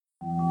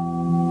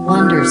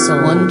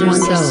Wondersoul.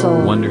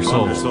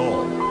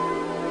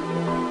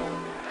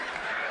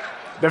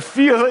 The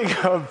feeling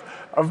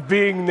of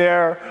being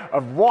there,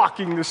 of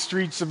walking the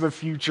streets of the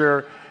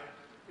future,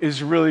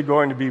 is really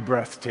going to be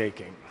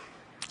breathtaking.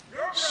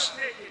 You're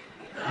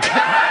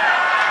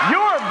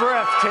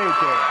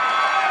breathtaking.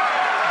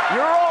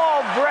 You're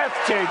all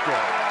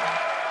breathtaking.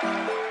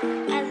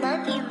 I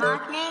love you,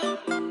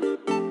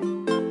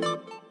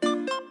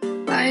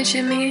 Magne. Bye,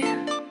 Jimmy.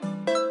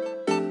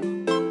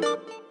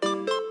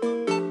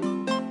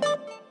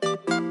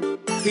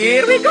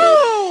 Here we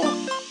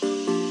go!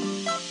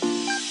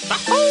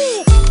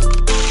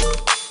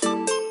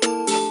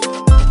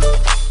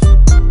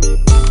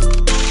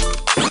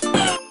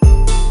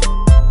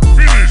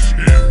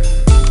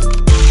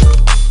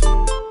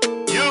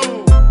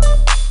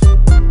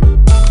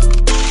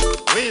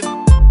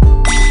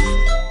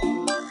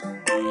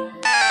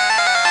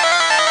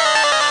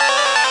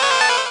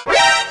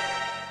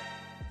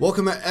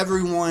 Welcome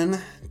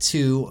everyone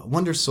to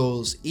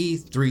Wondersoul's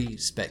E3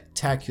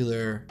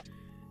 Spectacular.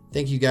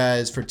 Thank you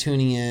guys for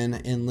tuning in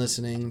and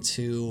listening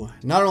to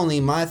not only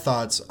my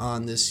thoughts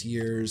on this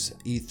year's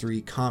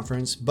E3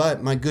 conference,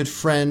 but my good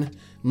friend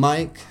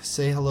Mike.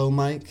 Say hello,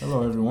 Mike.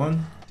 Hello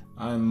everyone,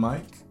 I'm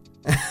Mike.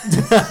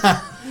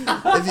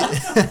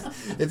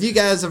 If you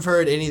guys have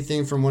heard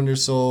anything from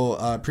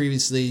Wondersoul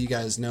previously, you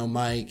guys know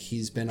Mike.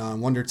 He's been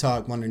on Wonder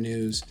Talk, Wonder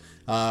News.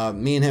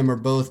 Me and him are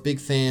both big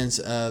fans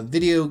of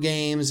video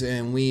games,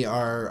 and we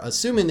are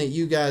assuming that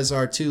you guys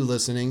are too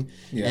listening.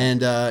 Yeah.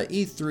 And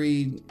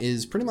E3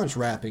 is pretty much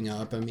wrapping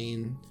up. I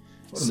mean,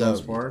 for the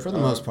most part. For the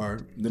most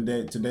part.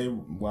 Today,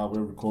 while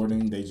we're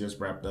recording, they just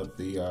wrapped up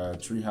the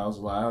Treehouse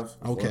Live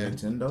for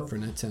Nintendo. For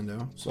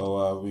Nintendo.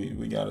 So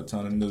we got a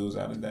ton of news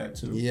out of that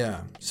too.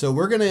 Yeah. So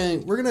we're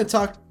gonna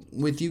talk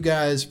with you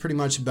guys pretty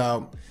much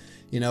about,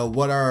 you know,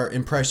 what our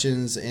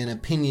impressions and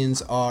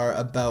opinions are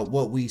about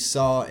what we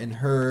saw and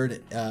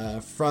heard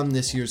from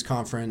this year's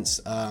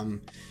conference.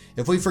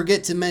 If we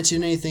forget to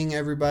mention anything,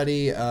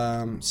 everybody,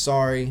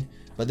 sorry,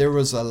 but there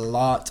was a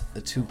lot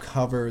to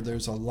cover.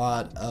 There's a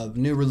lot of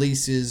new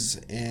releases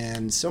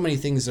and so many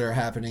things that are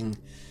happening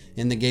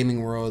in the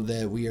gaming world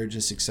that we are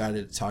just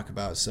excited to talk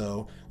about.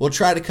 So we'll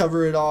try to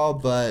cover it all,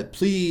 but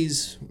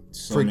please...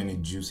 many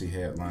juicy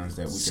headlines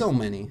that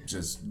we could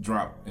just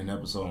drop an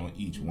episode on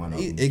each one of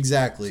them.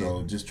 Exactly.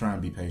 So just try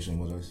and be patient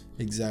with us.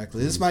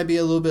 Exactly. This might be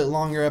a little bit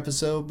longer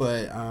episode,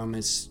 but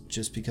it's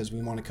just because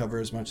we want to cover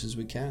as much as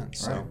we can.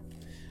 So,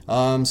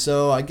 right.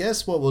 So I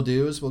guess what we'll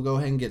do is we'll go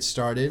ahead and get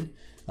started.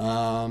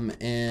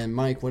 And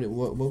Mike, what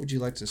would you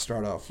like to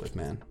start off with,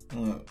 man?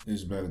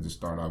 It's better to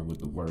start off with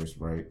the worst,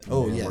 right?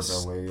 Oh,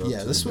 yes.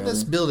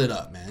 Let's build it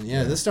up, man.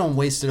 Yeah, let's don't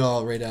waste it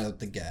all right out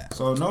the gate.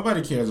 So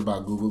nobody cares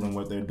about Google and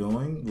what they're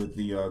doing with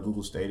the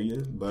Google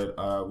Stadia, but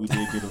we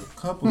did get a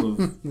couple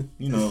of,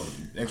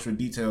 extra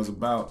details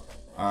about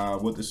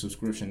what the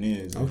subscription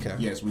is. Okay.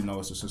 And yes, we know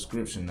it's a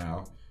subscription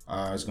now.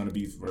 It's going to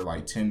be for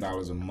like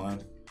 $10 a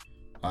month.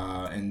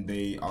 And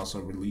they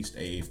also released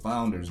a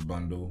Founders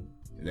Bundle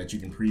that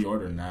you can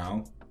pre-order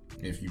now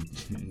if you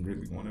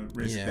really want to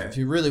risk that. Yeah, if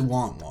you really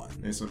want one.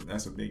 That's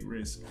a big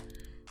risk.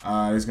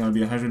 It's going to be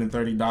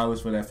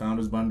 $130 for that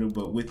Founders Bundle,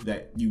 but with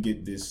that, you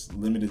get this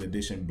limited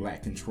edition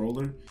black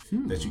controller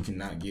that you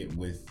cannot get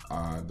with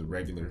the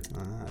regular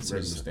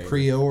Stadia.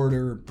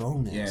 Pre-order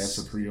bonus. Yeah, it's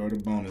a pre-order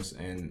bonus,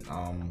 and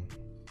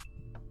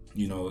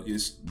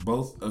it's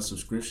both a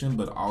subscription,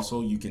 but also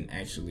you can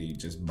actually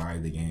just buy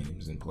the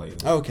games and play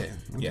them. Okay.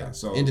 Yeah,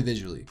 so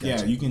individually. Gotcha.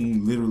 Yeah, you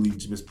can literally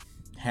just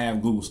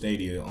have Google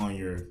Stadia on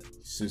your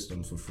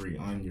system for free,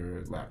 on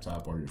your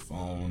laptop or your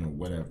phone or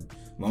whatever.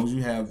 As long as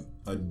you have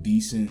a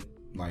decent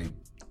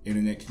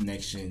internet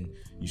connection,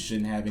 you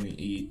shouldn't have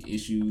any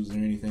issues or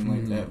anything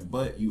like that.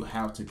 But you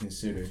have to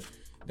consider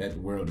that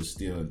the world is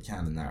still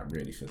kind of not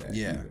ready for that.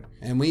 Yeah, either.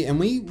 and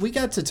we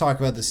got to talk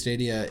about the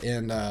Stadia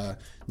in the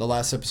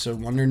last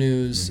episode, Wonder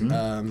News.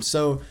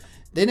 So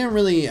they didn't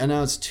really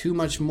announce too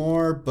much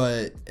more,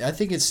 but I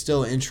think it's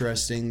still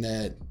interesting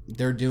that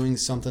they're doing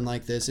something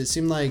like this. It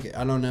seemed like,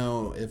 I don't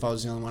know if I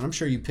was the only one, I'm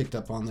sure you picked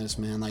up on this,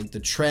 man, like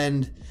the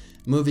trend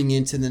moving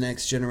into the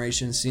next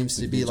generation seems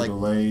to be like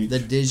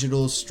the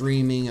digital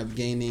streaming of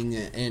gaming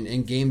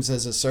and games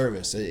as a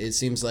service. It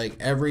seems like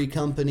every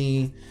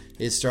company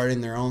is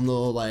starting their own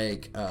little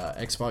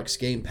Xbox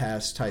Game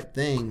Pass type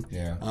thing.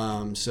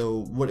 Yeah.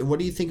 So what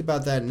do you think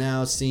about that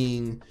now,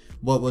 seeing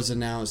what was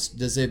announced?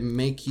 Does it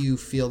make you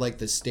feel like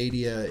the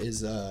Stadia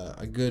is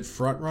a good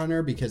front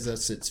runner because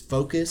that's its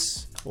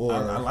focus? Or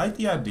I like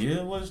the idea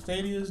of what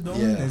Stadia is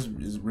doing. Yeah.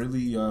 It's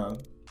really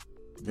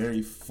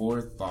very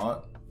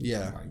forethought.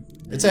 Yeah,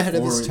 it's ahead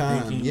of its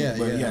time. Thinking, yeah,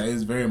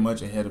 it's very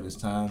much ahead of its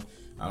time.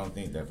 I don't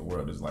think that the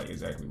world is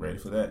exactly ready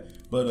for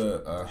that. But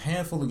a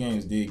handful of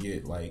games did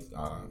get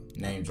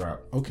name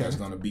drop. Okay, that's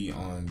going to be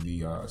on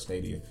the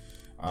Stadia.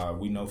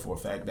 We know for a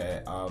fact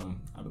that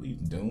I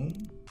believe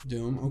Doom.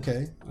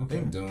 Okay. I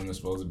think Doom is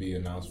supposed to be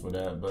announced for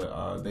that,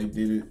 but they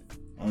did it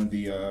on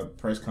the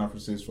press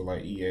conferences for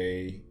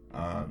EA.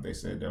 They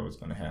said that was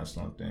going to have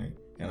something,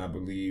 and I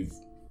believe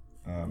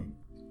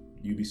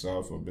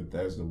Ubisoft or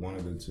Bethesda, one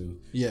of the two.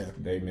 Yeah.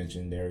 They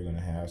mentioned they're going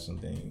to have some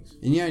things.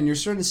 And you're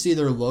starting to see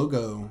their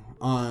logo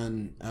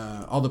on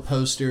all the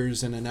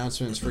posters and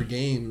announcements for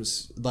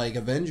games. Like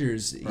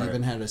Avengers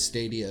even had a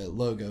Stadia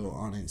logo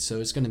on it, so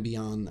it's going to be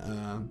on,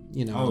 on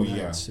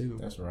that too.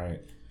 That's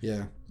right.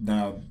 Yeah.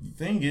 Now the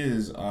thing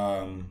is,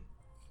 I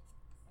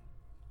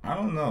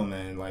don't know,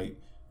 man. Like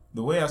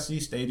the way I see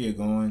Stadia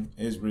going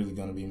is really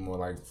going to be more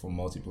like for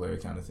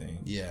multiplayer kind of thing.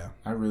 Yeah.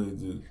 I really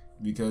do,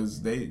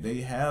 because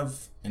they have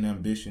an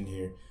ambition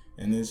here,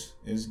 and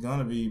it's going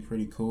to be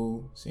pretty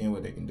cool seeing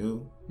what they can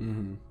do,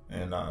 and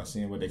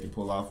seeing what they can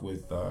pull off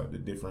with the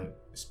different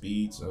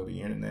speeds of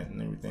the internet and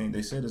everything.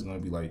 They said it's going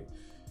to be like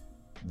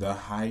the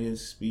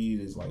highest speed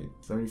is like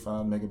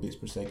 35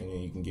 megabits per second,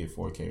 and you can get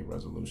 4K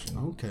resolution.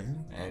 Okay.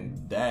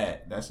 And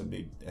that's a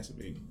big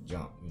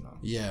jump, you know.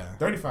 Yeah.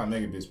 35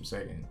 megabits per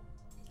second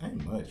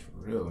ain't much for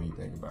real when you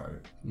think about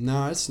it.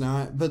 No, it's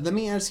not. But let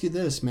me ask you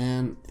this,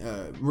 man.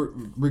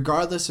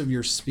 Regardless of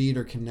your speed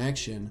or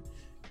connection,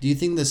 do you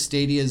think the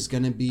Stadia is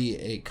going to be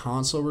a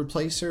console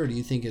replacer, or do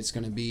you think it's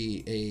going to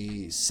be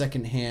a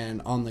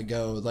secondhand on the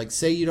go? Like,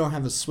 say you don't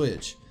have a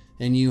Switch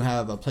and you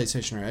have a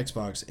PlayStation or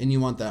Xbox and you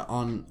want that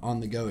on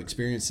the go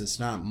experience that's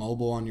not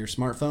mobile on your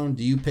smartphone,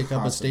 do you pick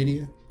up a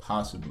Stadia?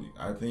 Possibly.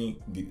 I think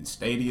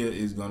Stadia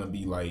is going to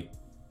be like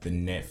the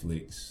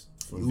Netflix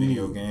for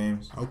video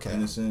games. Okay.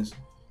 In a sense.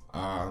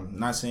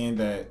 Not saying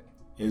that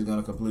it's going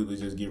to completely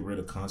just get rid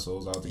of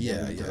consoles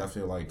altogether, because I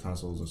feel like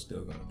consoles are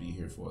still going to be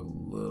here for a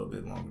little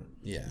bit longer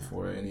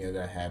before any of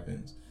that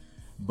happens.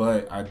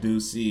 But I do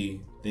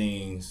see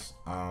things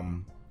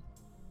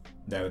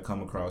that will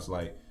come across,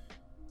 like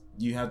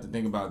you have to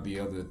think about the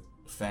other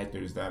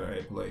factors that are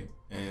at play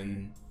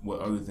and what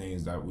other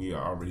things that we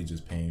are already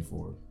just paying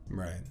for.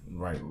 Right.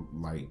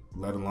 Like,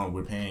 let alone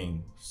we're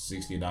paying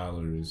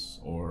 $60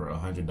 or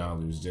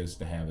 $100 just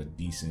to have a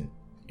decent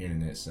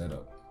internet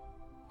setup,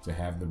 to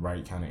have the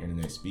right kind of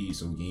internet speed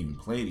so we can even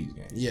play these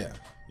games. Yeah.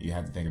 You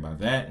have to think about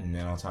that, and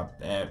then on top of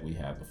that, we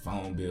have the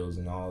phone bills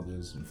and all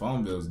this. And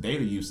phone bills,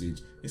 data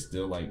usage, it's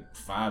still like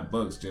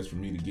 $5 just for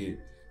me to get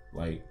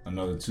like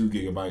another 2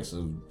 gigabytes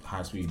of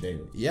high-speed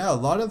data. Yeah, a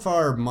lot of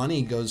our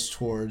money goes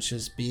towards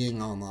just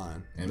being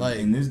online. And like,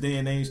 in this day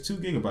and age, 2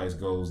 gigabytes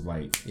goes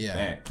like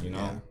that, you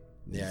know?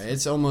 Yeah,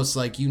 it's almost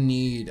like you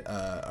need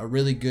a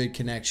really good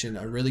connection,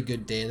 a really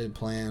good data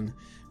plan,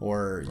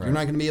 or you're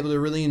not going to be able to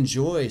really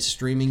enjoy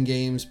streaming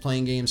games,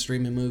 playing games,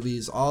 streaming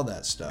movies, all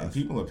that stuff. And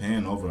people are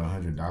paying over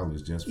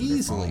 $100 just for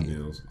their phone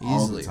bills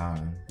all the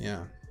time.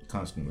 Yeah.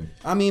 Constantly.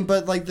 I mean,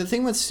 but like the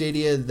thing with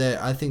Stadia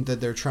that I think that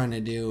they're trying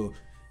to do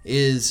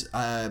is,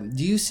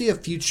 do you see a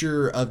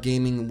future of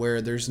gaming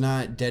where there's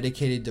not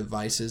dedicated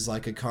devices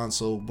like a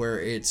console, where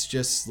it's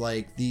just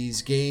like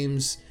these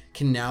games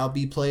can now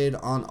be played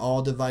on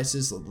all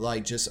devices,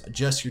 like just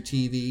your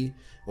TV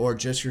or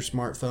just your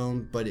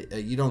smartphone, but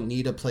you don't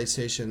need a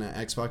PlayStation,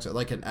 an Xbox,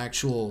 like an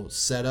actual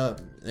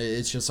setup.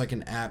 It's just like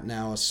an app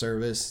now, a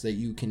service that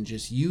you can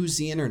just use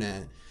the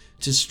internet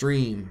to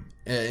stream,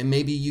 and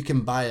maybe you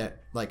can buy it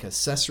like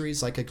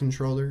accessories, like a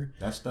controller.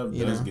 That stuff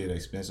does get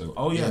expensive.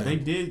 Oh yeah, they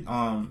did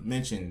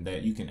mention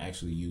that you can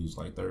actually use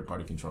like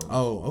third-party controllers.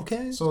 Oh,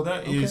 okay. So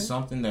that is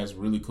something that's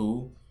really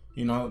cool.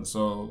 You know,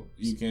 so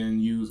you can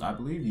use, I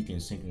believe you can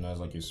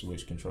synchronize like your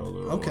Switch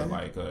controller or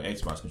like a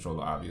Xbox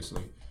controller,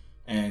 obviously,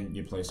 and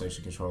your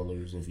PlayStation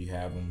controllers if you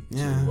have them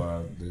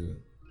to the,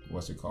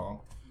 what's it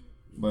called?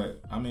 But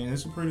I mean,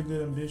 it's a pretty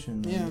good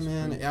ambition. Yeah,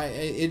 man.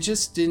 It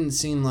just didn't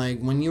seem like,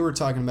 when you were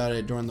talking about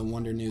it during the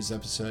Wonder News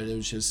episode, it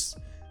was just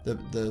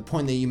the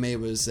point that you made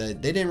was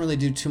that they didn't really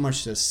do too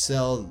much to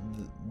sell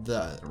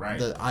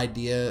the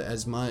idea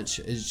as much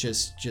as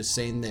just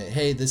saying that,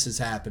 hey, this is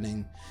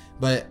happening.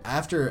 But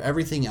after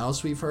everything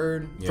else we've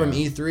heard from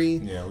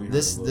E3,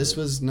 this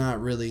was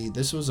not really,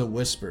 this was a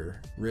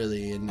whisper,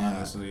 really. And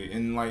honestly,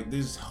 and like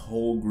this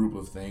whole group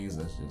of things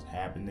that's just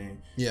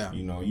happening. Yeah.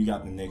 You know, you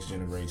got the next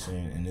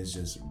generation, and it's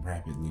just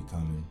rapidly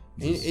coming.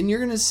 And you're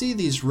going to see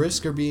these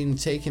risks are being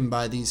taken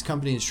by these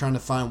companies trying to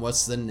find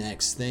what's the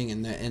next thing.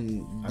 And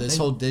this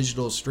whole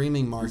digital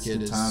streaming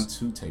market is time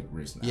to take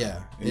risks now.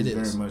 Yeah, it's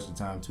very much the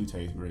time to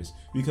take risks,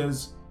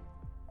 because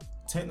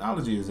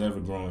technology is ever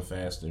growing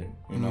faster,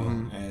 you know,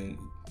 and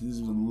there's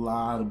a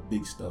lot of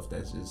big stuff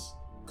that's just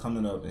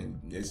coming up and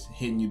it's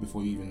hitting you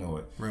before you even know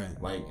it. Right.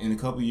 Like in a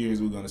couple of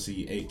years, we're going to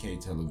see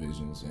 8K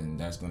televisions, and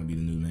that's going to be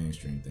the new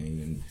mainstream thing.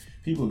 And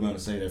people are going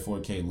to say that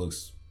 4K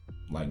looks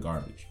like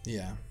garbage.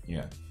 Yeah.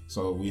 Yeah.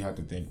 So we have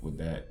to think with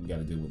that. We got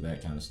to deal with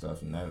that kind of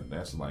stuff, and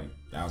that's like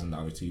 $1,000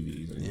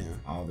 TVs and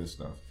all this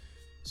stuff.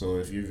 So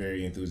if you're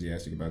very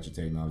enthusiastic about your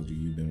technology,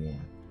 you've been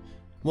warned.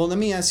 Well, let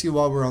me ask you,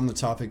 while we're on the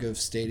topic of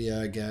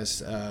Stadia, I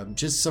guess,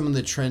 just some of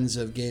the trends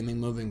of gaming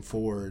moving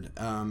forward.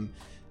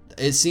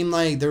 It seemed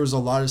like there was a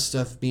lot of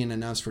stuff being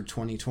announced for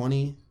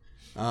 2020.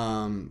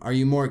 Are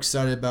you more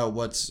excited about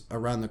what's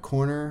around the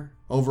corner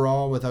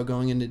overall, without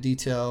going into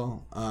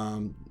detail?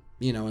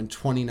 you know, in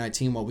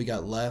 2019, what we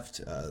got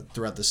left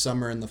throughout the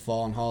summer and the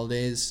fall and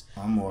holidays.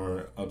 I'm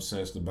more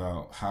obsessed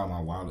about how my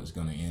wallet's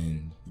gonna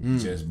end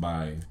just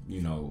by,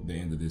 you know, the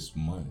end of this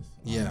month,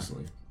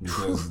 honestly.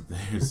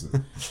 Because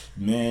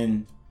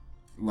man,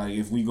 like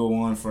if we go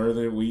on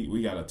further,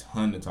 we got a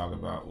ton to talk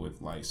about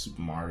with like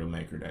Super Mario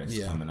Maker that's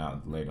coming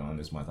out later on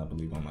this month, I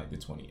believe on like the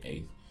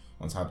 28th.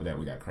 On top of that,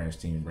 we got Crash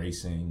Team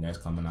Racing that's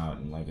coming out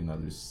in like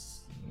another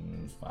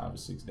 5 or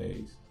 6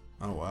 days.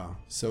 Oh wow!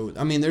 So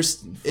I mean, it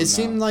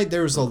seemed like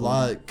there was a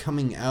lot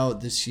coming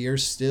out this year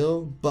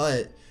still,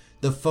 but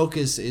the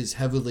focus is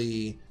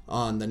heavily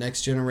on the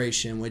next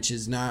generation, which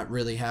is not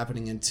really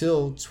happening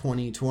until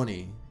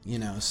 2020. You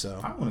know, so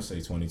I want to say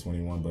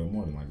 2021, but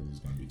more than likely it's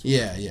going to be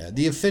 2020. Yeah.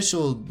 The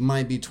official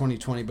might be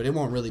 2020, but it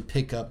won't really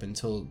pick up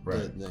until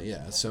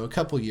so a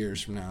couple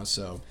years from now.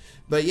 So,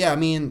 but yeah, I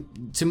mean,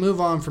 to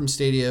move on from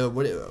Stadia,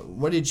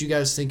 what did you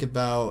guys think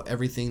about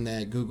everything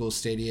that Google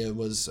Stadia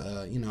was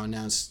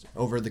announced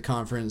over the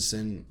conference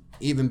and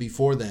even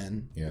before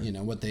then? You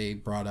know what they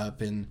brought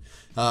up, and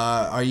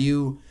are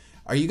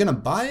you gonna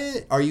buy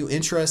it? Are you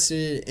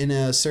interested in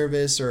a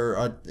service or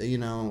a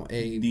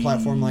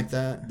platform like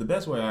that? The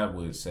best way I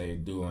would say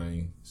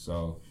doing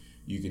so,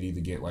 you could either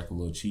get like a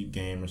little cheap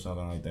game or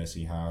something like that,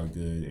 see how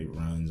good it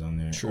runs on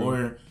there,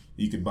 or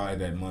you could buy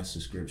that month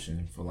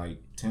subscription for like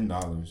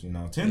 $10. You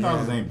know,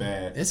 $10 ain't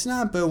bad. It's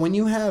not, but when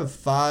you have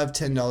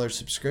 $5-10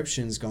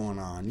 subscriptions going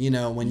on, you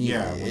know,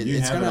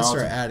 it's gonna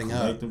start adding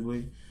up.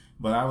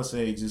 But I would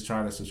say just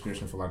try the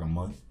subscription for like a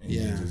month and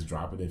then just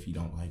drop it if you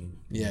don't like it.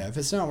 Yeah, if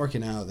it's not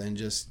working out, then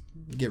just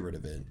get rid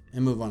of it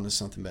and move on to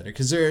something better.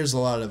 Because there's a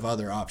lot of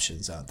other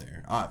options out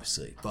there,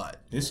 obviously.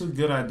 But it's a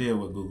good idea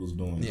what Google's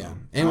doing. Yeah,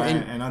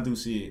 and I do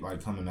see it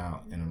like coming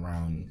out and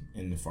around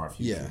in the far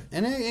future. Yeah,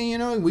 and you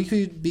know, we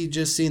could be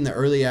just seeing the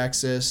early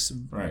access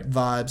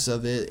vibes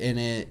of it, and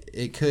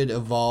it could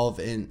evolve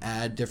and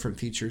add different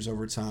features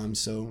over time.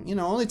 So you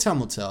know, only time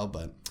will tell,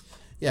 but.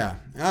 Yeah,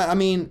 I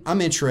mean, I'm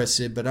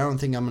interested, but I don't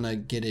think I'm going to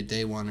get it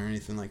day one or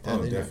anything like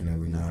that. Oh,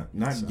 definitely not.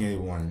 Not day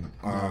one.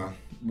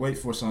 Wait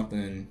for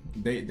something.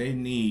 They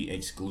need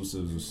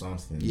exclusives or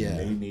something. Yeah.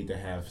 They need to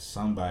have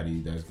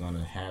somebody that's going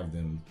to have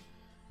them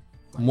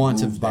want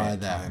to buy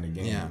that kind of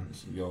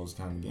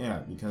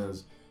game.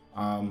 Because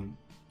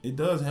it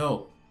does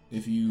help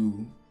if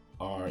you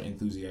are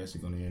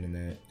enthusiastic on the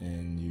internet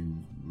and you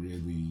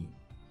really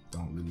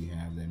don't really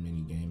have that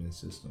many gaming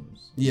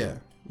systems.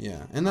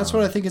 Yeah, and that's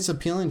what I think it's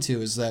appealing to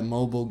is that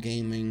mobile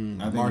gaming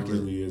market. I think it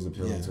really is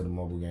appealing to the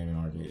mobile gaming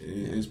market.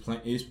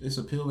 It's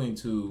appealing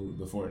to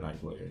the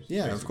Fortnite players.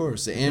 Yeah, basically. Of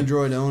course, the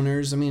Android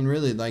owners. I mean,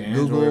 really, like the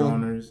Google Android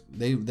owners.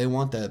 They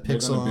want that.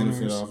 Pixel They're gonna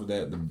benefit owners. off of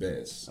that the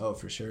best. Oh,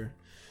 for sure.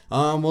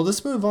 Well,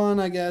 let's move on.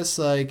 I guess,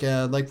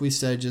 like we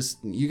said,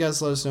 just you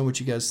guys let us know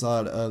what you guys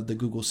thought of the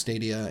Google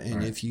Stadia,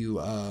 and if you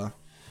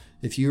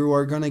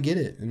are gonna get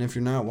it, and if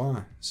you're not,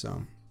 why.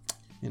 So,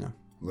 you know.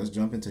 Let's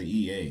jump into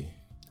EA.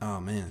 Oh,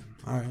 man.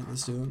 All right,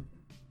 let's do it.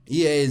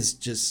 EA is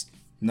just...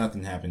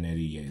 Nothing happened at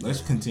EA.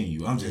 Let's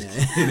continue. I'm just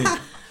kidding. Might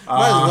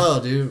as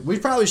well, dude. We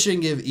probably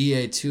shouldn't give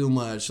EA too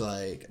much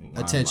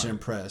attention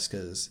and press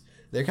because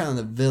they're kind of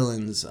the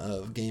villains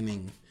of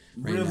gaming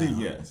right really,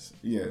 now.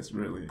 Yes,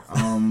 really.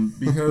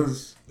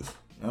 Because,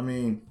 I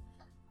mean,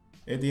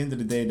 at the end of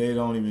the day, they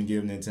don't even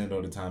give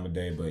Nintendo the time of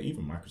day, but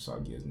even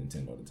Microsoft gives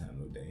Nintendo the time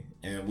of day.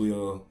 And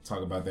we'll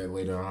talk about that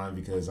later on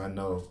because I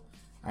know...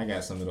 I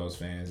got some of those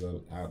fans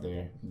out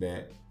there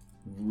that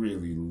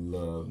really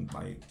love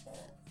like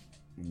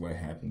what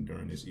happened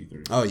during this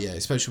E3. Oh yeah,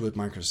 especially with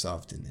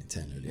Microsoft and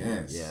Nintendo. Dude.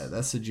 Yes. Yeah,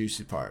 that's the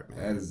juicy part, man.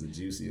 That is the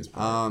juiciest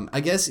part.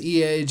 I guess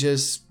EA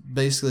just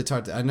basically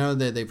I know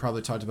that they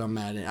probably talked about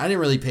Madden. I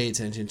didn't really pay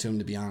attention to them,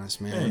 to be honest,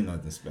 man. It ain't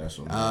nothing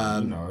special.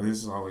 You know, this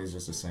is always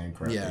just the same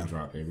crap they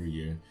drop every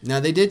year.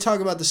 Now they did talk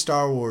about the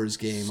Star Wars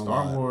game a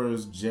lot. Star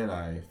Wars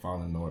Jedi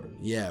Fallen Order.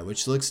 Yeah,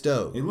 which looks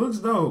dope. It looks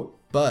dope,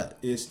 but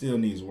it still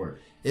needs work.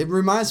 It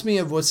reminds me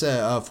of what's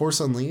that, Force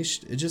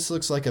Unleashed. It just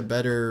looks like a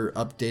better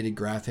updated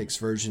graphics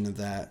version of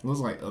that. It looks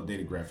like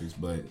updated graphics,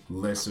 but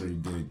lesser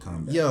good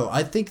combat. Yo,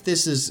 I think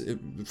this is...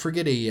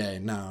 Forget EA.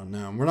 No.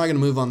 We're not going to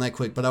move on that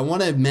quick. But I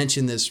want to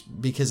mention this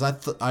because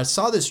I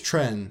saw this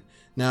trend.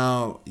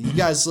 Now, you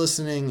guys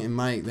listening and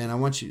Mike, man, I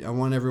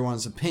want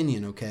everyone's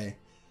opinion, okay?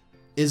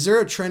 Is there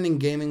a trend in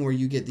gaming where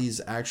you get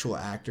these actual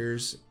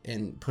actors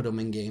and put them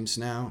in games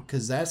now?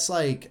 Because that's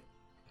like...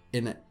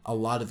 in a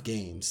lot of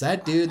games.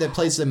 That dude that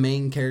plays the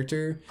main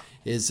character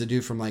is the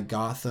dude from like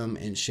Gotham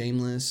and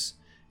Shameless.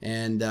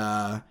 And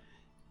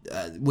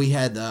we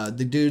had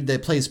the dude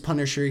that plays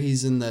Punisher.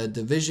 He's in the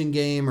Division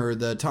game or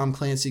the Tom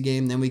Clancy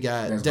game. Then we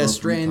got Death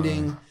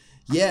Stranding.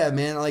 Yeah,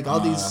 man. Like all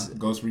these.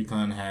 Ghost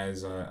Recon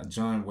has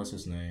John, what's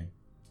his name?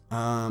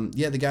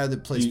 Yeah, the guy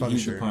that plays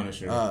Punisher. He's the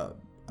Punisher.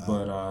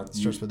 But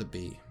starts with a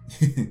B.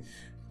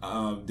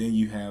 Then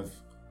you have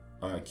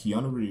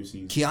Keanu Reeves.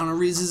 Keanu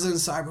Reeves is in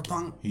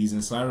Cyberpunk. He's in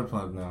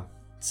Cyberpunk now.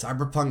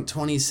 Cyberpunk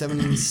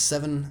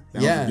 2077.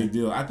 That was a big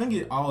deal. I think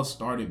it all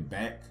started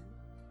back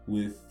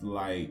with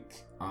the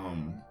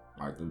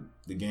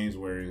the games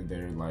where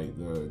they're like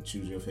the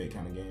choose your fate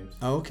kind of games,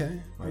 Oh,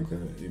 okay. like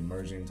the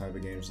emerging type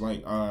of games,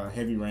 like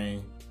Heavy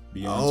Rain,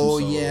 Beyond Oh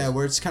Two Souls. yeah,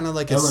 where it's kind of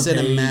like a Ellen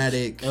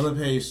cinematic. Page, Ellen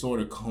Page sort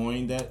of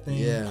coined that thing.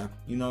 Yeah.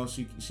 You know,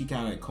 she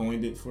kind of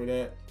coined it for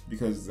that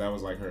because that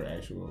was like her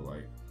actual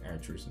like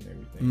actress and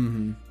everything.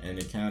 Mm-hmm. And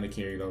it kind of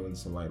carried over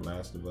into like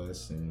Last of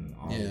Us and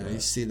all Yeah, of that. you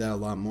see that a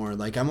lot more.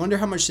 Like, I wonder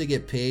how much they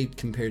get paid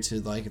compared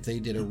to like if they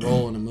did a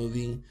role in a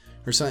movie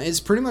or something. It's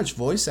pretty much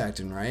voice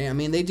acting, right? I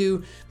mean, they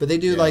do, but they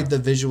do like the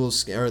visual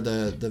or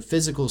the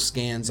physical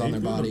scans on They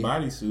their do the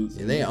body. bodysuits.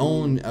 Yeah, they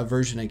own a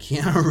version of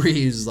Keanu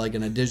Reeves like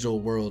in a digital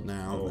world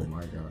now. Oh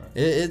my god.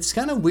 It's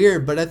kind of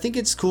weird, but I think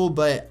it's cool.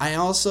 But I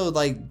also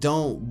like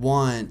don't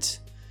want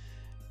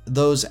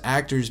those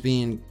actors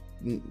being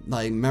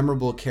like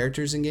memorable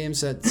characters in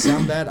games that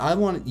sound bad. I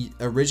want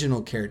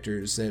original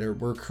characters that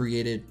were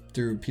created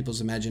through people's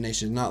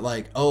imagination, not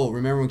like, oh,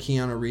 remember when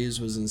Keanu Reeves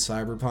was in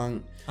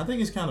Cyberpunk? I think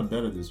it's kind of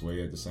better this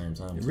way at the same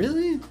time. Too.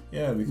 Really?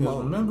 Yeah, because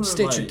remember,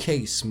 State your like,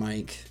 case,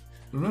 Mike.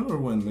 remember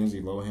when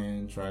Lindsay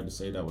Lohan tried to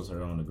say that was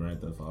her on the Grand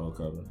Theft Auto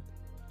cover?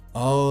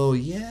 Oh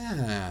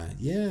yeah.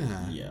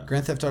 Yeah.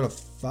 Grand Theft Auto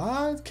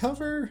 5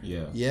 cover.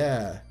 Yeah.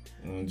 Yeah.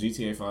 When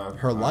GTA 5,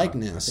 Her I think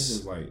likeness. it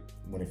was like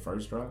when it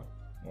first dropped,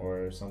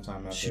 or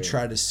sometime after. She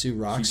tried to sue She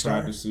Rockstar.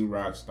 tried to sue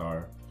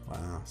Rockstar,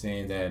 Wow.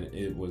 saying that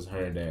it was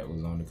her that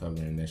was on the cover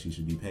and that she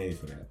should be paid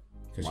for that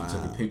because she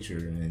took Wow. a picture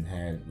and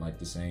had like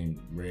the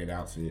same red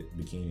outfit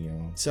bikini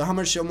on. So how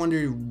much, I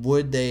wonder,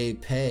 would they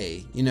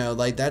pay? You know,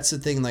 like that's the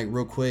thing, like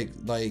real quick,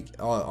 like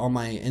all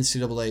my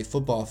NCAA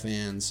football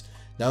fans,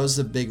 that was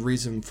the big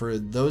reason for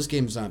those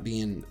games not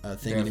being a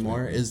thing anymore,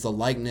 Definitely. is the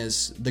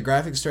likeness. The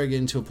graphics started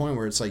getting to a point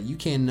where it's like, you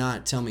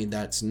cannot tell me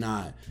that's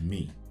not,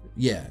 Me.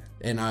 yeah,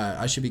 and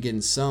I should be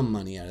getting some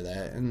money out of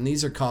that. And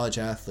these are college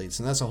athletes,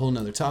 and that's a whole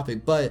nother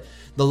topic. But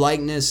the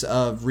likeness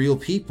of real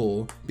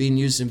people being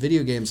used in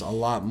video games a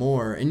lot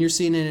more, and you're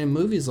seeing it in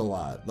movies a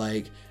lot,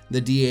 like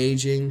the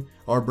de-aging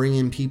or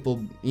bringing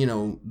people, you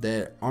know,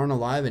 that aren't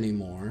alive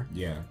anymore,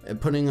 Yeah.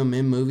 and putting them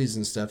in movies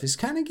and stuff. It's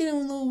kind of getting a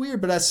little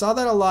weird, but I saw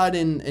that a lot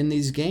in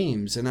these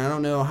games, and I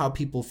don't know how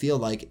people feel.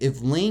 Like,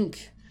 if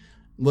Link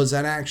was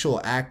an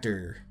actual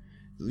actor,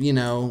 you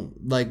know,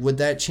 like, would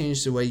that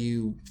change the way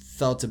you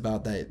felt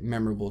about that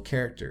memorable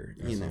character?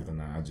 That's You know, something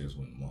that I just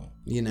wouldn't want.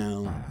 you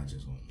know, I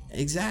just wouldn't want.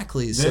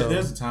 exactly. So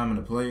There's a time and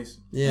a place.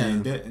 Yeah.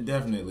 And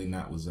definitely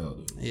not with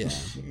Zelda. yeah.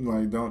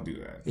 Like, don't do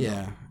that.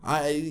 Yeah,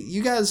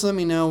 you guys let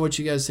me know what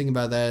you guys think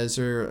about that. Is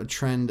there a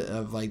trend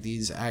of like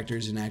these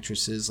actors and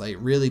actresses like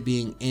really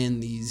being in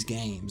these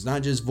games,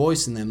 not just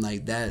voicing them?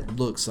 Like, that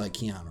looks like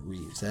Keanu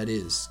Reeves. That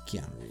is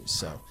Keanu Reeves.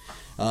 So,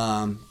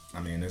 I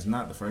mean, it's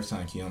not the first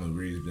time Keanu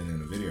Reeves been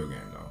in a video game,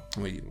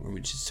 though. were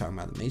we just talking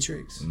about the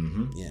Matrix?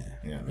 Mm-hmm. Yeah.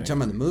 Yeah, We're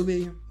talking about the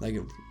movie, like,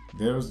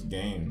 There was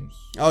games.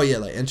 oh yeah,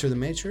 like Enter the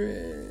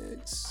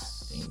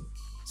Matrix. I think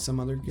Some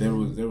other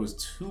game. there was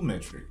two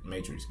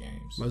Matrix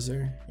games. Was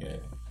there? Yeah,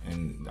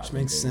 and I think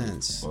makes they were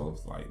sense.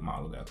 both like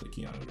modeled after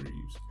Keanu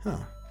Reeves.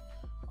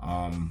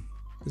 Huh.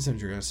 That's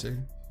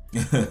interesting.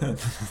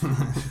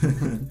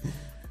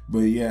 But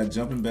yeah,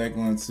 jumping back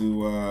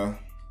onto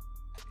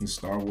the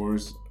Star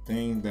Wars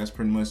thing, that's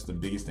pretty much the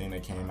biggest thing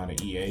that came out of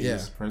EA's Yeah.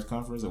 press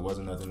conference. There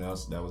wasn't nothing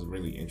else that was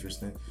really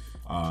interesting.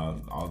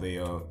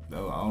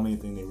 The only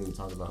thing they really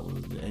talked about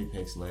was the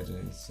Apex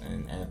Legends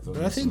and Anthem.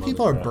 But I and think some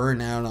people other are crap.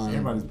 burnt out on.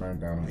 Everybody's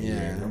burnt out on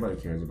Yeah. EA.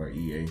 Nobody cares about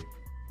EA.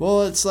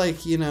 Well, it's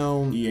like, you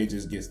know. EA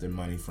just gets their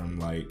money from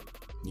like,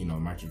 you know,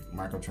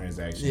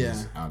 microtransactions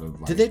Yeah. out of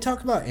like Did they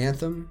talk about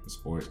Anthem?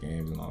 sports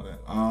games and all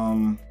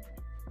that.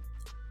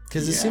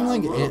 Because it Yeah, seemed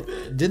like a little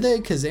bit. did they?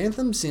 Because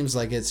Anthem seems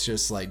like it's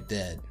just like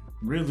dead.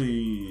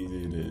 Really,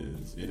 it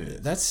is. It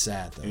is. That's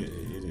sad though. It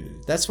Dude.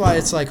 is. That's why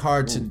it's like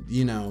hard to,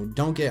 you know,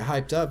 don't get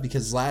hyped up,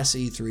 because last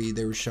E3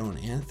 they were showing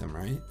Anthem,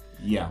 right?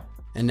 Yeah.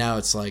 And now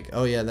it's like,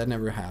 oh yeah, that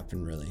never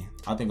happened really.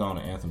 I think all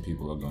the Anthem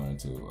people are going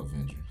to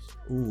Avengers.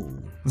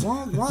 Ooh.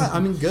 Well, I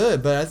mean,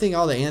 good, but I think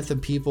all the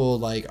Anthem people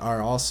like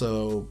are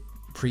also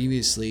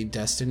previously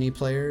Destiny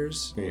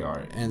players, They are.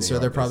 and they so are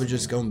they're probably Destiny.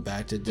 just going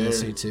back to They're-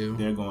 Destiny 2.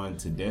 They're going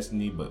to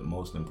Destiny, but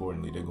most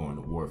importantly, they're going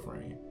to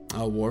Warframe.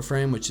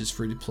 Warframe, which is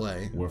free to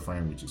play.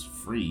 Warframe, which is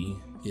free.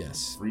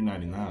 Yes.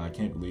 $3.99. I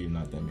can't believe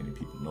not that many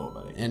people know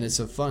about it. And it's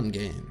a fun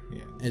game.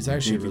 Yeah. It's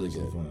actually really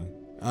good. Ridiculously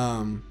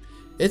fun.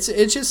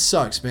 It just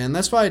sucks, man.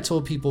 That's why I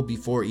told people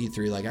before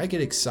E3, like, I get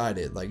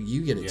excited, like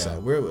you get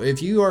excited.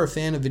 If you are a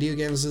fan of video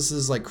games, this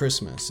is like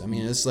Christmas. I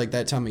mean, it's like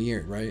that time of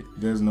year, right?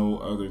 There's no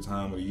other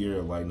time of the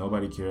year. Like,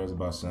 nobody cares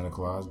about Santa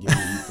Claus. Give me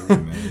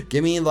E3, man.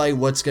 Give me like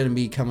what's gonna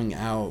be coming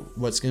out,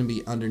 what's gonna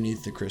be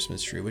underneath the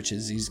Christmas tree, which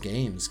is these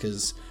games,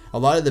 because a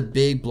lot of the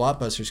big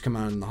blockbusters come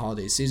out in the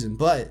holiday season.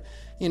 But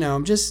you know,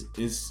 I'm just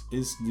It's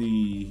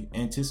the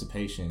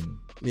anticipation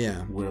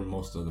yeah. where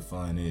most of the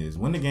fun is.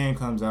 When the game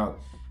comes out,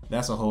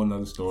 that's a whole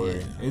nother story.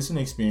 Yeah. It's an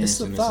experience It's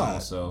the in thought.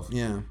 its own self.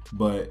 Yeah.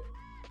 But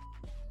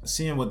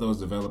seeing what those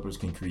developers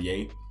can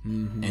create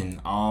Mm-hmm.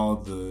 and all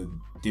the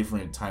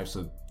different types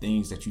of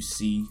things that you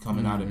see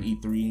coming out of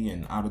Mm-hmm. E3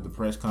 and out of the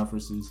press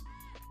conferences,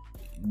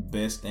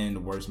 best and the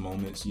worst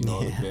moments. You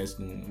know, Yeah. the best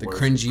and The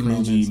worst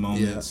cringy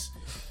moments.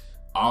 Yeah.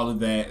 All of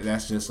that.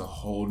 That's just a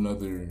whole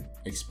nother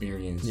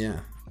experience.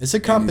 Yeah. It's a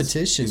And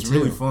competition, It's too.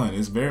 really fun.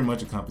 It's very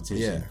much a competition.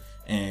 Yeah.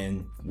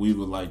 And we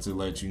would like to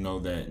let you know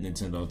that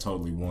Nintendo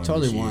totally won.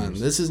 Totally this won. year's.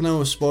 This is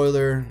no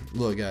spoiler.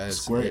 Look,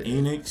 guys. Square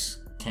Enix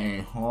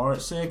came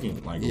hard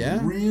second, like Yeah.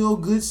 a real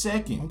good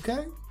second.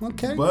 Okay.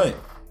 Okay. But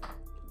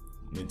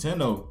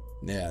Nintendo,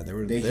 yeah, they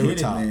were they hit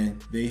top. it, man.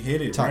 They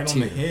hit it Top right on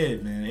the tier.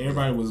 head, man.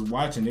 Everybody was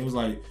watching. It was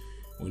like,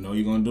 we know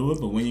you're gonna do it,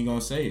 but when you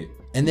gonna say it?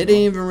 And they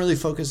didn't even really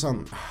focus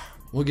on.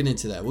 We'll get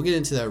into that. We'll get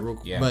into that real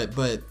quick. Yeah.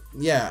 But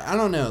yeah, I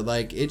don't know.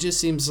 Like, it just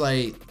seems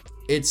like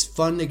it's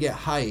fun to get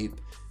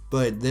hype,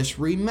 but this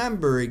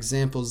remember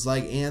examples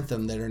like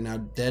Anthem that are now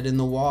dead in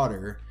the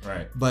water.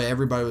 Right. But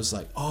everybody was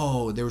like,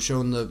 oh, they were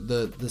showing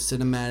the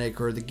cinematic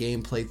or the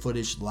gameplay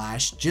footage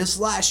just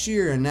last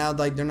year, and now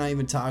like they're not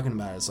even talking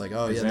about it. It's like,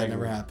 oh yeah, that Exactly.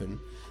 never happened.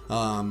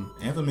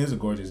 Anthem is a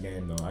gorgeous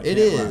game, though. It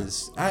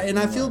is,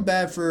 I feel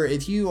bad for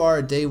if you are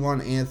a day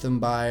one Anthem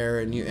buyer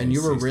and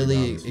you were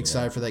really $60 for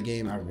excited that. for that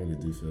game. I really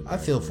do feel. I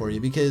feel for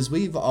you because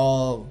we've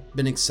all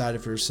been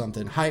excited for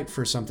something, hyped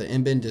for something,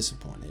 and been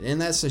disappointed, and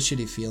that's a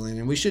shitty feeling.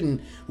 And we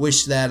shouldn't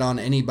wish that on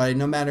anybody,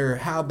 no matter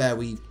how bad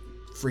we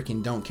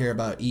freaking don't care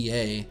about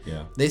EA.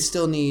 Yeah. They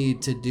still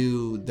need to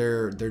do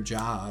their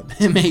job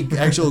and make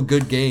actual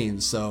good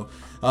games. So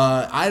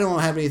I don't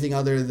have anything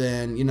other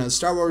than the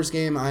Star Wars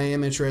game I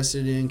am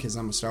interested in because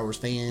I'm a Star Wars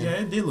fan. Yeah,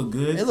 it did look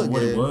good. It looked for what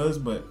good. it was,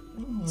 but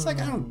It's like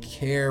I don't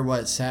care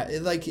what's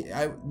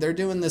they're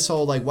doing this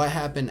whole like what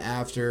happened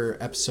after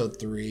Episode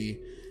 3,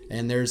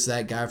 and there's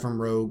that guy from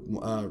Rogue.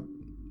 What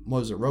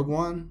was it? Rogue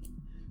One.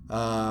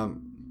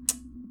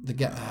 The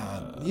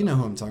guy, you know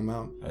who I'm talking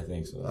about. I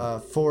think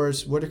so.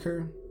 Forrest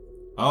Whitaker.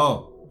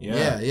 Oh,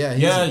 yeah.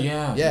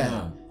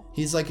 Yeah.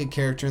 He's like a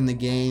character in the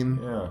game.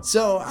 Yeah.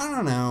 So I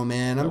don't know,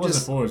 man. That I'm wasn't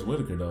just. Forrest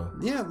Whitaker, though.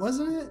 Yeah,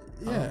 wasn't it?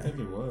 I Yeah. don't think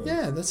it was.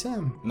 Yeah, that's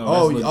him. No,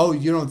 oh, that's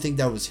what- you don't think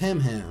that was him?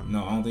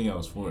 No, I don't think that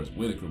was Forrest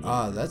Whitaker.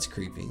 Oh, that's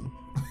creepy.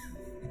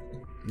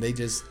 I See,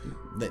 guess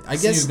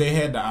if they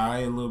had the eye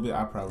a little bit,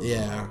 I probably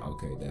Yeah. thought,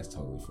 okay, that's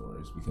totally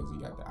Forrest because he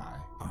got the eye.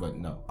 But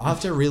no. I'll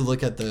have to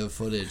relook at the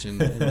footage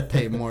and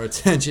pay more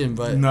attention.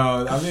 But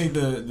No, I think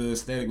the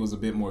aesthetic was a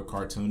bit more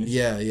cartoonish.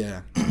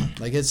 yeah,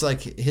 like it's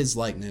like his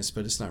likeness,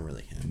 but it's not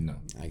really him. No.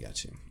 I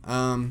got you.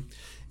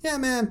 Yeah,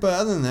 man. But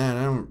other than that,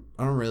 I don't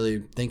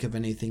really think of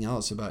anything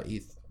else about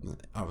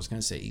I was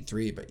gonna say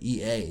E3, but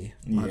EA.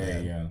 My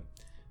bad. Yeah.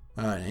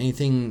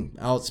 Anything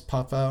else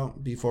pop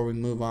out before we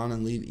move on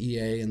and leave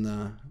EA in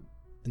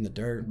the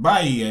dirt?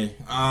 Bye, EA.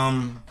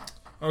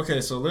 Okay,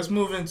 so let's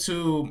move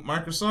into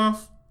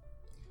Microsoft.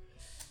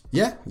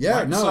 Yeah.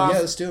 Microsoft,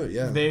 Let's do it.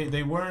 Yeah.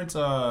 They weren't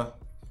the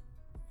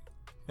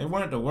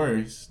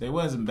worst. They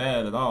wasn't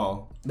bad at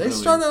all. They really.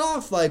 started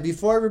off like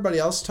before everybody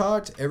else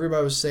talked.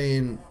 Everybody was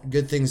saying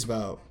good things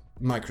about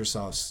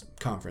Microsoft's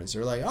conference.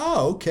 They're like,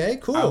 "Oh, okay,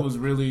 cool." I was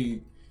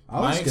really.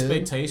 was My good.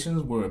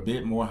 expectations were a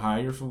bit more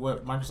higher for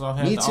what Microsoft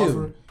had Me to too.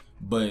 offer,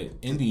 but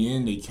in the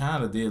end, they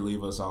kind of did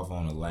leave us off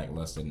on a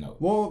lackluster note.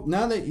 Well,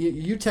 now that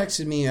you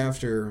texted me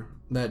after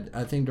that,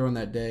 I think during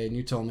that day, and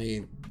you told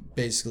me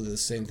basically the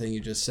same thing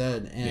you just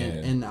said,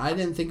 and I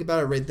didn't think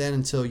about it right then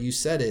until you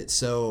said it.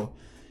 So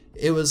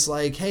it was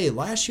like, hey,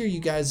 last year you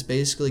guys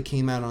basically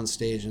came out on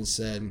stage and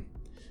said,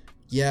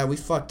 yeah, we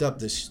fucked up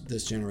this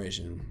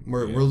generation.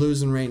 We're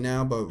losing right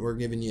now, but we're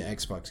giving you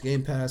Xbox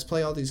Game Pass,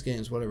 play all these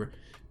games, whatever.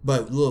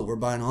 But look, we're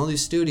buying all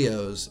these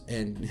studios,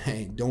 and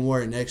hey, don't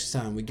worry, next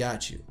time we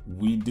got you.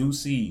 We do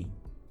see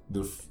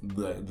the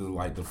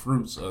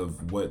fruits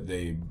of what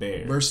they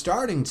bear. We're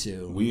starting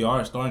to. We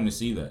are starting to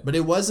see that. But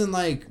it wasn't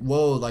like,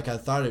 whoa, like I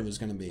thought it was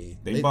going to be.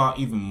 They bought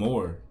even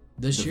more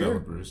this year?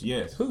 developers.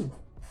 Yes. Who?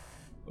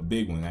 A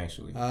big one,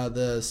 actually.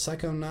 The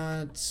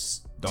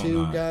Psychonauts 2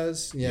 Don't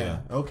guys? Yeah.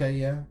 Okay,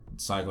 yeah.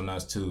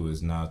 Psychonauts 2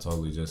 is now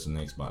totally just an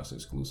Xbox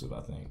exclusive,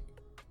 I think.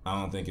 I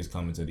don't think it's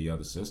coming to the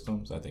other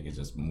systems. I think it's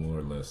just more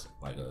or less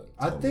like a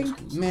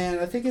exclusive.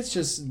 I think it's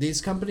just these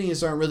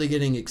companies aren't really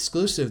getting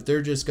exclusive.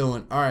 They're just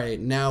going, all right,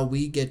 now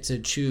we get to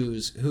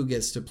choose who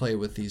gets to play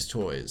with these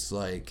toys.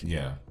 Like,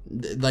 Yeah.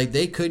 like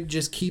they could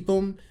just keep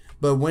them,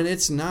 but when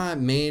it's not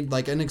made,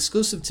 like an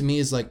exclusive to me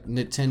is like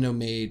Nintendo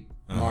made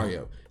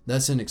Mario.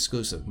 That's an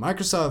exclusive.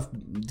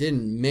 Microsoft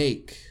didn't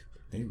make.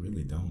 They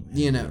really don't have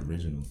the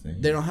original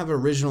thing. They don't have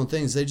original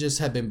things. They just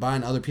have been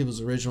buying other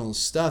people's original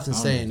stuff and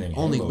saying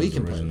only we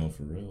can play. Original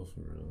for real.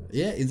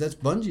 Yeah, that's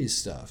Bungie's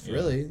stuff,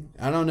 really.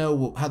 I don't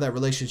know how that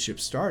relationship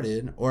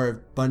started, or if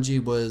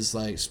Bungie was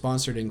like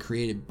sponsored and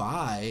created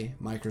by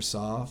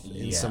Microsoft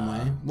in some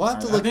way. We'll have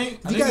to look.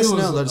 If you guys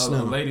know, let us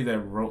know. A lady that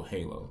wrote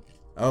Halo.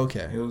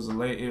 Okay. It was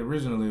it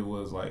originally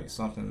was like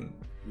something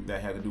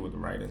that had to do with the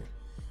writing.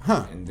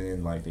 Huh. And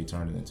then like they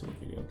turned it into a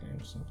video game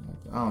or something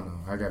like that. I don't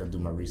know. I got to do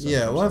my research.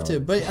 Yeah, we'll have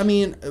to. But I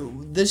mean,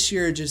 this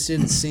year it just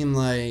didn't seem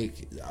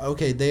like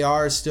okay. They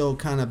are still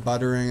kind of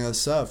buttering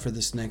us up for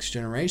this next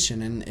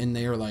generation, and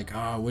they were like, oh,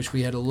 I wish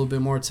we had a little bit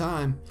more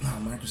time.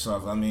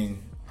 Microsoft. I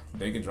mean,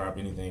 they could drop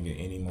anything at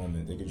any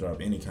moment. They could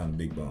drop any kind of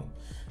big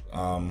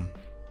bomb.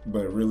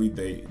 but really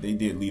they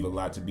did leave a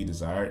lot to be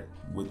desired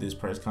with this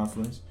press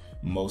conference.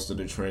 Most of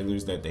the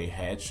trailers that they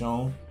had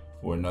shown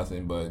were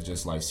nothing but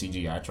just like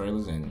CGI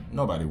trailers, and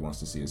nobody wants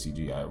to see a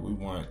CGI. We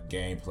want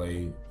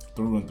gameplay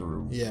through and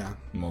through. Yeah.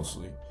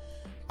 Mostly.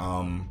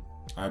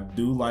 I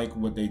do like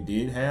what they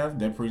did have.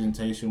 Their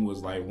presentation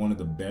was like one of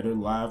the better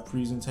live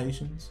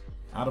presentations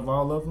out of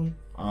all of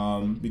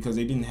them, because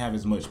they didn't have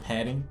as much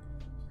padding,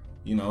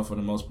 you know, for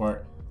the most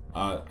part.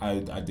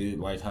 I did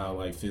like how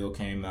like Phil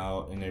came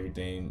out and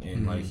everything,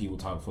 and like he would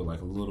talk for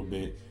like a little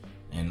bit,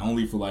 and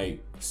only for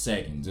like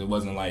seconds. It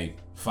wasn't like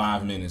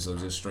 5 minutes of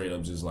just straight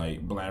up just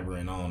like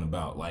blabbering on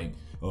about like,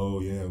 oh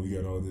yeah, we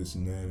got all this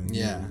and that and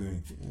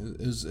everything.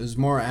 It was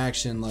more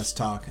action, less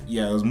talking.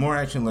 Yeah, it was more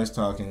action, less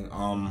talking.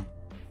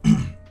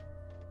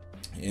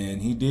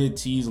 And he did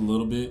tease a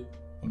little bit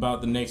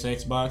about the next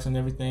Xbox and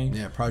everything.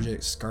 Yeah,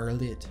 Project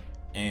Scarlet.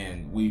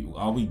 And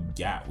all we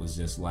got was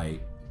just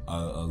like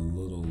a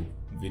little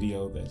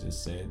video that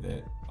just said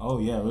that, oh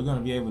yeah, we're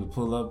gonna be able to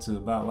pull up to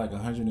about like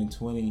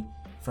 120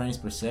 frames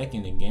per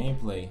second in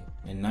gameplay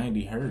and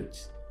 90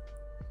 hertz.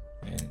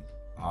 And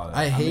all that.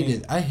 I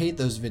hate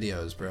those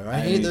videos, bro. I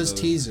hate those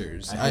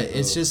teasers.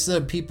 It's just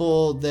the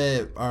people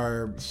that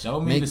are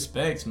show me the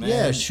specs, man.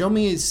 Yeah, show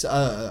me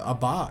a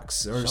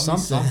box or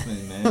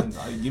something. Man.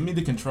 Like, give me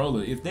the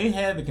controller. If they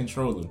had the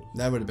controller,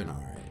 that would have been all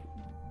right.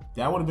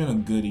 That would have been a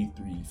good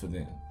E3 for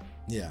them.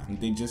 Yeah, if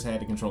they just had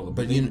the controller.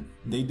 But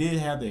they did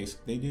have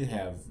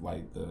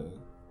like the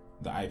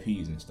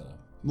IPs and stuff.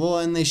 Well,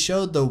 and they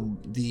showed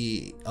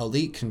the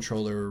Elite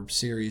controller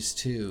series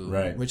too,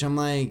 right? Which I'm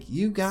like,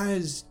 you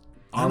guys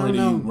already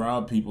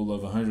rob people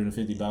of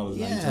 $150.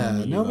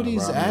 Yeah,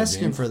 nobody's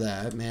asking for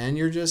that, man.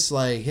 You're just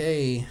like,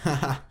 hey,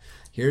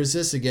 here's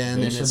this again,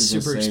 and it's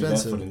super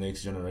expensive. That for the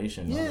next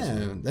generation. Yeah,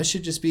 honestly. That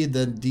should just be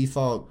the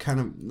default kind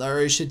of, or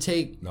it should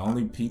take. The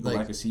only people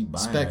I can see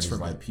buying that is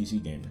like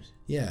PC gamers.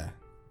 Yeah.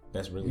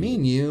 That's really me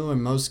and you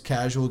and most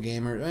casual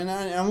gamers, and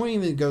I won't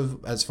even go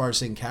as far as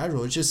saying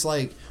casual. It's just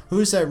like,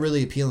 who's that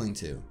really appealing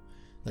to?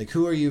 Like,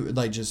 who are you?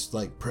 Like, just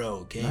like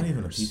pro gamers. Not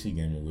even a PC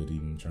gamer would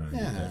even try and do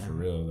that for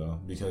real though,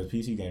 because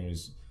PC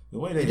gamers, the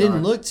way they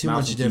didn't look too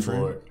much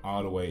different.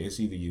 All the way, it's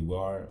either you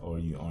are or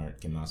you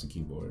aren't can mouse and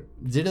keyboard.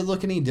 Did it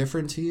look any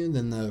different to you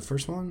than the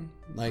first one?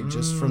 Like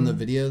just from the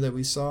video that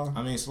we saw?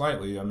 I mean,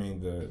 slightly. I mean,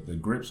 the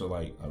grips are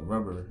like a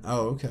rubber.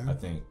 Oh, okay. I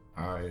think.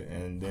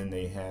 And then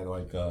they had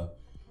like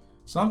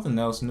something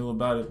else new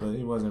about it, but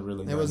it wasn't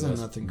really. It wasn't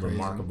nothing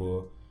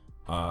remarkable.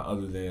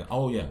 Other than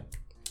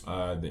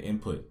the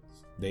input.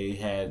 They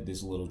had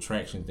this little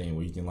traction thing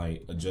where you can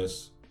like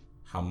adjust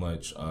how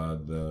much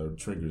the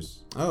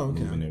triggers move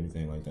and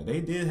everything like that.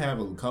 They did have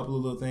a couple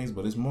of little things,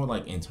 but it's more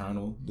like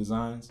internal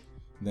designs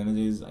than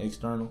it is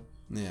external.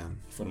 Yeah.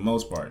 For the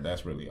most part,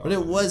 that's really all. But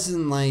it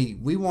wasn't like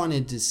we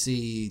wanted to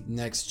see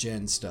next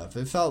gen stuff.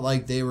 It felt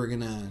like they were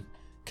gonna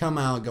come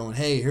out going,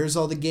 hey, here's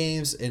all the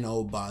games, and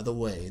oh, by the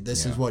way,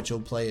 this is what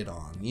you'll play it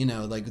on. You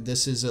know, like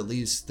this is at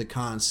least the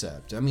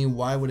concept. I mean,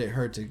 why would it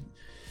hurt to...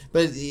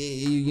 But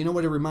you know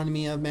what it reminded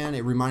me of, man?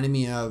 It reminded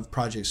me of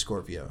Project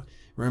Scorpio.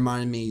 It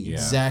reminded me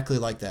exactly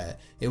like that.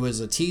 It was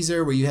a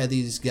teaser where you had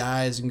these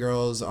guys and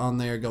girls on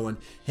there going,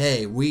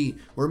 hey,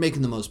 we're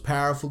making the most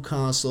powerful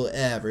console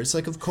ever. It's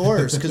like, of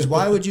course, because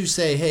why would you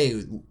say,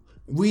 hey,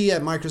 we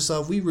at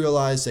Microsoft, we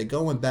realize that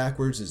going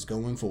backwards is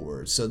going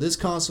forward. So this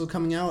console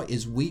coming out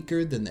is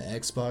weaker than the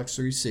Xbox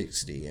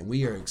 360, and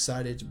we are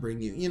excited to bring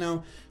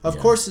you, of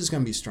course it's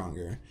going to be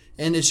stronger.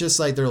 And it's just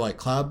like, they're like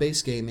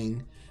cloud-based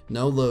gaming,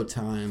 no load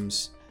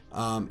times.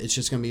 It's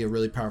just going to be a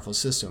really powerful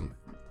system.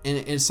 And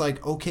it's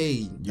like,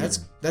 okay, that's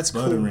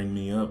cool. Buttering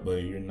me up,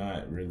 but you're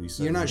not really.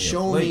 You're not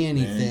showing me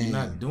anything. Man. You're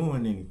not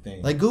doing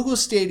anything. Like Google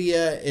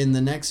Stadia in the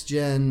next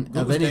gen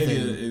Google of anything.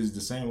 Stadia is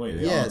the same way.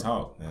 They all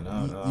talk.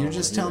 And you're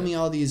just telling me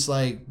all these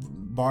like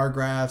bar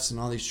graphs and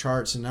all these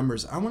charts and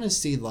numbers. I want to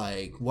see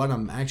like what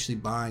I'm actually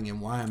buying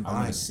and why I'm buying. I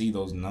want to see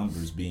those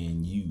numbers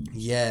being used.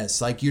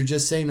 Yes, like you're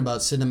just saying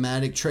about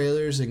cinematic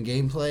trailers and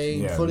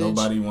gameplay footage.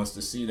 Nobody wants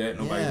to see that.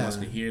 Nobody wants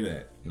to hear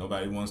that.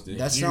 Nobody wants to.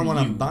 That's not what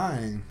I'm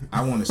buying.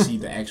 I want to see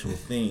the actual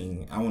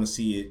thing. I want to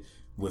see it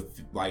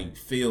with like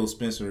Phil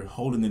Spencer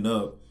holding it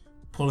up,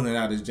 pulling it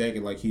out of his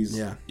jacket like he's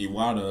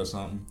Iwata or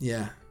something.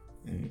 Yeah.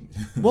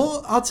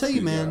 Well, I'll tell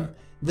you, man.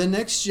 The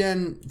next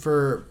gen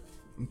for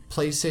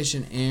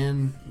PlayStation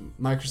and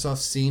Microsoft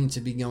seem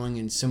to be going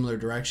in similar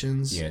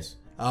directions. Yes.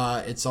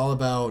 It's all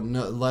about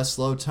less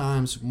load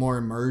times, more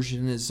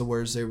immersion is the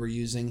words they were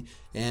using,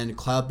 and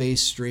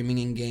cloud-based streaming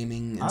and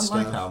gaming and stuff.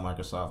 I like how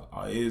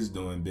Microsoft is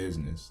doing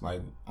business.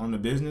 Like, on the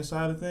business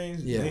side of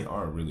things, they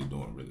are really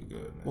doing really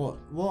good, man.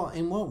 Well,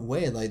 in what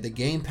way? Like, the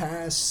Game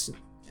Pass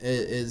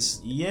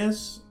is...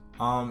 Yes,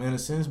 in a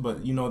sense,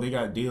 but, they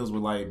got deals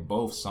with, like,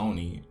 both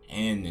Sony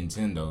and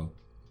Nintendo.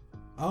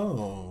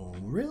 Oh,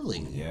 really?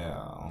 Yeah,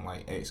 on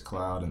like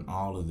xCloud and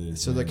all of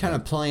this. So they're kind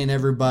of playing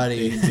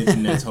everybody. They're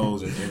dipping their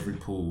toes in every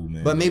pool,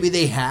 man. But maybe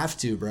they have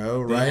to,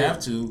 bro, right? They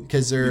have to.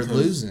 Because they're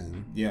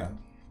losing. Yeah.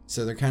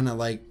 So they're kind of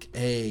like,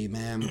 hey,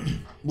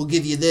 man, we'll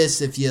give you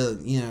this if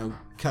you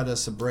cut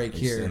us a break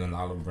here. Extend an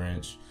olive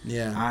branch.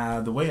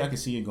 Yeah. The way I can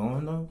see it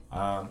going though,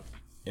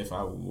 if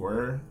I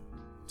were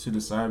to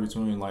decide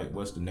between like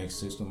what's the next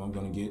system I'm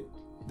gonna get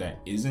that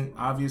isn't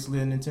obviously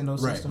a Nintendo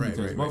system,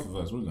 because both of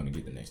us we're gonna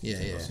get the next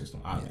Nintendo system,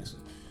 obviously.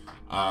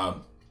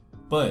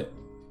 But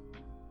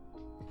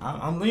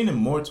I'm leaning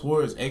more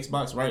towards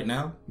Xbox right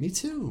now. Me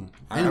too.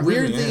 I And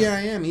really weirdly, am.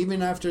 I am,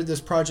 even after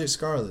this Project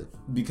Scarlet.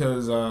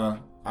 Because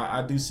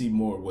I do see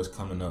more what's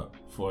coming up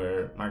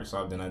for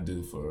Microsoft than I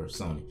do for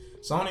Sony.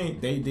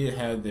 Sony, they did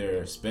have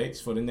their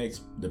specs for the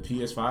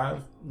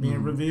PS5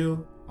 being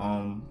revealed.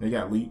 They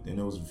got leaked and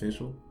it was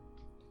official.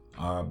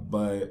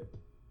 But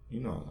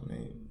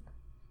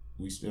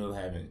we still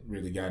haven't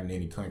really gotten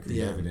any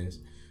concrete evidence.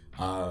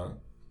 And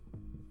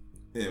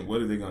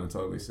what are they going to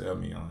totally sell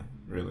me on,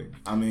 really?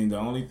 I mean, the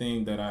only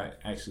thing that I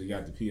actually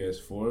got the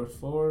PS4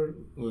 for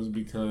was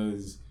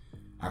because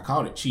I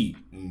called it cheap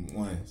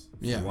once.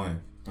 Yeah.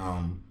 One.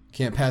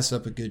 Can't pass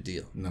up a good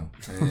deal. No.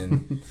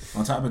 And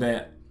on top of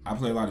that, I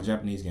play a lot of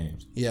Japanese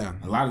games. Yeah.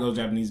 A lot of those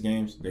Japanese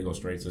games, they go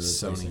straight to the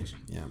Sony. PlayStation.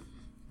 Yeah.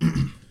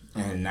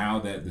 And now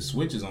that the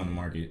Switch is on the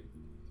market,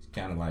 it's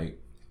kind of like...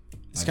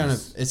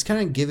 It's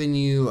kind of giving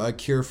you a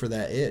cure for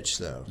that itch,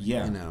 though.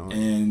 Yeah.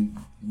 And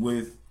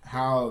with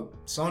how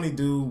Sony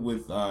do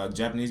with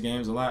Japanese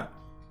games a lot,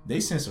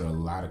 they censor a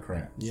lot of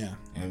crap. Yeah.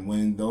 And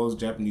when those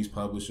Japanese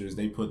publishers,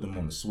 they put them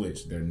on the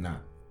Switch, they're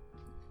not.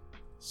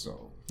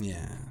 So...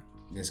 Yeah.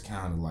 It's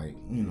kind of like,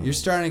 You're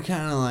starting to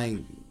kind of like,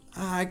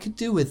 I could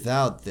do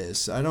without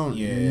this. I don't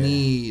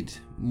need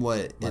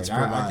what it's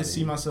providing. I could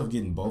see myself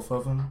getting both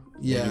of them.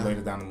 Yeah. Maybe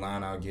later down the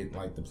line, I'll get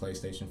like the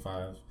PlayStation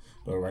 5.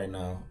 But right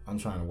now, I'm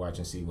trying to watch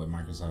and see what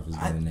Microsoft is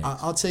doing next.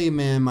 I'll tell you,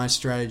 man, my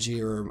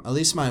strategy, or at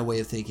least my way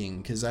of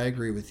thinking, because I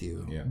agree with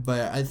you. Yeah.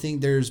 But I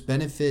think there's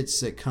benefits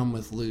that come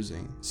with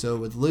losing. So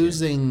with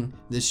losing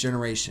this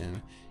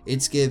generation,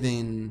 it's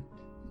giving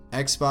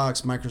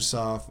Xbox,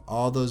 Microsoft,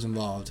 all those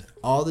involved,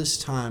 all this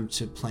time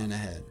to plan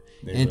ahead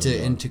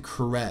and to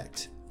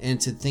correct and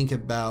to think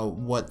about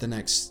what the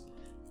next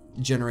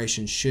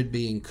generation should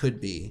be and could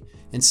be.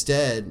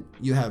 Instead,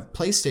 you have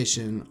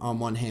PlayStation on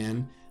one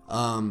hand.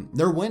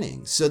 They're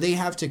winning, so they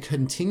have to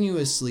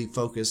continuously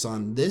focus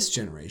on this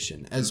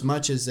generation as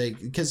much as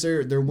because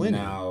they're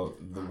winning. Now,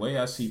 the way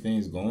I see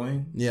things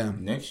going,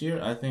 next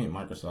year, I think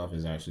Microsoft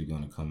is actually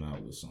going to come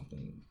out with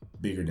something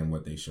bigger than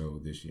what they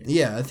showed this year.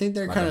 Yeah, I think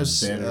they're like kind of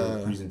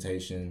better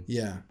presentation.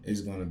 Yeah, it's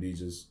going to be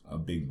just a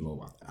big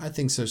blowout. I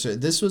think so. So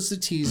this was the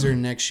teaser.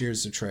 Next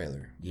year's the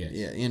trailer. Yes.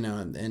 Yeah,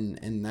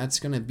 and that's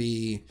going to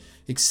be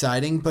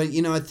exciting. But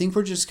I think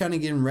we're just kind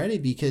of getting ready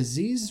because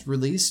these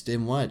released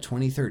in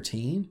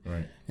 2013,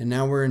 right? And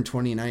now we're in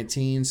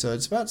 2019, so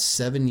it's about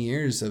 7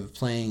 years of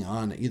playing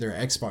on either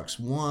Xbox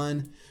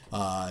One,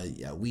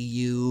 Wii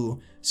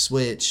U,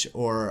 Switch,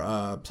 or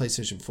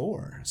PlayStation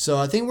 4. So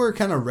I think we're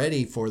kind of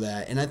ready for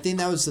that. And I think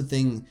that was the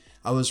thing.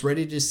 I was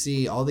ready to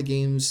see all the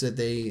games that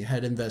they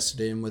had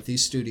invested in with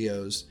these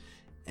studios.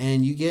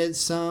 And you get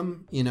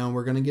some,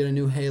 we're going to get a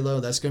new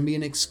Halo. That's going to be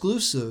an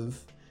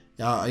exclusive,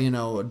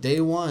 day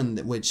one,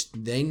 which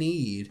they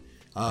need.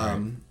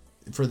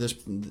 For this,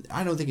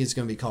 I don't think it's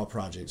going to be called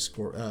Project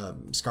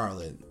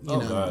Scarlet.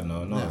 God,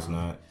 no, it's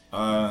not.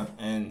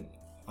 And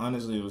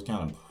honestly, it was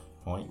kind of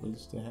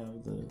pointless to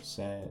have the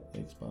sad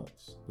Xbox,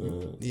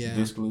 the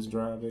diskless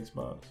drive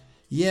Xbox.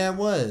 Yeah, it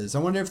was. I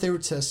wonder if they were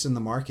testing the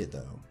market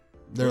though.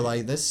 They're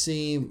like, let's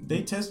see.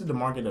 They tested the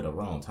market at the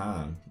wrong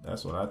time.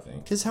 That's what I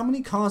think. Because how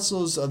many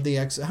consoles of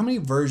how many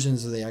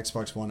versions of the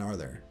Xbox One are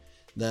there?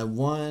 The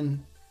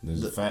one.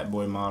 There's the Fat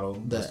Boy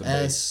model. The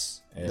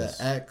S, the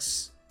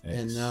X.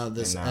 And now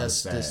this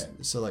S,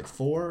 so like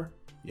 4?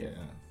 Yeah.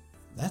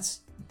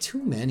 That's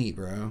too many,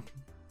 bro.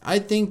 I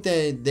think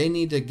that they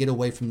need to get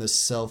away from the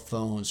cell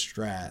phone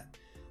strat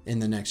in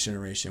the next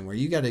generation where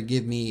you got to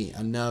give me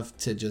enough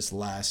to just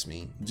last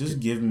me. Just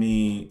give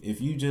me,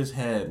 if you just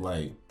had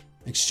like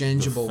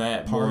exchangeable the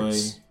Fat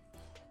parts. Boy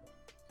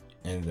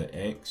and the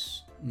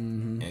X,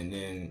 and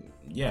then,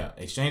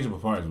 exchangeable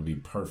parts would be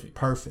perfect.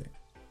 Perfect.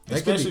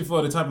 Especially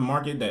for the type of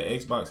market that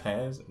Xbox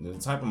has, the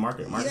type of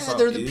market Microsoft Yeah,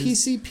 they're the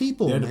PC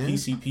people, They're man. the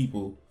PC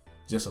people,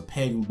 just a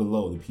peg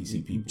below the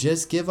PC people.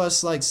 Just give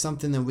us like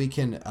something that we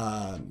can,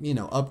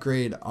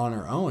 upgrade on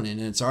our own, and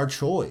it's our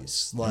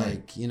choice.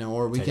 Like,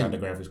 or we Take can out the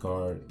graphics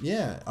card.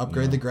 Yeah,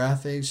 upgrade the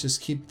graphics.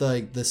 Just keep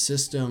the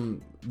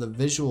system, the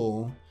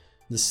visual,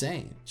 the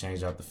same.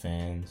 Change out the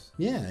fans.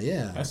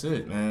 Yeah. That's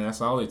it, man. That's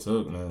all it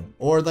took, man.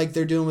 Or like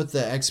they're doing with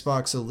the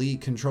Xbox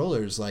Elite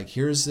controllers. Like,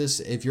 here's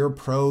this, if you're a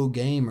pro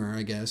gamer,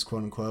 I guess,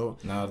 quote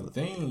unquote. Now, the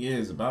thing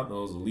is about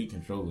those Elite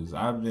controllers,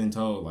 I've been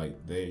told,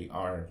 like, they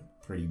are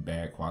pretty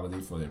bad quality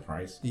for their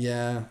price.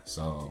 Yeah.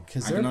 So,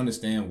 I can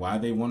understand why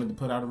they wanted to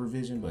put out a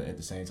revision, but at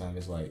the same time,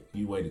 it's like,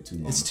 you waited too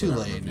long. It's too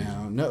late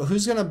now. No,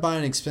 who's going to buy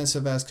an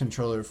expensive ass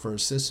controller for a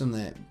system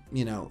that,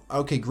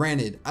 okay,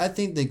 granted, I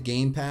think the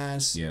Game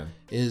Pass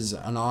is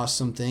an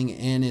awesome thing,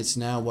 and it's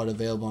now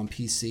available on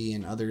PC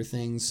and other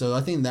things. So, I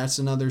think that's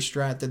another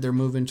strat that they're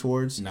moving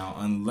towards. Now,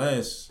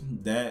 unless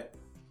that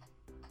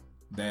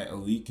that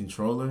Elite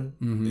controller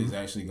is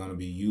actually going to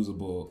be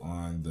usable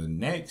on the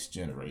next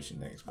generation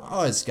Xbox.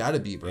 Oh, it's got to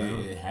be, bro.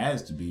 It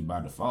has to be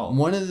by default.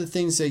 One of the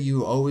things that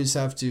you always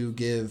have to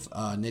give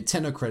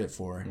Nintendo credit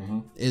for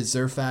is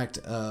their fact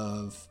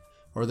of,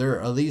 or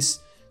their at least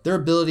their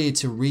ability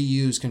to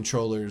reuse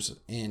controllers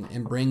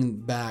and bring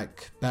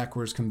back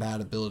backwards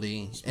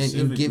compatibility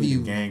and give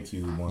you the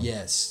GameCube one.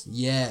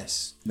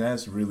 Yes.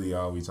 That's really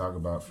all we talk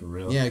about for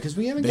real. Yeah, because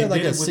we haven't got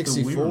like a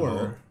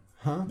 64.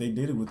 Huh? They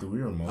did it with the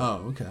Wii remote.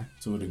 Oh, okay.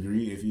 To a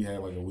degree, if you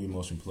had like a Wii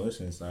Motion Plus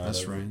inside,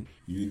 that's right.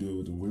 You could do it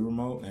with the Wii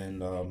remote, and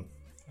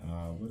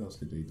what else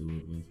did they do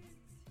it with?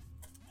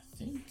 I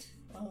think.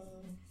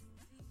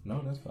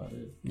 No, that's about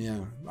it.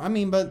 Yeah, I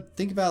mean, but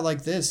think about it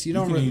like this: you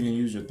don't can really even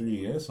use your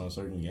 3DS on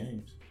certain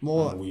games.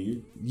 Well, Wii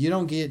U. You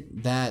don't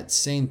get that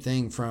same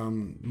thing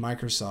from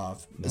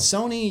Microsoft. No.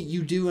 Sony,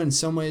 you do in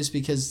some ways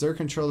because their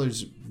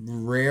controllers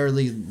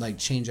rarely like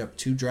change up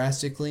too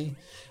drastically.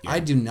 Yeah. I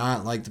do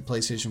not like the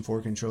PlayStation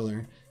 4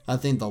 controller. I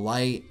think the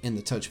light and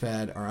the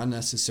touchpad are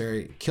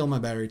unnecessary, kill my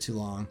battery too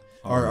long,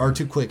 or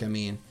too quick, I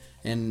mean.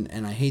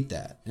 And I hate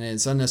that. And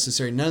it's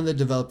unnecessary. None of the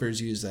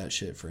developers use that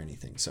shit for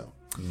anything. So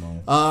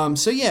no.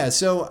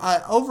 So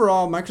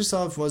overall,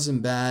 Microsoft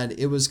wasn't bad.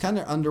 It was kind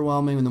of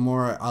underwhelming the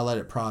more I let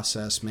it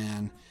process,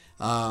 man.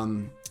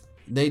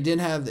 They did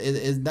have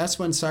that's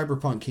when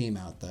Cyberpunk came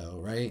out though,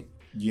 right?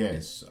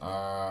 Yes.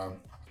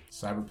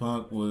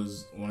 Cyberpunk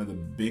was one of the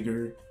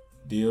bigger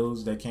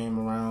deals that came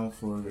around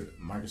for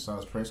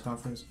Microsoft's press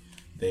conference.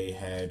 They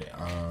had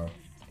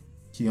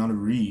Keanu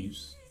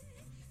Reeves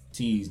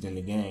teased in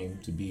the game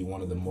to be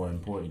one of the more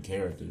important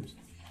characters,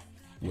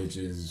 which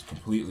is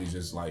completely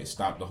just like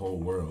stop the whole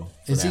world.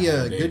 Is he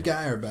a good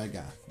guy or a bad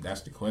guy?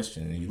 That's the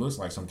question. And he looks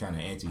like some kind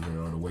of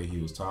anti-hero, the way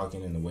he was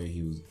talking and the way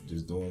he was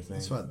just doing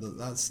things.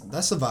 That's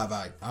the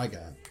vibe I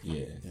got.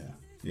 Yeah.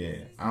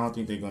 I don't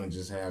think they're gonna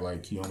just have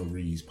like Keanu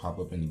Reeves pop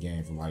up in the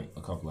game for like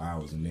a couple of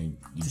hours and then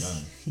you're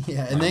done.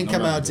 Yeah, and then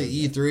come out to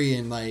E3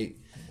 and like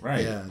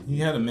right. Yeah. He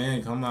had a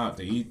man come out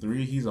to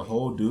E3. He's a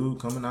whole dude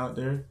coming out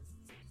there.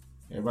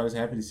 Everybody's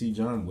happy to see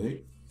John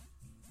Wick.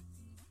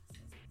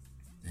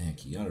 Man,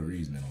 Keanu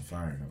Reeves been on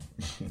fire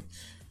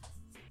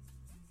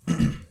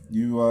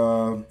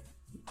though.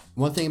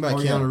 One thing about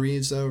Keanu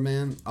Reeves though,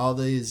 man, all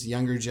these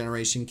younger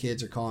generation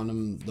kids are calling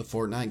him the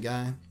Fortnite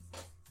guy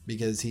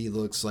because he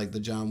looks like the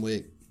John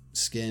Wick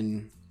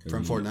skin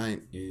from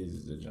Fortnite.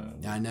 Is the John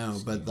Wick I know,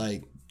 skin. but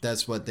like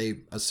that's what they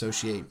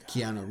associate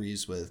Keanu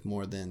Reeves with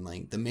more than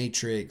like The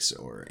Matrix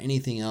or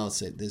anything else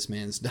that this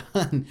man's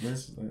done.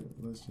 Let's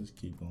just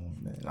keep going,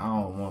 man. I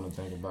don't want to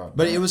think about.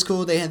 But it was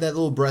cool. They had that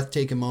little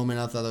breathtaking moment.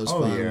 I thought that was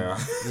fun. Yeah.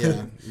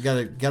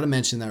 You gotta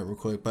mention that real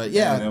quick. But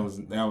yeah, that was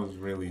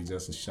really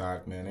just a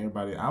shock, man.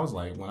 Everybody, I was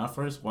like, when I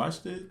first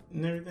watched it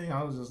and everything,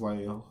 I was just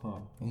like,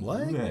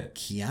 what?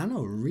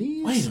 Keanu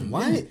Reeves? Wait a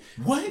minute.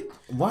 What?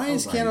 Why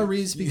is Keanu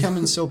Reeves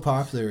becoming so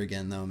popular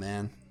again, though,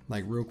 man?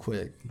 Like real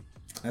quick.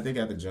 I think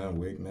after John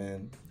Wick,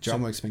 man.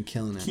 John Wick's been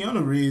killing it.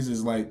 Keanu Reeves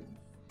is like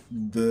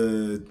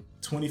the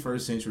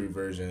 21st century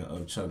version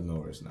of Chuck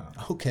Norris now.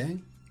 Okay.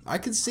 I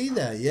could see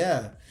that,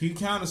 yeah. He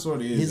kind of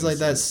sort of is. He's like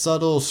that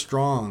subtle,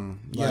 strong,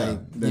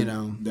 like,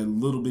 that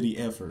little bitty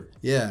effort.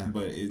 Yeah.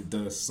 But it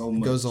does so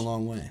much. It goes a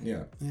long way.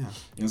 Yeah. Yeah.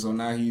 And so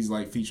now he's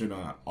like featured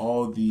on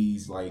all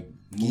these like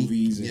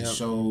movies and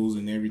shows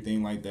and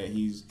everything like that.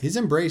 He's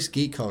embraced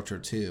geek culture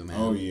too, man.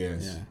 Oh,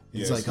 yes. Yeah.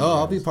 He's like,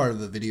 I'll be part of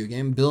the video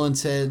game. Bill and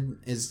Ted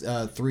is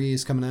 3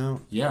 is coming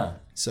out. Yeah.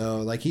 So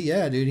like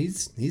dude,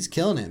 he's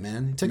killing it,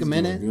 man. It took a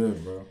minute.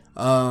 Good, bro.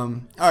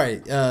 All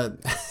right.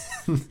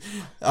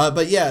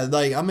 But yeah,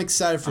 like I'm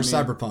excited for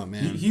Cyberpunk,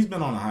 man. He's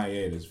been on a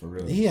hiatus for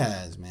real. He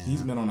has, man.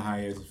 He's been on a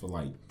hiatus for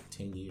like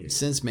 10 years.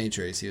 Since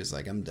Matrix, he was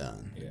like, I'm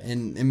done. Yeah.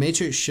 And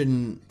Matrix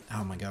shouldn't.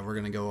 Oh my God, we're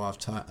gonna go off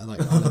on a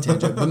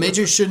tangent. But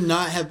Matrix should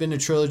not have been a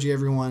trilogy.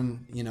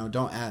 Everyone,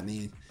 don't at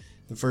me.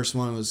 The first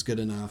one was good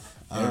enough.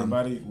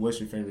 Everybody, what's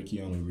your favorite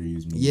Keanu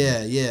Reeves movie?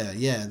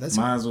 Yeah. That's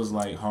mine was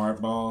like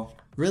Hardball.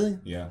 Really?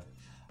 Yeah.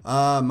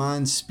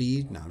 Mine's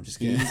Speed. No, I'm just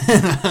kidding.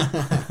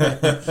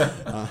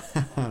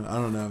 I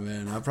don't know,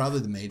 man.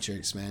 Probably The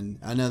Matrix, man.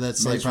 I know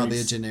that's like probably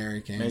a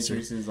generic answer.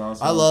 Matrix is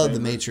also. I love The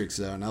Matrix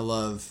though, and I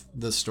love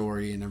the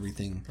story and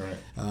everything.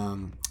 Correct.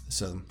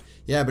 So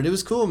yeah, but it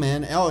was cool,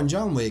 man. Oh, and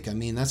John Wick. I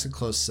mean, that's a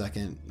close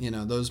second.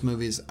 Those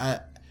movies.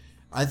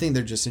 I think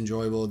they're just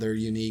enjoyable. They're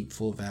unique,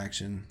 full of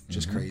action,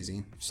 just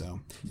crazy.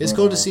 So it's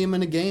cool to see him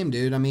in a game,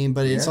 dude. I mean,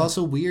 but it's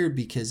also weird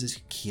because it's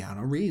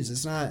Keanu Reeves.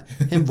 It's not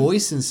him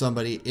voicing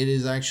somebody. It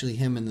is actually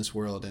him in this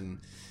world,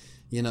 and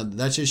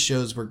that just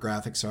shows where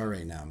graphics are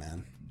right now,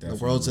 man. Definitely.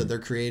 The worlds that they're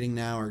creating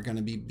now are going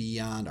to be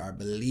beyond our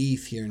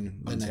belief here in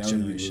the next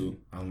generation.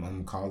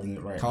 I'm calling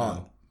it right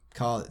now.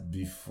 Call it.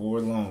 Before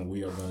long,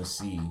 we are going to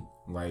see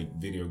like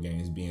video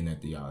games being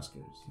at the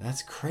Oscars.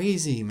 That's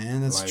crazy,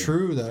 man. That's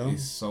true though.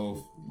 It's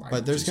so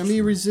but there's gonna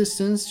be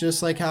resistance,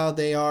 just like how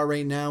they are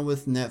right now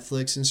with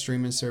Netflix and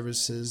streaming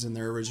services and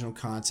their original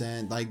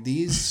content. Like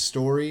these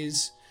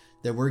stories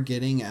that we're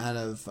getting out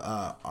of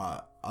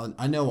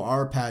I know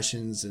our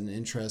passions and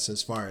interests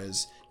as far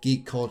as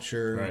geek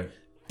culture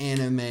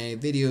anime,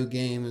 video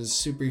games,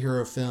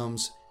 superhero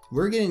films.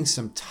 We're getting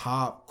some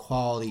top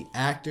quality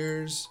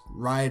actors,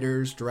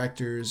 writers,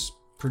 directors,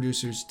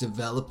 producers,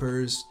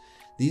 developers.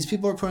 These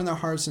people are putting their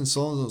hearts and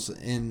souls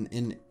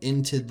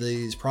into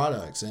these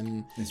products,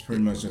 and It's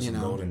pretty much just a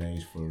golden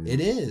age for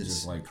it is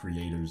just like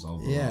creators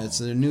overall. yeah,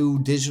 it's a new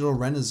digital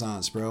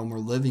renaissance, bro, and we're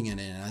living in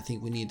it. And I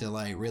think we need to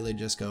like really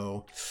just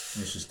go,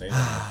 It should stay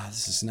like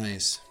this is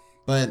nice.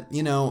 But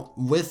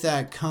with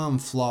that come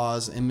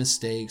flaws and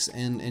mistakes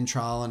and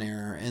trial and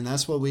error, and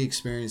that's what we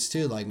experienced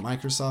too. Like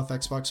Microsoft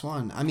Xbox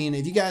One. I mean,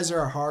 if you guys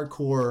are a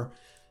hardcore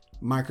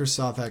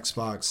Microsoft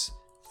Xbox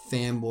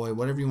fanboy,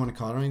 whatever you want to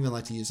call it, I don't even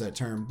like to use that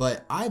term,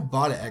 but I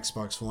bought an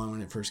Xbox One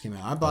when it first came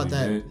out. I bought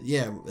that. did?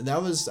 Yeah,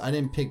 that was. I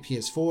didn't pick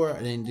PS4. I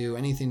didn't do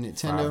anything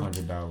Nintendo.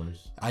 $500.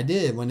 I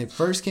did when it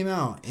first came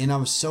out, and I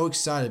was so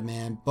excited,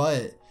 man.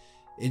 But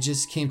it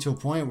just came to a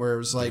point where it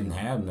was like Didn't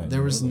have nothing,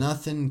 there was really.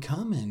 nothing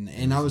coming,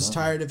 and I was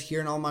tired of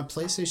hearing all my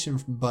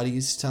PlayStation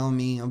buddies telling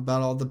me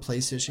about all the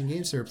PlayStation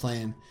games they were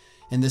playing.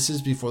 And this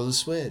is before the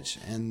Switch,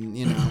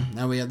 and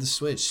now we have the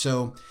Switch.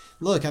 So,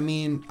 look, I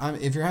mean,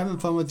 if you're having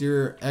fun with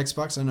your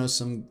Xbox, I know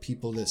some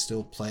people that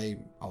still play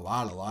a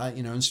lot,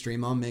 and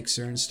stream on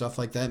Mixer and stuff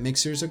like that.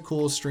 Mixer's a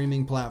cool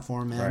streaming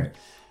platform, man.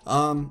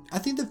 Right. I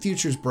think the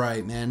future's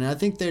bright, man. And I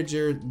think they're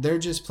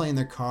just playing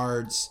their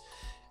cards.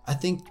 I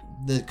think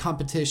the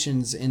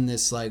competition's in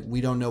this, like,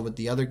 we don't know what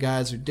the other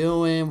guys are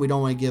doing. We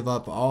don't want to give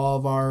up all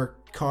of our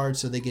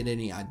cards so they get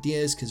any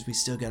ideas, because we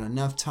still got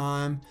enough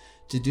time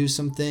to do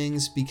some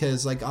things.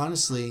 Because, like,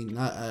 honestly,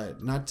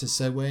 not to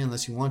segue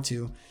unless you want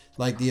to,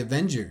 like the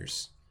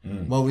Avengers,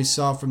 what we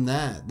saw from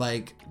that,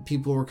 like,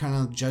 people were kind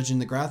of judging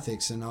the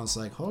graphics, and I was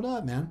like, hold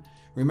up, man.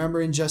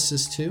 Remember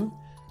Injustice 2?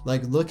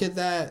 Like, look at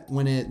that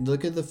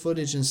look at the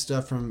footage and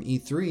stuff from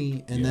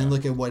E3, and then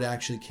look at what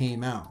actually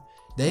came out.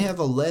 They have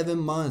 11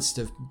 months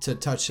to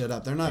touch that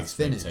up. They're not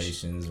finished.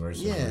 Expectations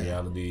versus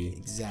reality.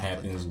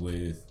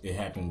 Exactly. It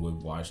happened with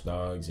Watch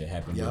Dogs. It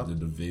happened Yep. with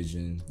The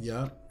Division.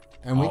 Yep.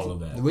 And All of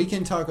that. we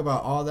can talk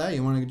about all that.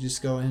 You want to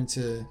just go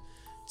into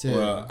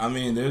Well, I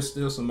mean, there's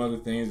still some other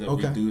things that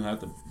Okay. we do have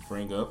to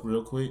bring up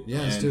real quick.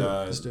 Yeah, let's do it.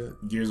 Let's do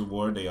it. Gears of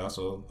War, they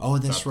also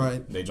that's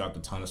right. They dropped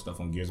a ton of stuff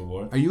on Gears of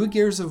War. Are you a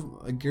Gears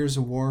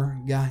of War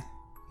guy?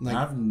 Like,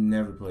 I've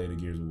never played a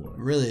Gears of War.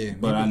 really?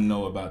 But I Maybe-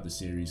 know about the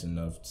series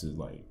enough to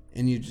like.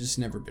 and you just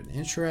never been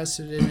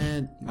interested in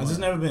it? I just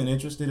never been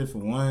interested in it for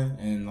one,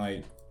 and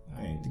like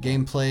I ain't.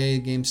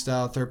 Gameplay, game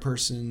style, third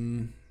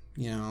person.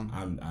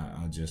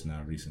 I just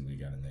now recently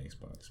got an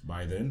Xbox.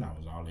 By then, I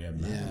was already at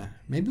Yeah,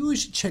 maybe we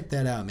should check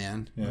that out,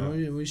 man.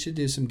 Yeah. We should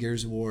do some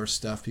Gears of War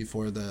stuff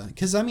before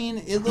because I mean,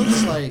 it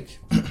looks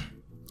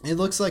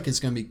like it's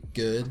gonna be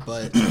good,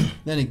 but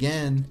then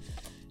again,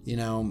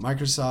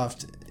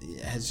 Microsoft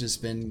has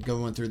just been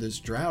going through this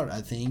drought,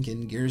 I think,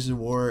 and Gears of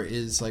War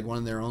is like one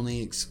of their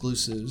only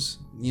exclusives,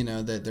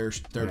 that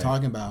they're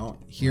talking about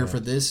here for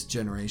this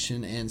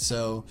generation, and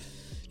so.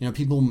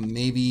 People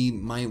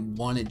might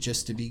want it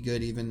just to be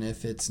good, even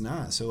if it's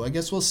not. So I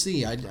guess we'll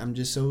see.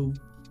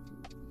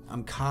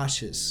 I'm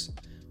cautious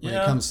when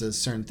it comes to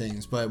certain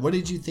things. But what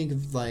did you think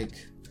of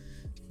like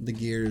the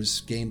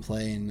Gears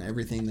gameplay and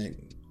everything that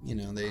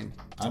they?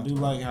 I do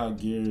like how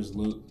Gears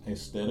look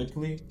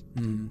aesthetically.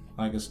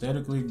 Like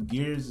aesthetically,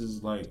 Gears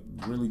is like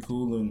really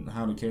cool and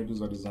how the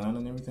characters are designed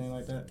and everything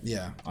like that.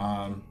 Yeah.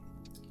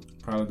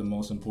 Probably the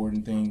most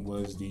important thing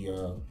was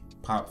the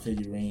pop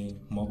figurine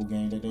mobile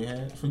game that they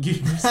had for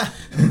Gears.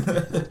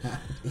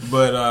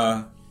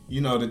 But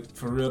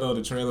for real though,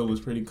 the trailer was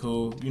pretty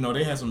cool.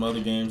 They had some other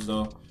games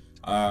though.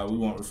 We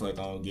won't reflect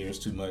on Gears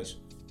too much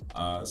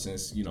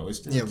since it's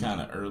still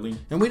kind of early.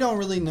 And we don't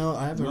really know.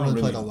 I haven't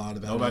really played a lot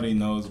about nobody it.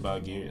 knows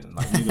about Gears.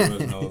 Like neither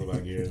of us knows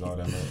about Gears all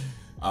that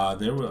much.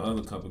 There were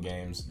other couple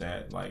games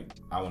that like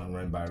I want to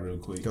run by real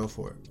quick. Go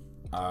for it.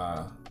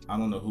 I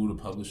don't know who the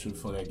publisher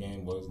for that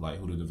game was, like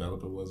who the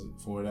developer was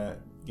for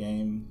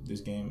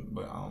this game,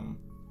 but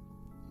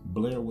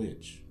Blair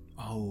Witch.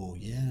 Oh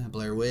yeah,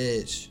 Blair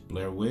Witch.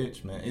 Blair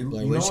Witch, man.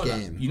 Blair Witch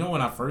game.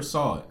 When I first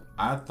saw it,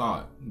 I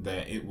thought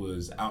that it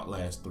was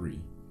Outlast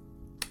 3.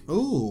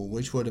 Ooh,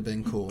 which would have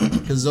been cool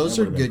because those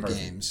That are would've been good perfect.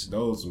 games.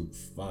 Those were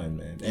fun,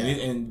 man. Yeah.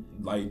 And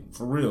like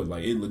for real,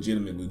 like it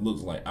legitimately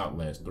looks like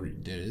Outlast 3.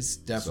 Dude, it's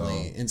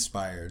definitely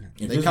inspired.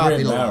 If They it's copied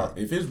Red a Barrel, lot.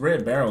 if it's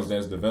Red Barrels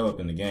that's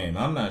developing the game,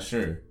 I'm not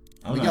sure.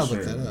 We gotta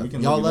look that up. We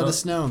can Y'all look it let up.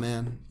 us know,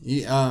 man.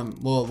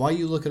 Well, while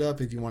you look it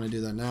up, if you want to do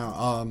that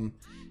now,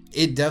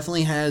 it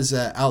definitely has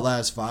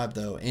Outlast vibe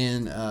though,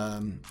 and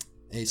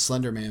a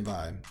Slender Man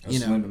vibe. A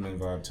Slenderman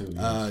vibe too.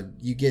 Yes.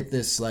 You get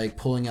this like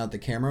pulling out the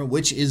camera,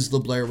 which is the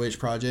Blair Witch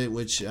Project.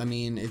 Which I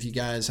mean, if you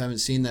guys haven't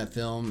seen that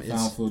film, it's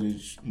Found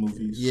footage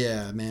movies.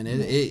 yeah, man.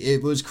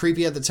 It was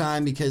creepy at the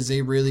time because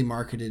they really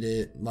marketed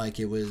it like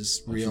it was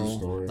true real.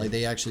 story. Like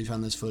they actually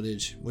found this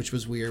footage, which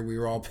was weird. We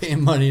were all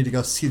paying money to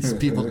go see these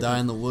people die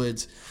in the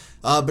woods.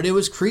 But it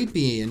was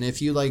creepy. And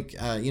if you like,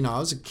 I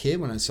was a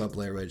kid when I saw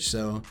Blair Witch.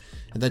 So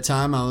at that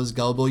time I was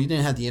gullible. You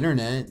didn't have the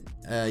internet.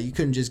 You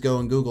couldn't just go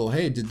and Google,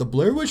 hey, did the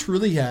Blair Witch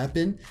really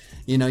happen?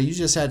 You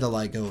just had to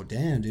like, oh,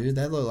 damn, dude,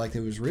 that looked like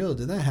it was real.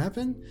 Did that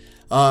happen?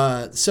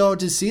 So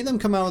to see them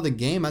come out with a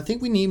game, I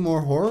think we need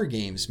more horror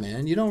games,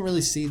 man. You don't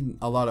really see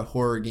a lot of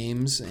horror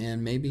games,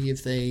 and maybe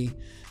if they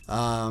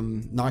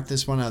knock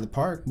this one out of the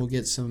park, we'll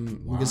get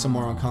some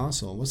more on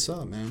console. What's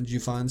up, man? Did you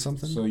find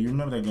something? So you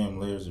remember that game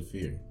Layers of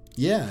Fear?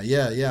 Yeah.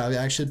 I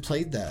actually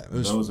played that. It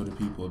was, Those are the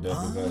people that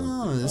developed.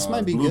 oh, this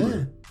might be Bloober.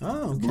 good.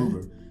 Oh, okay.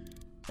 Bloober.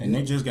 And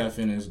they just got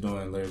finished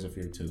doing Layers of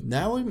Fear 2.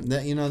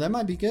 That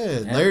might be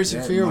good. Layers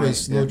of Fear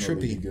was a little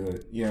trippy.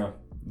 Good. Yeah,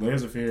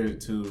 Layers of Fear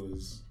 2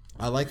 is.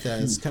 I like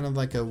that. It's kind of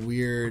like a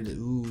weird,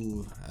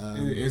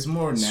 It's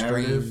more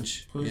narrative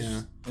strange. push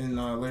Yeah. in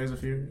Layers of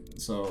Fear.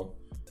 So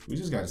we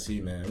just got to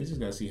see, man. We just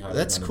got to see how.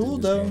 That's they're gonna cool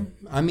do this though. game.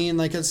 I mean,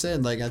 like I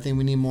said, I think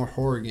we need more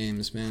horror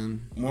games,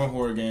 man. More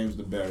horror games,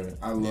 the better.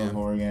 I love Yeah.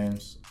 horror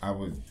games. I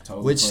would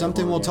totally. Which play a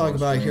something horror we'll game talk on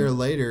about stream. here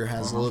later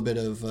has a little bit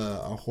of a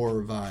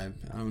horror vibe.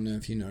 I don't know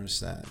if you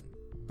noticed that,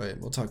 but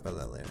we'll talk about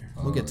that later.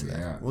 We'll get to that.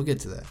 yeah. We'll get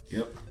to that.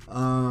 Yep.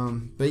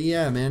 But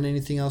yeah, man.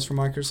 Anything else from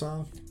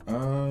Microsoft?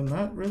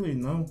 Not really.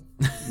 No.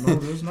 No,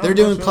 there's not. They're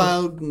doing much else.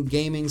 cloud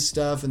gaming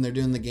stuff, and they're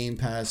doing the Game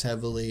Pass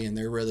heavily, and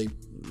they're really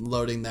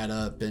loading that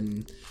up.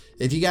 And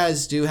if you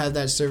guys do have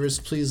that service,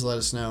 please let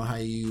us know how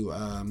you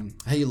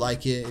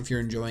like it. If you're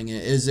enjoying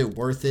it, is it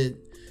worth it?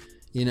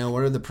 You know,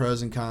 what are the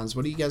pros and cons?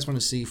 What do you guys want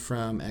to see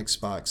from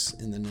Xbox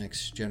in the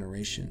next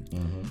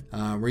generation?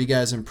 Were you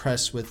guys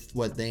impressed with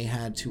what they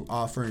had to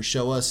offer and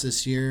show us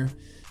this year?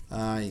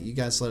 You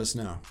guys let us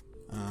know.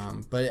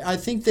 But I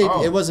think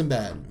it wasn't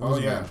bad. It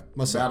wasn't yeah. bad.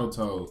 What's that?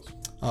 Battletoads.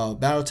 Oh,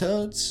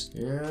 Battletoads?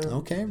 Yeah.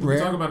 Okay, We rare.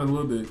 can talk about it a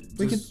little bit.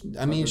 We Just could-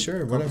 I mean, sure,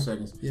 couple whatever.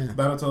 Seconds. Yeah.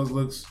 Battletoads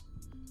looks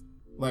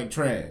like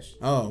trash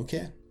Oh,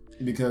 okay.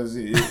 because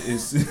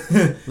it's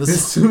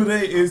it's 2D.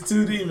 It's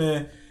 2D,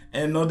 man.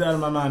 And no doubt in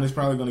my mind, it's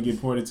probably going to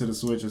get ported to the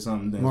Switch or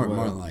something. As More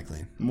well. than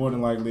likely. More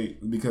than likely,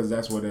 because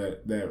that's what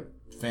that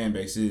fan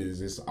base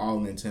is. It's all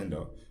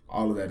Nintendo.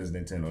 All of that is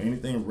Nintendo.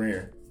 Anything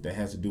Rare that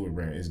has to do with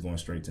Rare is going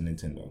straight to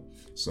Nintendo.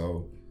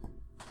 So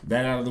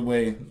that out of the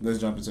way, let's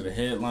jump into the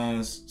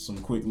headlines. Some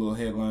quick little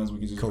headlines we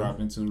can just Cool. drop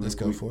into. Let's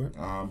go for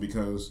it.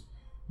 Because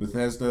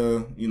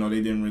Bethesda, they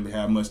didn't really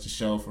have much to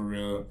show for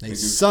real. They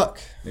suck.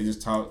 They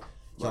just talk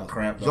like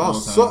crap the Y'all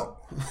whole time. suck.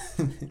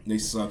 They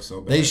suck so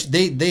bad.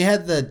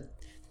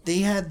 They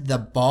had the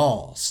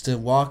balls to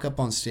walk up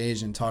on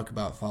stage and talk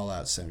about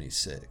Fallout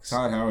 76.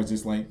 Todd Howard's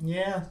just like,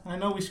 yeah, I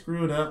know we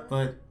screwed up,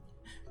 but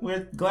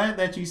we're glad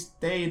that you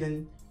stayed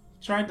and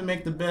tried to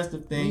make the best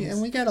of things.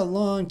 And we got a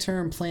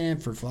long-term plan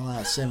for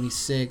Fallout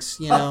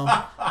 76. You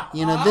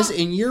know, this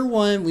in year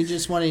one, we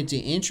just wanted to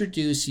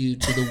introduce you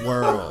to the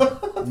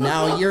world.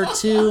 Now year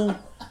two,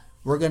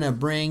 we're gonna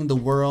bring the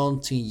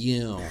world to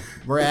you.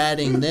 We're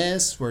adding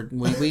this.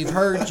 We've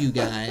heard you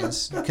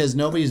guys because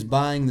nobody's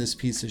buying this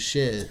piece of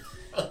shit.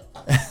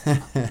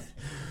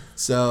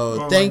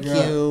 So thank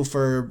you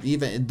for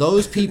even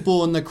those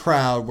people in the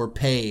crowd were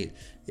paid.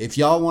 If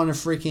y'all want to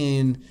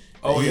freaking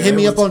hit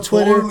me up on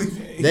Twitter, totally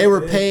paid. they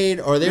were paid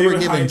or they were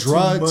given hyped too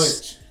drugs.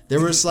 much. There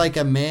was like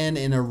a man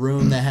in a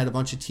room that had a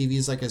bunch of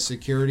TVs, like a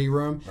security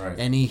room, Right.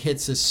 and he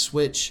hits a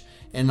switch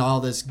and all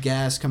this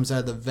gas comes out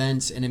of the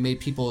vents and it made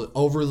people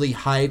overly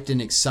hyped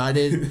and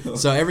excited.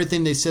 So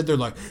everything they said, they're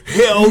like,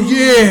 hell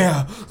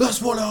yeah,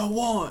 that's what I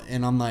want.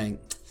 And I'm like,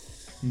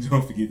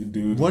 Don't forget the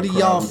dude. what are in the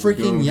crowd y'all with the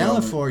freaking gun yelling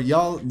helmet. for?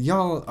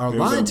 Y'all are There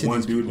lying was to that one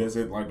these dude people. that's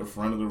at like the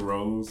front of the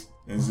rows,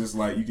 and it's just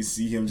like you can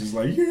see him just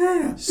like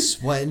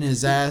Sweating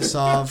his ass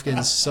off,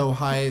 getting so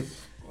hyped.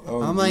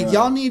 Oh, I'm like, God.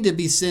 y'all need to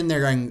be sitting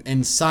there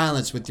in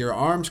silence with your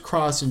arms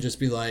crossed and just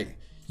be like,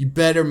 you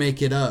better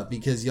make it up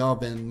because y'all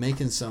been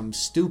making some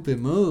stupid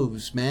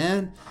moves,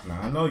 man. Now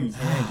I know you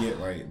can get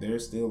like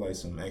there's still like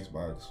some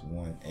Xbox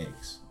One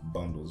X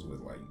bundles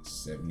with like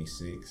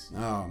 76.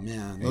 Oh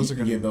man, And those you are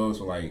can gonna get those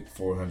for like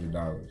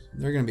 $400.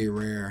 they're gonna be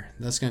rare.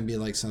 That's gonna be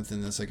like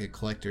something that's like a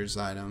collector's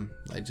item,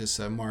 like just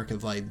a mark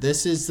of like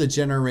this is the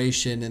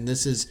generation, and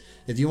this is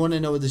if you want to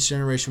know what this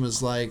generation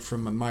was like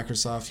from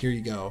Microsoft. Here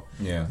you go.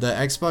 Yeah. The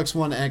Xbox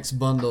One X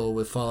bundle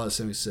with Fallout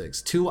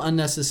 76. Two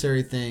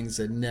unnecessary things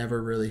that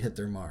never really hit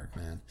their mark,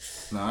 man.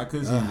 Now I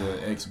could see the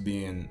X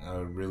being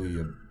really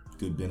a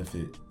good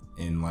benefit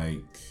in like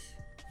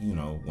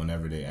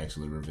whenever they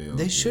actually reveal.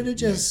 They the should have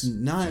just next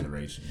not.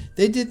 generation.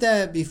 They did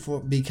that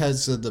before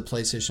because of the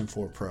PlayStation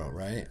 4 Pro,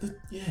 right?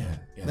 Yeah,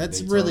 That's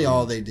they really totally-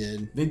 all they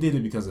did. They did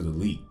it because of the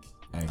leak.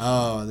 Actually.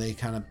 Oh, they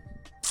kind of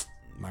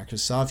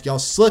Microsoft, y'all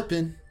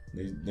slipping.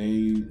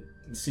 They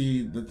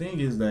see the thing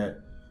is that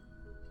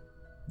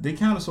they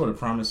kind of sort of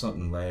promised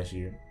something last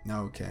year,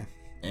 Okay,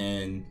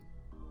 and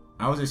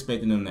I was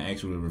expecting them to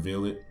actually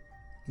reveal it.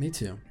 me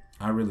too.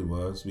 I really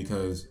was,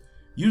 because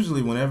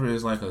usually whenever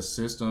it's like a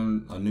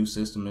new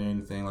system or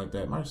anything like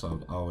that,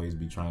 Microsoft always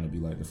be trying to be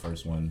like the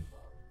first one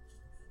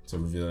to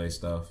reveal their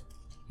stuff,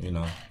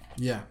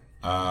 Yeah.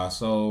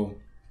 So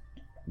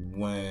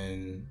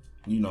when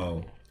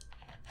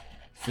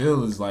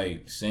Phil is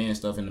like saying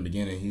stuff in the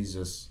beginning, he's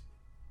just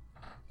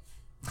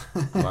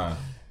wow.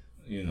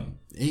 you know.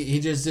 He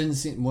just didn't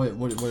seem. What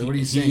are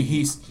you saying?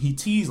 He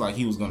teased like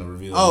he was going to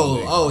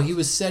reveal. He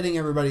was setting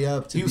everybody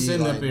up to he was be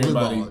setting like up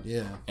everybody. blue-balled,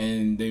 yeah.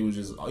 And they were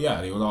just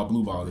they was all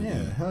blue balled.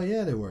 Yeah, hell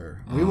yeah, they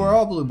were. We were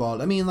all blue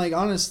balled. I mean, like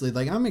honestly,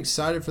 like I'm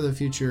excited for the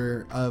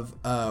future of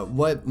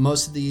what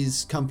most of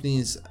these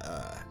companies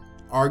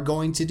are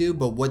going to do,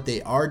 but what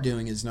they are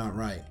doing is not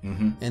right.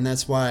 Mm-hmm. And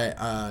that's why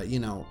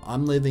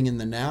I'm living in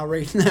the now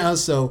right now.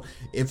 So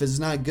if it's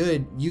not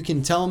good, you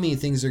can tell me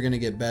things are going to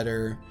get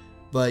better,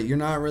 but you're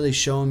not really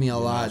showing me a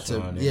lot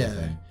to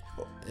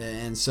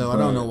And so I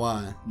don't know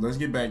why. Let's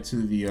get back to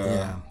the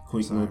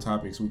quick little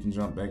topics we can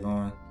jump back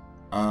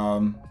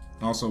on.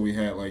 Also, we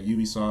had like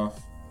Ubisoft.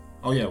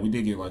 Oh yeah, we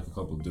did get like a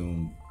couple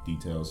Doom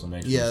details. Some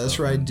extra that's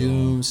right,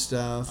 Doom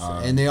stuff.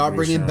 And they are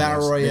bringing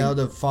Battle Royale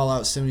to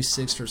Fallout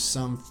 76 or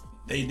some.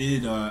 They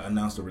did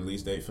announce the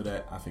release date for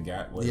that. I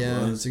forgot what it was.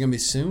 Yeah, is it gonna be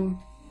soon?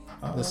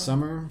 This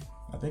summer?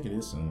 I think it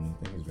is soon.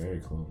 I think it's very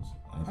close.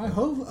 I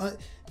hope,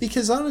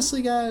 because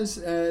honestly,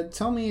 guys,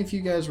 tell me if you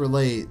guys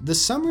relate. The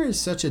summer is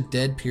such a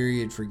dead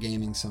period for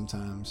gaming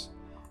sometimes.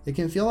 It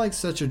can feel like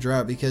such a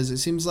drought because it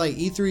seems like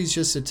E3 is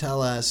just to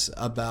tell us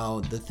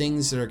about the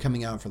things that are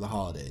coming out for the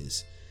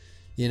holidays.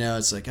 You know,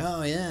 it's like,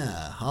 oh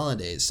yeah,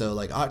 holidays. So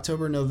like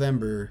October,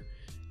 November,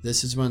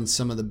 this is when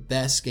some of the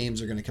best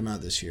games are going to come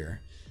out this year.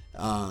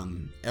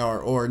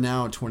 Or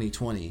now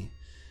 2020.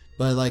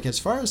 But like as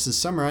far as the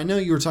summer, I know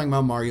you were talking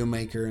about Mario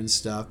Maker and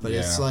stuff, but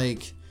it's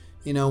like,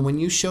 you know, when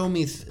you show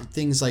me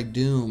things like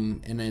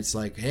Doom and it's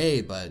like,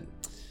 hey, but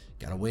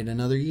gotta wait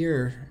another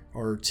year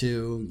or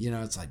two, you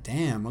know, it's like,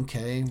 damn,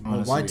 okay, well,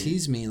 honestly, why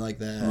tease me like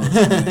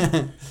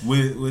that?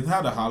 with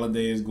how the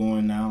holiday is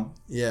going now,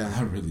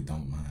 I really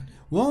don't mind it.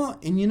 Well,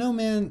 and you know,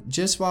 man,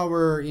 just while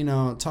we're, you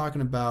know,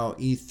 talking about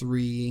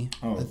E3.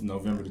 Oh,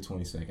 November the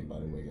 22nd, by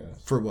the way, guys.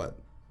 For what?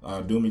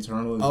 Doom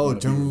Eternal is going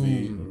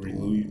to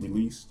be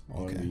released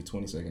on the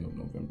 22nd of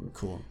November.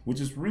 Cool. Which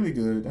is really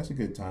good. That's a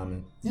good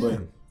timing. Yeah. But,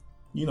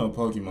 you know,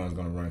 Pokemon's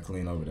going to run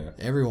clean over that.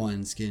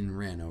 Everyone's getting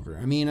ran over.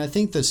 I mean, I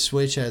think the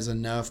Switch has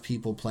enough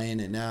people playing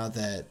it now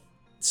that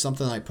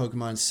something like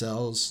Pokemon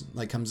sells,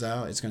 like comes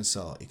out, it's going to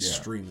sell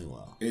extremely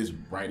well. It's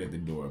right at the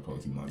door of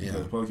Pokemon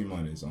because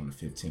Pokemon is on the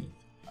 15th.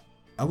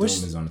 I wish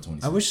Doom is on the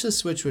 26th. I wish the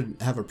Switch would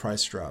have a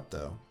price drop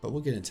though, but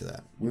we'll get into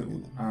that.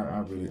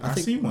 I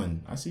see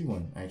one. I see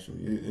one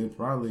actually. It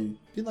probably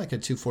be like a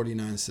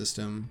 $249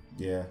 system.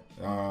 Yeah.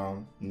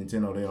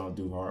 Nintendo, they don't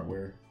do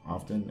hardware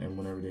often, and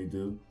whenever they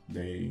do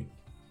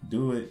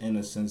it in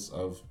a sense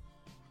of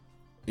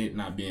it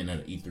not being at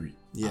an E3.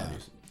 Yeah.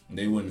 Obviously.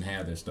 They wouldn't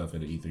have their stuff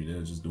at the E3.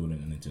 They'll just do it in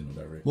a Nintendo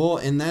Direct. Well,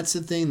 and that's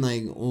the thing.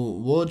 Like,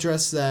 we'll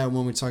address that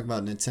when we talk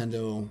about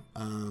Nintendo.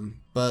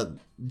 But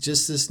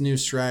just this new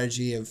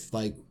strategy of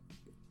like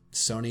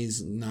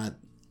Sony's not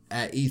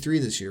at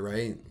E3 this year,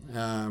 right?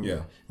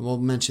 Yeah. We'll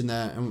mention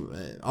that.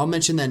 I'll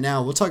mention that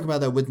now. We'll talk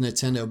about that with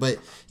Nintendo. But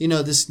you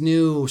know, this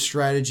new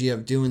strategy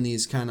of doing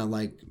these kind of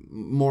like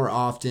more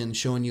often,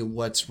 showing you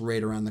what's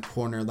right around the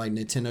corner, like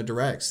Nintendo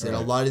Directs. That a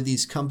lot of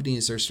these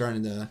companies are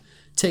starting to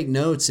take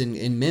notes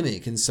and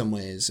mimic in some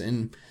ways,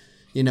 and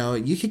you know,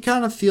 you could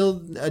kind of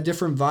feel a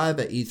different vibe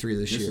at E3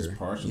 this year. This is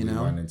partially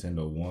why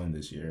Nintendo won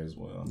this year as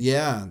well.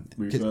 Yeah,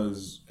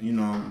 because you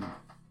know,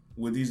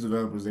 with these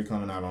developers, they're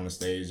coming out on the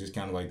stage, it's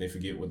kind of like they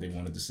forget what they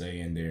wanted to say,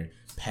 and they're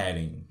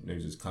padding. They're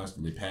just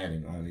constantly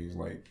padding on these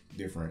like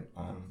different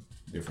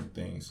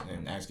things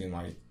and asking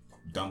like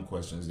dumb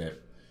questions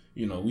that,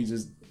 you know, we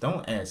just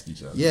don't ask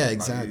each other. Yeah,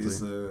 exactly. Like,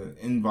 it's an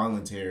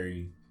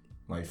involuntary,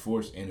 like,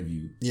 forced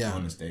interview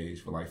on the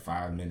stage for like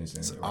 5 minutes. And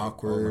it's like,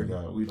 awkward. Oh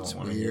my God, we don't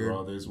want to hear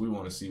all this. We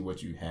want to see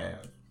what you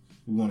have.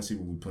 We want to see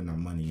what we're putting our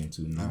money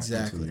into, not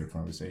into your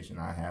conversation.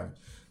 I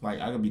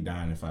could be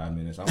dying in 5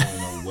 minutes. I want to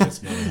know what's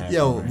going to happen.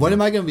 Yo, what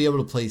am I going to be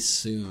able to play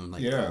soon?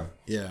 Like, yeah.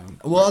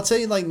 Well, I'll tell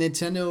you, like,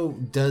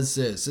 Nintendo does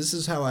this. This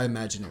is how I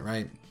imagine it,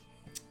 right?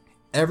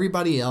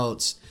 Everybody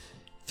else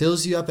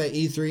fills you up at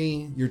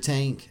E3, your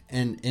tank,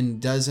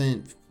 and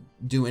doesn't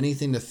do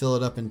anything to fill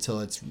it up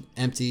until it's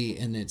empty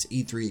and it's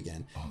E3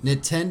 again.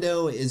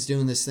 Nintendo is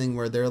doing this thing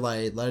where they're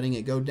like letting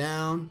it go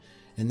down,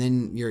 and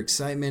then your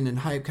excitement and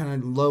hype kind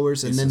of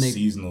lowers, and it's a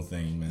seasonal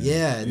thing, man.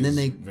 Yeah, and then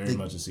they very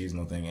much a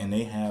seasonal thing, and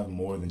they have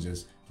more than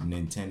just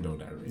Nintendo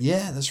Direct.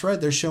 Yeah, that's right.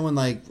 They're showing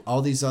like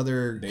all these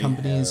other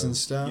companies and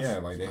stuff. Yeah,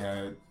 like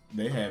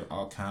they have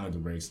all kind of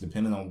directs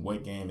depending on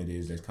what game it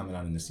is that's coming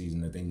out in the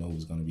season that they know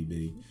is going to be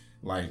big.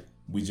 Like,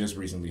 we just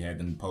recently had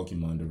the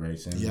Pokemon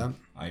Directs, and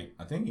I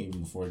think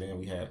even before then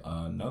we had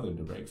another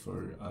Direct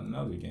for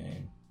another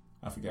game.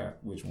 I forgot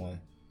which one,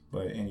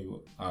 but anyway,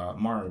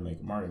 Mario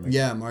Maker.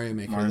 Yeah, Mario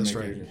Maker. That's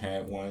Maker right.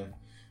 had one,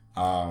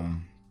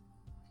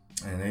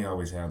 and they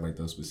always have like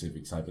those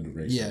specific type of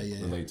Directs that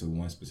relate to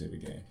one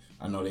specific game.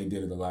 I know they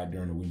did it a lot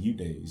during the Wii U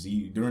days.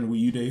 During the Wii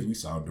U days, we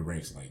saw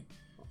Directs like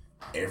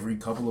every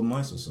couple of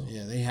months or so.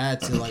 Yeah, they had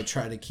to like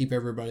try to keep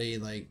everybody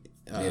like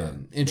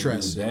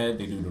interesting. They do that.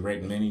 They do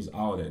direct minis,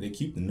 all that. They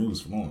keep the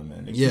news flowing,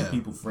 man. They Yeah, keep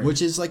people fresh.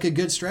 which is like a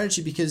good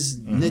strategy because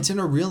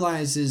Nintendo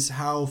realizes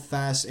how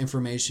fast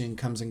information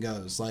comes and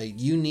goes. Like,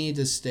 you need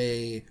to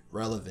stay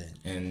relevant.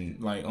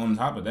 And like on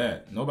top of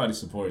that, nobody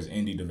supports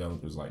indie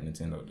developers like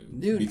Nintendo do,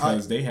 Dude,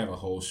 because they have a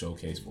whole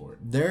showcase for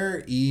it.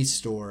 Their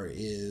e-store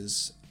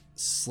is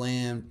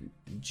slammed,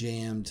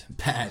 jammed,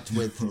 packed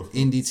with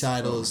indie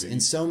titles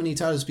and so many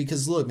titles.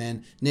 Because look,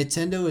 man,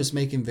 Nintendo is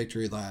making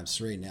victory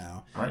laps right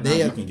now. Right now,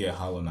 you can get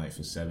Hollow Knight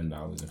for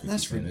 $7.50.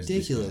 That's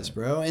ridiculous,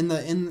 bro. And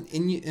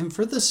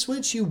for the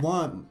Switch, you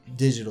want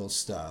digital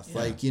stuff. Yeah.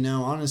 Like, you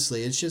know,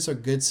 honestly, it's just a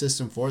good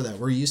system for that.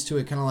 We're used to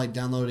it, kind of like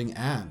downloading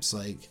apps,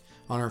 like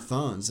on our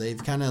phones.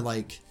 They've kind of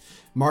like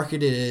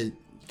marketed it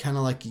kind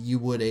of like you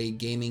would a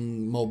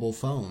gaming mobile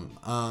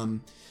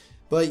phone.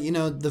 But, you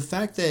know, the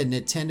fact that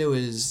Nintendo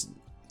is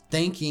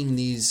thanking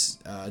these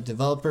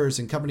developers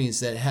and companies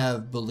that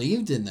have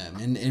believed in them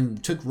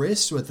and took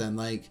risks with them.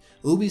 Like,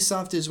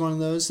 Ubisoft is one of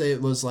those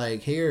that was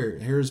like,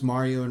 here's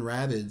Mario and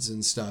Rabbids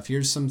and stuff.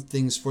 Here's some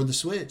things for the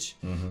Switch.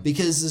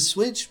 Because the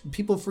Switch,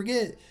 people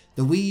forget,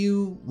 the Wii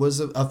U was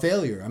a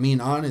failure. I mean,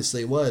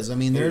 honestly, it was. I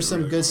mean, there's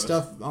some good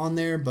stuff on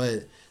there,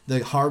 but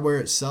the hardware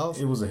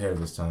itself, it was ahead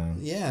of its time.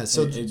 Yeah,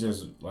 so it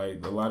just,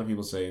 like, a lot of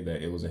people say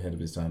that it was ahead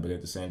of its time, but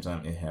at the same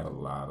time, it had a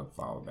lot of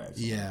fallbacks.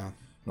 Yeah.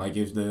 Like,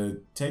 if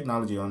the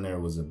technology on there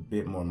was a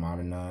bit more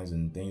modernized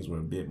and things were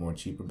a bit more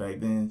cheaper back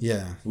then,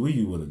 yeah, Wii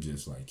U would have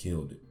just, like,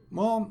 killed it.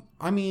 Well,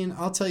 I mean,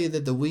 I'll tell you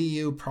that the Wii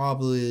U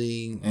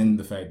probably... And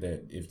the fact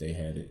that if they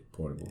had it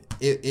portable.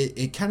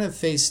 It kind of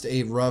faced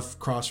a rough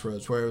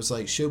crossroads where it was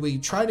like, should we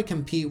try to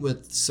compete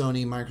with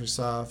Sony,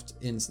 Microsoft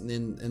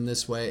in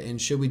this way,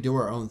 and should we do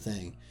our own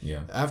thing?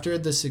 Yeah. After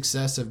the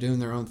success of doing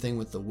their own thing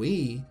with the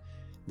Wii,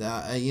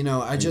 you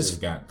know, I They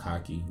just got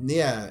cocky.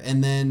 Yeah,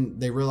 and then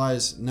they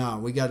realized, no,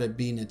 we got to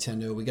be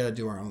Nintendo. We got to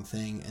do our own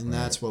thing, and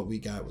that's what we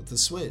got with the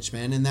Switch,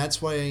 man. And that's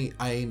why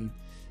I'm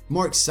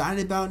more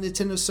excited about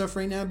Nintendo stuff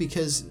right now,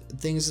 because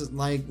things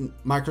like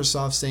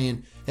Microsoft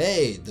saying,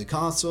 hey, the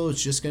console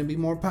is just going to be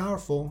more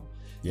powerful.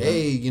 Yeah.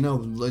 Hey, you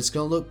know, it's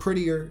going to look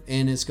prettier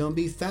and it's going to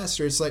be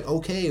faster. It's like,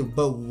 okay,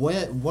 but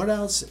what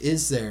else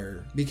is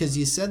there? Because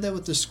you said that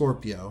with the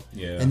Scorpio,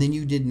 and then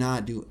you did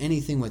not do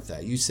anything with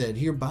that. You said,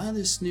 here, buy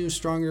this new,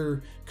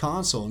 stronger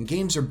console, and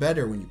games are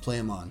better when you play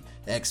them on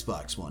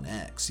Xbox One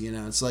X. You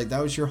know, it's like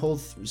that was your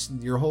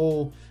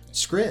whole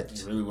script.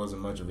 It really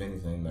wasn't much of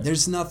anything.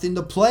 There's nothing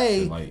to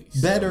play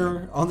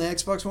better on the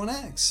Xbox One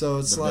X. So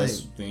it's the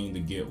best thing to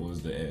get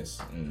was the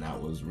S, and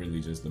that was really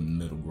just the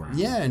middle ground.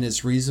 Yeah, and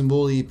it's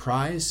reasonably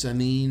priced. I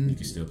mean, you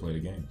can still play the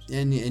games,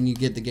 and you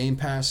get the Game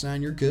Pass now,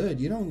 and you're good.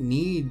 You don't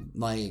need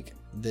like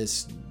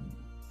this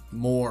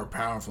more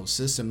powerful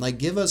system. Like,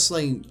 give us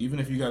like, even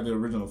if you got the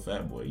original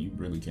Fat Boy, you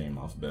really came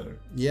off better.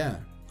 Yeah,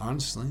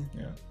 honestly.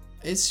 Yeah.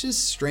 It's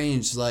just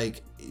strange.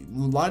 Like, a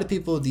lot of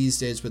people these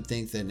days would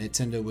think that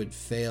Nintendo would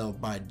fail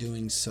by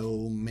doing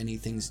so many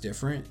things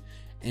different.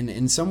 And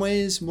in some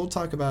ways, we'll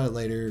talk about it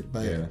later.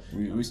 But yeah,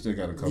 we still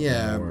got a couple.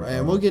 Yeah,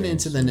 more, we'll get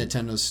into the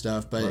Nintendo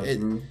stuff. But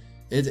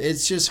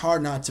it's just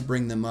hard not to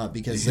bring them up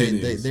because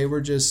they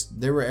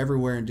were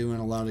everywhere and doing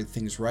a lot of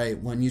things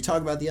right. When you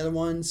talk about the other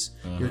ones,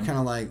 you're kind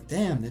of like,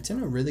 damn,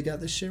 Nintendo really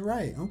got this shit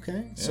right.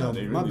 Okay, yeah, so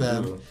really my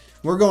bad. do.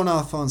 We're going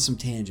off on some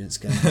tangents,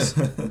 guys.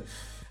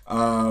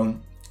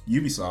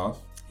 Ubisoft.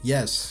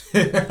 Yes.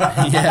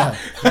 Yeah.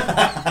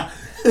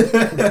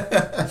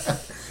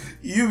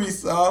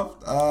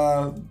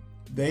 Ubisoft.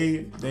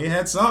 They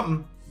had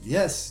something.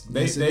 Yes.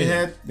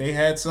 They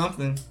had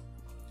something.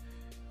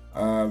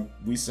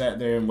 We sat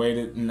there and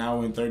waited an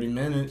hour and 30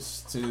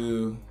 minutes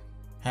to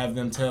have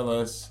them tell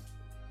us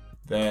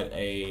that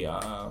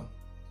a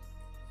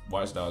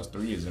Watch Dogs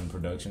 3 is in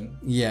production.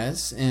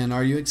 Yes, and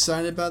are you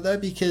excited about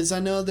that? Because I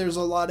know there's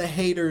a lot of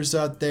haters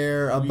out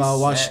there about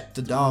Watch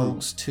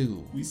Dogs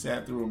 2. We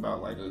sat through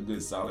about like a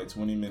good solid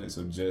 20 minutes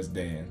of Just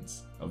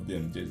Dance, of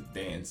them just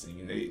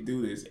dancing. And they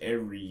do this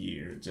every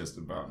year, just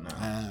about now.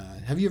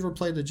 Have you ever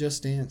played a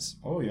Just Dance?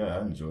 Oh yeah, I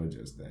enjoy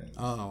Just Dance.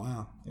 Oh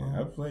wow. Yeah,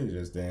 I played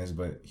Just Dance,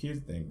 but here's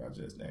the thing about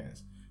Just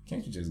Dance.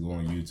 Can't you just go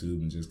on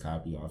YouTube and just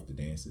copy off the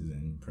dances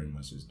and pretty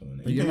much just doing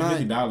it? You pay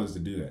 $50 to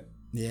do that.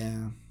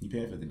 Yeah. You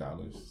pay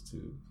 $50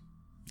 to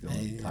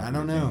copy I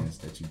don't know. Dance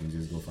that you can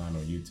just go find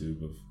on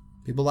YouTube.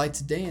 People like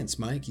to dance,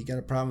 Mike. You got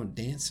a problem with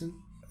dancing?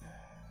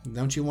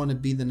 Don't you want to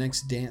be the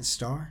next dance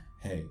star?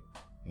 Hey,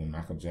 when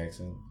Michael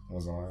Jackson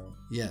was alive.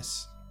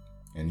 Yes.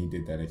 And he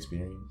did that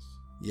Experience.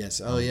 Yes.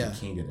 Oh yeah. The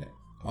king of that.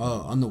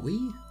 Oh, on the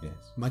Wii? Yes.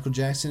 Michael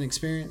Jackson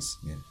Experience?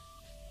 Yeah.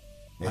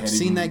 I've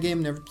seen that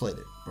game, never played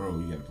it. Bro,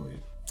 you gotta play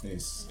it.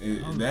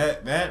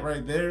 That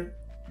right there,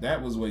 that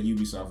was what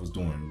Ubisoft was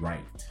doing right.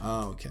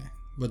 Oh, okay.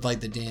 With like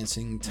the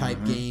dancing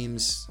type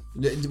games.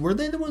 Were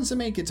they the ones that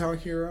made Guitar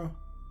Hero?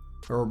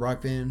 Or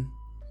Rock Band?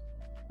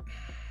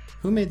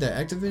 Who made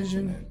that?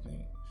 Activision?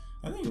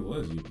 I think it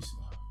was Ubisoft.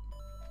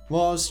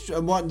 Well,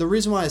 the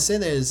reason why I say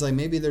that is like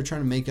maybe they're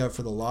trying to make up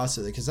for the loss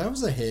of it, because that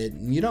was a hit,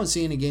 and you don't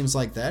see any games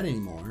like that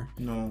anymore.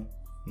 No.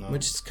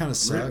 Which kind of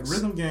sucks.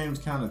 Rhythm games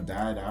kind of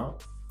died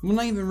out Well,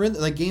 not even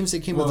rhythm, like games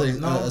that came Well, with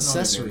no, they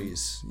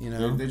accessories. You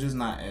know. They're just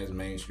not as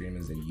mainstream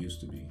as they used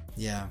to be.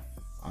 Yeah.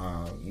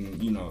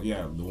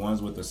 The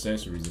ones with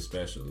accessories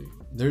especially.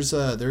 There is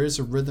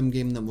a rhythm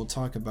game that we'll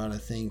talk about. I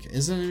think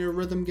isn't it a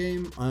rhythm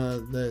game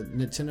that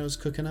Nintendo's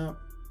cooking up?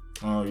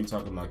 Oh, you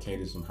talking about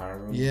Cadence of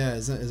Hyrule? Yeah,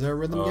 is that a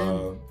rhythm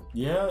game?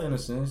 Yeah, in a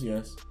sense,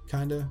 yes.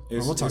 Kinda.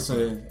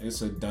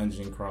 It's a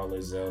dungeon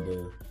crawler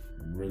Zelda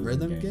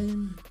rhythm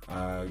game.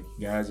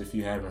 Guys, if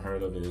you haven't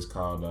heard of it, it's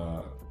called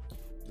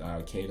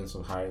Cadence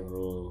of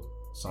Hyrule,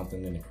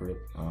 something in the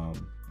crypt.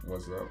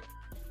 What's up?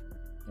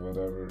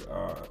 Whatever.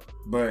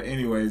 But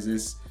anyways,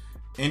 it's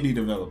indie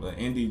developer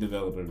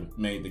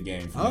made the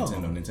game for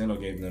Nintendo. Nintendo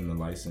gave them the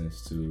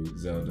license to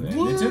Zelda, and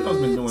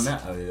Nintendo's been doing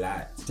that a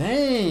lot.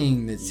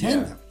 Dang,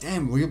 Nintendo! Yeah.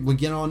 Damn, we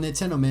get on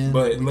Nintendo, man.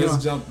 But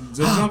let's jump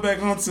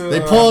back onto. They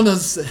pulling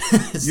us.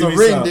 It's the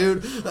ring,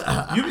 dude.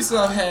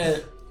 Ubisoft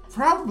had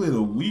probably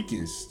the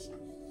weakest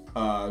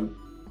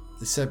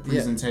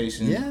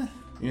presentation. Yeah.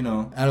 You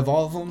know, out of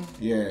all of them.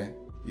 Yeah.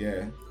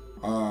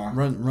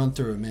 Run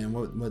through it, man.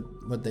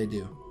 What they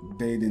do?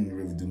 They didn't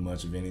really do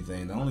much of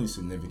anything. The only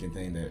significant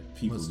thing that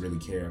people really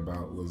care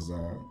about was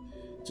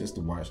just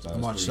the Watch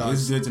Dogs 3.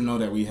 It's good to know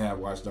that we have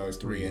Watch Dogs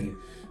 3, and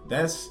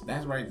that's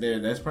right there.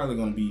 That's probably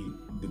going to be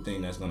the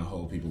thing that's going to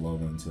hold people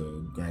over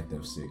until Grand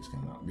Theft 6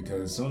 come out.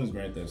 Because as soon as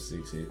Grand Theft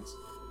 6 hits,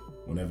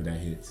 whenever that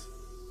hits,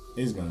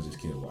 it's going to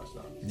just kill Watch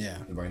Dogs. Yeah.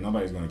 Like,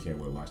 nobody's going to care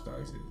what Watch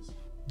Dogs is.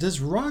 Does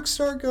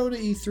Rockstar go to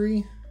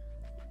E3?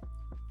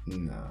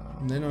 No.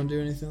 They don't do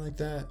anything like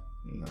that?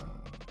 No.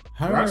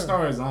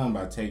 Rockstar is owned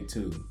by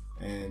Take-Two,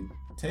 and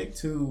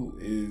Take-Two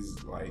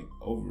is like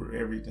over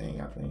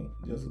everything, I think,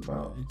 just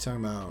about. You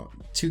talking about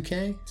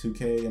 2K?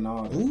 2K and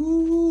all that.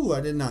 Ooh,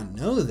 I did not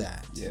know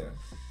that. Yeah.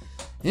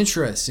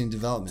 Interesting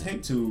development.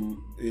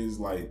 Take-Two is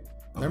like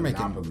they're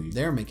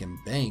making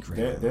bank right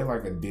now. They're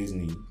like a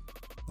Disney.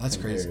 That's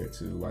crazy. Compared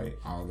to like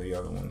all the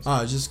other ones. Oh,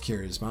 I was just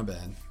curious. My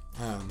bad.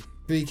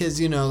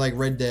 Because like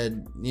Red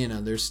Dead,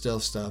 there's still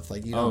stuff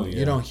like you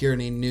don't hear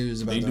any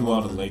news about. They do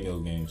all the Lego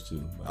games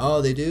too.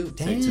 Oh, they do.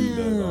 Damn. Take-Two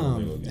does all the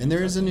Lego games. And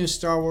there is a new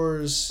Star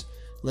Wars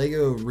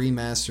Lego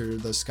remaster,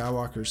 the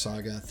Skywalker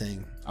Saga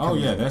thing. Oh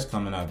yeah, that's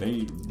coming out.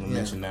 They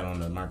mentioned that on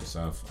the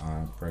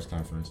Microsoft press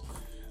conference.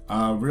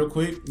 Real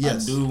quick,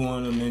 yes. I do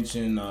want to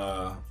mention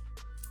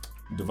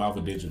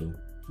Devolver Digital.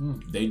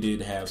 They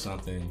did have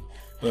something,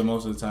 but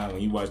most of the time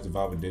when you watch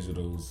Devolver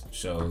Digital's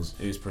shows,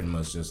 it's pretty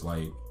much just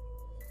like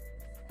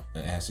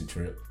an acid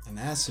trip. An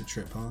acid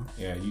trip, huh?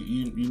 Yeah,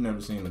 you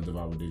never seen the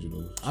Devolver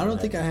Digital show? I don't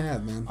think I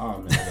have, man. Oh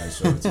man, I gotta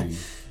show it to you.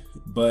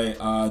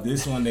 But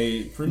this one,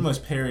 they pretty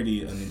much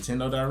parodied a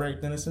Nintendo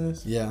Direct in a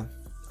sense. Yeah.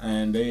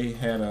 And they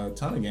had a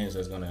ton of games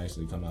that's gonna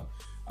actually come out.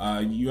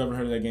 You ever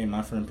heard of that game,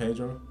 My Friend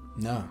Pedro?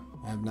 No,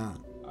 I have not.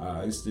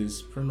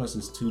 It's pretty much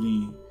this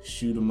 2D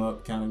shoot 'em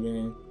up kind of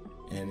game,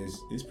 and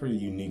it's pretty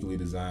uniquely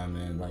designed,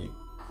 man. Like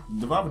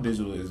Devolver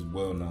Digital is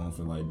well known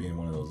for like being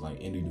one of those like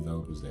indie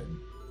developers that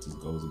just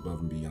goes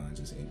above and beyond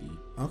just indie.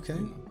 Okay.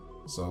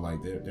 So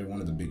like they're one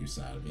of the bigger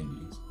side of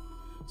indies.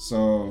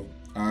 So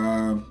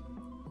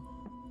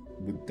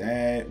with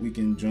that, we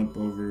can jump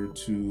over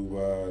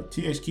to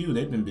THQ.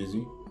 They've been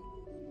busy.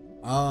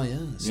 Oh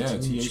yes. Yeah,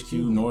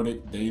 THQ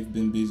Nordic. They've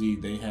been busy.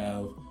 They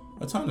have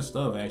a ton of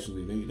stuff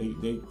actually.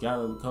 They got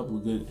a couple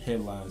of good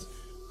headlines.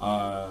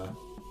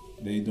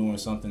 They doing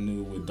something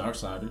new with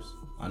Darksiders.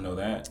 I know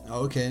that.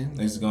 Okay.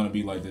 This is gonna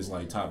be like this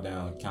like top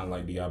down, kind of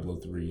like Diablo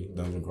 3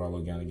 dungeon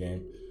crawler kind of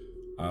game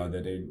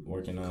that they're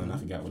working on. I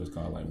forgot what it's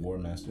called, like War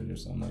Master or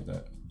something like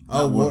that.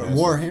 Oh,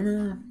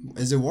 Warhammer?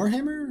 Is it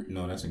Warhammer?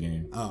 No, that's a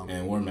game. Oh.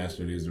 And War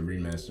Master is the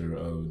remaster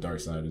of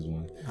Darksiders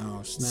 1.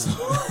 Oh,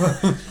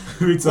 snap.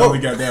 So, we totally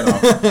got that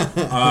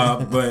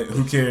off. But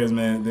who cares,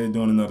 man? They're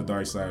doing another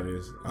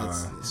Darksiders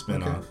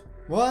spinoff. Okay.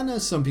 Well, I know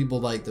some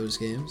people like those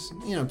games.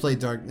 Play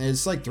Dark.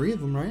 It's like 3 of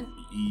them, right?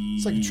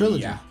 It's like a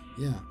trilogy.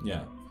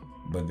 Yeah.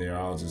 But they're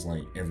all just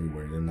like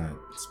everywhere. They're not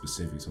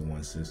specific to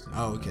one system.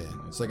 Oh, okay.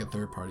 It's like a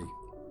third party.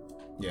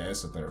 Yeah,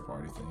 it's a third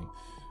party thing.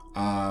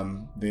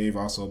 They've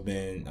also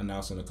been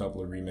announcing a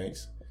couple of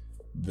remakes.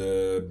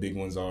 The big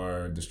ones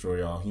are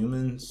Destroy All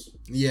Humans.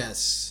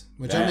 Yes,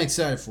 which I'm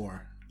excited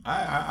for.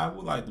 I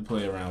would like to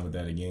play around with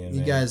that again.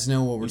 You guys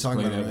know what we're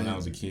talking about, that right? When I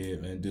was a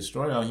kid, man.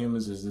 Destroy All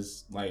Humans is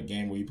this like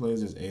game where you play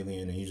as this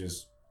alien and you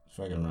just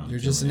fucking around. You're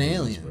just an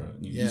alien.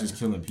 You're just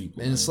killing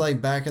people. And it's like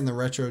back in the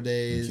retro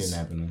days. You're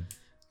kidnapping them.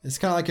 It's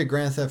kind of like a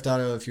Grand Theft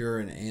Auto if you're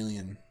an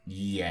alien.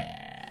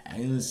 Yeah,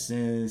 in a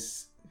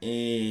sense.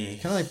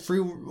 Kind of like free.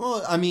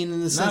 Well, I mean,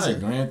 in the sense not a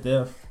Grand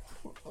Theft.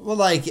 Well,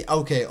 like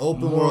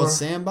open world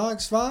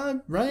sandbox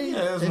vibe, right?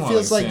 Yeah, it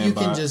feels like you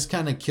can just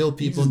kind of kill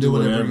people and do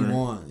whatever you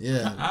want.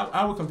 Yeah,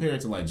 I would compare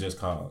it to like Just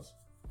Cause.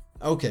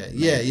 Okay,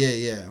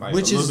 yeah. Like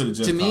which is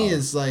to me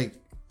is like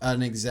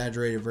an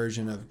exaggerated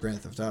version of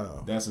Grand Theft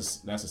Auto. That's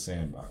a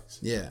sandbox.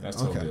 Yeah, that's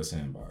totally a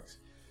sandbox.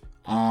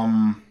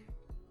 And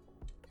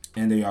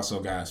And they also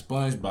got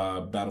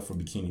SpongeBob Battle for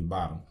Bikini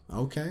Bottom.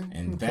 Okay.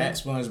 And that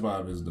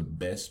SpongeBob is the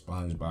best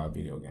SpongeBob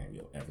video game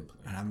you'll ever play.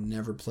 And I've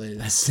never played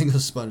a single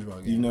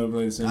SpongeBob game. You never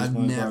played a single I've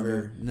SpongeBob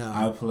never, game? no.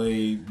 I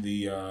played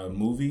the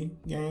movie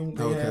game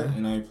they had,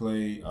 and I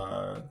played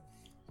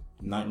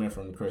Nightmare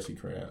from the Krusty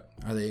Krab.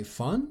 Are they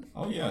fun?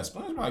 Oh yeah,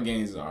 SpongeBob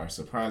games are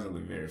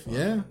surprisingly very fun.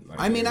 Yeah. Like,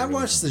 I mean, they're I really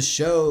watched fun. the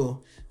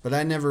show, but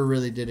I never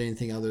really did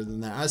anything other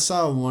than that. I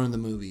saw one of the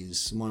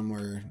movies, one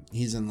where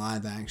he's in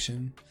live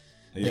action.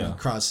 Yeah. Like,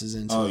 crosses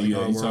into Oh like, yeah,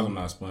 our you world. talking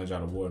about Sponge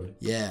Out of Water?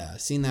 Yeah, I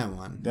seen that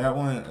one. That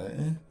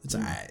one, It's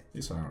alright.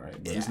 It's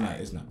alright, but Yeah.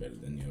 it's not better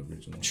than the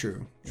original.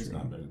 True. It's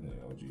not better than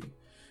the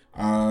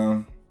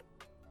OG.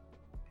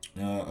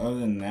 Other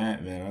than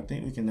that, man, I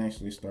think we can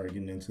actually start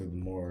getting into the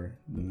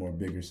more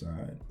bigger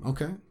side.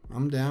 Okay,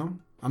 I'm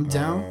down. I'm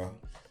down.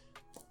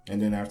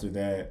 And then after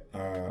that,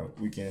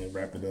 we can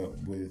wrap it up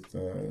with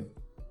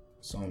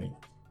Sony.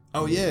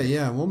 Oh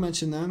yeah. We'll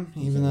mention them,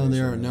 even though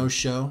they're a no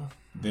show.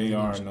 They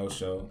are a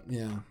no-show.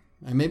 Yeah,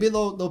 and maybe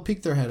they'll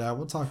peek their head out.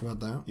 We'll talk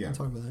about that. Yeah. We'll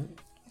talk about that.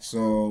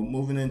 So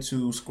moving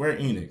into Square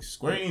Enix.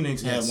 Square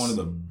Enix Yes. had one of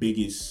the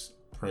biggest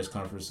press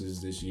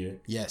conferences this year.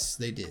 Yes,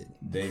 they did.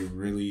 They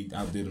really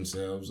outdid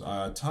themselves.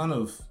 A ton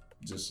of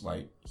just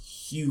like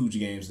huge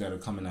games that are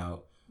coming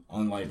out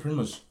on like pretty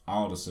much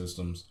all the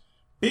systems.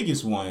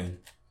 Biggest one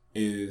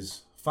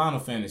is Final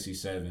Fantasy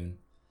VII.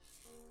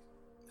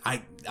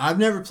 I've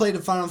never played a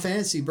Final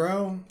Fantasy,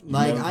 bro.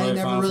 Like never I played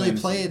never Final really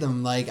Fantasy? played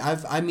them. Like I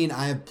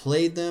have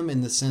played them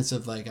in the sense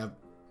of like I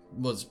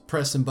was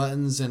pressing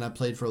buttons and I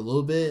played for a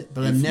little bit,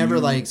 but I've If never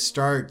you- like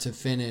start to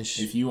finish.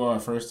 If you are a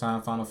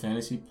first-time Final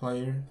Fantasy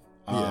player,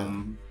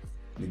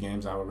 the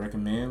games I would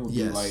recommend would be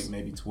Yes. like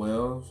maybe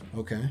 12.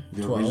 Okay,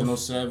 The 12. original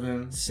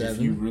 7. If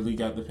 7. you really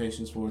got the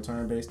patience for a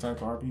turn-based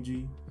type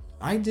RPG.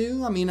 I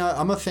do. I mean,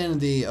 I'm a fan of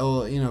the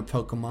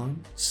Pokemon,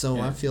 so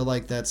Yeah. I feel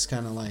like that's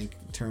kind of like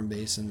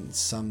turn-based in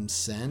some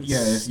sense.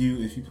 Yeah, if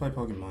you play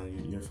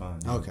Pokemon, you're fine.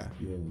 Okay.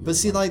 You're But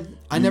see, fine.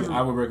 like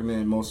I would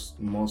recommend most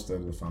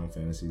of the Final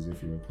Fantasies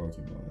if you're a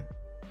Pokemon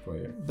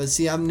player. But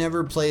see, I've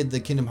never played the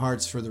Kingdom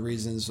Hearts for the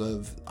reasons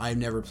of I've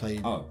never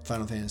played Oh.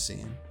 Final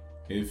Fantasy.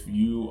 If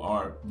you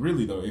are a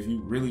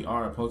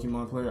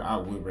Pokemon player, I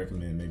would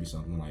recommend maybe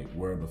something like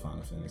World of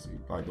Final Fantasy.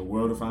 Like the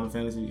World of Final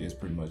Fantasy is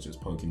pretty much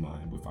just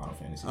Pokemon with Final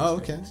Fantasy. Oh,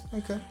 okay,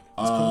 aesthetics. okay.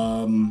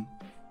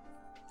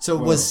 So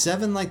well- was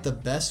 7 like the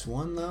best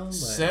one though? Like,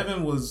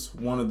 7 was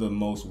one of the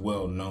most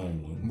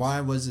well-known ones.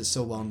 why was it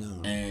so well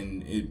known?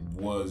 And it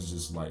was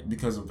just like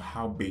because of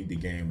how big the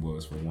game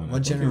was for one.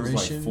 What I think It was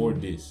generation? like 4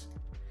 discs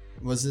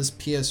Was this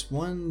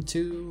PS1,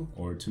 2,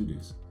 or 2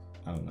 discs.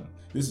 I don't know.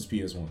 This is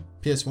PS1.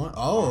 PS1?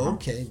 Oh, Uh-huh.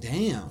 okay,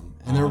 damn.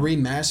 And they're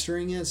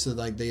remastering it, so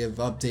like they have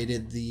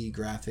updated the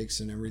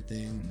graphics and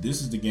everything.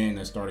 This is the game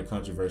that started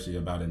controversy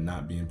about it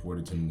not being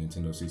ported to the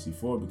Nintendo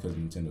 64 because the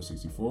Nintendo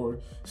 64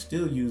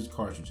 still used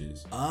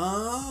cartridges.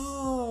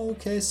 Oh,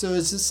 okay. So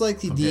is this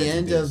like the Compared to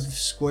end of this.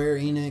 Square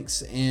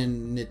Enix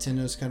and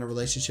Nintendo's kind of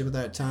relationship at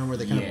that time, where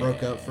they kind of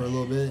broke up for a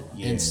little bit,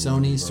 Yeah, and they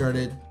Sony broke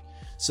started up.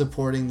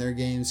 supporting their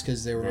games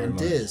because they were Very on much.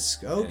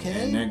 disc.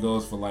 Okay. And that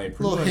goes for like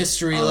pretty Little much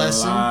history a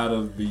lesson. lot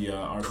of the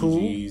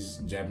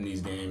RPGs, Japanese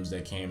games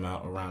that came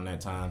out around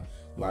that time.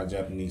 A lot of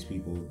Japanese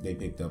people, they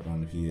picked up on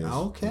the PS1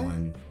 Okay.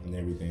 and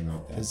everything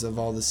like that. Because of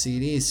all the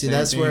CDs. See, Same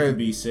that's thing where could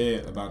be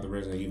said about the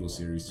Resident Evil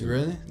series too.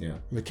 Really? Yeah.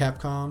 with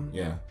Capcom.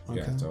 Yeah,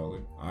 yeah, Okay.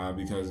 totally.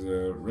 Because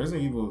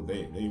Resident Evil,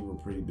 they were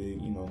pretty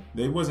big. You know,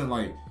 they wasn't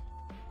like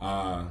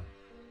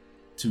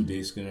 2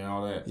 disc and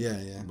all that. Yeah.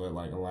 But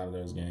like a lot of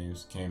those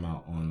games came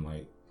out on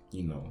like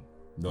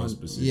those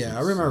specific. Yeah, I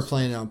remember systems.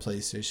 playing it on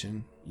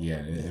PlayStation. Yeah,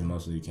 it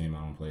mostly came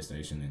out on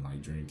PlayStation and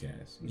like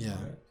Dreamcast. and Yeah.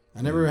 all that.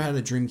 I never had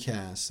a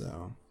Dreamcast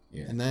though.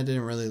 Yeah. And that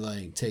didn't really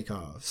like take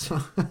off.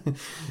 So,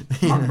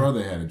 My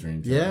brother had a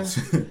Dreamcast.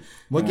 Yeah?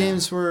 What Yeah.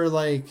 games were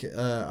like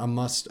a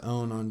must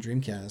own on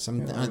Dreamcast?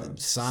 Sonic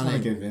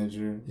Sonic.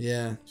 Adventure.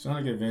 Yeah.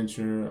 Sonic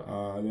Adventure.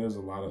 There's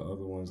a lot of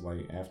other ones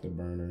like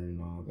Afterburner and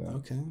all that.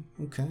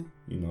 Okay.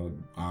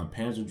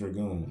 Panzer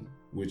Dragoon,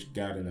 which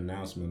got an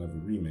announcement of a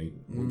remake.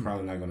 We're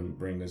probably not going to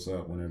bring this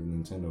up whenever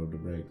Nintendo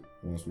Direct,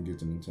 once we get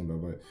to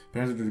Nintendo, but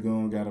Panzer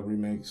Dragoon got a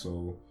remake,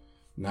 so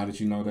now that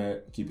you know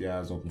that, keep your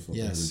eyes open for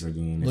Yes. Panzer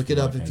Dragoon. Look it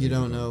up like if you Panzer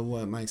don't Dragoon. know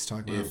what Mike's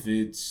talking about.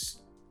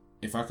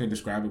 If I could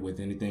describe it with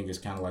anything, it's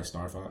kind of like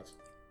Star Fox.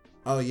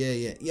 Oh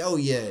yeah. Oh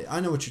yeah. I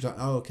know what you're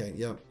talking. Oh okay.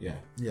 Yep. Yeah,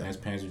 Yeah. that's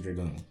Panzer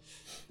Dragoon.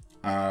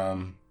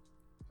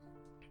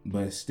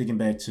 But sticking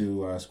back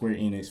to Square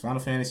Enix, Final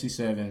Fantasy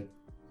VII,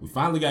 we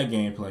finally got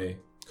gameplay.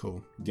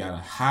 Cool. Got a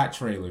hot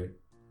trailer,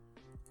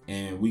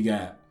 and we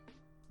got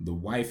the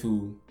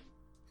waifu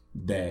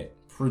that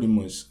pretty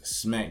much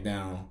smacked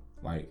down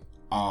like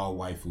all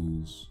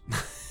waifus,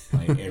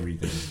 like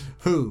everything.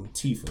 Who?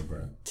 Tifa,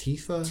 bro.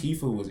 Tifa?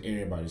 Tifa was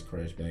everybody's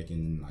crush back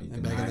in like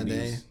the Back 90s. in the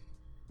day?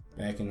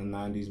 Back in the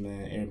 90s,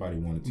 man, everybody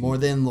wanted Tifa. More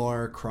than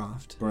Lara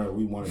Croft. Bro,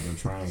 we wanted them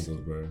triangles,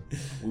 bro.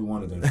 We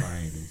wanted them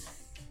triangles.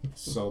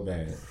 So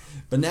bad.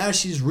 But now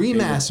she's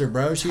remastered,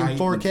 bro. She's in Tight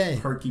 4K.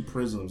 with perky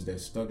prisms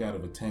that stuck out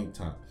of a tank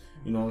top.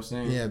 You know what I'm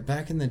saying? Yeah,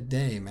 back in the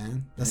day,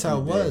 man. That's Back how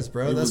in it the day. was,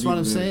 bro. It That's was what I'm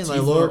either saying. Like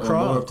Tifa Laura or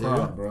Croft,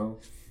 dude. bro.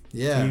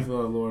 Yeah. Tifa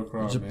or Laura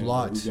Croft, Just man.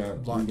 blocked, We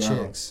got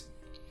chicks.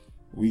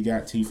 We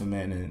got Tifa,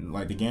 man, and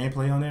like the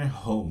gameplay on there.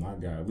 Oh my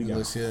god, we got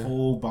looks a good.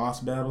 whole boss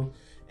battle,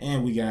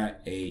 and we got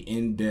a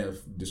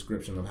in-depth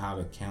description of how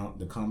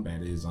the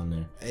combat is on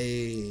there.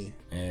 Hey,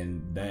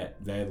 And that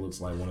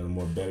looks like one of the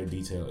more better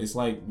detail. It's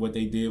like what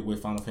they did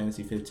with Final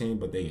Fantasy 15,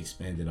 but they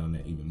expanded on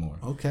that even more.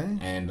 okay.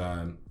 And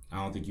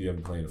I don't think you ever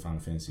played a Final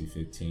Fantasy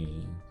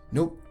 15.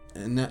 Nope.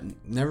 And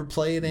never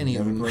played any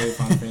of Never them. played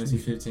Final Fantasy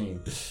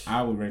 15.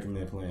 I would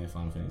recommend playing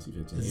Final Fantasy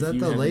 15. Is If that you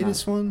the have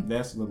latest one?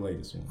 That's the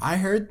latest one. I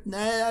heard.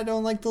 I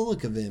don't like the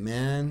look of it,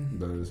 man.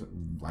 The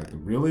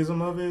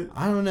realism of it.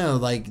 I don't know,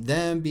 like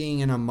them being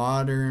in a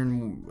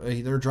modern,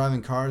 they're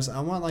driving cars. I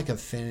want like a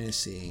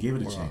fantasy. Give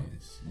it a world.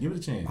 chance. Give it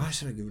a chance. Why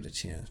should I give it a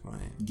chance,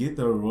 man? Get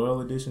the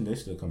Royal Edition. They're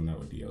still coming out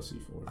with DLC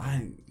for it.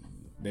 I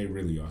They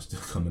really are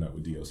still coming out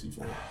with DLC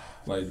for it.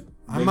 Like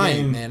might,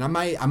 game, man. I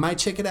might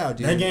check it out,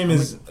 dude. That game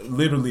is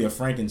literally a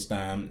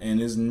Frankenstein, and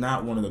is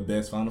not one of the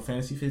best Final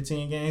Fantasy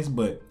 15 games,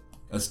 but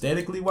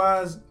aesthetically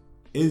wise,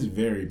 it's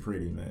very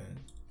pretty,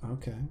 man.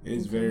 Okay.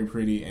 It's very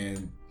pretty,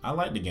 and I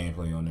like the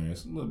gameplay on there.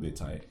 It's a little bit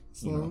tight.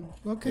 You know?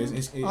 Okay. It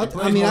plays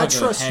I mean, more I like a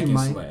trust hack you, and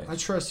Mike. slash. I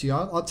trust you.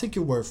 I'll take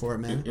your word for it,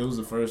 man. It was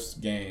the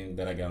first game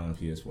that I got on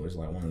PS4. It's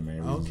like one of the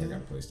main reasons Okay. I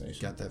got a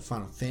PlayStation. Got that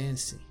Final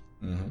Fantasy.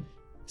 Mm-hmm.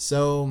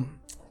 So,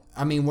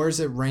 I mean, where's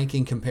it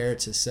ranking compared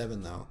to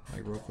 7 though?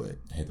 Like real quick.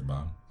 Hit the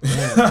bottom.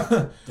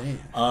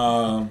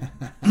 Damn.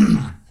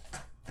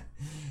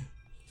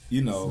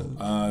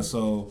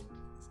 So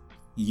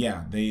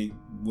yeah,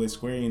 with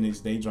Square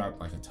Enix, they dropped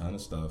like a ton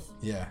of stuff.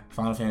 Yeah.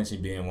 Final Fantasy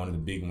being one of the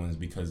big ones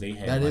because they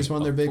had That is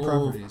one of their big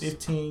full properties.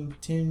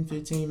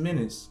 15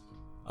 minutes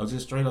of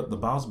just straight up the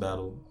boss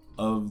battle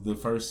of the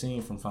first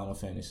scene from Final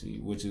Fantasy,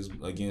 which is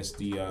against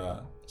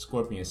the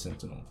Scorpion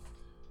Sentinel.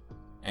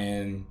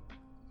 And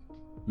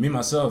me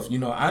myself,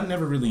 I'd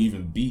never really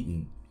even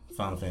beaten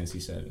Final Fantasy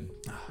 7.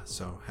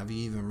 So, have you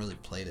even really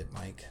played it,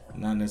 Mike?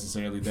 Not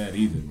necessarily that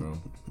either,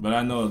 bro. But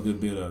I know a good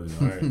bit of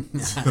it,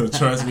 alright? So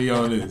trust me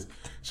on this.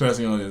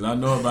 I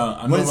know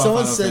about When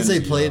someone Final says Fantasy,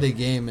 they played yo. a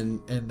game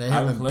and they I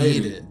haven't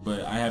played beat it.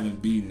 but I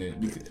haven't beaten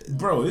it.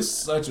 Bro, it's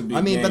such a big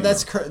I mean, game, but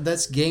that's bro.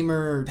 that's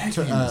gamer That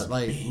game is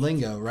like big.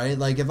 lingo, right?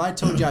 Like if I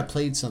told you I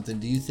played something,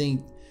 do you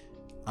think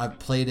I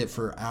played it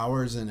for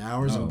hours and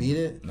hours and beat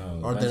it?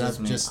 No, Or that did I just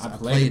means just I I played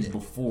played it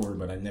before,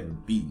 but I never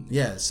beaten it.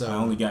 Yeah, so I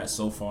only got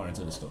so far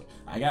into the story.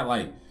 I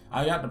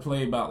got to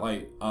play about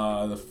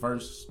the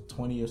first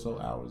 20 or so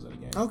hours of the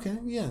game. okay,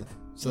 yeah.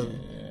 So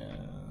Yeah,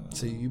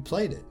 so you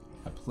played it.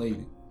 I played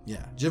it.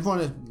 Yeah, just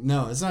want to.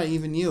 No, it's not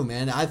even you,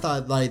 man. I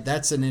thought like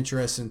that's an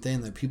interesting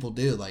thing that people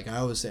do. Like I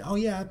always say, oh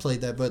yeah, I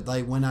played that, but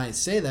like when I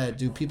say that,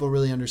 do people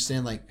really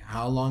understand like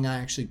how long I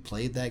actually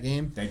played that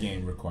game? That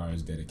game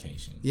requires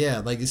dedication. Yeah,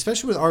 like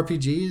especially with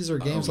RPGs or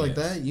games like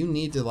yes. that, you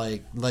need to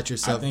like let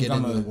yourself get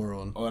into the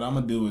world. What I'm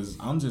gonna do is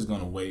I'm just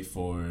gonna wait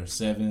for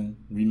 7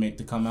 remake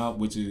to come out,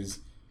 which is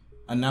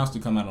announced to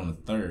come out on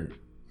the 3rd.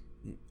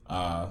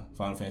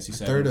 Final Fantasy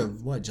 7. 3rd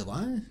of what?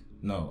 July?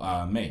 No,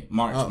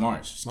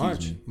 March.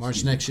 Excuse me.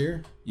 March next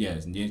year.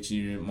 Yes, next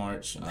year,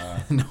 March.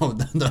 No,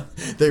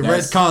 they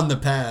retconned the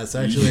past.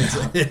 Actually,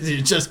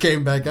 it just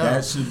came back That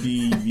out. should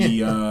be the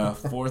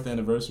 4th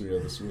anniversary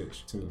of the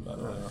Switch too. By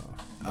the way,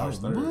 March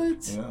 3rd.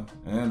 what?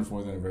 Yeah, and the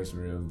 4th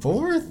anniversary of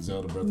 4th?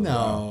 Zelda Breath of the No,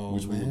 Wild,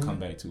 which we man. will come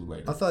back to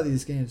later. I thought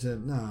these games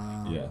had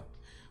no.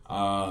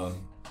 Yeah.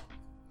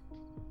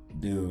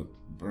 Dude,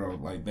 bro,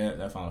 like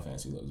that Final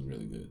Fantasy looks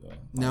really good though.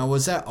 Now,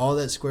 was that all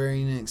that Square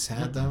Enix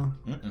had though?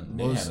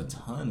 They Was- had a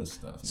ton of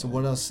stuff. So man.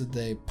 what else did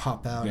they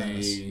pop out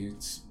as? They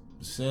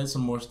said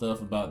some more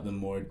stuff about the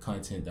more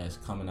content that's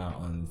coming out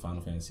on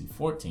Final Fantasy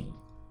 14.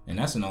 And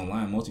that's an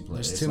online multiplayer.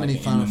 There's It's too like many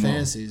an Final MMO.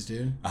 Fantasies,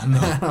 dude. I know.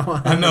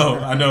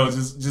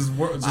 Just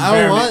I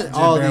bear don't want just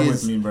all bear these.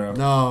 with me, bro.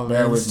 No,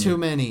 bear man, with it's me. too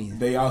many.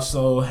 They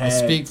also I had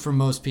speak for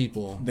most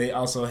people. They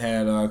also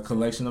had a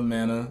collection of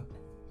mana.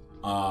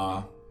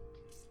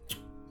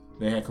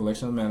 They had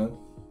collection of mana.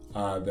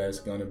 That's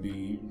gonna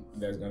be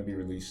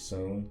released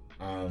soon.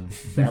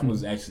 That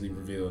was actually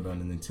revealed on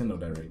the Nintendo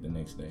Direct the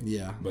next day.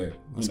 Yeah, But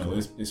That's cool.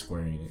 it's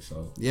Square Enix,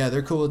 so yeah,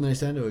 they're cool with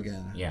Nintendo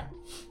again. yeah.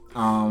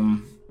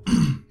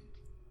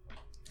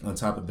 On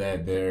top of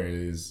that, there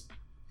is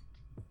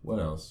what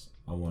else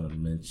I want to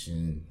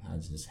mention. I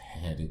just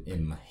had it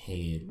in my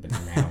head, but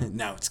now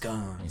Now it's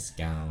gone. it's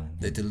gone.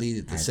 They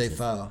deleted the I save just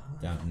file.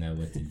 Don't know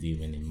what to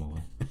do anymore.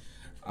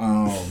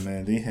 Oh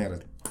man, they had a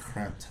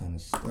crap ton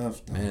of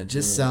stuff. Though. Man, it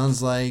just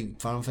sounds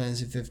like Final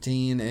Fantasy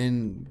 15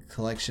 and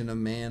Collection of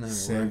Mana.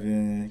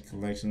 7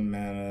 collection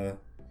of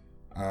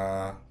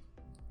mana.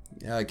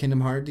 Kingdom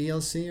Hearts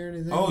DLC or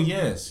anything? Oh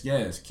yes.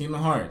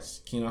 Kingdom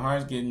Hearts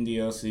getting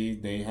DLC.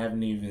 They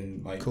haven't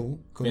even Cool.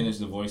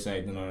 finished the voice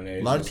acting on there.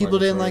 A lot of people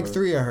didn't like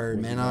 3, I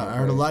heard, man. I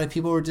heard a lot of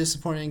people were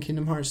disappointed in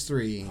Kingdom Hearts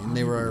 3, and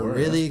they were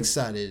really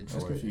excited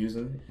That's for it.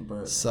 confusing,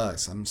 but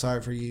Sucks. I'm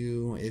sorry for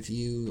you if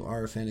you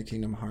are a fan of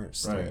Kingdom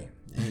Hearts 3 Right.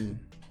 and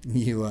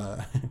you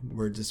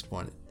were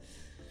disappointed.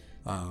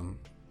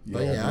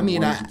 But yeah, the I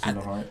mean, Warriors of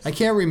Kingdom Hearts. I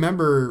can't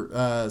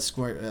remember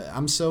Square.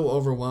 I'm so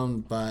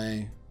overwhelmed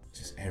by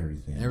Just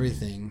everything.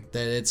 everything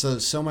that it's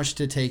so much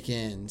to take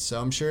in.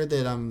 So I'm sure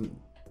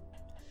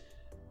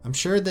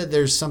that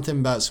there's something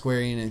about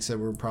Square Enix that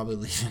we're probably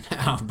leaving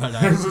out. But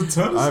There's a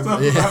ton of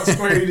stuff about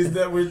Square Enix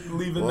that we're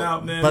leaving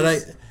out, man.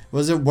 But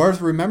was it worth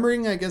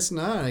remembering? I guess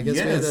not. I guess we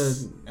had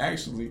yes, to.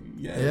 actually,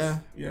 yes. Yeah?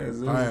 Yes,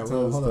 there's All right, a ton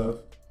well, of hold stuff.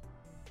 up.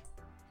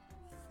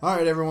 All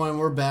right, everyone,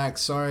 we're back.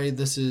 Sorry,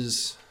 this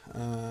is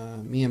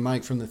me and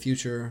Mike from the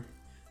future.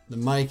 The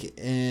Mike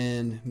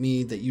and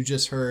me that you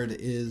just heard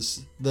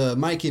is the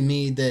Mike and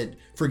me that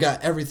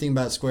forgot everything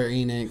about Square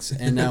Enix,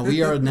 and now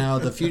we are now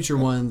the future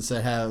ones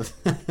that have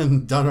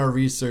done our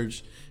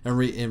research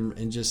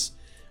and just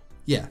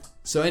yeah.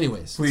 So,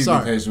 anyways, Please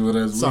sorry. be patient with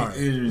us. Sorry.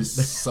 It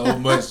is so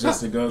much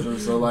just to go through.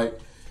 So, like,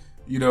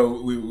 you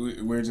know,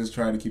 we're just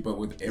trying to keep up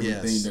with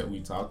everything Yes. that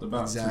we talked about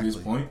to Exactly. this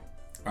point.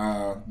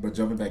 But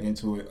jumping back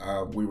into it,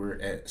 we were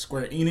at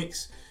Square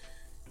Enix,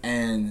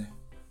 and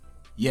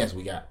yes,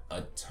 we got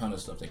a ton of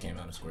stuff that came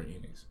out of Square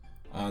Enix.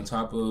 On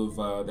top of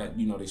that,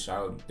 you know, they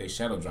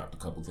shadow dropped a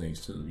couple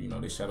things too. You know,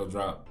 they shadow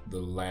dropped The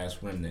Last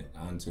Remnant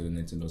onto the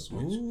Nintendo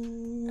Switch.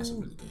 Ooh, That's a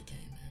really good game,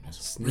 man.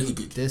 That's a really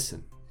good game.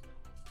 dissing.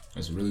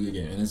 That's a really good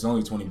game, and it's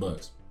only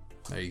 $20.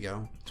 There you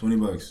go. $20.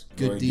 Go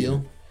Good ahead and deal.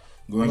 get it.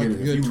 Go and Like a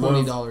get it. good If you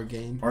love $20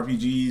 game.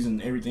 RPGs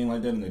and everything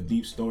like that, and the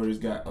deep story's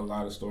got a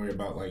lot of story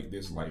about like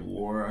this like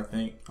war, I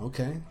think.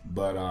 Okay.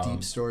 But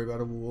Deep story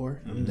about a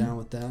war. I'm mhm. down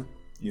with that.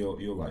 you'll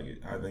like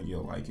it. I think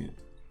you'll like it.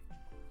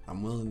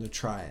 I'm willing to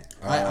try it.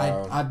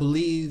 Um, I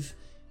believe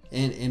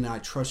and I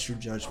trust your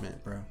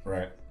judgment, bro.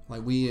 Right.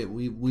 Like we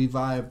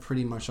vibe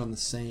pretty much on the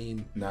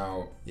same.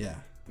 Now Yeah.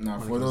 Now,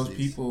 When it for comes those to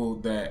these. people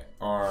that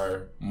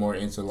are more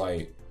into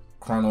like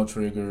Chrono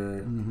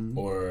Trigger Mm-hmm.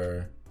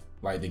 or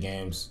like the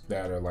games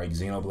that are like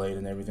Xenoblade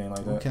and everything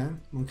like that,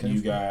 Okay.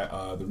 you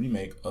got the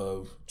remake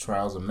of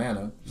Trials of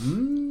Mana.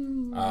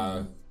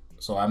 Mm.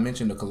 So I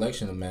mentioned the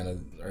collection of Mana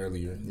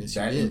earlier. Yes,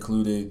 you That did.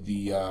 included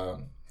the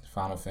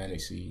Final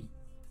Fantasy,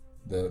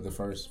 the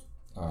first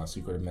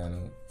Secret of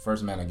Mana,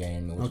 first Mana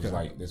game, which Okay. is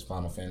like this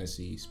Final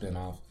Fantasy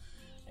spinoff,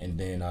 and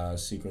then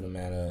Secret of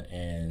Mana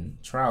and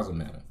Trials of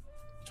Mana.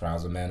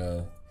 Trials of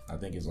Mana, I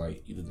think, is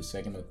like either the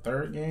second or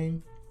third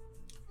game.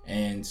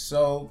 And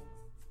so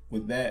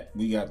with that,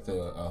 we got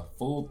the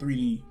full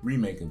 3D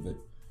remake of it.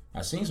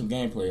 I seen some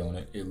gameplay on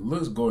it. It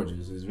looks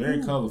gorgeous. It's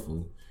very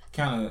colorful.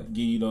 Kind of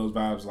give you those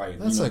vibes like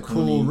That's you know, a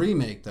cool Clooney.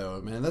 remake, though,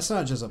 man. That's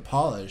not just a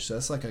polish.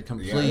 That's like a Yeah,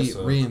 complete that's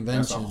reinvention.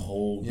 That's a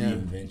whole Yeah.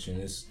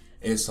 reinvention.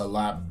 It's a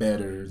lot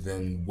better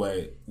than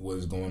what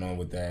was going on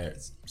with that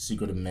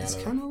Secret of Mana. It's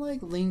kind of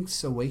like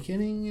Link's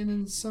Awakening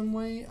in some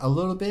way. A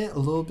little bit.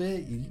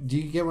 Do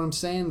you get what I'm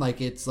saying?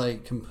 Like, it's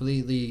like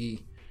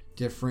completely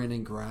different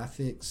in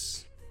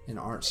graphics and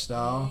art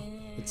style.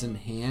 It's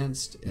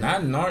enhanced.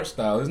 Not in art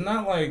style. It's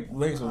not like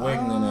Link's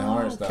Awakening in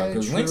art style. okay,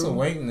 Because Link's true.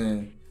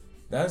 Awakening,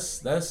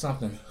 that's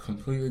something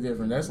completely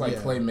different. That's like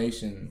Yeah.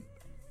 claymation.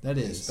 That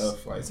is.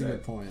 stuff like That's a that.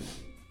 good point.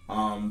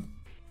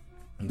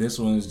 This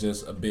one is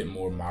just a bit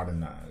more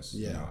modernized.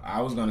 Yeah. You know,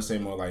 I was gonna say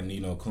more like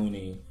Nino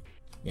Kuni,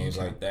 games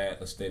Okay. like that,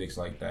 aesthetics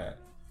like that.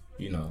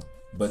 You know,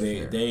 but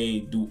Fair. they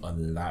do a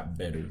lot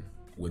better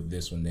with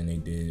this one than they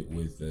did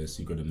with the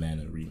Secret of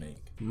Mana remake.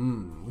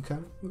 Okay.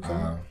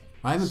 Uh,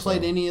 I haven't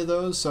played so- any of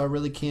those, so I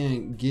really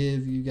can't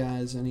give you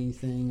guys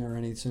anything or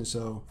anything.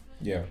 So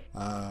Yeah.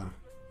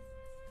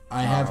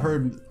 I have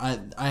heard I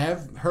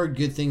have heard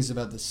good things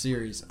about the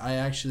series. I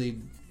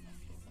actually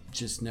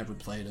just never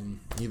played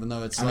them, even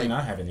though it's I like mean,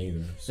 I haven't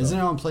either. So. isn't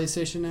it on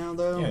PlayStation now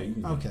though? Yeah, you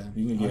can. Okay.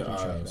 You can get I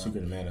try it out.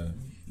 Secret of Mana,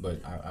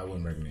 but I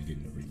wouldn't recommend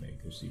getting the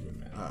remake of Secret of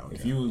Mana. Oh, okay.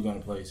 If you was gonna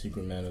play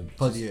Secret of Mana,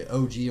 Play the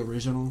OG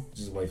original.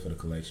 just wait for the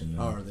collection.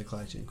 Oh, Man. or the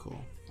collection. Cool.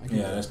 I can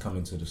Yeah, do that's that.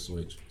 coming to the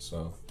Switch.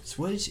 So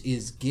Switch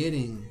is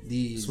getting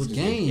these Switch is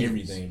games. getting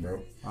everything,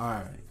 bro. All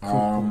right.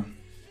 Cool.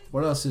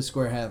 What else does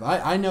Square have?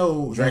 I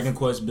know Dragon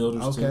Quest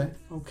Builders Okay.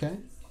 too. Okay.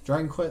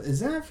 Dragon Quest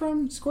is that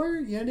from Square?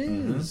 Yeah, it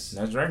is.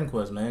 That's Dragon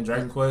Quest, man.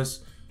 Dragon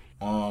Quest.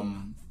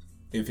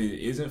 If it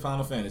isn't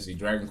Final Fantasy,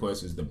 Dragon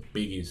Quest is the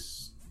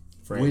biggest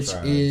Which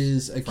franchise.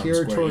 is from Akira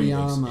Square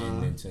Enix Toriyama.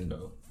 and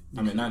Nintendo.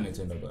 I mean, not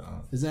Nintendo, but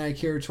Isn't that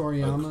Akira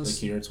Toriyama's?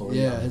 Akira Toriyama.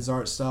 Yeah, his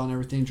art style and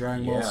everything,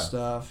 Dragon Ball Yeah.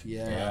 stuff.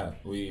 Yeah. yeah.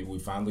 We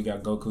finally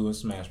got Goku in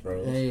Smash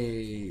Bros.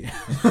 Hey.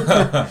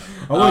 I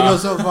wouldn't go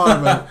so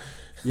far, but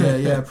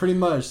yeah, pretty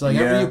much. Like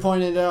Yeah. after you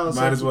pointed it out, it's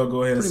Might like, as well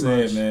go ahead and pretty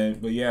say much. it, man.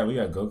 But yeah, we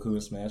got Goku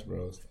in Smash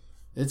Bros.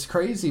 It's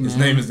crazy, man. His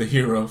name is the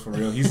hero for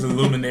real. He's the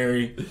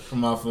luminary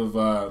from off of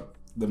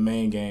the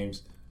main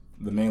games,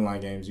 the mainline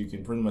games. You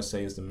can pretty much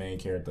say it's the main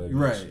character of each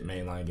Right.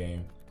 mainline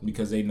game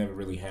because they never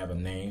really have a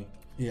name.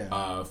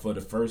 Yeah. For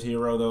the first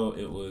hero though,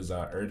 it was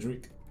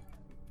Erdrick.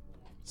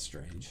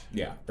 Strange.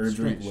 Yeah, Erdrick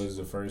Strange. was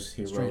the first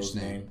hero's Strange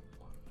name.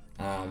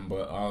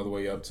 But all the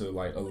way up to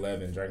like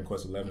 11, Dragon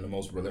Quest 11, the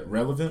most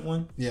relevant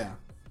one. Yeah.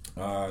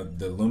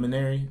 The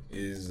luminary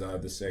is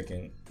the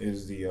second.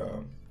 Is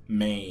the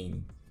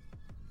main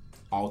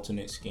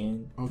alternate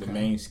skin, Okay. the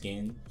main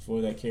skin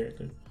for that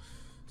character.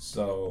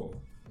 So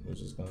we're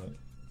just gonna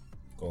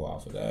go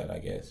off of that, I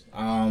guess.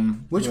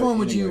 Which but one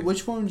would you? anyway.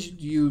 Which one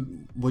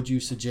would you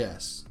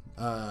suggest?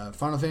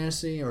 Final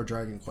Fantasy or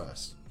Dragon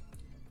Quest?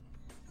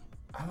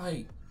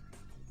 I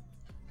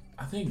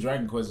think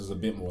Dragon Quest is a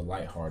bit more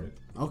lighthearted.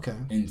 Okay.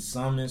 In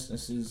some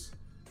instances,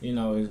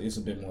 it's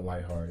a bit more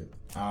lighthearted.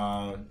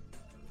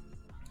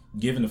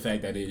 Given the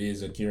fact that it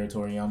is Akira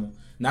Toriyama,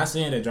 not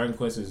saying that Dragon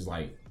Quest is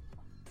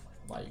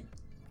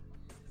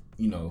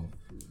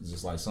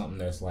just like something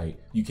that's like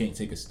you can't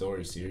take a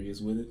story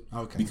serious with it.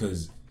 Okay.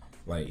 Because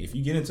like if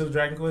you get into the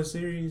Dragon Quest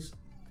series,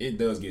 it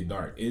does get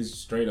dark. It's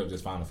straight up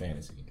just Final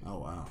Fantasy. Oh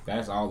wow.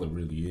 That's all it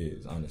really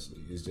is, honestly.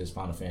 It's just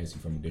Final Fantasy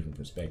from a different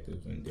perspective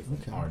and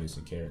different artists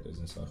and characters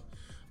and stuff.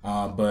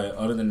 But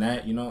other than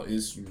that,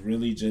 it's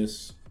really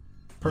just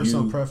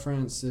Personal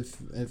preference. If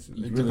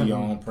really your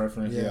own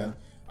preference. Yeah.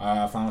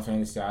 Final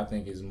Fantasy, I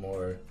think, is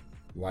more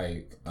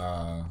like,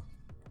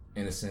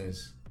 in a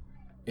sense,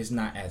 it's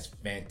not as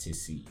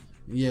fantasy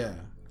Yeah.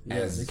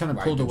 as they kind of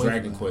like pulled the away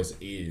Dragon from Quest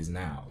is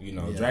now.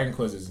 Yeah. Dragon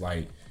Quest is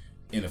like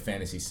in a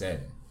fantasy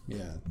setting. that.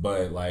 Yeah.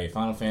 But like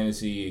Final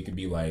Fantasy, it could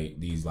be like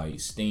these like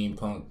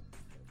steampunk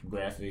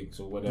graphics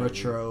or whatever.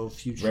 Retro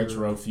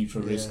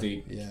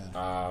futuristic.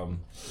 Yeah.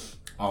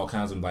 All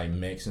kinds of like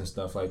mechs and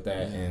stuff like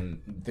that, Yeah.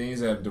 and things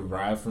that are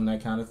derived from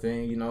that kind of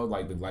thing.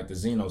 Like the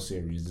Xeno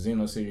series. The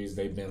Xeno series,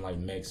 they've been like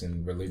mechs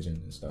and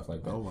religion and stuff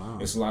like that. Oh wow.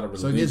 It's a lot of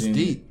So religion. it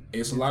gets deep.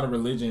 It's a lot of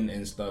religion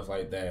and stuff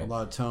like that A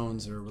lot of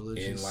tones or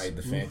religious. in like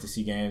the Oof.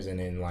 fantasy games and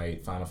in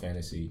like Final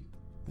Fantasy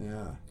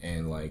Yeah.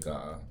 and like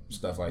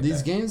stuff like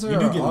These that. games you are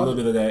do get a all- little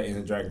bit of that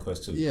in Dragon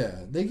Quest too.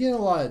 Yeah, they get a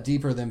lot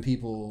deeper than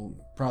people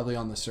probably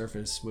on the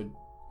surface would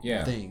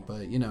Yeah. think.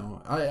 But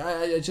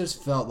I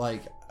just felt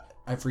like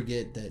I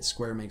forget that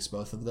Square makes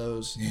both of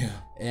those. Yeah.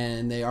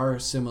 And they are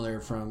similar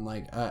from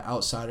like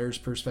outsider's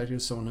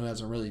perspective, someone who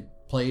hasn't really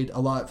played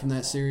a lot from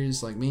that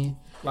series like me.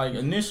 Like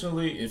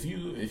initially, if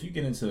you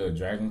get into a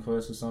Dragon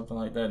Quest or something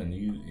like that, and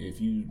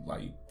if you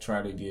like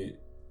try to get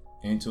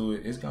into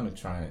it, it's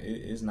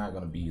not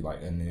gonna be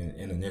like an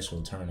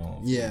initial turn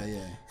on. Yeah.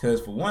 Because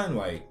for one,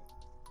 like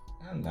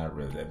I'm not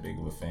really that big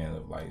of a fan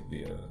of like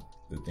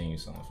the theme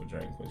song for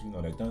Dragon Quest.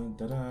 That dun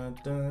dun dun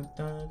dun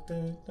dun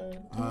dun dun.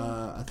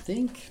 I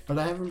think, but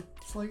I haven't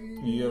played.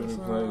 You ever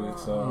played it,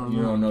 so I don't you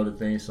know. don't know the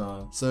theme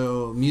song.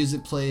 So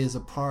music plays a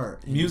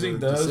part. In Music your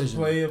does decision.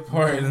 play a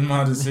part in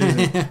my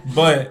decision,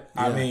 but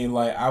I Yeah. mean,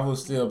 like I will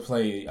still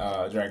play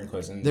Dragon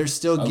Quest. And There's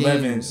still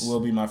 11 games. will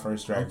be my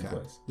first Dragon Okay.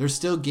 Quest. There's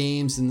still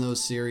games in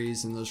those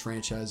series and those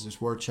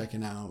franchises worth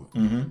checking out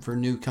for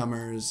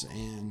newcomers.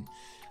 And,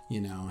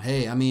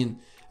 hey, I mean,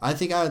 I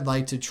think I would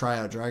like to try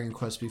out Dragon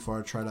Quest before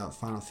I tried out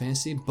Final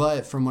Fantasy.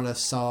 But from what I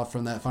saw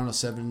from that Final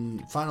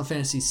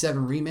Fantasy VII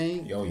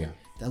remake, Oh yeah,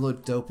 that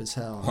looked dope as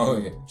hell. oh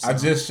yeah. So- I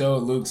just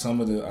showed Luke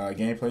some of the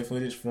gameplay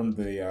footage from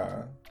the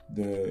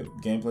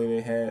gameplay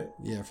they had.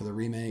 Yeah, for the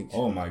remake.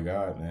 Oh my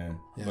god, man!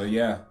 Yeah. But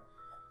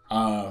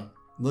yeah,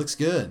 Looks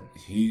good.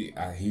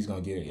 he's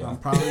gonna get it, y'all. I'm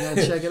probably going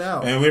to check it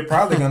out. And we're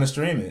probably gonna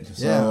stream it,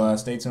 so Yeah.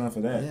 stay tuned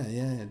for that.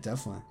 Yeah,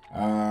 definitely.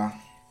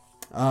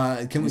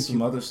 Can we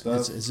some other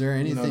stuff? Is there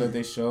anything that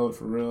they showed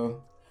for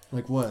real?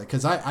 like what?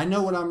 Because I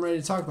know what I'm ready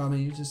to talk about. Man,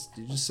 you just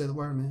say the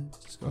word, man.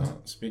 Just go ahead.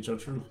 Spit your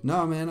truth.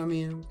 No, man. I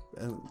mean,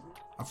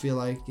 I feel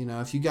like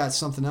if you got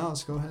something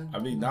else, go ahead. I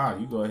mean, nah,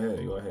 you go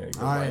ahead.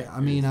 Go I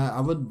mean, I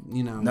would,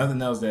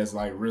 nothing else that's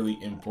like really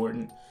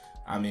important.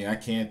 I mean, I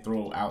can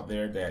throw out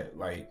there that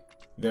like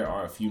there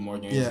are a few more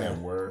games Yeah.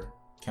 that were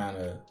kind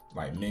of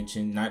like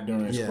mentioned, not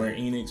during Yeah. Square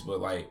Enix, but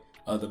like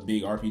other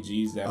big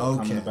RPGs that are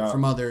coming about.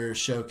 from other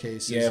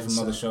showcases. Yeah, and from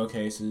other stuff.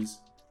 showcases.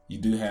 You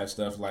do have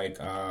stuff like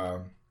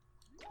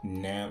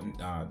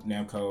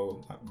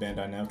Namco,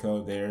 Bandai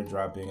Namco. They're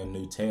dropping a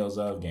new Tales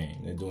of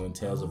game. They're doing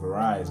Tales of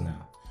Arise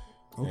now.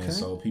 Okay. And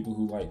so people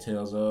who like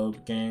Tales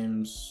of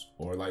games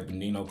or like the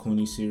Ni no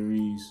Kuni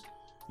series,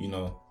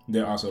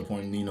 they're also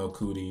pointing Ni no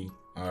Kuni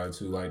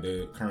to like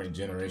the current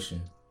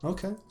generation.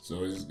 Okay.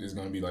 So it's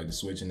going to be like the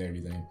Switch and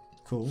everything.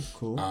 Cool.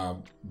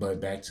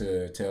 But back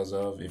to Tales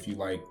of, if you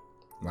like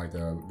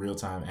a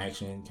real-time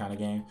action kind of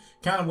game,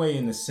 kind of way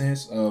in the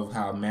sense of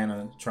how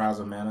Trials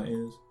of Mana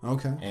is,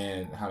 Okay.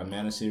 and how the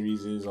Mana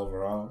series is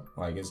overall.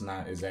 Like it's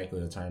not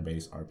exactly a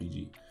turn-based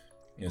RPG.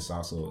 It's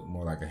also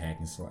more like a hack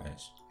and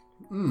slash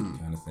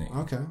kind of thing.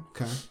 Okay.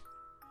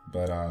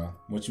 But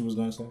what you was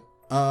gonna say?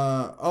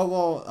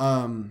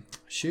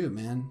 Shoot,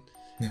 man.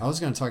 I was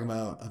gonna talk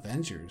about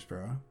Avengers,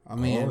 bro. I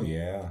mean, Oh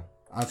yeah.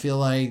 I feel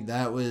like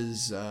that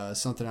was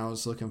something I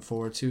was looking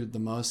forward to the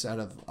most out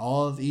of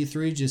all of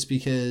E3, just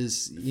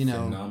because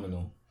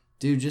Phenomenal.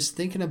 dude, just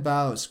thinking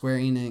about Square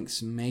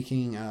Enix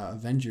making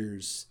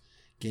Avengers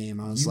game.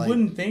 I was You like,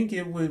 wouldn't think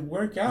it would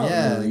work out.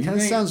 yeah, really. it You kind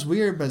of think- sounds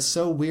weird, but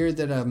so weird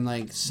that I'm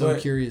like so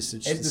But curious to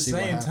At the see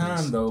what same happens.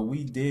 time, though,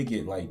 we did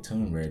get like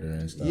Tomb Raider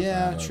and stuff.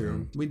 Yeah, out of true.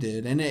 them. We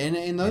did, and those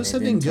And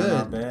have it been didn't turn good.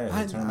 out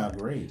bad. It turned out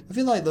great. I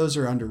feel like those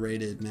are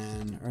underrated,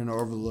 man, and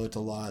overlooked a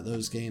lot.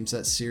 Those games,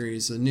 that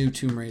series, the new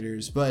Tomb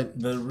Raiders, but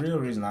The real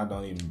reason I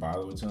don't even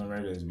bother with Tomb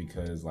Raider is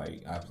because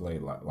like I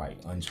played like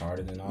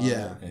Uncharted and all Yeah,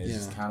 that, and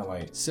it's yeah. kind of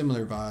like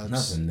similar vibes.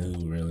 nothing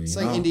new, really. It's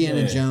you like know?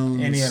 Indiana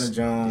Jones. Indiana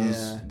Jones,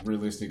 Yeah.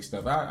 realistic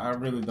stuff. I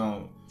really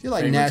don't. I feel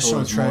like favor National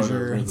towards more of the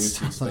Treasure and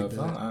realistic stuff like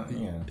that.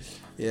 Yeah.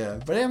 Yeah,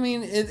 but I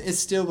mean, it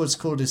still was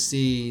cool to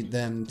see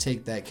them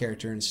take that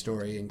character and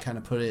story and kind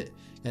of put it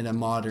in a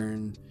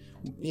modern,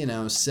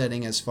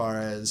 setting as far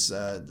as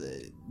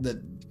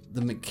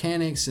the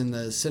mechanics and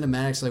the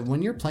cinematics. Like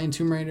when you're playing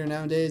Tomb Raider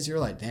nowadays, you're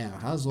like, damn,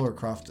 how's Lara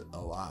Croft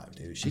alive,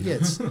 dude? She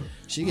gets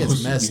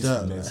messed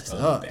up,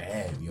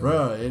 Bad, yo.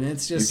 bro. And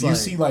it's just If you like,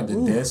 see like the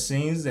ooh. death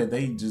scenes that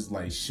they just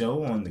like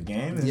show on the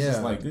game, it's just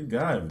Yeah. like, good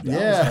God,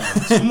 Yeah.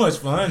 having too much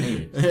fun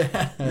here.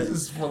 This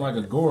is for like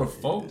a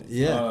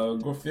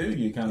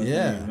agoraphilia kind of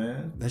Yeah. thing,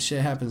 man. That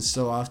shit happens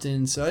so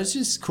often. So it's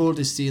just cool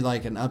to see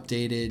like an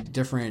updated,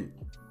 different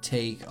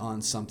take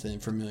on something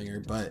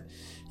familiar. But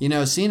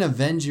seeing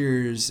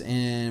Avengers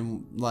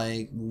and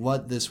like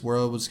what this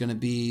world was going to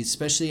be,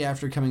 especially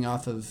after coming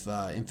off of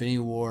Infinity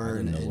War I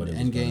and didn't know what it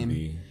was gonna Endgame.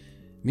 be.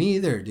 Me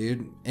either,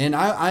 dude. And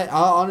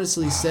I'll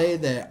honestly say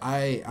that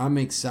I'm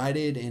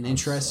excited and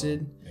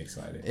interested. So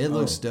excited. It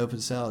looks dope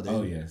as hell, dude.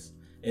 Oh yes,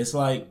 it's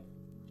like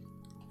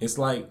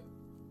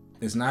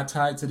it's not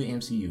tied to the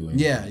MCU. anymore.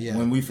 Yeah.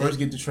 When we first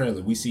get the trailer,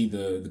 we see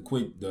the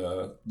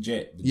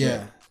jet.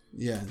 Yeah,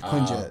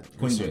 Quinjet.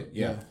 Quinjet,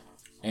 yeah.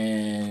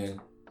 And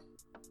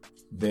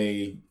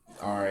they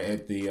are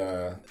at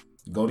the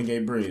Golden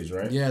Gate Bridge,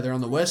 right? Yeah, they're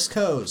on the West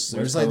Coast.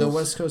 There's West like the Coast.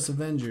 West Coast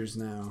Avengers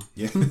now.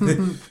 Yeah.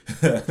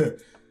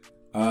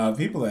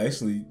 People are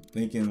actually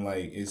thinking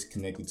like it's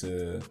connected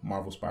to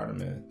Marvel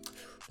Spider-Man.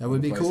 That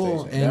would be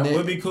cool. PlayStation. And That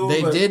would be cool,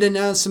 They but- did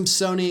announce some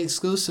Sony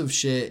exclusive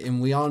shit, and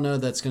we all know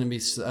that's gonna be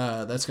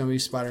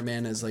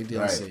Spider-Man as like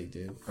DLC, Right.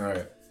 dude. All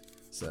right.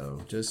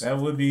 So just That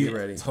would be Get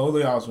ready.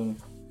 totally awesome.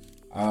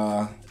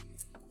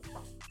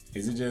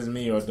 Is it just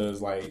me, or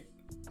does like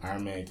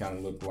Iron Man kind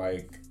of look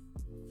like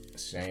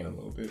Shane a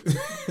little bit?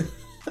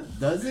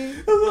 does he?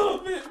 A little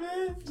bit,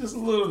 man. Just a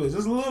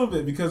little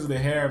bit because of the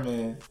hair,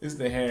 man. It's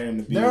the hair and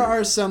the beard. There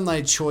are some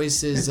like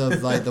choices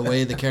of like the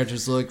way the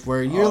characters look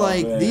where you're Oh,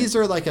 like man. these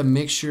are like a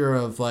mixture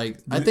of like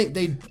I think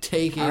they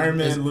take it Iron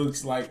as- Man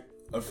looks like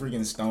a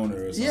freaking stoner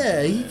or something.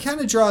 yeah, he man.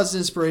 kind of draws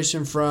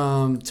inspiration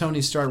from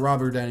Tony Stark,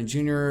 Robert Downey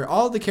Jr.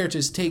 All the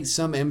characters take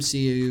some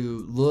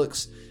MCU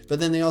looks, but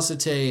then they also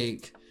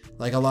take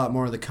like a lot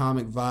more of the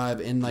comic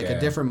vibe and like a Yeah.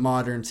 different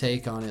modern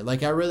take on it.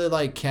 Like I really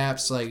like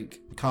Cap's like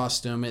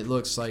costume. It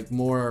looks like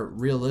more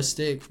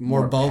realistic,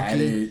 more bulky.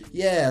 padded.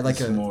 Yeah, like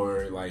It's a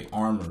more like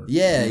armor.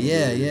 yeah.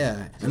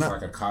 Just And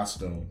like a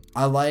costume.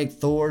 I like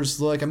Thor's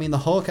look. I mean, the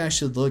Hulk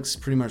actually looks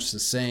pretty much the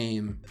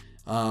same.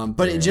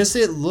 But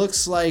it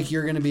looks like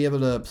you're going to be able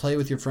to play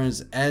with your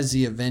friends as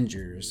the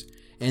Avengers.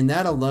 And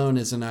that alone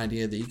is an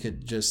idea that you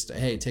could just,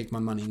 hey, take my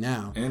money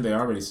now. And they're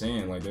already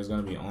saying like there's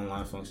gonna be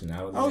online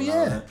functionality. Oh, and yeah,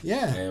 all that.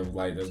 yeah. And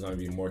like there's gonna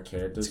be more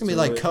characters. It's going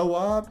to be to like it.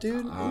 co-op,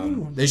 dude.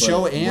 Ooh. They But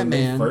show when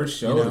Ant-Man. They first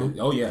showed you know? it.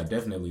 Oh yeah,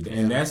 definitely.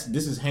 And this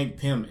is Hank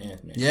Pym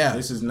Ant-Man. Yeah.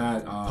 This is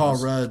not Paul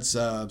Rudd's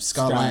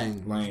Scott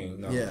Lang.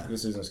 No, Yeah.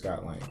 this isn't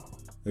Scott Lang.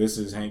 This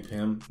is Hank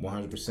Pym,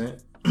 100%.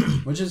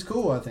 Which is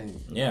cool, I think.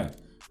 Yeah.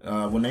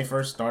 When they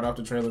first start off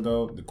the trailer,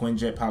 though, the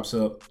Quinjet pops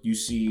up. You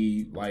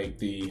see like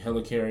the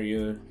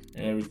helicarrier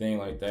and everything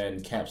like that,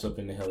 and Cap's up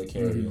in the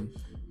helicarrier.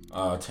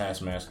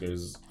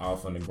 Taskmaster's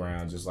off on the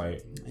ground, just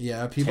like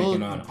Yeah, people.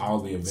 taking on all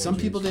the Avengers. Some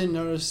people didn't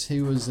notice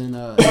he was in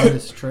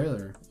this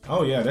trailer.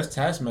 Oh yeah, that's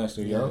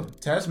Taskmaster, yo.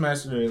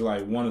 Taskmaster is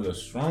like one of the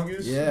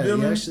strongest. Yeah, he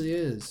villains actually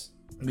is.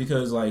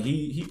 because like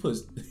he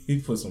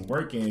puts some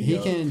work in. He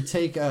yo. can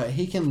take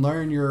he can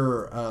learn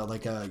your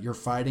your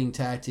fighting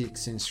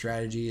tactics and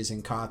strategies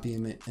and copy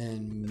them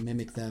and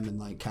mimic them and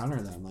like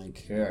counter them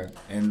like Yeah,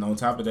 and on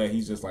top of that,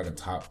 he's just like a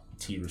top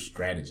tier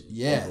strategist.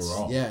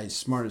 Overall. yeah, he's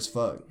smart as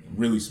fuck.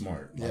 Really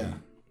smart. Yeah. Like,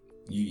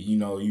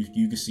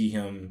 you can see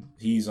him.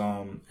 He's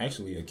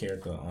actually a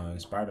character on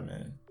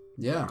Spider-Man.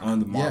 Yeah, On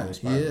the Marvel he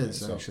Spider-Man.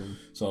 is actually.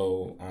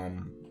 So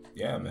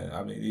yeah, man.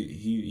 I mean,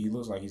 he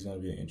looks like he's gonna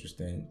be an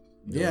interesting.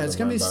 Yeah, it's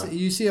gonna be.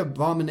 You see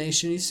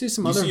Abomination. You see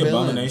some You other see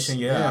villains. Abomination,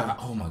 yeah.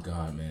 Oh my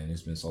god, man!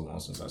 It's been so long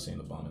since I've seen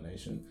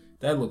Abomination.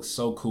 That looks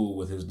so cool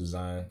with his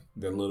design.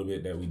 The little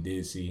bit that we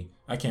did see,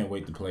 I can't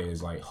wait to play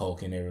as like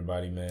Hulk and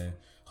everybody, man.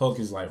 Hulk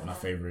is like my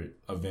favorite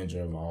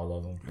Avenger of all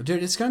of them.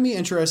 Dude, it's gonna be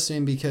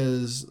interesting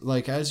because,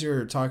 like, as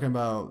you're talking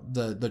about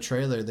the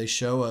trailer, they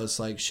show us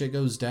like shit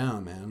goes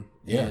down, man.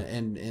 Yeah.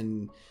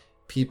 and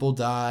people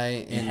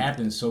die. It And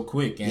happens so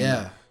quick, and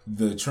Yeah.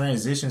 the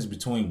transitions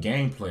between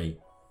gameplay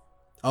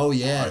oh are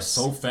yeah,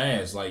 so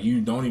fast. Like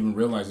you don't even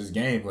realize it's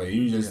gameplay.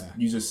 You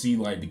just see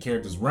like the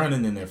characters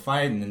running and they're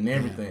fighting and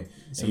everything, and you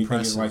think it's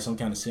impressive. like some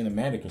kind of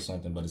cinematic or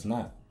something, but it's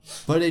not.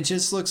 But it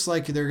just looks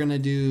like they're gonna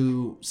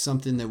do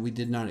something that we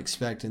did not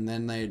expect, and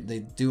then they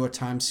do a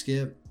time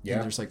skip. Yeah.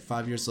 And there's like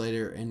 5 years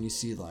later, and you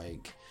see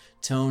like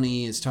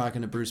Tony is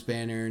talking to Bruce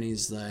Banner, and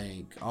he's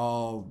like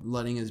all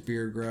letting his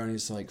beard grow, and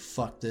he's like,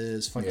 "Fuck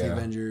this, fuck the Yeah.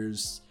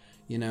 Avengers,"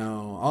 you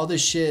know, all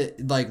this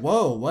shit. Like,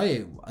 whoa,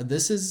 wait,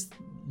 this is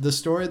the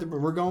story that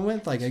we're going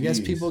with. Like, I guess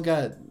Jeez. people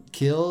got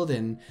killed,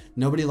 and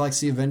nobody likes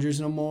the Avengers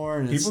no more.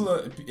 And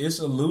It's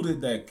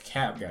alluded that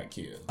Cap got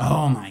killed.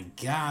 oh my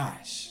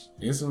gosh.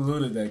 It's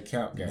alluded that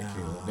Cap got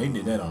killed. They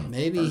did that on the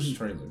Maybe first he-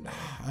 trailer. Man.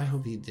 I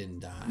hope he didn't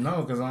die.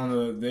 No, because on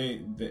the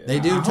They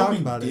do I hope talk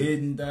he about it.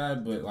 Didn't die,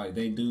 but like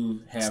they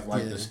do have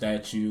like Yeah. the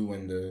statue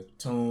and the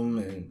tomb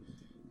and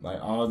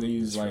like all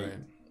these like right.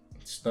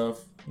 stuff.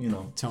 You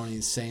know,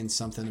 Tony's saying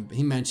something.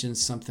 He mentions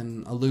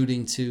something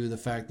alluding to the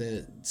fact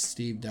that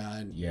Steve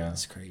died. Yeah.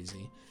 It's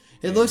crazy.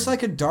 It looks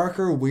like a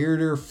darker,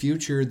 weirder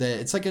future that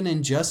it's like an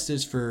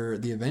injustice for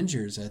the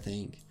Avengers, I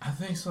think. I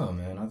think so,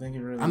 man. I think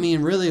it really. I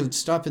mean, really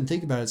stop and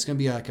think about it. It's going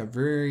to be like a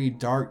very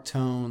dark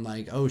tone,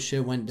 like, oh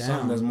shit went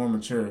something that's down. more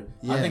mature.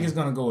 Yeah. I think it's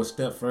gonna go a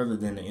step further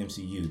than the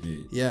MCU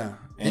did. Yeah.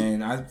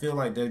 And I feel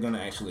like they're gonna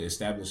actually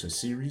establish a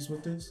series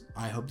with this.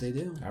 I hope they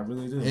do. I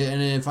really do.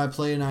 And if I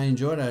play and I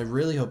enjoy it, I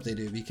really hope they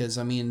do. Because,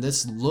 I mean,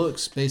 this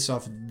looks, based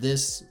off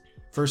this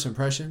first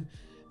impression,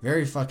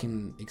 very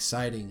fucking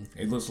exciting.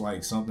 It looks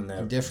like something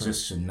that Different.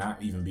 just should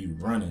not even be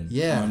running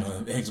Yeah. on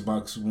a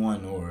Xbox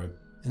One or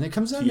And it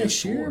comes out PS4.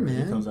 next year, It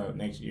man. comes out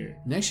next year.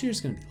 Next year is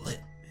going to be lit.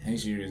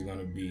 Next year is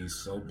gonna be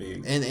so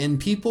big. And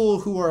people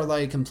who are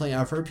like complain,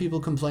 I've heard people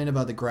complain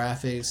about the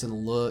graphics and the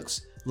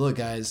looks. Look,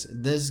 guys,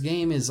 this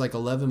game is like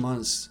 11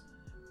 months,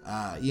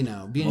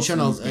 being Most shown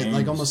of these like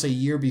games- almost a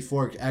year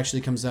before it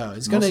actually comes out.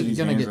 It's Most gonna of these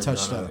gonna games get are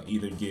touched gonna up.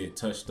 Either get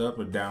touched up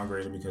or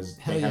downgraded because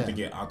Hell they have yeah. to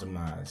get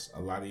optimized.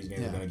 A lot of these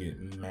games Yeah. are gonna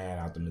get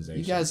mad optimization.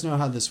 You guys know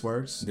how this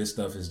works. this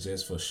stuff is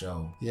just for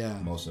show. Yeah.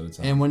 Most of the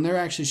time. And when they're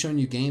actually showing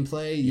you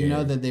gameplay, you Yeah.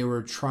 know that they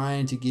were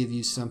trying to give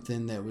you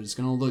something that was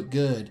going to look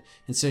good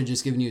instead of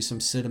just giving you some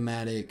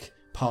cinematic,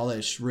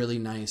 polished, really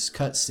nice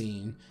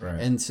cutscene Right.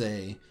 and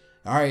say,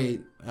 all right,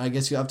 I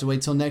guess you have to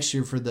wait till next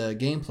year for the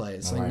gameplay.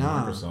 It's like,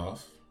 nah.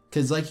 Microsoft.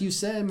 Because like you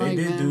said, They Mike,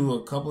 did man, do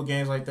a couple of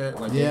games like that.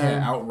 Like they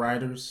Yeah. had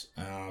Outriders,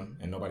 and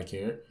nobody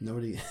cared.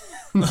 nobody...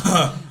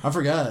 I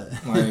forgot.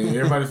 Like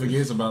everybody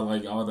forgets about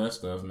like all that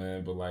stuff,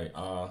 man. But like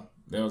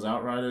there was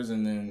Outriders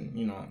and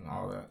then,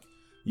 all that.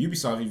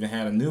 Ubisoft even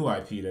had a new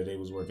IP that they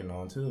was working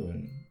on too,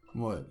 and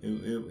What?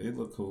 it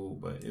looked cool,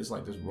 but it's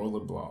like this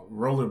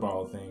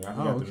rollerball thing. I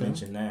forgot okay. to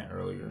mention that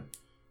earlier.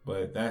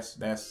 But that's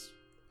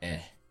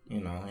it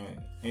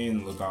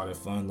didn't look all that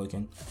fun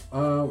looking.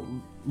 I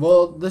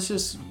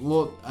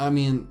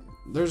mean,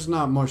 there's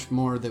not much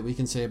more that we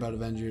can say about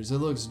Avengers. It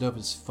looks dope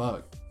as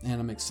fuck,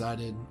 and I'm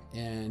excited,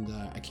 and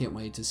I can't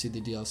wait to see the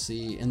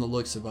DLC and the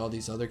looks of all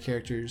these other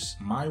characters.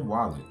 My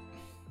wallet.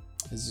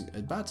 Is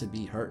about to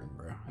be hurting,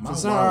 bro. If My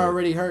it's not wallet.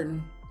 already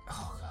hurting,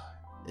 Oh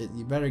god.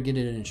 you better get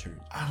it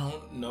insurance. I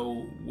don't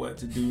know what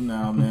to do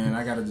now, man.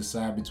 I gotta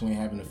decide between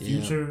having a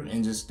future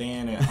and just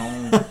staying at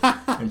home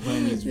and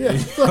playing these video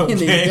Playing these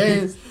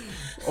games. games.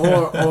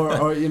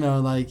 Or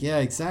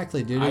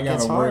exactly, dude. I It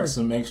gets gotta work hard.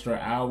 some extra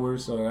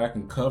hours so that I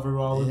can cover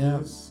all of Yeah,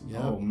 this. yeah.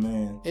 Oh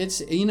man.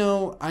 It's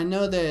I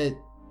know that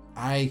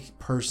I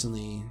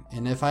personally,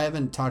 and if I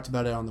haven't talked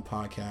about it on the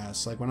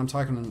podcast, like when I'm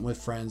talking with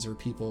friends or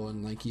people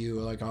and like you,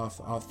 like off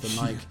the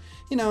mic,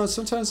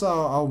 sometimes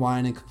I'll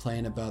whine and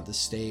complain about the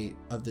state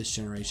of this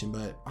generation.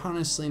 But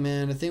honestly,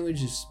 man, I think we've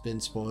just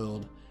been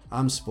spoiled.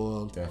 I'm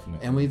spoiled.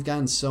 Definitely. And we've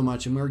gotten so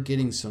much and we're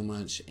getting so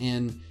much.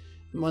 And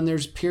when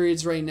there's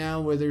periods right now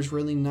where there's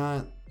really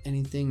not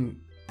anything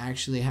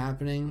actually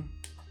happening,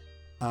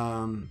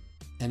 and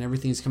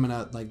everything's coming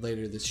out like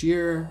later this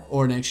year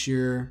or next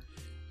year,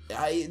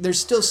 there's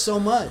still so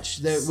much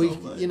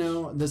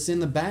that that's in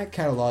the back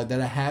catalog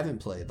that I haven't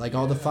played, like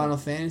all the Final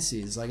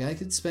Fantasies. Like I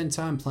could spend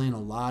time playing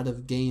a lot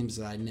of games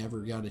that I never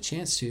got a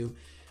chance to,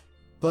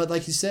 but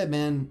like you said,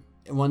 man,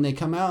 when they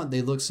come out,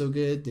 they look so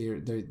good.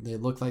 They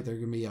look like they're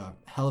gonna be a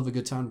hell of a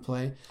good time to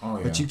play. Oh,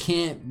 yeah. But you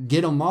can't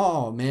get them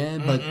all,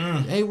 man. But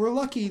hey, we're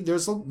lucky.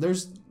 There's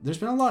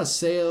been a lot of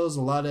sales,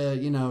 a lot of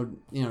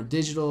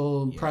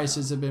digital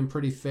prices have been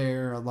pretty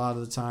fair a lot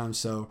of the time.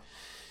 So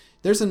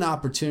there's an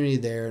opportunity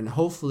there, and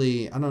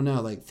hopefully, I don't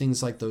know, like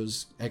things like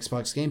those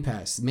Xbox Game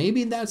Pass.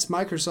 Maybe that's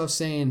Microsoft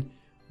saying,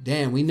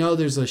 damn, we know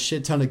there's a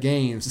shit ton of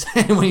games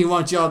and we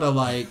want y'all to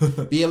like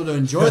be able to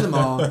enjoy them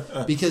all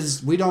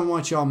because we don't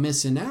want y'all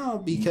missing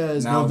out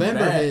because Now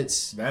November that-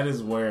 hits. That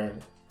is where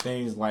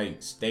things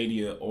like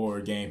Stadia or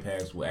Game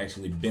Pass will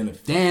actually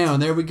benefit. Damn,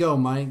 there we go,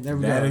 Mike. There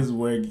we That go. is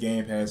where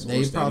Game Pass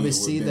They or Stadia probably would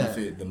see that.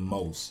 benefit the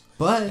most.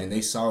 But And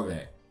they saw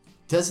that.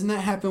 doesn't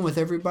that happen with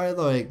everybody?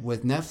 Like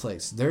with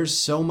Netflix, there's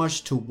so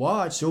much to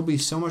watch. There'll be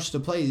so much to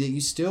play that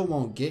you still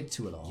won't get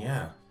to it all.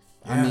 Yeah.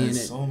 I mean,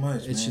 it's so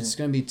much, It's man. just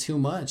gonna be too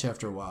much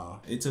after a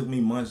while. It took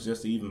me months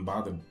just to even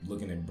bother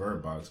looking at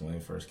Bird Box when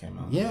it first came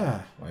out.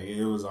 Yeah. Like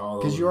it was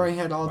all 'Cause you over, already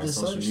had all like, this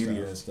social other media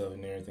stuff. and stuff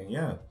and everything.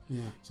 Yeah.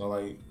 Yeah. So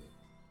like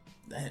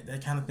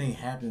that kind of thing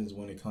happens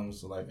when it comes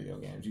to like video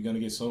games. You're gonna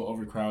get so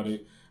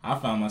overcrowded. I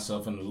found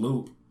myself in the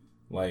loop.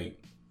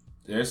 Like,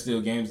 there's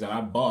still games that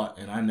I bought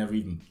and I never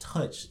even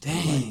touched. in,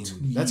 Dang, like, 2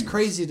 that's years.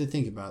 crazy to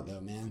think about,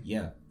 though, man.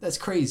 Yeah, That's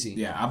crazy.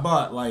 yeah. I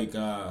bought like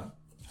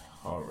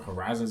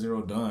Horizon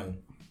Zero Dawn,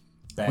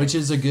 back, Which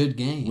is a good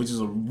game. which is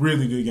a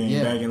really good game.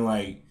 Yeah. Back in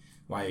like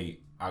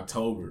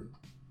October.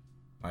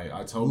 Like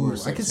October. Ooh, or I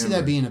September. could see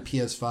that being a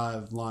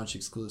PS5 launch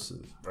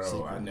exclusive. Bro,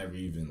 sequel. I never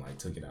even like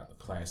took it out the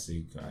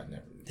plastic.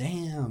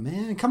 Damn,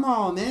 man. Come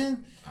on,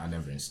 man. I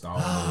never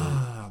installed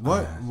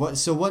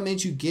it. What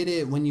made you get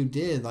it when you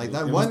did? Like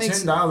that It what was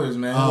makes $10,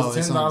 man. Oh, It was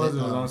it's $10. on- It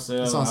was on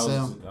sale. it's on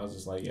sale. I was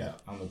just like, yeah,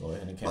 I'm gonna go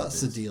ahead and catch Well, that's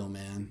this. the deal,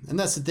 man. And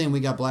that's the thing. We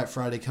got Black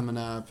Friday coming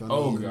up. I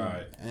Oh, mean,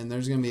 God. And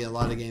there's gonna be a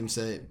lot of games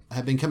that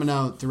have been coming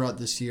out throughout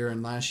this year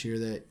and last year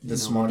that The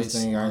smartest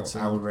thing I would.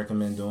 would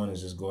recommend doing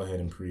is just go ahead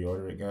and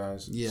pre-order it,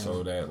 guys. Yeah.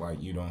 So that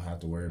like you don't have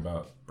to worry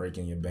about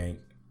breaking your bank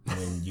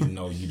when you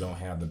know you don't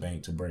have the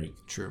bank to break.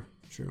 True.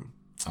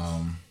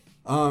 Um,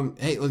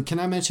 Hey, can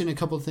I mention a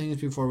couple of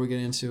things before we get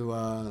into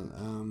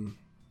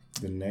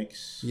the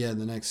next, the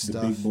next the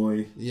stuff? big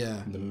boy,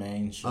 Yeah. the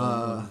main show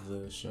of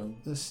the show.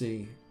 Let's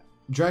see.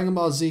 Dragon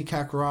Ball Z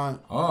Kakarot,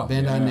 Oh,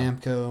 Bandai yeah.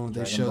 Namco. They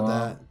Dragon showed Ball.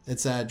 that.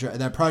 It's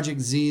that Project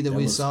Z that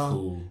we looks saw.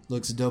 cool.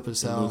 Looks dope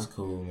as It hell. looks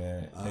cool,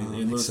 man. I'm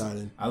It looks,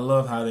 excited. I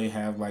love how they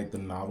have like the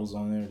models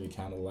on there. They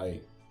kind of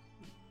like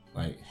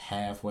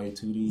halfway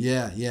 2D.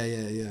 Yeah.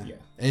 Yeah.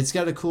 It's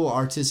got a cool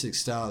artistic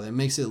style that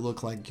makes it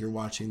look like you're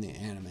watching the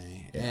anime.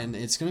 And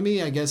it's going to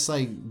be, I guess,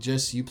 like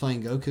just you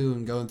playing Goku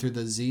and going through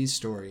the Z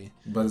story.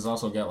 But it's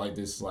also got like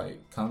this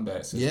like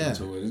combat system Yeah.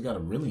 to it. It's got a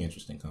really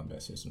interesting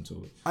combat system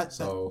to it. I-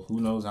 So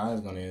who knows how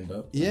it's gonna end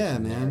up? Yeah,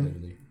 man.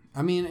 Narratively.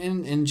 I mean,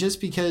 and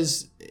just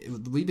because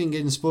we've been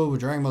getting spoiled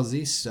with Dragon Ball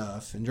Z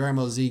stuff and Dragon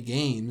Ball Z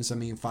games, I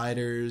mean,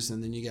 fighters,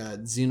 and then you got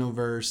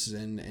Xenoverse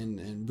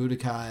and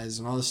Budokais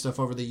and all this stuff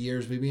over the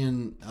years. We've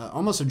been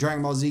almost a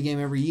Dragon Ball Z game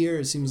every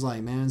year, it seems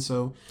like, man.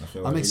 So I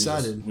feel I'm like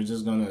excited. We're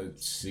just gonna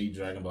see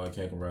Dragon Ball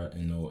Kakarot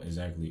and know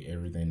exactly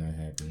everything that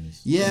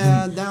happens.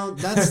 Yeah, now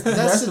that's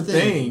That's the the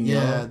thing. thing, you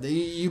Yeah, know?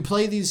 you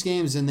play these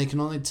games and they can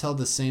only tell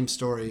the same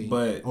story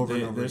But over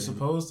and they're over again.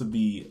 supposed to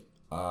be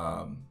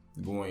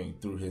going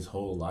through his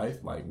whole life.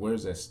 Like,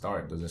 where's that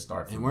start? Does it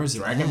start from where's it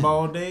Dragon end?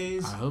 Ball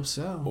days? I hope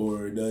so.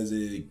 Or does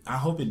it? I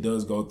hope it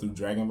does go through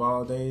Dragon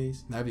Ball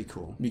days. That'd be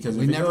cool. Because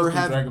we if it never goes through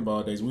have, Dragon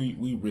Ball days, we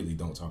really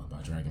don't talk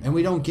about Dragon Ball. and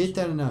we don't get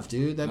that enough,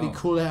 dude. That'd No. be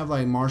cool to have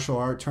like martial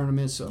art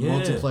tournaments,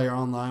 multiplayer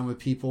online with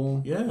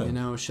people. Yeah. you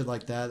know, shit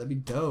like that. That'd be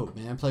dope,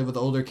 man. Play with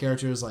older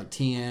characters like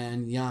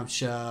Tien,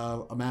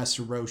 Yamcha,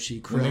 Master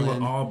Roshi, When they were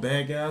Krillin. all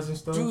bad guys and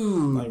stuff.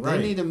 Dude, like, right.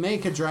 they need to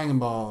make a Dragon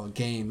Ball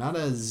game, not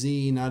a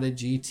Z, not a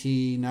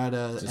GT, not a,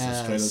 Just a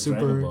straight up Super.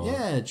 Dragon Ball.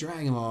 Yeah,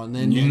 Dragon Ball, and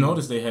then And you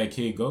notice they had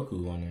Kid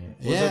Goku on there.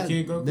 Was yeah, that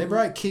Kid Goku? they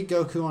brought Kid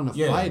Goku on the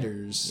Yeah.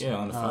 fighters. Yeah,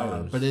 on the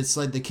fighters. But it's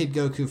like the Kid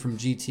Goku from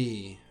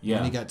GT. Yeah.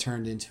 when he got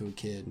turned into a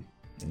kid.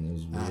 And it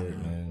was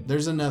weird, man.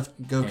 There's enough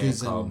Can't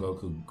Gokus call in.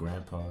 Goku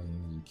grandpa when he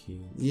was a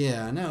kid.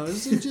 Yeah, I know. It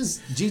was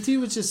just GT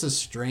was just a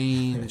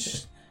strange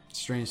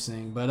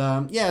thing.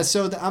 But yeah.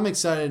 So I'm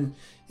excited.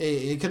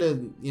 It could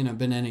have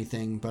been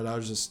anything, but I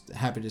was just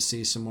happy to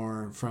see some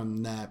more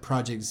from that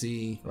Project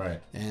Z.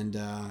 Right. And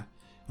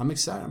I'm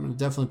excited. I'm gonna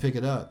definitely pick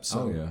it up. So.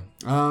 Oh,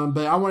 yeah.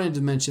 But I wanted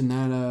to mention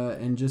that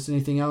and just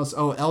anything else.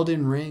 Oh,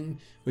 Elden Ring,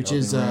 which Elden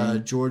is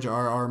Ring. George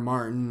R.R.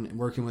 Martin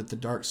working with the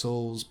Dark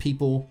Souls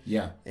people.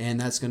 Yeah. And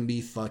that's going to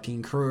be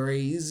fucking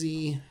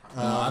crazy.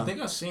 I think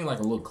I've seen like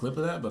a little clip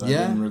of that, but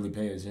Yeah? I didn't really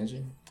pay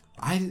attention.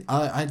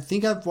 I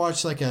think I've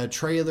watched like a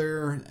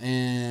trailer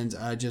and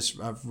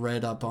I've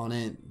read up on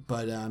it,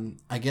 but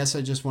I guess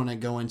I just want to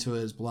go into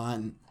it as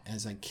blunt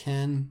as I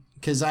can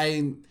because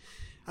I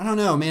don't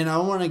know, man. I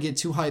don't want to get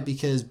too hyped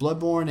because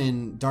Bloodborne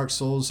and Dark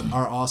Souls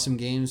are awesome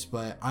games,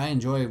 but I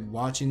enjoy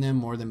watching them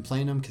more than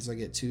playing them because I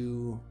get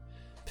too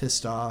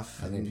pissed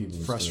off I think and people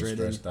are frustrated.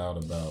 still stressed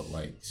out about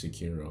like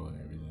Sekiro and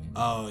everything.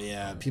 Oh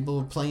yeah, people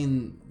are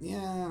playing.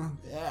 Yeah,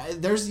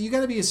 you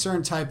got to be a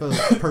certain type of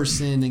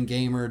person and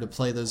gamer to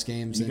play those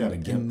games. You gotta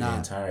and get the not.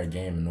 entire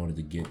game in order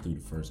to get through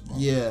the first boss.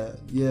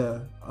 Yeah.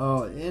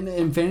 Oh,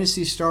 and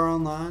Fantasy Star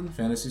Online.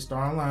 Phantasy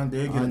Star Online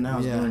did get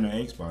announced yeah. during the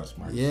Xbox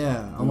Microsoft.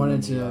 Yeah, I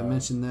wanted to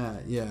mention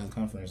that. Yeah.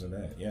 Conference of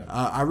that. Yeah.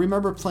 I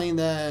remember playing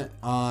that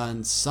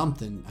on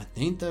something. I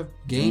think the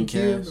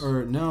GameCube Dreamcast?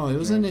 or no, it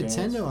was a Dreamcast?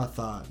 Nintendo. I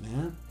thought,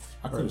 man.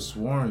 I could have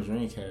sworn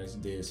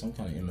Dreamcast did some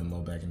kind of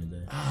MMO back in the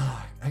day.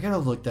 I gotta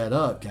look that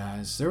up,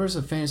 guys. There was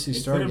a Fantasy It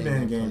Star could have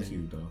game. been I played.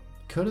 GameCube though.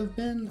 Could have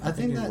been. I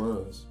think it that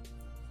was.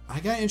 I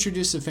got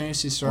introduced to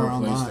Fantasy Star Or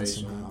Online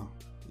PlayStation. somehow.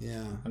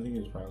 Yeah. I think it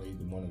was probably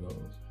either one of those.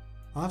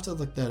 I'll have to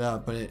look that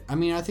up, but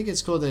I think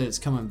it's cool that it's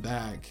coming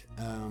back.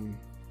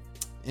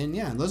 And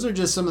yeah, those are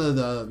just some of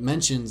the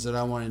mentions that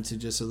I wanted to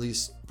just at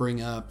least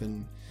bring up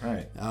and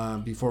Right.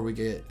 before we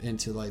get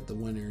into like the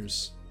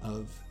winners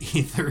of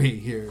E3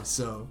 here.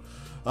 So,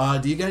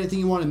 do you got anything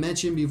you want to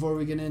mention before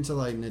we get into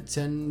like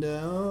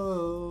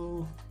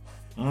Nintendo?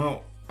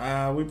 Well,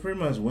 we pretty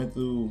much went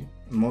through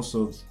most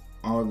of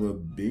all the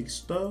big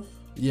stuff.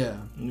 Yeah.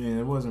 Yeah,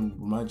 there wasn't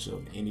much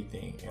of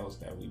anything else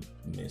that we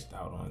missed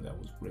out on that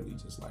was really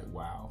just like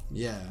wow.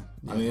 Yeah.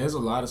 I mean, there's a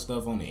lot of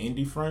stuff on the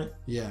indie front.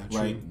 Yeah. True.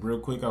 Like real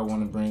quick, I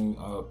want to bring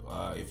up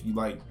if you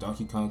like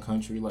Donkey Kong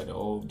Country, like the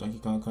old Donkey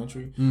Kong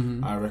Country,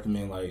 I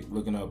recommend like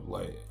looking up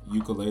like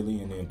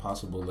Yooka-Laylee and the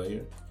Impossible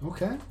Lair.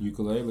 Okay.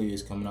 Yooka-Laylee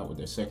is coming out with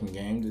their second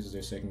game. This is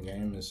their second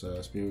game. It's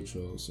a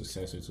spiritual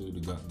successor to the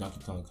Donkey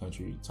Kong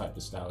Country type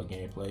of style of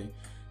gameplay.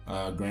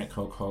 Grant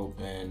Kirkhope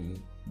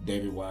and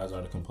David Wise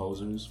are the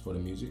composers for the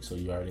music, so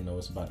you already know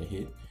it's about to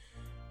hit.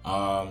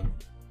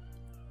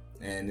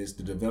 And it's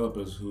the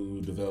developers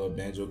who developed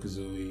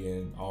Banjo-Kazooie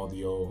and all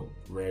the old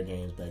Rare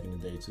games back in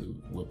the day too,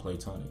 with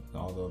Playtonic.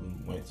 All of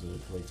them went to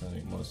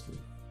Playtonic mostly.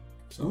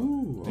 So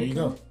Ooh, there you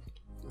go.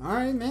 All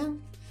right,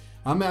 man.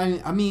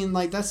 I mean,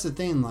 like, that's the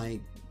thing.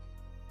 Like,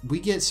 we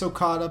get so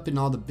caught up in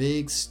all the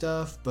big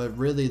stuff, but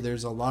really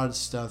there's a lot of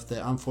stuff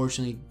that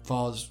unfortunately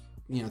falls,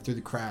 through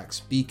the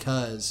cracks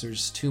because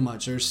there's too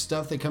much. There's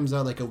stuff that comes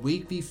out like a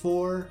week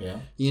before. Yeah.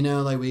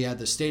 Like we had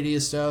the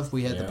Stadia stuff,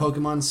 we had the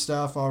Pokemon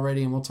stuff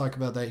already, and we'll talk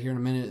about that here in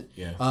a minute.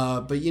 Yeah.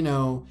 But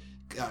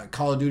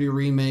Call of Duty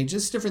remake,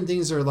 just different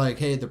things are like,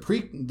 hey, the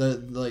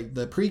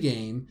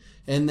pregame,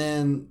 and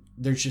then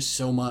there's just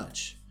so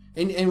much.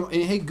 And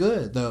hey,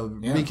 good though,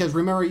 because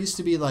remember it used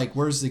to be like,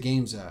 where's the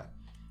games at?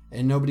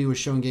 And nobody was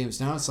showing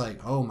games. Now it's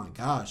like, oh my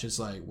gosh, it's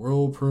like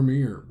world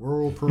premiere.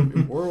 World.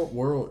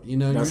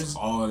 That's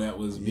all that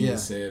was being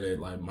said at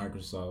like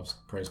Microsoft's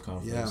press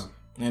conference.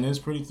 Yeah. And it's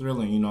pretty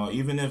thrilling,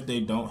 even if they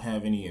don't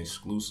have any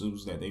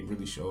exclusives that they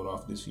really showed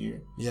off this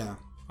year. Yeah.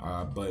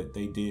 But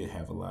they did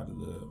have a lot of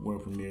the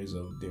world premieres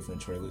of different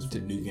trailers for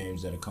new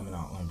games that are coming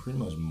out on pretty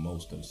much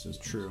most of the systems.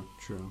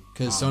 True.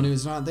 Because Sony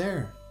was not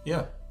there.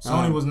 Yeah.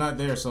 Sony was not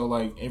there, so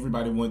like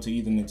everybody went to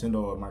either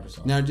Nintendo or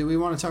Microsoft. Now, do we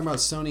want to talk about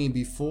Sony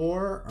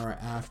before or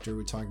after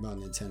we talk about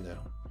Nintendo?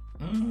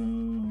 I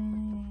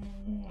don't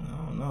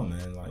know,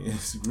 man. Like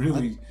it's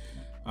really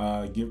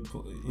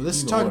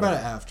let's talk about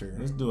it after.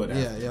 Let's do it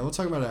after. Yeah, we'll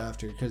talk about it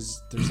after because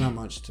there's not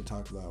much to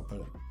talk about.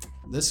 But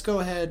let's go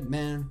ahead,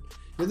 man.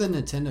 You're the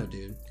Nintendo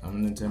dude.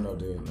 I'm a Nintendo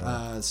dude,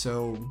 man.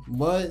 So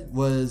what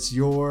was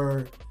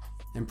your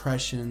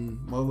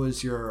impression? What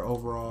was your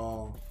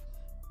overall,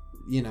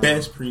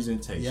 best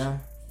presentation? Yeah.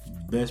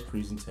 Best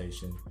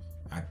presentation.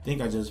 I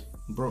think I just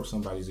broke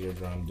somebody's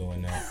eardrum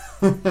doing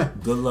that.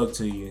 Good luck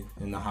to you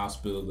in the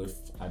hospital if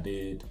I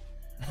did.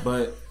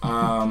 But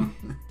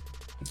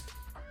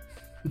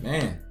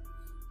man,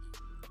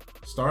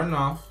 starting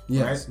off,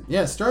 yes, right?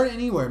 Yeah, start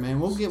anywhere,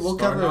 man. We'll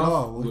cover it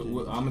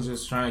all. I'm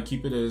just trying to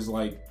keep it as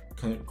like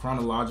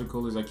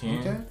chronological as I can.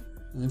 Okay.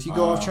 And if you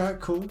go off track,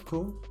 cool.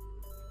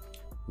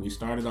 We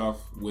started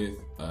off with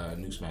a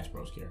new Smash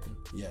Bros. Character.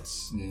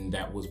 Yes. And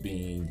that was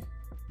being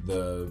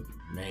the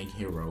main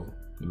hero,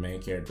 the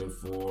main character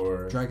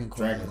for Dragon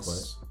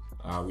Quest.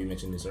 We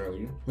mentioned this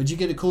earlier. Would you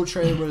get a cool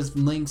trailer with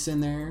Link's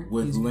in there?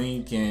 With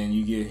Link, and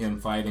you get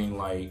him fighting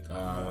like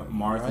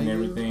Marth and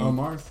everything. Oh,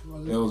 Marth.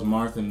 It was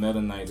Marth and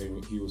Meta Knight.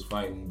 He was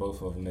fighting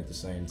both of them at the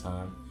same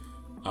time,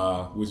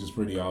 which is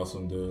pretty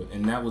awesome, dude.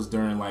 And that was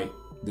during like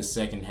the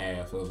second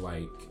half of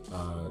like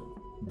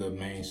the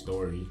main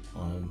story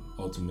on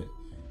Ultimate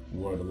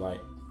World of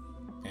Light.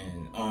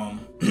 And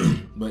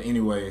but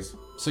anyways,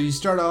 so you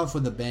start off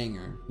with a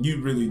banger.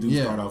 You really do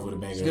start off with a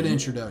banger. It's a good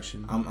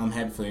introduction. I'm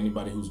happy for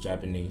anybody who's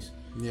Japanese.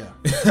 Yeah.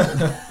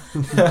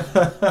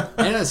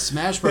 And a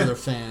Smash Brother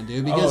fan,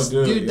 dude. Because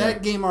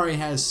that game already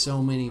has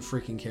so many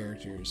freaking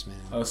characters, man.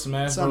 A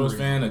Smash Bros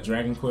fan, a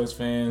Dragon Quest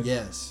fan,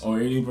 yes, or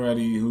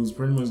anybody who's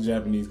pretty much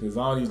Japanese, because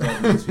all these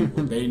Japanese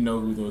people, they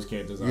know who those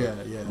characters are.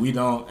 Yeah. We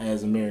don't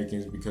as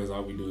Americans, because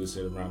all we do is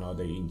sit around all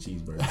day eating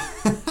cheeseburgers.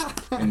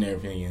 In their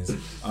opinions.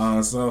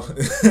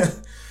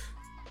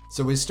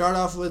 So we start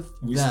off with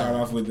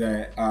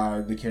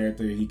that. The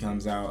character, he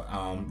comes out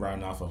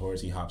riding off a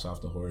horse. He hops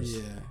off the horse.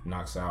 Yeah.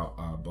 Knocks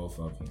out both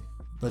of them.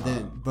 But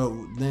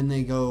then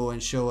they go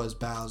and show us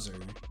Bowser,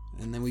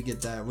 and then we get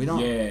that. We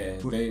don't. Yeah.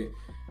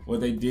 What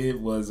they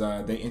did was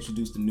they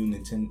introduced the new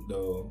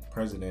Nintendo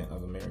president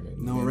of America.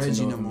 No Nintendo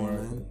Reggie no more,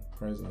 man.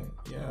 President.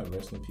 Yeah,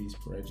 rest in peace,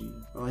 Reggie.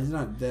 Well, he's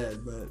not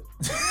dead, but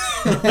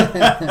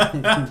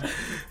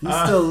he's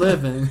still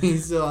living.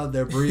 He's still out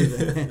there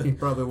breathing. He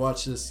probably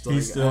watched this. Like,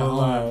 he's still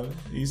alive.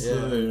 He's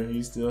still there.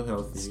 He's still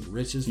healthy. He's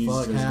rich as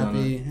fuck,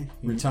 happy,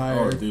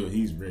 retired. Oh, dude,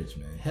 he's rich,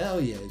 man.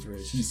 Hell yeah, he's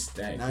rich. He's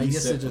stacked. Now he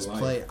gets to just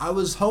play. I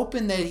was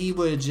hoping that he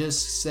would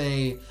just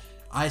say,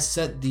 I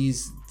set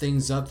these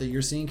things up that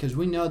you're seeing, because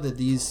we know that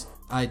these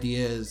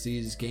ideas,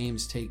 these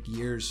games take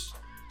years.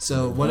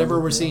 So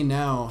whatever we're seeing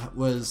now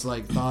was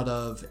like thought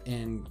of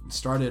and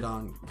started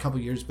on a couple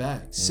years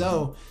back. Mm-hmm.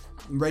 So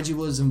Reggie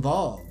was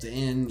involved,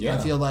 and I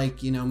feel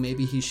like,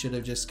 maybe he should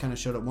have just kind of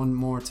showed up one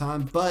more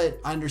time. But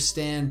I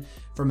understand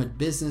from a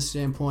business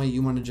standpoint,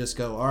 you want to just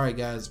go, all right,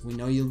 guys, we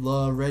know you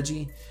love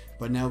Reggie,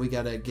 but now we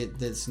got to get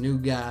this new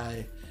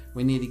guy.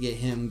 We need to get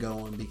him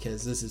going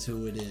because this is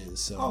who it is.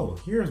 So. Oh,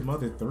 here's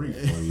Mother 3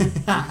 for you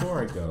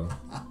before I go.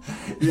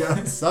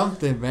 Yeah.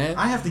 Something, man.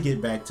 I have to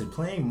get back to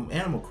playing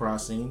Animal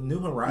Crossing New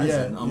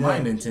Horizon on my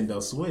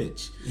Nintendo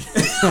Switch.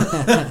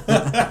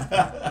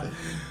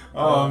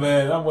 Oh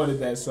man, I wanted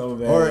that so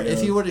bad. Or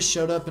if you would have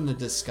showed up in a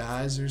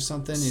disguise or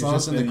something, he's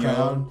just in the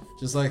crowd,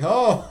 just like,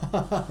 oh,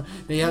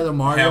 he had a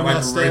Mario have like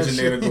mustache.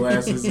 originator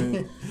glasses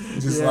and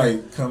just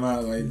like come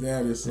out like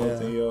that or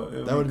something. Yo,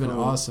 that would have been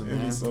awesome, It'd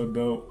man. be so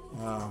dope.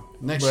 Wow.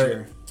 Next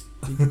year,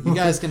 you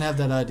guys can have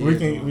that idea.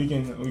 We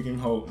can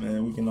hope,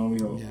 man. We can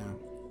only hope. Yeah.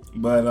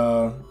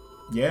 But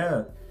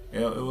yeah,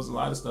 it was a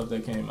lot of stuff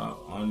that came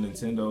out on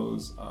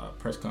Nintendo's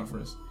press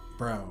conference,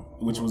 Bro.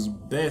 which was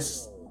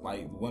best.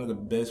 Like one of the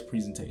best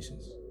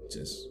presentations,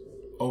 just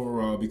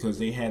overall, because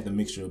they had the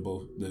mixture of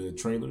both the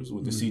trailers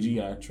with the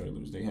CGI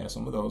trailers. They had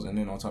some of those, and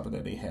then on top of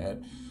that, they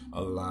had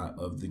a lot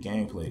of the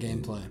gameplay.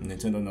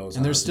 Nintendo knows,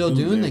 and they're still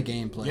doing the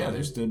gameplay. Yeah,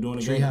 they're still doing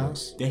the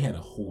Treehouse. gameplay. They had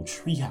a whole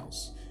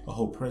treehouse, a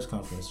whole press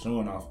conference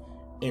showing off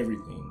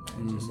everything,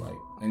 man. Just like,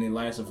 and it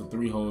lasted for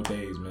 3 whole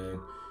days, man.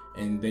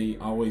 And they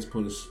always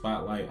put a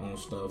spotlight on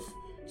stuff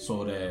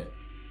so that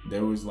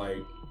there was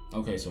like,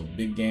 okay, so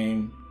big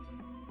game.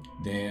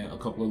 Then a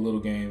couple of little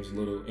games,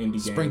 little indie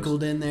games.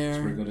 Sprinkled in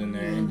there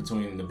in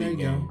between the big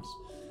games.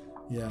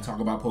 Yeah. Talk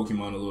about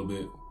Pokemon a little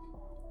bit.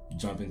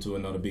 Jump into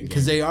another big game.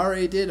 Because they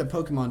already did a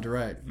Pokemon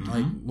Direct,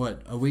 like,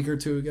 what, a week or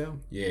two ago?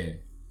 Yeah.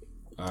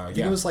 I think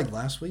it was like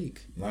last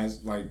week.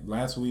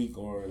 Last week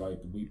or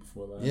like the week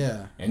before last.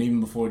 Yeah. And even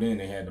before then,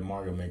 they had the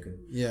Mario Maker.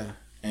 Yeah.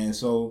 And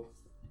so,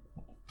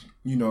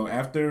 you know,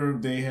 after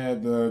they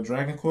had the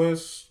Dragon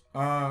Quest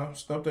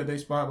stuff that they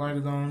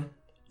spotlighted on,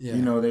 yeah.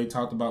 You know, they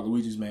talked about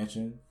Luigi's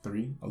Mansion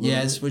 3.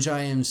 Yes, bit. which I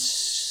am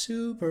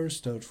super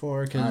stoked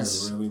for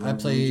because I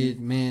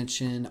played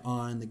Mansion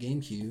on the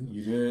GameCube.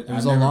 You did? It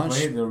was I a never launch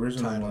played the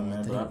original title, one,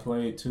 man, but I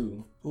played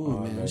 2. Ooh,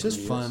 man, it's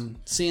just fun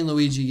seeing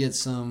Luigi get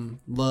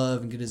some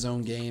love and get his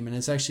own game, and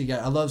it's actually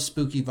got. I love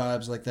spooky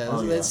vibes like that.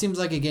 Oh, yeah. That seems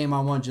like a game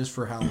I want just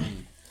for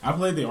Halloween. I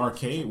played the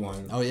arcade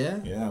one. Oh yeah.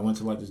 Yeah, I went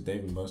to like this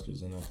Dave &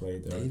 Buster's and I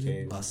played the arcade.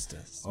 Dave &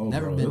 Buster's. Oh,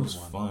 Never bro, been it was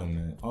one. fun,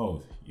 man.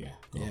 Oh yeah.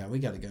 Go. Yeah, we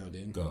gotta go,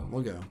 dude. Go.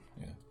 We'll go.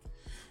 Yeah.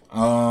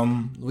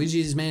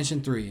 Luigi's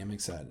Mansion 3. I'm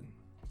excited.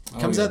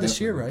 Comes yeah, out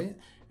this year, definitely.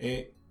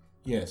 right?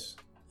 Yes.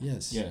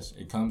 Yes.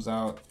 It comes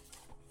out.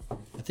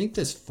 I think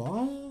this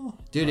fall,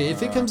 dude.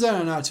 If it comes out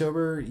in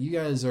October, you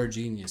guys are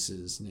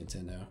geniuses,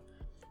 Nintendo.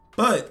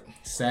 But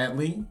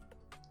sadly,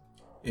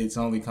 it's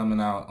only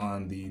coming out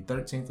on the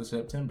 13th of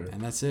September.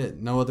 And that's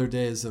it. No other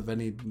days of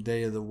any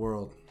day of the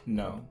world.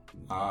 No.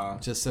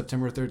 Just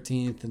September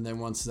 13th, and then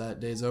once that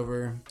day's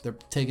over, they're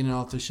taking it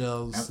off the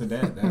shelves. After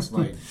that, that's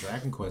like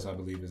Dragon Quest, I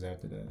believe, is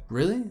after that.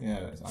 Really? Yeah,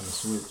 it's on the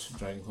Switch.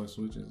 Dragon Quest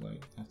Switch is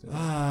like after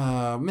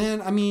that.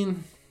 Man, I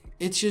mean,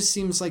 it just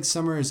seems like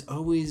summer is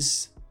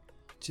always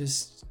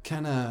just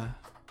kind of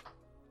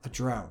a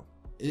drought.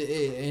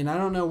 And I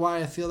don't know why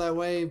I feel that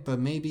way, but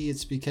maybe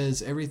it's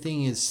because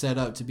everything is set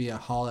up to be a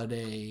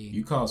holiday.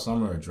 You call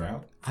summer a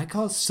drought? I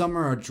call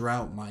summer a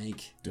drought,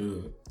 Mike.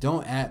 Dude.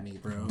 Don't at me,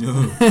 bro.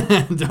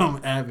 Dude.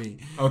 Don't at me.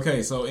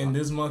 Okay, so in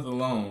this month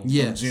alone,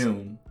 yes.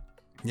 June,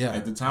 yeah,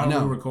 at the time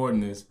we're recording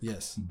this,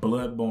 yes,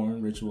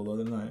 Bloodborne Ritual of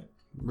the Night.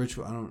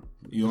 Ritual,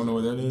 You don't know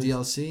what that is?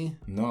 DLC?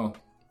 No.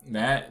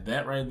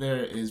 That right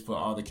there is for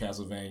all the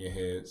Castlevania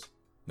heads.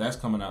 That's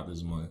coming out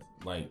this month.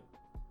 Like,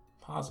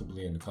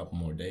 possibly in a couple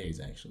more days,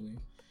 actually.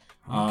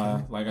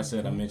 Okay. Like I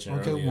said, I mentioned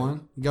earlier. Okay,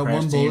 one. You got Crash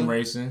one Team bullet.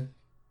 Racing.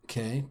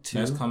 Okay, 2.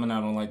 That's coming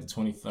out on like the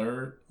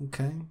 23rd.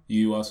 Okay.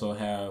 You also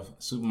have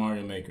Super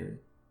Mario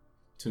Maker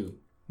 2.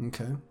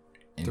 Okay.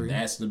 And 3.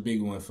 that's the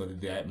big one for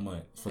that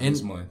month,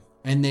 this month.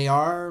 And they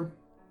are...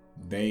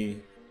 They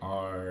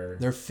are...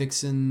 They're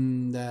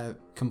fixing that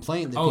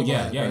complaint that Oh, people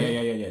yeah, had, yeah,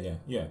 right?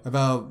 yeah.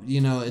 About,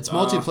 it's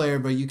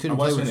multiplayer, but you couldn't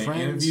play with an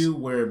friends. interview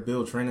where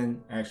Bill Trennan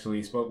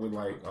actually spoke with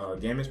like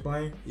Game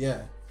Explain.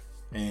 Yeah.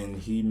 And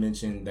he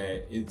mentioned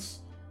that it's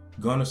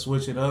gonna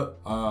switch it up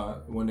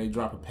when they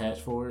drop a patch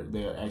for it.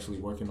 They're actually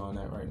working on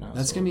that right now.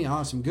 That's so gonna be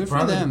awesome. Good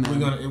probably, for them,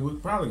 man. We're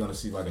probably gonna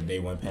see like a day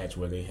one patch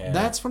where they have.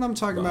 That's what I'm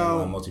talking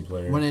about.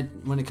 Multiplayer.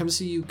 When it comes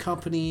to you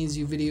companies,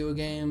 you video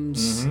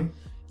games,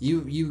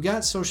 Mm-hmm. you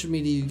got social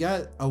media, you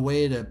got a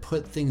way to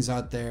put things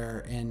out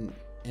there, and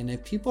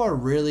if people are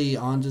really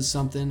onto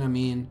something, I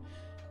mean,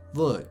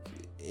 look,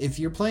 if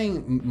you're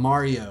playing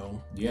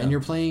Mario and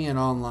you're playing it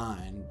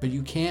online, but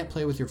you can't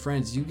play with your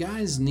friends, you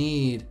guys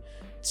need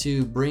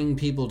to bring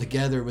people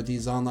together with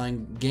these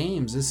online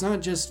games. It's not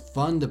just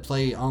fun to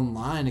play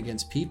online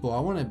against people. I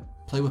want to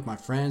play with my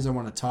friends. I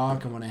want to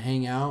talk. I want to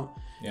hang out.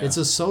 Yeah. It's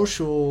a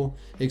social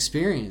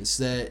experience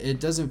that it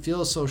doesn't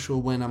feel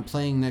social when I'm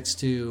playing next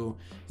to,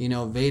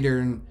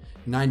 Vader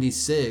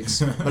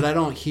 96, but I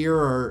don't hear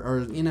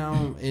or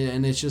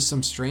and it's just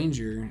some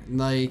stranger.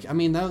 Like, I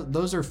mean,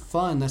 those are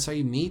fun. That's how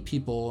you meet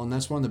people, and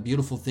that's one of the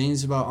beautiful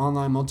things about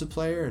online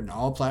multiplayer and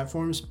all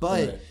platforms.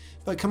 But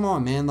come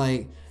on, man,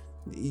 like,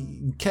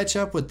 catch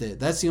up with it.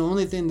 That's the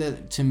only thing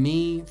that, to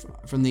me,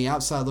 from the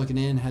outside looking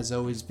in, has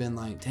always been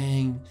like,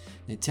 dang,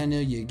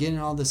 Nintendo, you're getting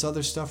all this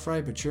other stuff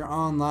right, but your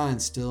online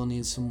still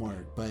needs some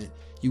work. But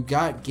You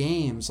got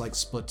games like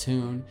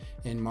Splatoon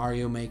and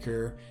Mario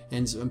Maker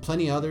and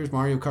plenty others,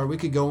 Mario Kart. We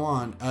could go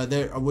on.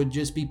 That would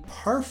just be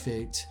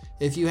perfect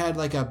if you had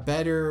like a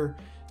better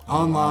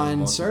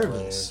online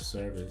service.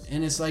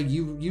 And it's like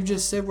you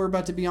just said we're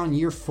about to be on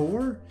year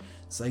 4.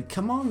 It's like,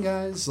 come on,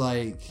 guys!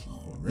 Like,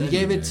 you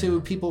gave it to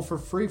people for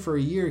free for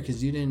a year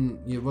because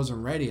it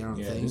wasn't ready. I don't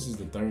think. This is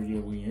the 3rd year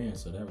we in,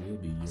 so that will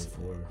be year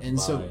 4 and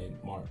by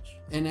March.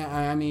 And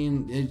I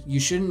mean, you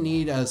shouldn't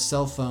need a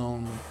cell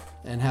phone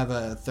and have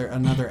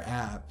another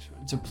app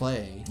to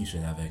play. You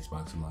should have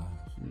Xbox Live.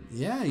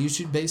 Yeah, you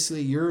should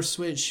basically, your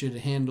Switch should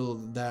handle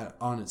that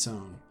on its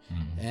own.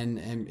 And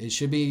it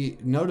should be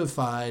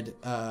notified,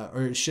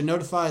 or it should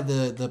notify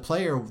the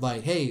player,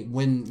 like, hey,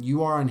 when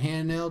you are on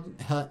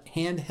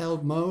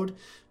handheld mode,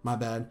 my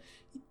bad,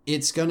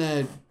 it's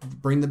gonna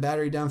bring the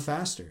battery down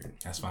faster.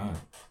 That's fine.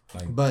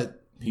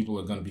 But people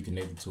are gonna be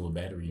connected to a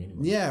battery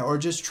anyway. Yeah, or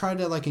just try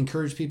to like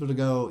encourage people to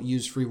go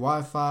use free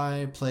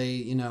Wi-Fi,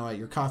 play, at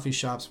your coffee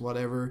shops,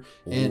 whatever,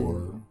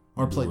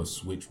 or play a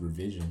Switch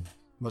revision.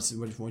 What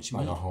you like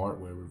mean? A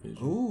hardware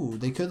revision. Ooh,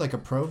 they could, like a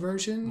pro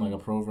version? Like a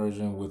pro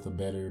version with a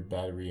better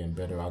battery and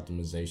better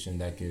optimization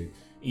that could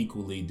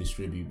equally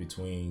distribute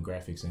between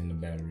graphics and the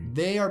battery.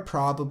 They are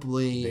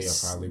probably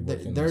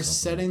working they're on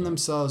setting like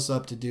themselves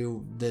up to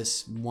do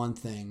this one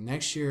thing.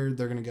 Next year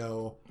they're going to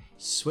go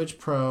Switch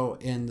Pro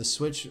and the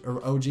Switch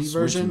or OG Switch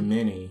version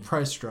Mini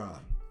price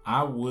drop.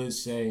 I would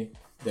say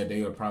that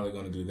they are probably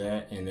going to do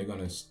that, and they're going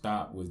to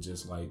stop with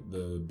just like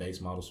the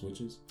base model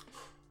Switches.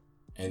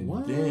 And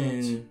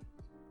then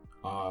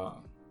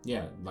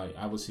like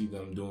I would see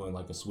them doing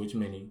like a Switch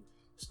Mini,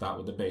 stop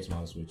with the base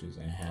model Switches,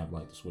 and have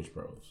like the Switch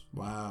Pros.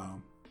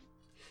 Wow.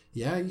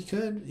 Yeah, you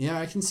could. Yeah,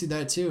 I can see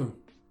that too.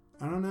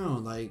 I don't know,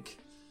 like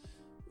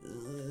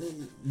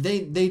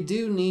they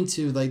do need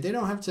to, like, they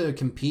don't have to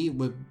compete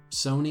with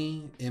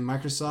Sony and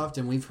Microsoft,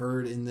 and we've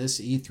heard in this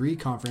E3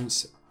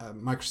 conference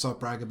Microsoft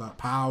brag about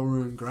power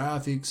and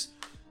graphics.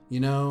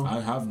 I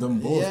have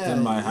them both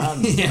in my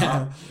hands.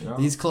 Yeah.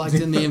 He's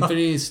collecting the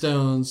Infinity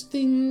Stones.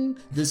 Ding.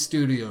 The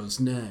studio's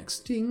next.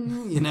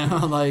 Ding.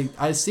 Like,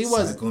 I see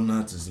what...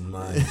 Psychonauts is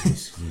my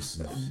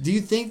exclusive. Do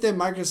you think that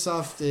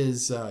Microsoft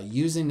is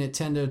using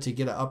Nintendo to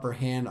get an upper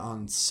hand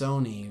on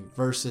Sony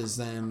versus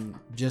them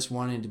just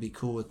wanting to be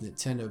cool with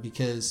Nintendo?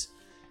 Because,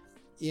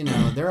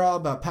 they're all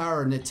about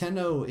power.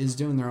 Nintendo is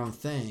doing their own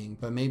thing,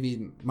 but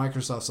maybe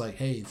Microsoft's like,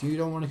 hey, if you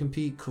don't want to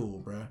compete, cool,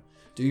 bro.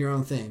 Do your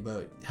own thing,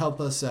 but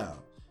help us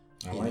out.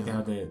 I like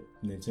how that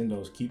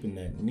Nintendo's keeping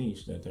that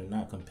niche, that they're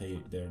not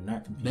competing.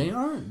 They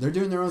aren't. They're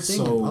doing their own thing.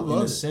 So I love in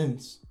a it.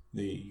 sense,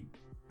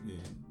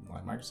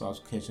 like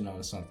Microsoft's catching on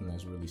to something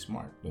that's really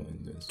smart doing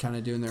this. Kind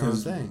of doing their own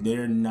thing.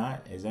 They're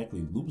not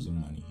exactly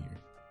losing money here.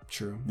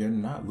 True. They're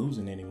not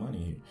losing any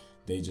money here.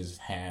 They just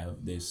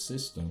have this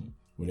system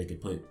where they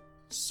could put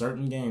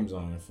certain games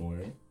on it for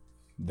it,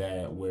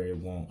 where it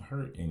won't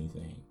hurt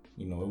anything.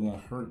 It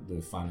won't hurt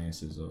the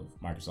finances of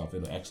Microsoft.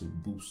 It'll actually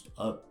boost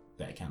up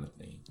that kind of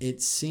thing. It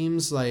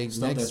seems like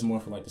stuff that's more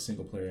for like the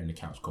single player and the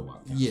couch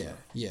co-op. Yeah.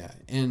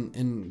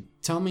 And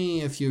tell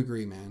me if you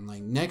agree, man.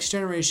 Like, next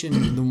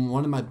generation,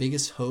 one of my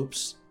biggest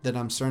hopes that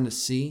I'm starting to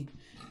see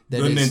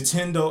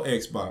Nintendo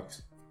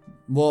Xbox.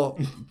 Well,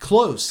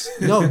 close.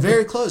 No,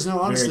 very close. No,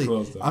 honestly,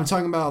 very close, I'm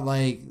talking about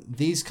like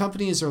these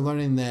companies are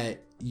learning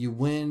that you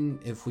win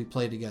if we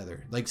play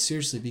together. Like,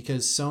 seriously,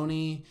 because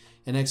Sony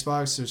and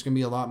Xbox, there's going to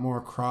be a lot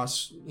more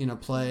cross,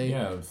 play.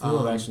 Yeah,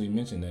 Phil actually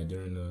mentioned that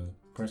during the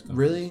press conference.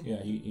 Really?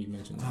 Yeah, he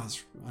mentioned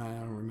that. I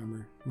don't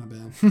remember. My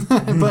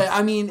bad. But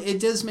I mean, it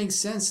does make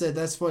sense that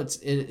that's what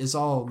it is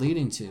all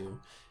leading to,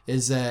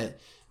 is that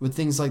with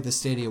things like the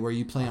Stadia where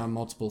you play on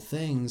multiple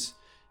things.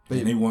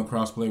 And they want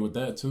crossplay with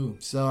that too.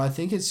 So I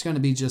think it's going to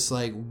be just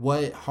like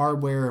what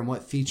hardware and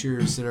what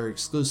features that are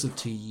exclusive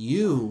to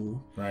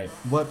you. Right.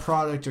 What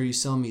product are you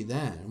selling me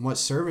then? What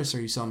service are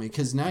you selling me?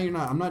 Because now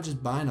I'm not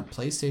just buying a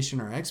PlayStation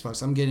or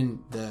Xbox. I'm getting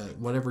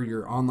whatever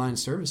your online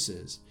service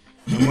is.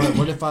 And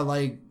what if I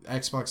like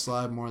Xbox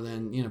Live more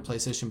than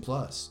PlayStation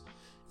Plus?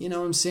 You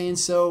know what I'm saying?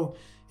 So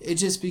it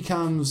just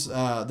becomes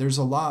there's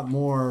a lot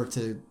more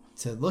to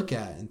look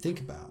at and think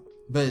about.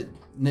 But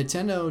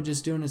Nintendo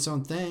just doing its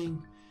own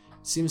thing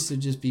seems to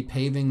just be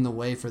paving the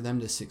way for them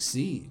to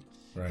succeed.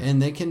 Right.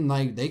 And they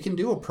can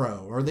do a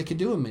pro or they could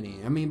do a mini.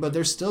 I mean, but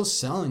they're still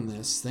selling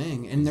this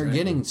thing and they're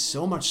getting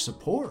so much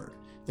support.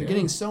 They're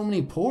getting so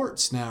many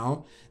ports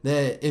now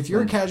that if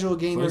you're a casual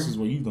gamer, places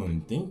where you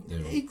don't think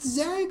they're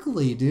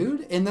exactly,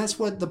 dude. And that's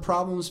what the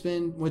problem's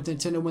been with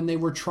Nintendo when they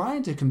were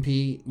trying to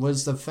compete,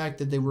 was the fact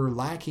that they were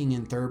lacking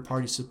in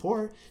third-party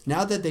support.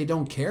 Now that they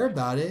don't care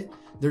about it,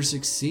 they're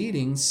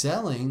succeeding,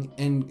 selling,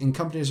 and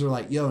companies are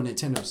like, yo,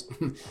 Nintendo's,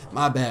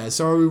 my bad.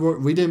 Sorry,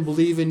 we didn't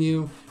believe in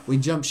you. We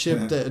jump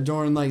shipped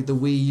during like the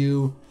Wii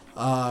U.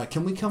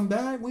 Can we come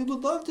back? We would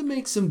love to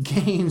make some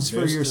games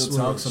for your Switch.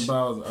 Talks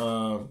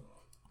about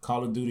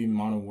Call of Duty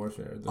Modern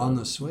Warfare on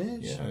the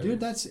Switch. Yeah,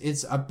 dude,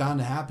 it's bound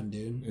to happen,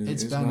 dude.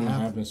 It's bound to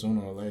happen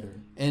sooner or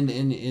later. And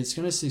it's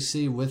going to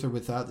succeed with or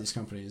without these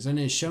companies, and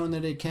it's shown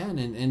that it can,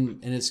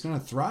 and it's going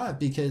to thrive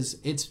because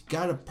it's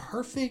got a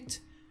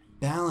perfect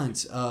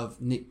balance of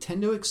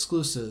Nintendo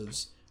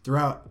exclusives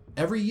throughout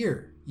every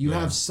year. You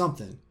have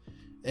something.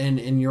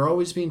 And you're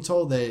always being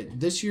told that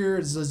this year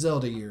is the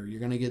Zelda year. You're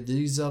going to get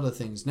these Zelda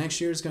things.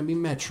 Next year is going to be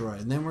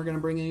Metroid. And then we're going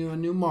to bring you a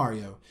new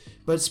Mario.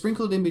 But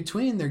sprinkled in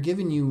between, they're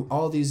giving you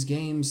all these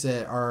games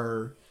that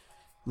are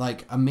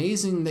like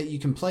amazing that you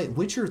can play.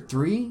 Witcher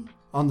 3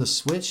 on the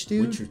Switch,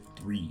 dude. Witcher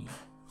 3.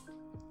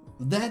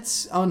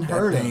 That's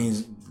unheard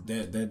of.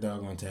 That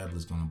doggone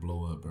tablet's gonna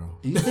blow up, bro.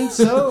 You think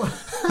so?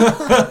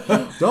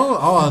 Don't.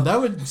 Oh,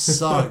 that would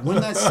suck.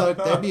 Wouldn't that suck?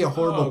 That'd be a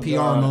horrible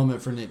PR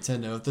moment for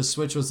Nintendo if the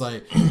Switch was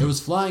like it was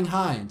flying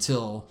high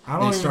until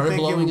they started blowing up. I don't even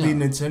think it would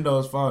be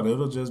Nintendo's fault.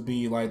 It'll just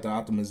be like the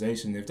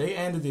optimization. If they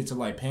ended it to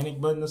like panic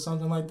button or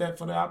something like that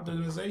for the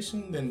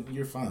optimization, then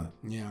you're fine.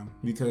 Yeah,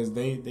 because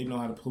they know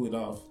how to pull it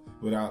off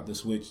without the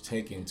Switch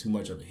taking too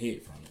much of a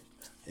hit from it.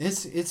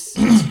 It's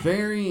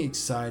very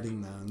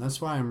exciting though, and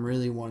that's why I'm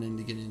really wanting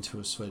to get into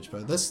a Switch.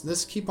 But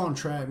let's keep on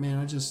track,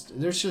 man.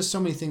 There's just so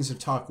many things to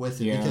talk with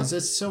it because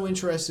it's so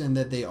interesting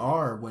that they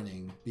are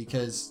winning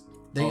because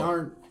they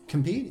aren't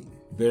competing.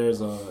 There's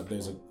a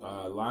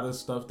lot of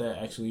stuff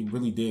that actually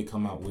really did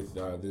come out with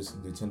this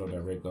Nintendo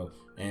Direct though,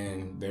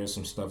 and there's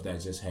some stuff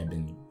that just had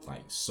been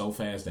like so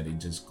fast that it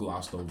just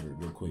glossed over it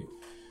real quick.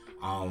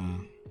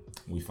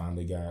 We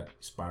finally got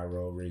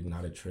Spyro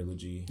Reignited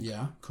Trilogy.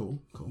 Yeah,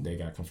 cool. They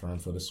got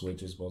confirmed for the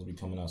Switch. It's supposed to be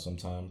coming out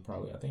sometime,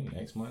 probably I think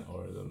next month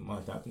or the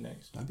month after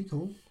next. That'd be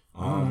cool.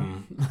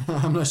 I'm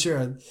not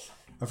sure.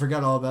 I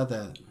forgot all about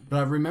that, but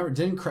I remember.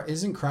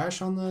 Isn't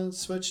Crash on the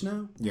Switch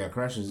now? Yeah,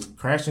 Crash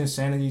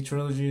Insanity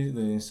Trilogy,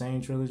 the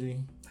Insane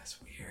Trilogy.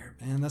 That's weird,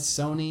 man. That's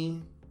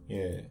Sony.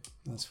 Yeah,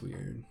 that's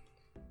weird.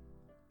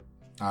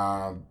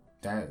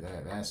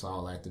 That's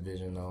all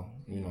Activision though.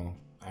 You know,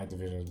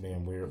 Activision is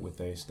being weird with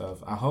their stuff.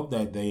 I hope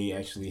that they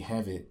actually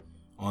have it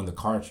on the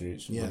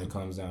cartridge when it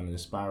comes down to the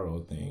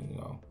Spyro thing, you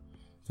know.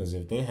 Because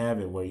if they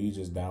have it where you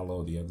just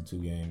download the other two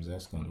games,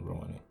 that's going to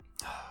ruin it.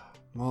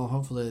 Well,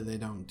 hopefully they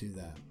don't do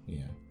that.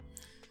 Yeah.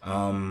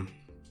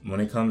 When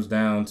it comes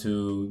down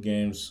to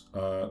games,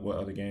 what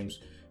other games?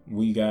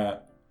 We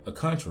got a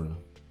Contra.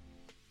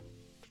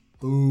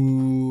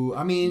 Ooh,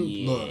 I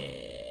mean, look,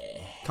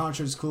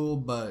 Contra's cool,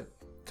 but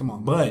come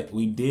on. But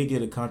we did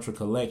get a Contra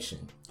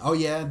collection. Oh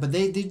yeah, but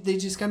they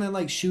just kind of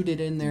like shoot it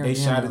in there. They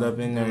shot it up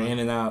in there, in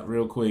and out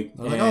real quick.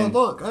 They're like, oh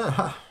look,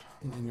 and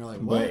you're like,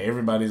 what? But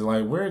everybody's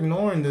like, we're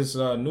ignoring this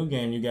new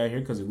game you got here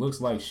because it looks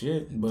like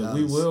shit. But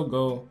we will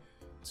go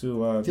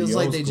to. Feels the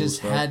like old they school just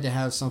stuff. had to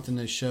have something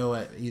to show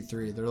at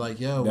E3. They're like,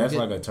 yo, that's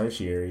like a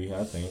tertiary,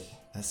 I think.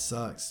 That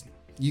sucks.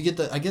 You get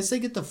I guess they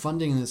get the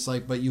funding. And it's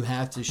like, but you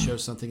have to show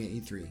something at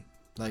E3.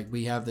 Like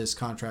we have this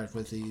contract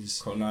with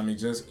these. Konami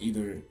just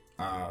either.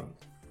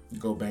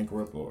 Go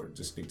bankrupt or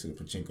just stick to the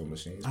pachinko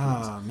machines.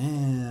 Oh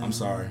man, I'm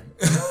sorry.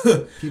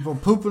 People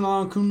pooping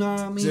on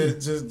Konami.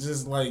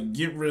 Just like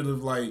get rid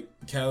of like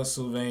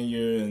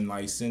Castlevania and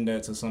like send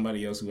that to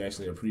somebody else who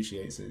actually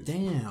appreciates it.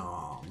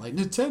 Damn, like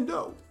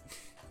Nintendo.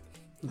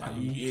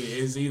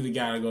 It's either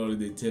gotta go to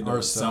Nintendo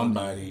or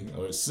somebody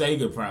or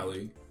Sega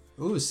probably.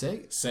 Ooh,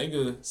 Sega.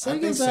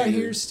 Sega's out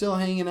here still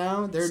hanging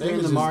out. They're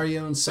doing the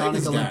Mario and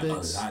Sonic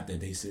Olympics. Got a lot that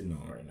they sitting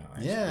on right now.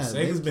 Actually. Yeah,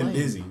 Sega's been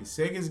busy.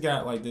 Sega's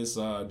got like this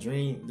not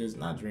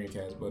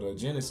Dreamcast, but a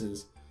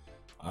Genesis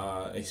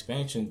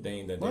expansion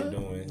thing that they're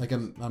doing. Like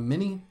a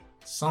mini.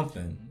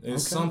 Something.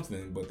 It's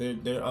something, but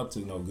they're up to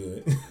no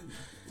good.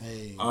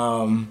 Hey,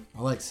 I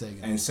like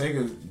Sega. And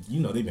Sega,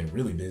 you know, they've been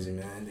really busy,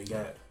 man. They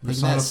got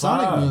Persona that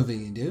Sonic 5.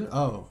 Movie, dude.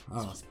 Oh,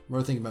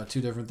 we're thinking about two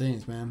different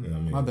things, man. Yeah, I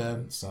mean, my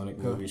bad. Sonic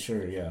movie,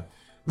 sure, yeah.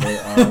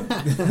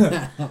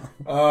 But,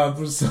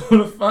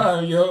 Persona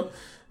 5, yo.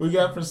 We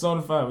got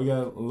Persona 5. We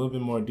got a little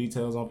bit more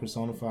details on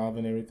Persona 5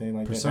 and everything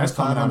like that. That's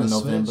coming out in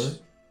November. Switch?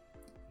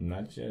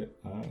 Not yet.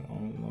 I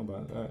don't know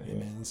about that. Yeah,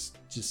 man, it's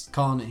just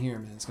calling it here,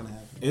 man. It's gonna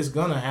happen. It's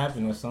gonna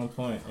happen at some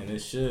point, and it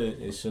should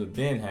have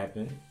been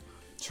happened.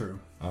 True.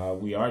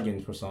 We are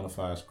getting Persona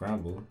 5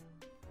 Scramble.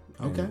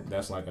 Okay.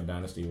 That's like a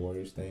Dynasty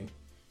Warriors thing.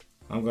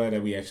 I'm glad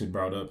that we actually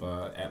brought up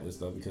Atlas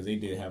though, because they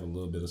did have a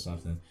little bit of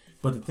something.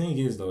 But the thing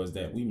is though, is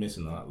that we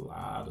missing a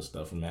lot of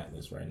stuff from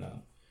Atlas right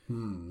now.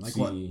 Like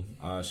what?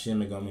 Shin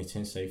Megami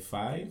Tensei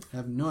 5. I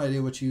have no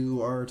idea what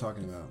you are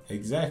talking about.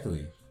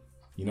 Exactly.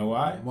 You know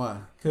why? Why?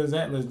 Because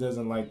Atlas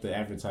doesn't like to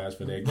advertise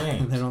for their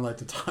games. They don't like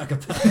to talk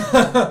about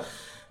it.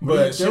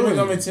 But Shin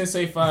Megami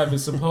Tensei 5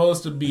 is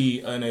supposed to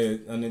be a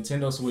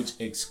Nintendo Switch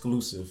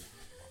exclusive.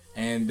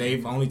 And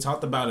they've only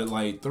talked about it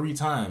like 3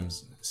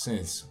 times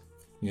since,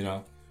 you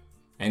know.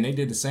 And they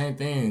did the same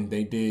thing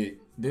they did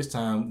this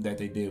time that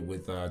they did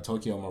with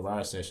Tokyo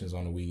Mirage Sessions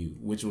on the Wii U,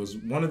 which was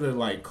one of the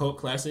like cult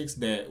classics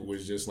that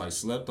was just like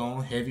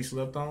heavy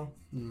slept on.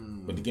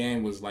 But the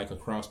game was like a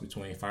cross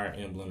between Fire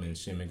Emblem and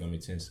Shin Megami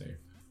Tensei.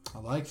 I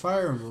like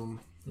Fire Emblem.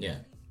 Yeah.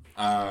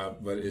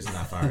 But it's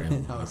not Fire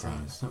Emblem. I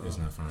promise. It's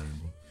not Fire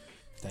Emblem.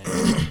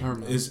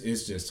 Damn.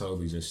 It's just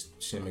totally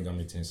just Shin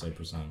Megami Tensei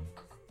Persona.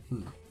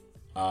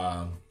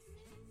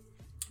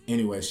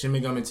 Anyway, Shin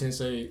Megami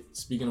Tensei,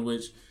 speaking of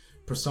which,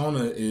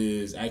 Persona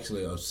is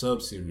actually a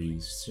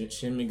sub-series.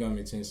 Shin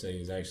Megami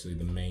Tensei is actually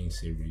the main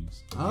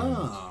series.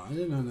 Oh, I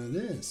did not know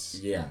this.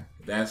 Yeah,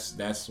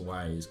 that's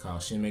why it's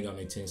called Shin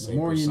Megami Tensei. The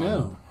more Persona. you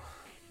know.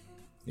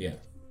 Yeah.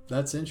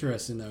 That's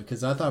interesting though,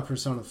 because I thought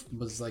Persona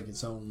was like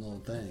its own little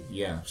thing.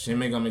 Yeah, Shin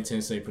Megami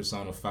Tensei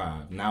Persona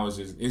 5. Now it's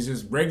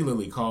just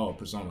regularly called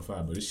Persona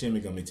 5, but it's Shin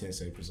Megami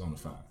Tensei Persona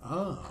 5.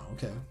 Oh,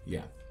 okay.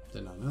 Yeah.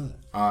 Did not know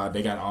that.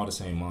 They got all the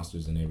same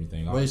monsters and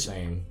everything, all the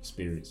same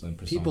spirits and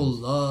personas. People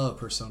love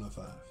Persona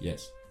 5.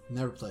 Yes.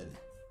 Never played it.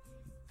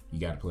 You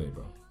gotta play it,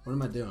 bro. What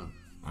am I doing?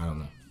 I don't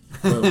know.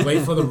 But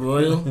wait for the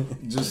Royal.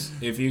 Just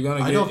if you're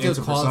gonna I don't get feel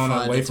into qualified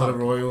Persona, to wait for the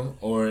talk. Royal.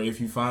 Or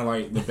if you find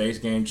like the base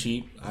game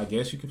cheap, I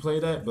guess you could play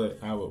that, but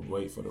I would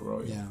wait for the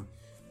Royal. Yeah.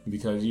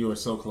 Because you are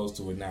so close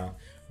to it now.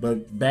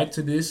 But back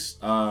to this,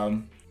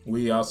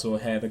 we also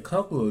had a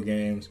couple of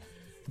games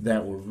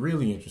that were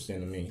really interesting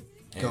to me.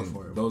 And Go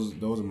for it.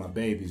 Those are my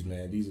babies,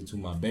 man. These are two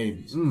of my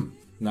babies.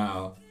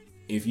 Now,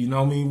 if you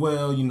know me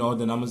well, you know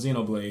that I'm a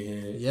Xenoblade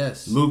head.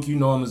 Yes. Luke, you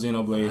know I'm a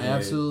Xenoblade I head.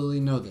 absolutely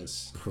know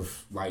this.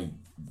 Like,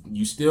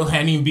 you still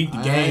hadn't even beat the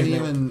I game. hadn't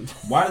man. even-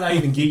 Why did I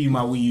even give you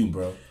my Wii U,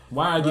 bro?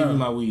 Why did I give you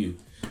my Wii U?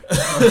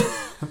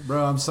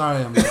 Bro, I'm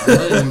sorry. I'm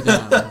letting you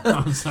down.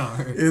 I'm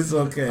sorry. It's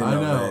okay. I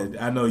though, know. Man.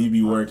 I know you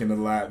be working a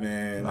lot,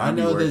 man. I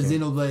be know that working.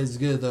 Xenoblade is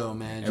good though,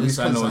 man. At least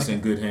I know it's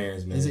in can- good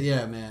hands, man. Is it?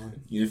 Yeah,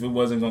 man. If it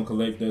wasn't gonna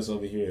collect dust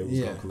over here, it was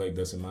Yeah. gonna collect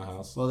dust in my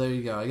house. Well, there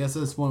you go. I guess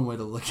that's one way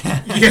to look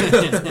at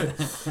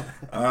it.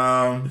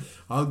 Um,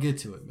 I'll get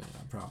to it, man.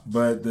 I promise.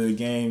 but the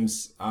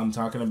games I'm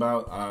talking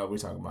about, we're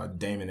talking about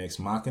Daemon X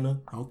Machina.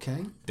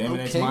 Okay.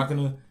 Daemon X Okay.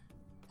 Machina.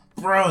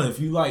 Bro, if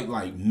you like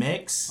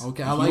mechs.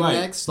 Okay, if I you like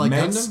mechs, like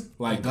Gundam?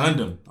 Like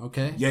Gundam.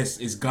 Okay. Yes,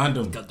 it's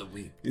Gundam.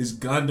 It's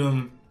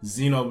Gundam,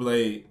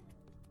 Xenoblade,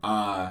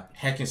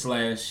 hack and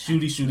slash,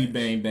 shooty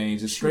bang bang,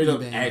 just straight up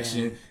bang,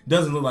 action.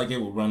 Doesn't look like it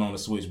will run on the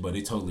Switch, but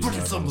it totally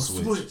runs on the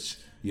Switch.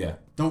 Yeah.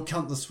 Don't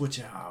count the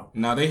Switch out.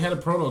 Now they had a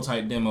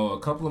prototype demo a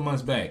couple of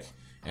months back,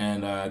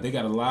 and they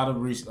got a lot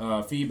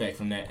of feedback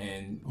from that,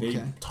 and they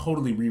Okay.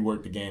 totally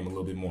reworked the game a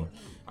little bit more.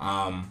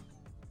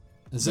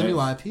 It's a new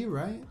IP,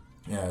 right?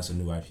 Yeah, it's a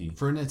new IP,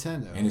 For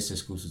Nintendo. and it's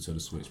exclusive to the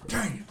Switch, bro.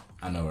 Damn.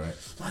 I know, right?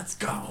 Let's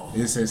go.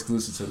 It's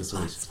exclusive to the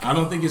Switch. I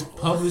don't think it's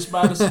published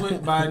by the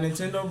Switch by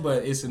Nintendo,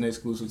 but it's an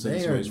exclusive to the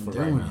They are Switch for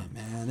doing right now. it,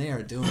 man. They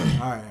are doing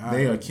it. All right.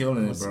 They are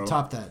killing it, Let's bro.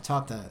 Top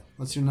that.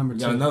 What's your number We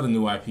two? got another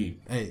new IP,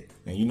 Hey.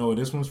 and you know where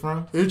this one's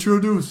from?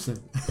 Introduce it.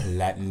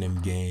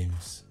 Platinum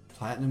Games.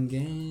 Platinum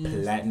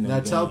Games. Platinum Now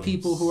tell Games.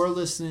 people who are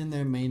listening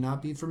that may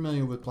not be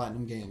familiar with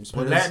Platinum Games.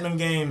 What is- Platinum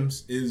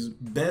Games is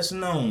best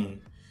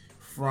known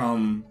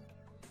from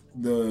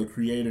the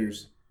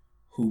creators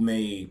who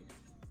made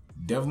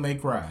Devil May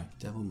Cry.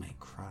 Devil May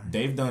Cry.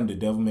 They've done the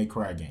Devil May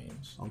Cry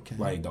games. Okay.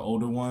 Like the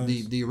older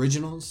ones. The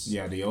originals?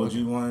 Yeah, the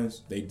OG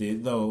ones. They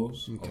did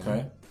those.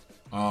 Okay.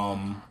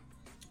 Okay.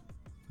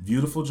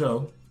 Beautiful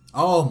Joe.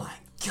 Oh my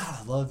god,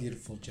 I love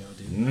Beautiful Joe,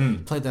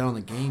 dude. Played that on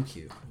the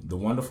GameCube. The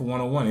Wonderful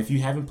 101. If you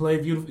haven't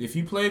played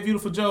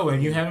Beautiful Joe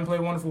and you haven't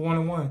played Wonderful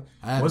 101,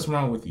 what's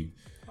wrong with you?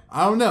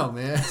 I don't know,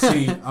 man.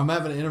 See, I'm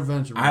having an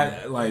intervention.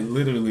 Right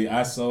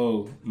I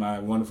sold my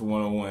Wonderful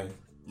 101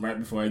 right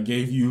before I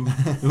gave you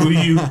who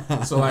you.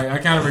 So like I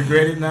kind of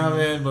regret it now,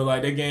 man. But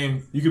like that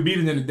game, you could beat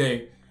it in a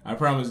day. I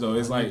promise though,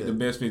 it's like the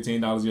best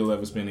 $15 you'll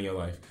ever spend in your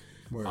life.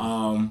 Word.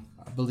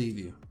 I believe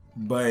you.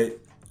 But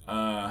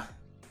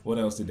what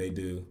else did they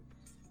do?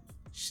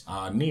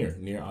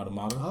 Near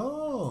Automata.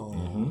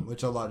 Oh,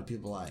 which a lot of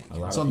people like. A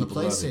lot It's of on the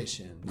people love it.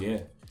 PlayStation. Yeah.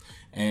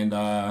 And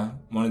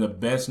one of the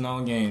best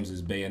known games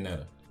is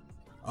Bayonetta.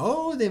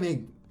 Oh, they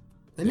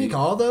make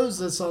all those.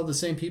 That's all the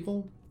same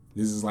people.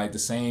 This is like the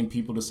same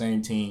people, the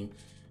same team,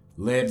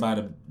 led by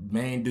the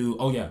main dude.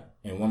 Oh yeah,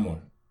 and one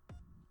more,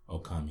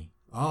 Okami.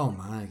 Oh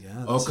my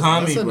god,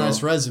 Okami, that's a bro.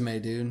 nice resume,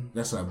 dude.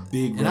 That's a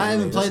big. And I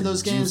haven't resume. played That's a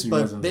those games, juicy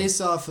but resume. based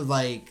off of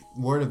like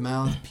word of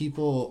mouth,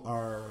 people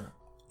are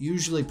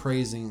usually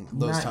praising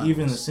those not titles.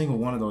 even a single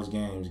one of those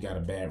games got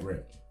a bad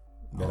rep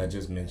that I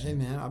just Hey mentioned.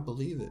 man, I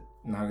believe it.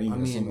 Not even I a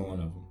mean, single one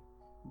of them.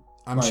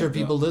 I'm Like, sure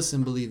people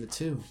listen believe it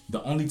too.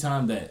 The only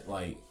time that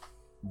like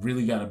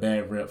really got a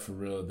bad rep for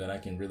real that I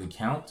can really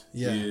count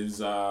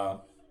is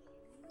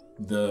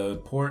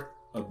the port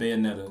of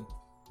Bayonetta,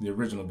 the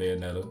original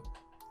Bayonetta,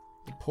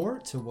 The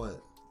port to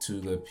what? to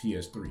the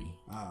PS3,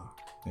 Oh,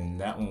 and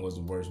that one was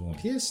the worst one.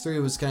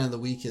 PS3 was kind of the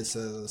weakest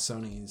of the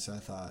Sony's. I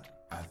thought.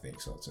 I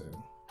think so too.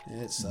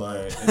 It sucked. But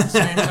at the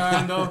same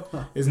time,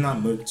 though, it's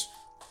not much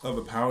of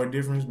a power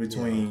difference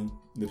between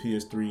the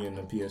PS3 and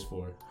the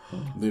PS4.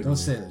 Literally. Don't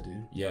say that,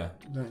 dude. Yeah.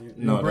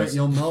 No, that's-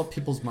 you'll melt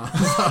people's minds.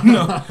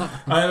 No,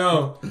 I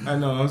know.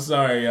 I'm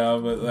sorry,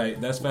 y'all, but like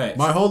that's facts.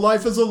 My whole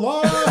life is a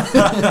lie.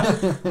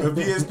 The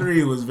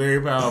PS3 was very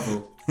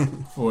powerful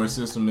for a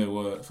system. It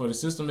was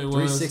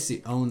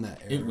 360 owned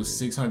that era. It was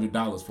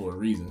 $600 for a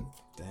reason.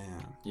 Damn.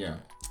 Yeah.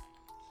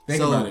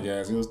 Think So- about it,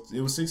 guys.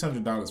 It was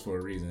 $600 for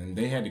a reason, and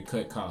they had to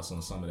cut costs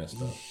on some of that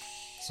stuff.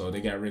 So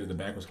they got rid of the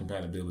backwards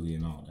compatibility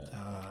and all that.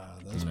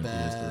 Those On a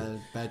PS3.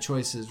 bad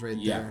choices right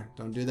Yeah. there.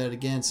 Don't do that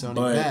again, Sony.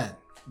 But Bad.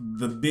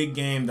 the big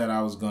game that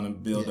I was gonna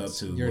build up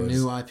to your was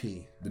new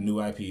IP. the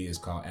new IP is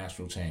called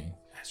Astral Chain.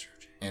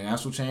 And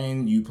Astral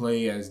Chain, you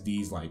play as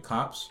these like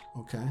cops,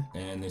 Okay.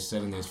 and they're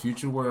set in this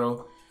future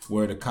world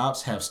where the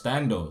cops have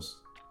standos,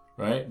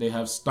 right? They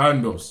have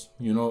standos.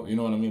 You know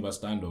what I mean by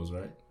standos,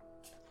 right?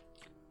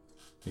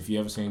 If you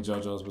ever seen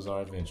JoJo's Bizarre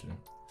Adventure,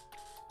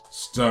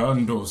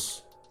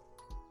 standos.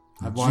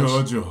 I've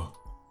watched. JoJo.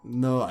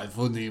 No, I've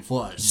only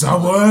watched.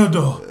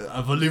 Zawado.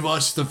 I've only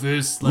watched the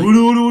first part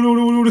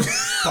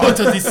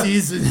of the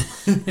season.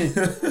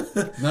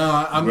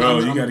 No, I'm. Bro,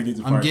 I'm, you gotta get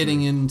to I'm part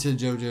getting three. into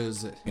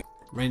JoJo's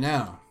right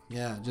now.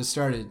 Yeah, just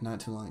started not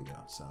too long ago.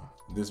 So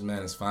This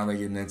man is finally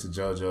getting into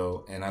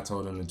JoJo, and I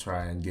told him to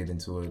try and get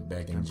into it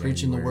back in January.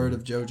 preaching the word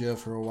of JoJo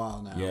for a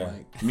while now. Yeah,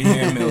 Like, me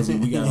and Milsey,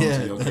 we got yeah,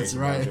 onto your that's case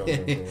right. about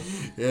JoJo, man.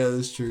 Yeah,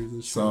 that's true.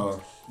 That's true.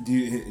 So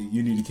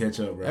you need to catch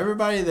up, bro.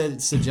 Everybody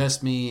that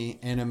suggests me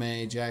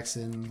anime,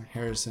 Jackson,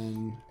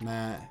 Harrison,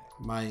 Matt,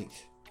 Mike,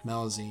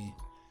 Melzy,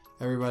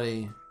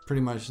 everybody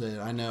pretty much that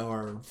I know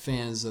are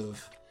fans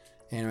of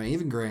anime,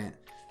 even Grant.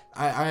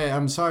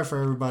 I'm sorry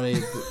for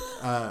everybody.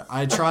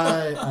 I'm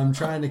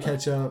trying to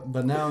catch up,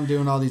 but now I'm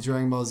doing all these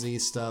Dragon Ball Z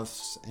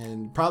stuffs,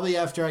 and probably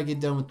after I get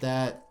done with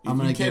that, I'm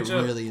gonna get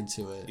really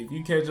into it. If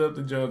you catch up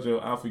to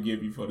JoJo, I'll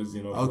forgive you for the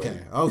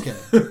Xenoblade. Okay.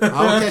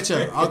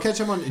 I'll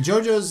catch up on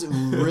JoJo's.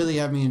 Really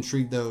have me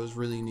intrigued though. It was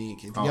really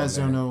unique. If you guys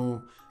don't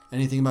know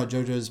anything about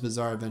JoJo's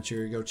Bizarre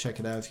Adventure, go check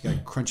it out. If you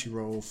got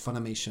Crunchyroll,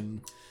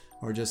 Funimation,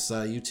 or just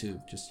YouTube,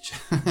 just.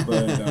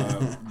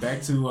 But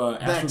back to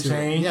Astral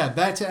Chain. Yeah,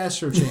 back to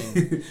Astral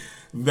Chain.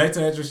 Back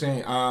to Astral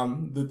Chain.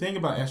 The thing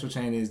about Astral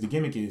Chain is the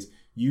gimmick is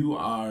you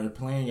are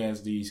playing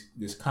as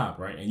this cop,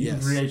 right? And you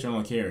can create your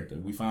own character.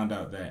 We found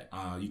out that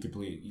you could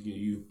play.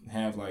 You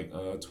have like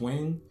a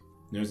twin.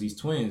 There's these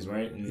twins,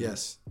 right? And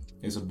yes.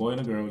 It's a boy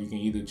and a girl. You can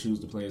either choose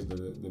to play as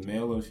the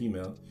male or the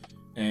female,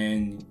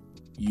 and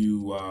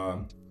you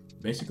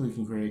basically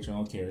can create your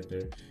own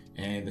character.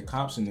 And the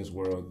cops in this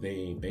world,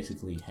 they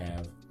basically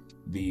have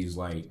these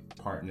like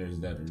partners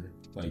that are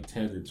like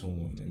tethered to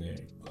them, and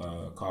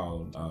they're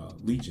called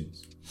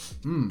legions.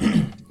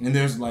 And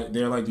they're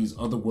like these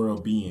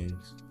otherworld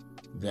beings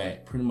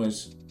that pretty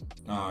much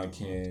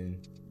can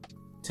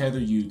tether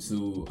you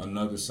to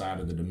another side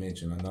of the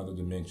dimension, another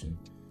dimension.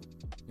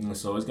 And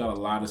so it's got a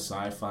lot of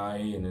sci-fi,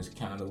 and it's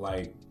kind of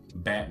like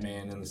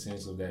Batman in the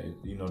sense of that,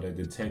 that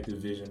detective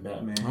vision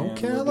Batman.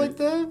 Okay, I like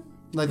that.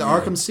 Like the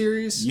Arkham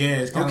series? Yeah,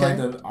 it's kind of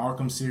like the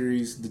Arkham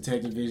series,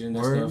 Detective Vision,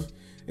 that stuff.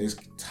 It's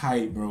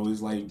tight, bro.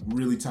 It's like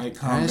really tight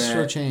combat.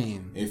 Astral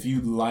Chain. If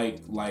you like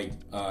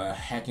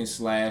hack and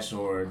slash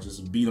or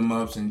just beat 'em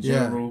ups in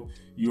general,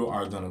 you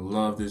are gonna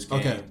love this game.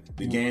 Okay.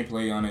 The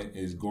gameplay on it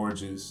is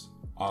gorgeous.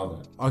 All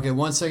that. Okay,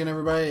 1 second,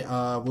 everybody.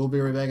 We'll be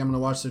right back. I'm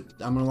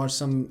gonna watch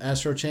some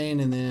Astral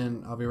Chain, and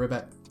then I'll be right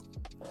back.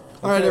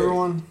 All right,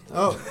 everyone.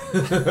 Oh.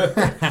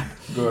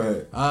 Go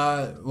ahead.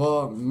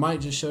 Well, Mike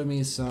just showed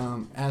me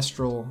some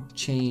Astral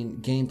Chain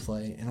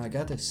gameplay, and I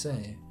got to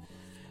say,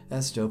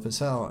 that's dope as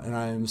hell, and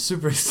I'm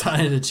super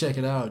excited to check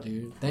it out,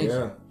 dude. Thank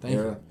you. Thank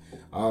you.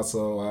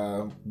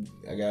 Also,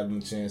 I got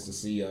a chance to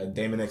see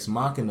Daemon X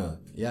Machina.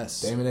 Yes.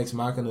 Daemon X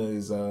Machina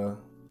is a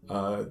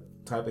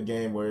type of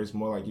game where it's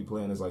more like you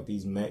playing as like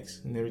these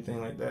mechs and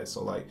everything like that.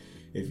 So like,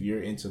 if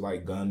you're into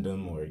like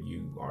Gundam, or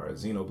you are a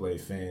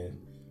Xenoblade fan,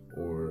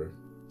 or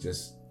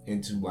just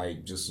into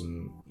like just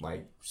some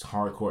like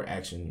hardcore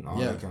action, all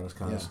that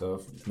kind of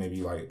stuff.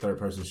 Maybe like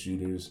third-person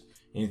shooters,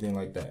 anything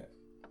like that.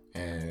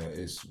 And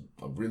it's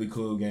a really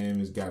cool game.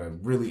 It's got a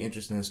really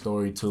interesting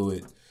story to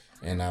it,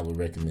 and I would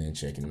recommend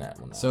checking that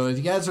one out. So if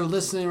you guys are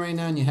listening right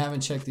now and you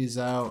haven't checked these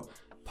out,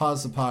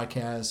 pause the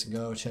podcast and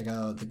go check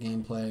out the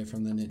gameplay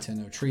from the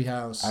Nintendo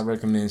Treehouse. I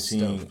recommend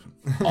seeing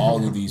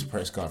all of these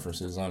press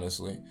conferences,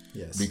 honestly.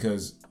 Yes.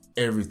 Because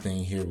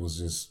everything here was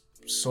just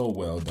so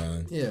well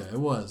done. Yeah, it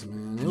was,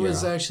 man. It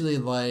was actually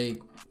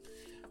like,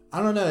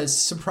 I don't know, it's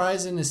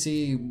surprising to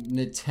see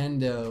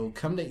Nintendo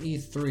come to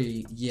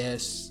E3.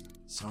 Yes,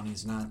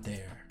 Sony's not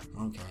there.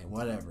 Okay,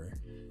 whatever.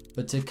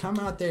 But to come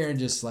out there and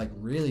just like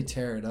really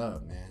tear it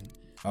up, man.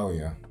 Oh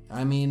yeah.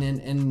 I mean,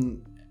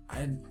 and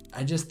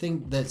I just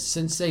think that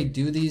since they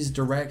do these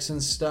directs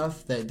and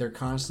stuff, that they're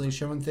constantly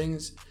showing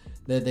things,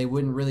 that they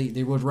would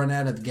run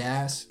out of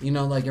gas.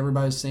 Like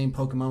everybody was saying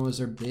Pokemon was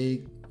their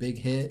big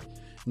hit.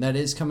 And that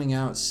is coming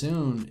out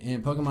soon,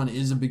 and Pokemon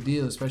is a big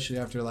deal, especially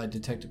after like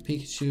Detective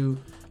Pikachu.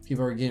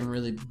 People are getting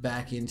really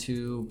back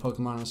into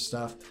Pokemon and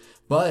stuff.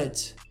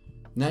 But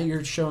now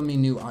you're showing me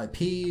new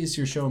IPs,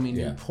 you're showing me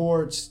new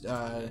ports,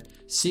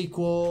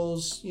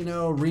 sequels,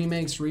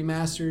 remakes,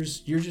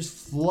 remasters. You're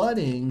just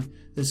flooding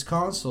this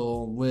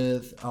console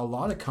with a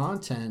lot of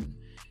content,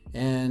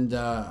 and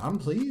I'm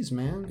pleased,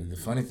 man. And the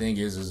funny thing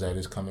is that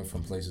it's coming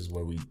from places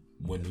where we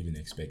wouldn't even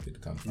expect it to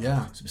come from.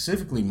 Yeah.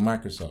 Specifically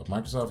Microsoft.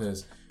 Microsoft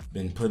has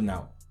been putting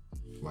out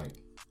like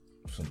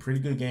some pretty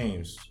good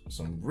games,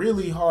 some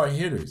really hard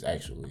hitters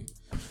actually.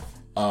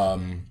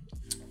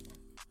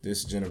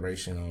 This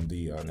generation on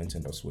the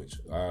Nintendo Switch.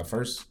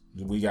 First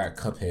we got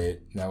Cuphead.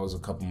 That was a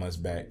couple months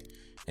back,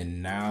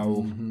 and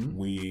now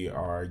we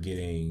are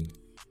getting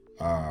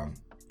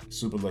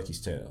Super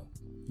Lucky's Tale.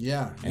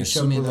 Yeah, you And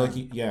showed me Super that.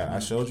 Lucky, I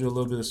showed you a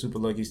little bit of Super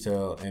Lucky's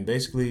Tale, and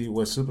basically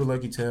what Super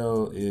Lucky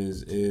Tale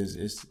is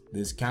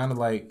it's kind of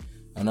like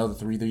another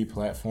 3D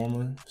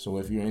platformer. So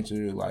if you're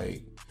into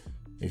like,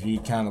 if you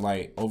kind of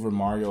like over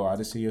Mario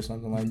Odyssey or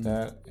something like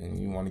that, and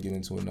you want to get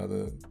into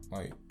another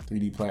like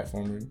 3D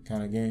platformer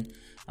kind of game,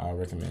 I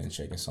recommend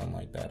checking something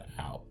like that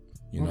out.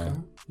 You know.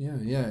 Okay.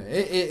 Yeah.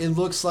 It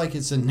looks like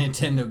it's a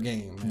Nintendo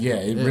game. Man. Yeah,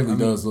 it really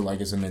does look like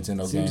it's a Nintendo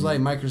game. Seems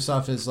like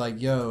Microsoft is like,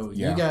 yo,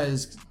 Yeah. you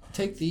guys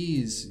take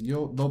these.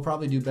 They'll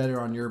probably do better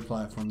on your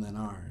platform than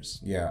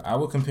ours. Yeah, I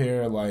would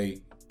compare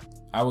like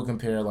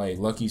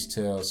Lucky's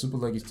Tale, Super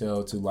Lucky's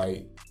Tale to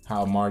like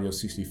how Mario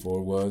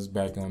 64 was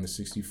back on the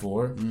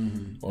 64,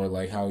 or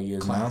like how he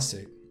is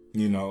Classic.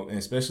 now. You know, and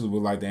especially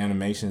with like the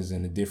animations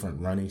and the different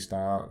running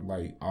style,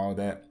 like all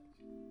that.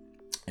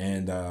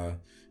 And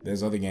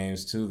there's other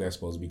games too that's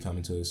supposed to be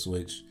coming to the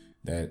Switch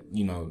that,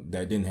 you know,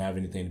 that didn't have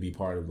anything to be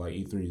part of like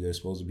E3. They're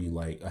supposed to be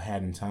like A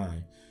Hat in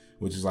Time,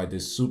 which is like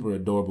this super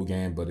adorable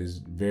game, but is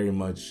very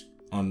much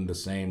on the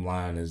same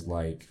line as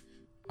like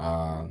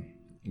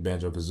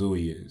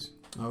Banjo-Kazooie is.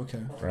 Okay.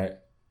 Right.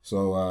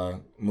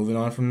 So moving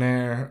on from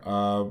there,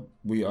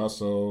 we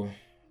also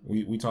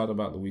we talked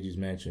about Luigi's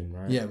Mansion,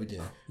 right? Yeah, we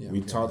did. Yeah,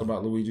 we talked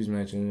about Luigi's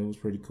Mansion. It was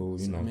pretty cool,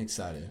 you know. I'm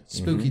excited.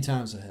 Spooky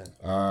times ahead.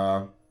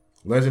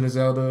 Legend of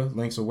Zelda: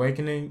 Link's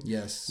Awakening.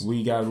 Yes.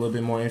 We got a little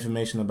bit more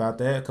information about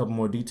that. A couple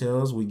more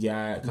details. We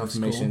got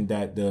confirmation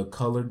that the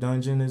Color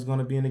Dungeon is going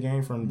to be in the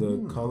game from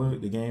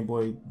the Game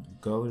Boy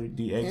Color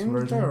DX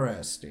version.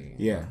 Interesting.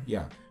 Yeah.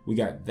 We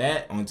got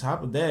that. On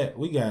top of that,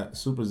 we got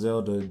Super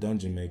Zelda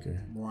Dungeon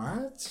Maker.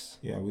 What?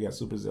 Yeah, we got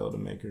Super Zelda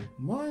Maker.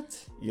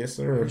 What? Yes,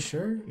 sir. You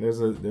sure?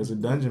 There's a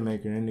dungeon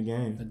maker in the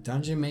game. A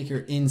dungeon maker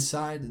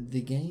inside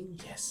the game?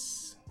 Yes.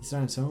 It's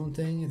not its own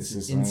thing. It's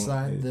its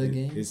inside own- the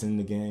game. It's in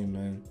the game,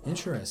 man.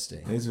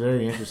 Interesting. It's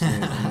very interesting.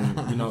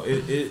 And, you know,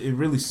 it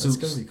really suits.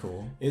 That's gonna be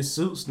cool. It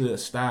suits the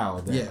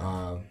style that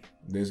Yeah.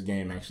 this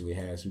game actually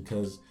has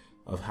because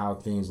of how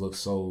things look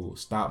so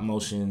stop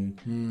motion,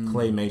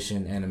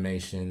 claymation,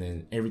 animation,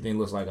 and everything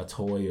looks like a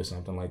toy or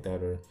something like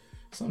that, or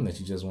something that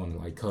you just want to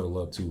like cuddle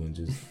up to and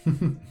just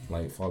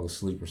like fall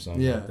asleep or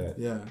something Yeah. like that.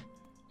 Yeah.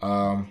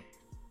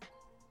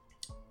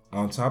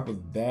 On top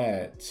of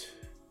that,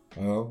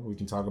 well, we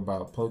can talk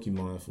about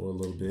Pokemon for a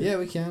little bit. Yeah,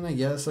 we can, I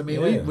guess. I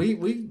mean, Yeah.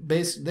 we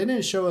basically, they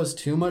didn't show us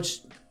too much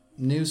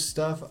new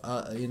stuff,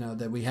 you know,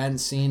 that we hadn't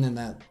seen in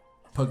that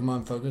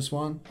Pokemon Focus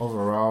one.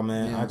 Overall,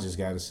 man, Yeah. I just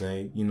gotta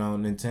say, you know,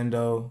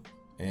 Nintendo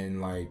and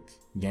like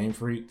Game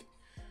Freak,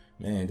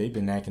 man, they've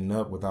been acting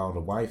up with all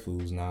the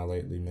waifus now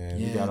lately, man.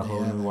 We Yeah, got a they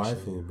whole have, new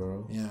actually. waifu,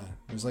 bro. Yeah,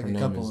 there's like Her a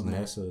name couple is of them.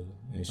 Nessa,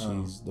 and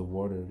she's the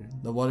water.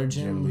 The water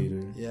gym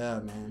leader. Yeah,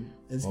 man.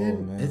 It's Oh,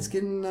 getting, man. it's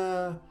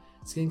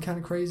getting kind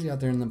of crazy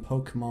out there in the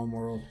Pokemon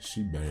world.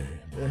 She bad,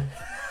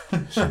 bro.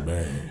 She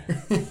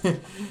bad.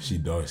 She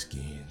dark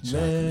skinned,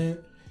 chocolate. Man,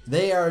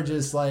 they are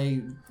just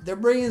like, they're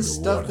bringing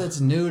stuff water.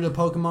 that's new to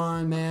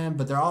Pokemon, man,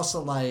 but they're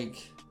also like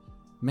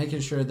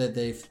making sure that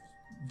they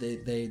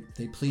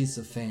please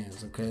the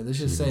fans. Okay, let's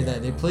just say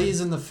that they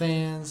pleasing the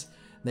fans.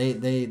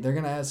 They're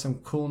gonna add some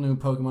cool new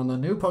Pokemon. The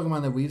new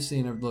Pokemon that we've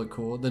seen look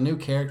cool. The new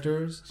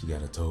characters. She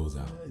got her toes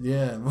out.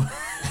 Yeah.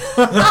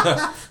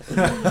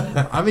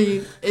 I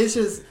mean,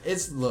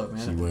 it's look,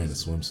 She man. wearing a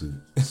swimsuit.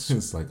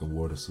 It's like a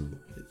water suit.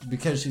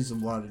 Because she's a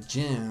water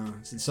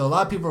gym. So a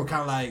lot of people are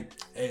kind of like,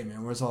 hey,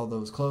 man, where's all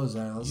those clothes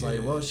at? I was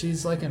like, well,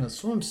 she's like in a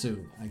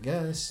swimsuit, I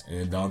guess.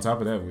 And on top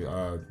of that, we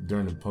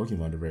during the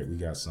Pokemon Direct, we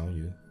got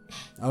Sonya.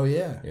 Oh,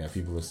 yeah. Yeah,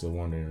 people are still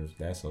wondering if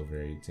that's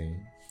over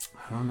 18.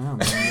 I don't know,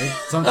 man.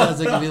 Sometimes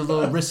it can be a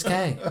little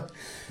risque. It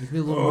can be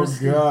a little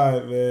risque.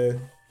 God,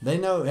 man. They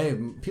know, hey,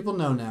 people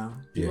know now.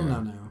 People Yeah.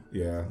 know now.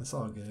 Yeah, It's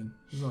all good.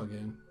 It's all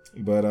good.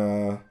 but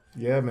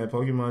yeah, man,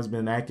 Pokemon's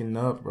been acting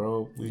up,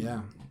 bro.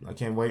 Yeah. I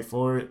can't wait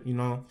for it. You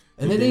know,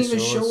 And they didn't even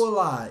show us- a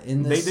lot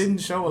in this. They didn't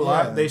show a Yeah.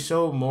 lot. They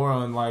showed more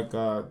on like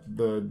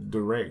the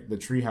direct, the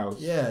treehouse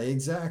Yeah,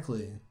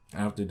 exactly.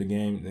 after the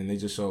game, and they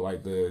just showed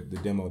like the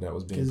demo that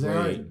was being Because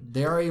played.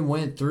 they already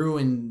went through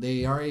and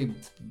they already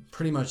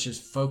pretty much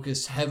just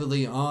focused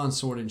heavily on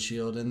Sword and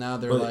Shield, and now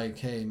they're But like,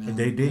 "Hey, man."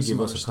 They did there's give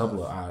some us other a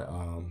couple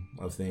stuff.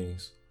 of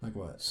things. Like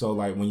what? So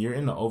like when you're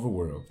in the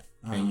overworld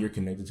and you're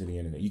connected to the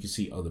internet, you can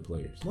see other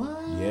players. What?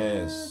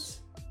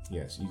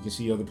 Yes, you can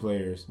see other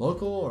players.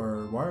 Local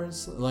or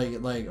wireless? Like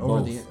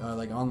over Both. the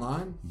like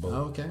online? Both.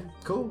 Oh, okay,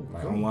 cool.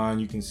 Like cool. online,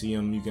 you can see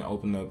them. You can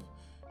open up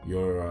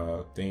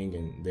your thing,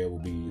 and they will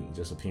be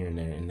just appearing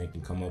there, and they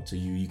can come up to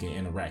you. You can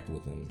interact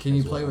with them. Can you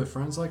as play well. with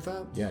friends like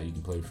that? Yeah, you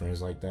can play with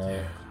friends like that. Oh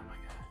my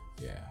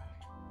god, Yeah.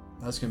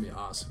 that's gonna be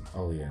awesome.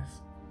 Oh yes.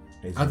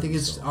 I think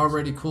it's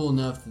already cool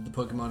enough that the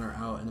Pokemon are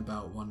out and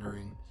about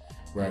wandering,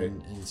 Right.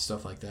 and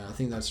stuff like that. I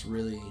think that's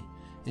really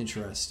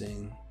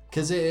interesting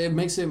because it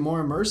makes it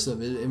more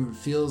immersive. It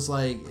feels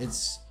like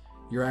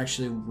you're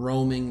actually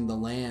roaming the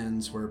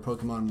lands where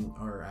Pokemon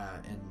are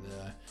at,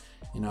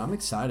 and I'm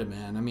excited,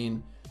 man. I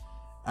mean,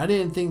 I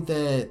didn't think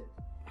that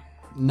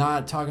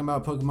not talking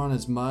about Pokemon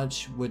as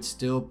much would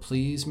still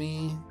please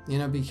me,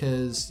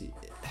 because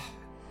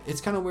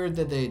it's kind of weird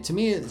that to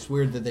me, it's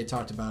weird that they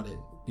talked about it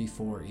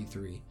before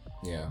E3.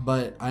 Yeah.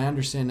 But I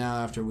understand now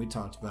after we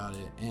talked about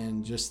it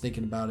and just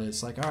thinking about it,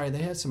 it's like, all right,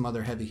 they had some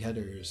other heavy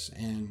hitters.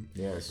 And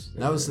Yes.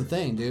 that was the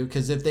thing, dude.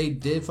 Because if they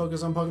did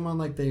focus on Pokemon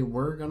like they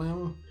were going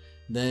to,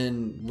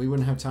 then we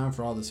wouldn't have time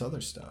for all this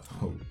other stuff.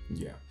 Oh,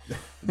 yeah,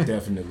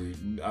 definitely.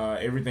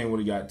 Everything would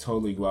have got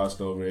totally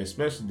glossed over,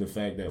 especially the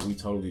fact that we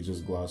totally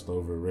just glossed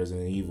over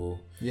Resident Evil.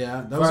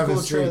 Yeah, that was a 5 and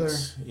cool trailer.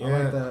 6. I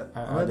like that. I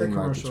like that didn't like the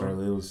commercial.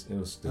 trailer. It was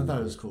stupid. I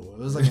thought it was cool. It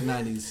was like a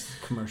 90s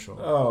commercial.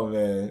 Oh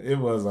man, it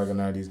was like a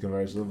 '90s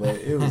commercial, but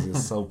it was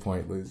just so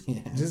pointless.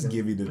 Yeah. Just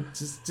give me the,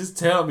 just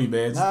tell me,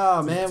 man.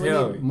 Oh man, we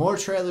tell need me. more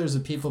trailers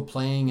of people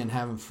playing and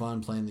having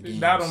fun playing the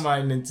games. Not on my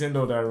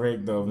Nintendo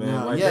Direct though, man.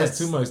 No, like yes. that's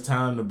too much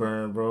time to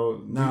burn,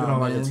 bro. No, Even on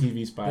like a man.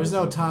 TV spot. There's or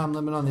no something. time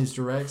limit on these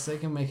directs. They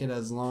can make it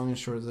as long and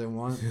short as they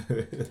want.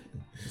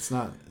 It's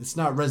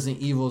not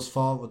Resident Evil's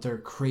fault with their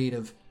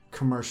creative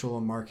commercial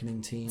and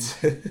marketing team.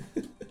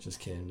 Just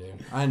kidding, dude.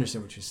 I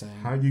understand what you're saying.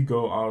 How you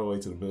go all the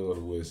way to the middle of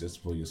the woods just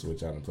to pull your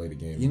Switch out and play the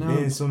game? You know-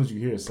 then as soon as you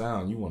hear a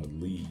sound, you want to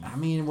leave. I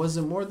mean, was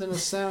it more than a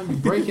sound? You're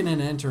breaking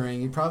and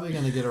entering. You're probably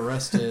going to get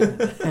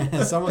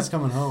arrested. Someone's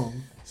coming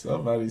home.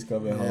 Somebody's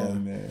coming Yeah.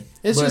 home, man.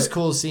 It's But just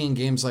cool seeing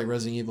games like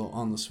Resident Evil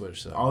on the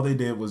Switch, though. all they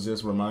did was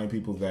just remind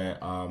people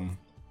that,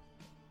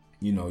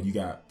 you know, you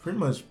got pretty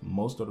much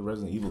most of the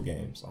Resident Evil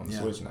games on the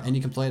Yeah. Switch now. And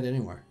you can play it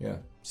anywhere. Yeah.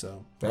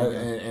 So, That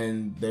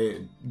and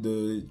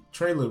the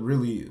trailer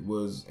really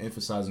was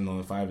emphasizing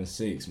on 5 and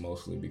 6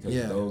 mostly because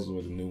Yeah. those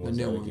were the new ones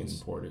new that were ones. getting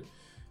ported.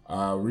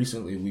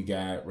 Recently we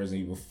got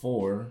Resident Evil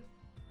 4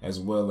 as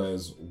well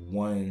as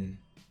 1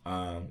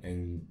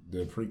 and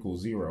the prequel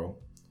 0.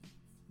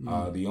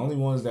 The only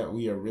ones that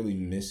we are really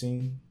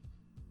missing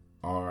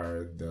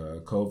are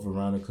the Code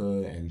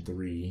Veronica and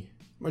 3.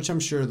 which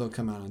I'm sure they'll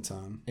come out in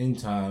time. In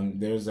time,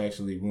 there's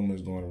actually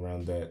rumors going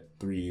around that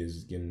 3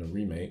 is getting a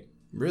remake.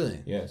 Really?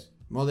 Yes.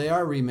 Well, they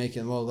are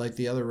remaking, like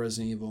the other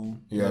Resident Evil.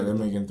 Yeah, they're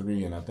making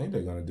 3, and I think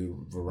they're gonna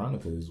do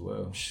Veronica as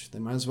well. They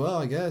might as well,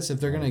 I guess, if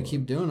they're going to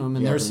keep doing them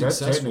and Yeah, they're 'cause that's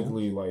successful.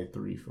 technically like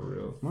 3 for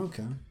real.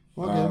 Okay.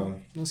 Well,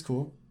 good. That's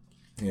cool.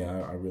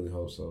 Yeah, I really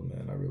hope so,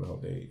 man. I really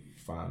hope they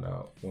find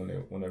out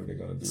whenever they're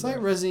gonna do It's that.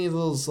 like Resident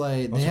Evil's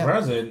like I'm they have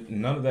surprised that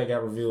none of that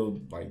got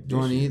revealed like this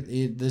during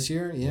year. this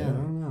year. Yeah, I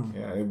don't know.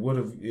 Yeah, it would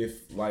have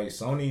if like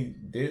Sony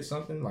did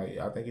something. Like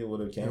I think it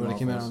would have came would've out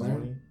came on out on there.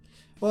 Sony.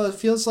 Well, it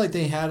feels like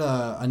they had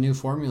a new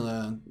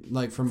formula,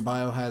 like from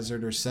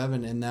Biohazard or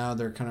 7, and now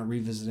they're kind of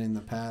revisiting the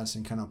past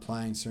and kind of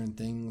applying certain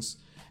things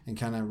and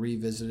kind of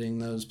revisiting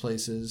those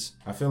places.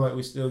 I feel like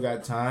we still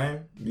got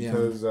time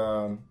because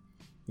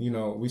you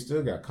know we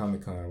still got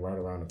Comic-Con right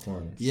around the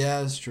corner.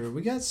 Yeah, it's true.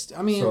 We got,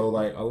 I mean, So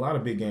like a lot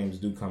of big games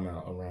do come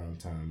out around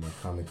time, like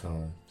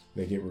Comic-Con.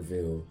 They get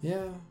revealed.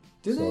 yeah.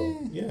 Do So they?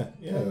 yeah,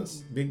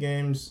 Yes. big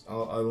games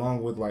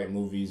along with like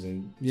movies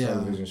and Yeah.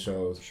 television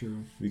shows. True.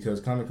 Because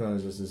Comic-Con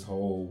is just this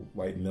whole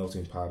like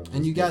melting pot of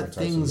And you got different types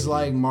of things movies.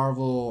 like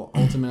Marvel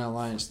Ultimate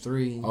Alliance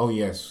 3. Oh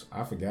yes,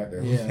 I forgot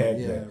that. We Yeah,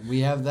 had yeah, that. we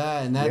have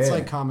that, and that's Yeah.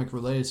 like comic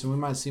related, so we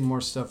might see more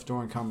stuff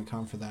during Comic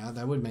Con for that.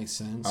 That would make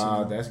sense. you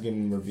know? That's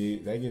getting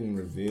revealed. That getting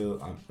revealed.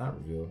 Not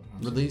revealed.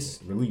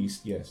 Released?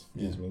 Released. Yes.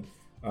 Excuse me.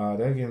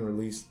 They're getting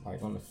released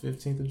like on the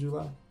 15th of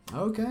July.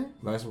 Okay,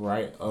 That's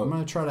right up. I'm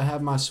gonna try to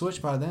have my Switch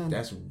by then.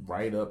 That's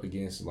right up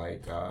against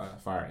like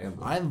Fire Emblem.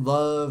 I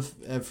love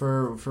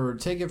for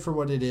take it for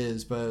what it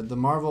is, but the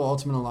Marvel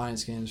Ultimate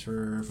Alliance games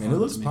for fun and it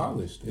looks to me.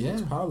 polished. It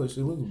looks Yeah. polished.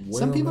 It looks well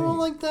Some people made. don't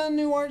like the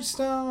new art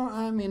style.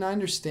 I mean, I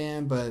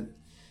understand, but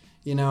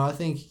you know, I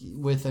think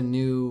with a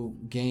new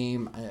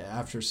game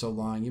after so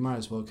long, you might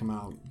as well come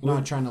out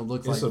not trying to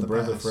look like It's a the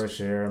breath past. of fresh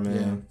air,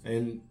 man.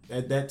 And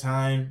at that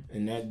time,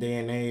 in that day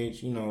and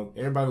age, you know,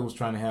 everybody was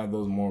trying to have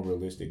those more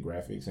realistic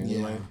graphics. And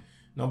Yeah. like,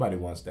 nobody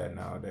wants that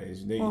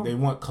nowadays. They Well- they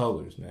want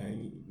colors,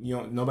 man. You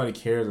know, nobody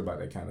cares about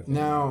that kind of thing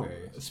Now,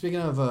 nowadays.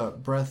 speaking of a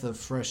breath of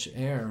fresh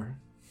air,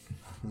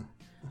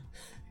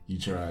 You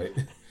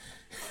tried.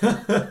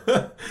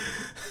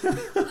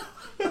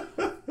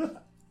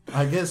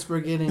 I guess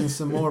we're getting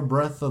some more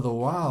Breath of the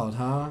Wild,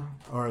 huh?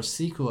 Or a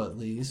sequel at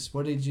least.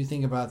 What did you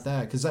think about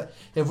that? Because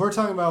if we're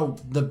talking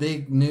about the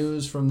big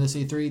news from this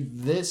E3,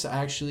 this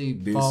actually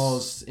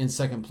falls in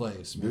second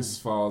place. Man. This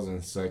falls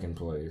in second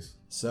place.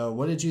 So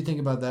what did you think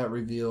about that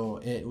reveal?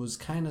 It was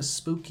kind of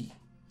spooky.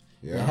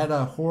 Yeah. It had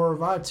a horror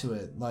vibe to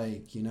it,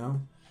 like, you know?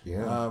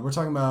 Yeah. We're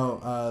talking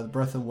about the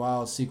Breath of the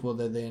Wild sequel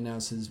that they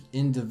announced is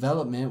in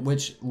development,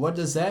 which, what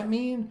does that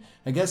mean?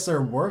 I guess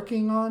they're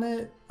working on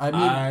it. I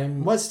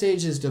mean, what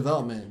stage is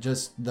development?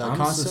 Just the I'm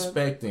concept?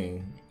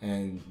 suspecting,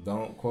 and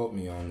don't quote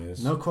me on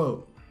this. No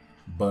quote.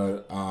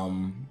 But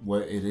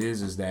what it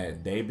is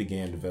that they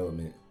began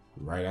development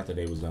right after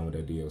they was done with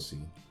their DLC.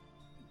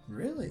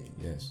 Really?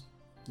 Yes.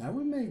 That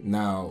would make...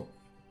 Now,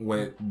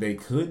 what they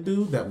could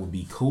do that would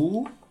be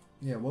cool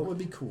Yeah, what would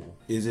be cool?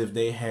 is if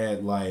they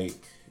had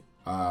like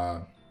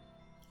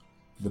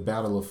the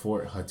Battle of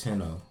Fort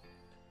Hateno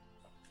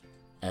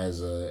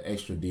as a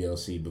extra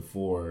DLC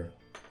before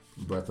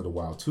Breath of the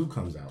Wild 2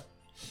 comes out.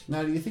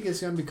 Now, do you think it's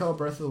going to be called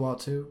Breath of the Wild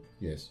 2?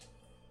 Yes.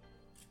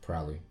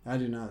 Probably. I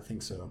do not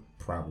think so.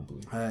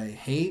 Probably. I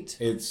hate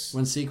It's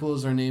when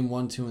sequels are named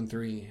 1, 2, and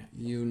 3.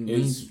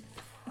 it's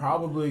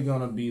probably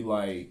gonna be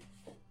like,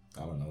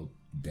 I don't know,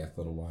 Death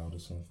of the Wild or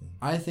something.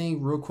 I think,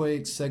 real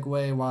quick,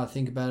 segue while I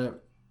think about it,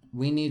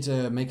 we need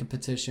to make a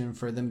petition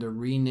for them to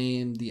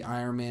rename the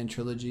Iron Man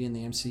trilogy in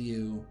the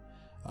MCU.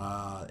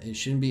 It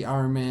shouldn't be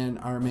Iron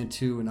Man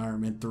 2, and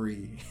Iron Man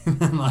 3.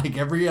 Like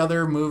every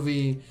other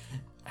movie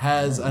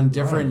has a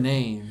different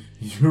name.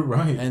 You're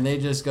right. And they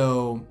just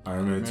go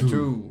Iron Man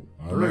 2,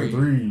 Iron Man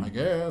 3. I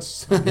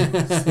guess. But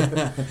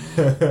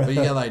you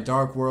got like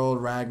Dark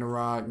World,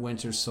 Ragnarok,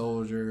 Winter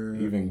Soldier.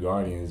 Even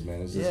Guardians,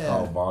 man. It's just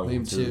called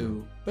Volume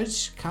 2.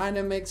 Which kind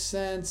of makes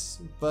sense.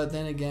 But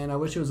then again, I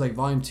wish it was like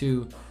Volume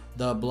 2,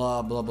 the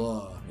blah, blah,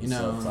 blah. You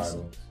know?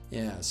 Subtitles.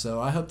 Yeah, so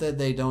I hope that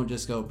they don't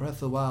just go Breath of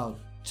the Wild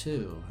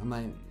 2. I'm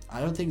like, I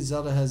don't think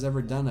Zelda has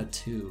ever done a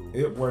 2.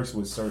 It works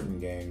with certain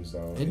games,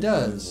 though. It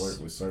does work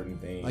with certain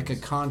things. Like a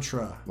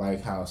Contra.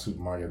 Like how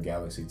Super Mario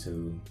Galaxy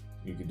 2,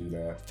 you could do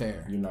that.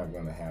 Fair. You're not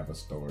going to have a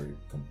story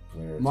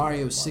compared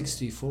Mario to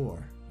 64.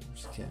 I'm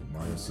just kidding.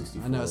 Mario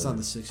 64. I know it's not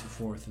the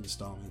 64th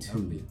installment. That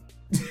would be...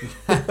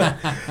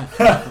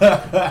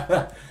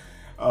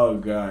 Oh,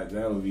 God.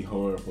 That would be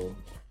horrible.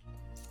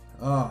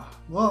 Oh,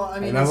 well, I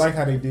mean... And I like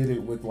how they did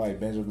it with, like,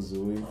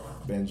 Banjo-Kazooie,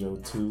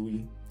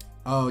 Banjo-Tooie.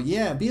 Oh,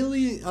 yeah, be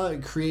really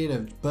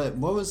creative. But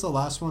what was the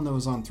last one that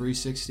was on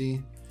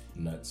 360?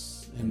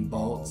 Nuts And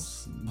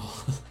bolts.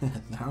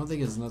 I don't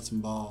think it's nuts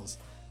and balls.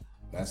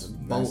 That's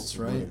bolts,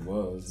 what right? it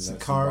was. It's Nuts and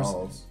cars.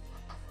 balls.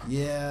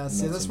 Yeah,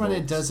 see, Nuts that's and when it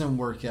bolts. doesn't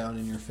work out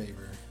in your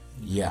favor.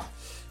 Yeah.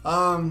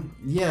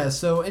 Yeah,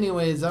 so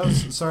anyways, I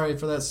was sorry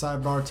for that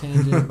sidebar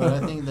tangent, but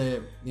I think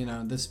that,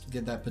 this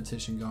get that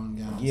petition going,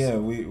 guys. Yeah,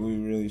 we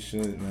really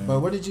should, man.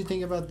 But what did you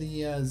think about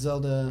the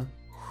Zelda?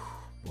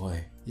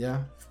 Boy.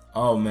 Yeah?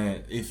 Oh,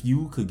 man, if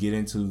you could get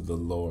into the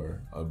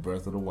lore of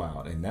Breath of the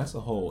Wild, and that's a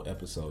whole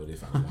episode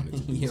if I wanted to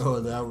do Yo,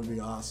 that would be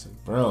awesome.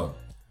 Bro,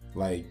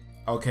 like,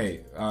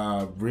 okay,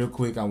 real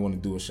quick, I want to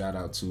do a shout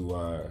out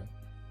to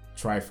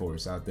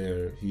Triforce out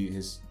there.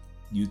 His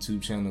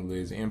YouTube channel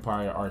is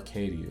Empire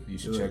Arcadia. You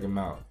should check him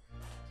out.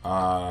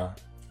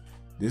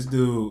 This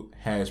dude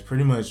has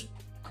pretty much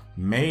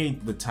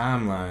made the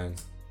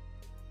timeline,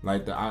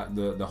 like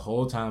the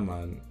whole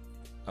timeline,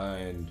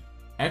 and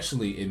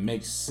actually it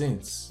makes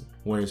sense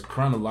where it's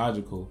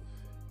chronological,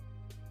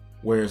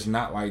 where it's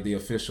not like the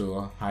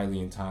official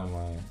Hylian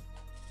timeline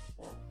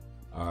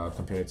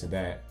compared to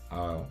that.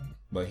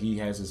 But he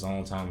has his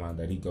own timeline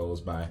that he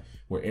goes by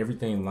where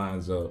everything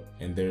lines up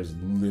and there's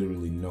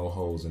literally no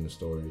holes in the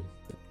story.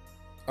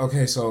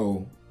 Okay,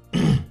 so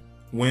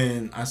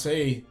when I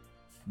say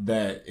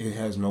that it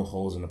has no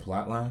holes in the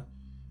plot line,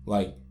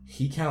 like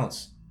he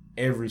counts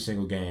every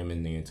single game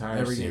in the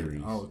entire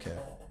series. Game. Oh, okay.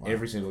 Wow.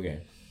 Every single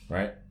game,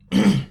 right?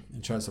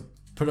 And tries to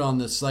put it on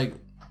this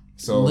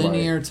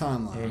linear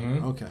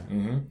timeline. Okay.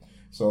 Mm-hmm.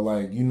 So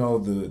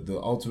the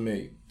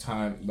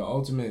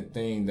ultimate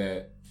thing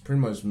that pretty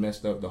much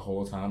messed up the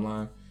whole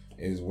timeline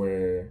is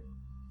where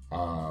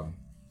the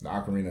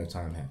Ocarina of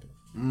Time happened.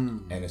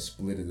 And it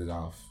split it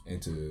off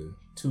into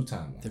 2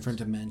 timelines. Different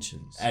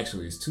dimensions.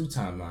 Actually, it's 2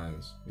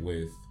 timelines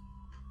with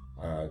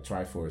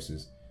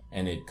Triforces,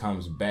 and it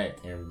comes back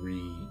and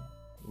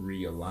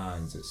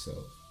realigns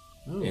itself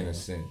in a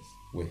sense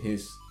with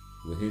his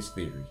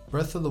theory.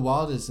 Breath of the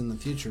Wild is in the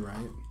future,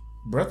 right?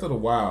 Breath of the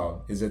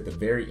Wild is at the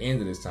very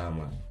end of this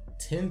timeline,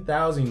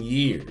 10,000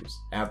 years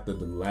after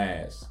the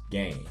last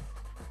game.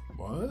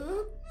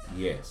 What?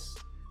 Yes.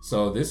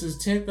 So this is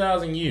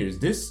 10,000 years.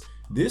 This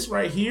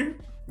right here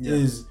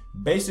is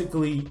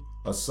basically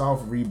a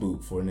soft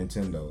reboot for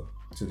Nintendo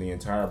to the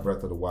entire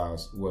Breath of the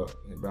Wild. Well,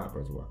 not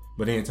Breath of the Wild,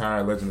 but the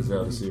entire Legend of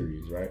Zelda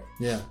series, right?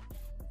 Yeah.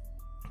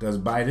 Because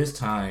by this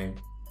time,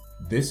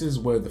 this is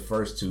where the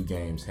first 2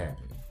 games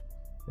happen,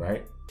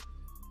 right?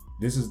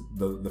 This is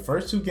the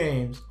first 2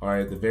 games are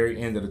at the very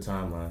end of the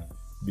timeline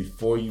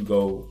before you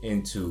go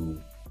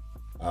into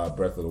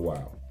Breath of the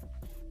Wild.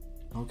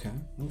 Okay.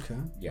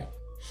 Yeah.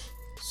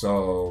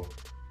 So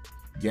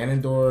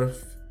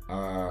Ganondorf,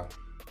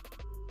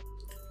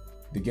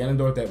 the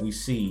Ganondorf that we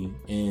see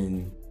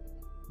in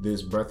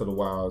this Breath of the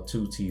Wild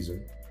 2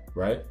 teaser,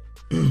 right?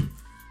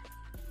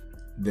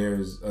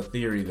 There's a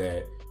theory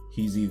that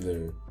he's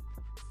either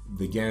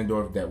the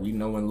Ganondorf that we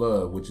know and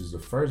love, which is the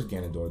first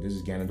Ganondorf. This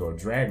is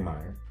Ganondorf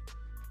Dragmire.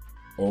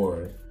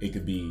 Or it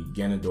could be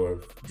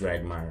Ganondorf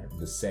Dragmire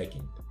the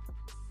second.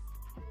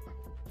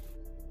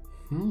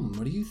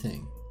 What do you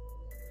think?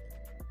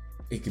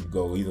 It could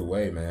go either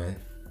way, man.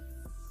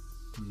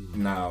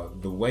 Now,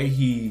 the way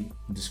he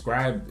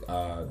described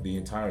the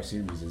entire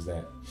series is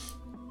that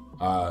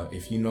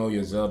if you know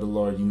your Zelda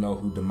lore, you know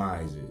who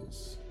Demise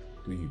is.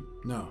 Do you?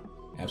 No.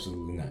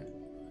 Absolutely not.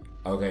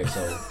 Okay,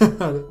 so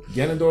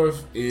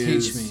Ganondorf is...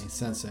 Teach me,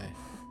 Sensei.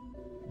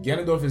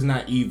 Ganondorf is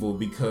not evil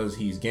because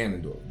he's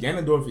Ganondorf.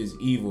 Ganondorf is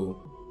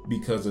evil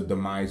because of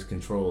Demise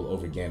control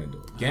over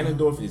Ganondorf.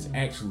 Ganondorf is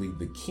actually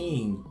the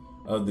king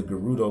of the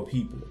Gerudo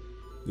people.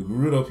 The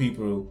Gerudo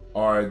people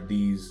are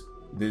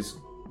this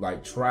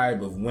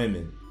tribe of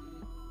women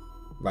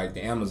like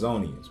the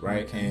Amazonians,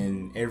 right? Okay.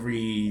 And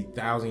every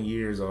 1,000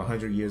 years or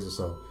 100 years or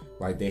so,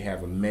 like they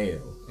have a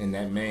male, and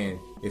that man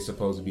is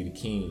supposed to be the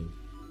king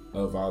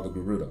of all the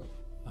Gerudo.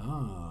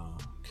 Oh,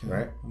 okay.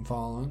 Right. I'm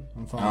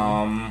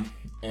following.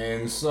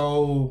 And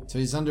so So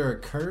he's under a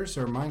curse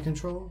or mind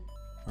control?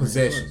 Or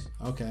Possession.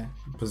 Okay.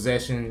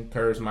 possession,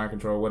 curse, mind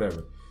control,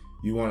 whatever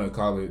you want to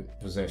call it,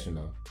 possession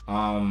though.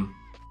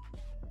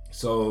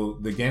 So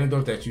the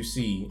Ganondorf that you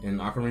see in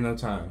Ocarina of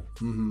Time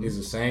is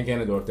the same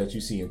Ganondorf that you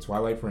see in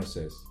Twilight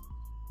Princess,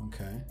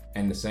 Okay.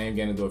 and the same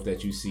Ganondorf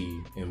that you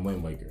see in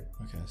Wind Waker.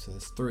 Okay. So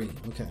that's 3.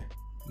 Okay.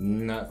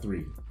 Not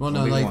 3. Well,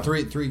 no, Only like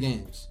one. 3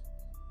 games.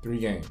 3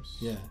 games.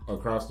 Yeah.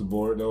 Across the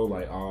board though,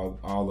 like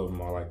all of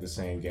them are like the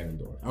same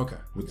Ganondorf Okay.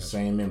 with the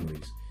same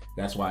memories.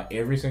 That's why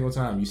every single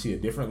time you see a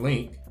different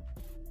Link,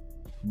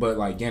 but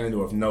like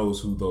Ganondorf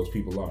knows who those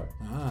people are.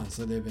 Ah,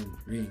 so they've been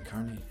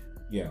reincarnated.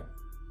 Yeah.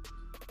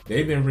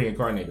 They've been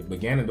reincarnated, but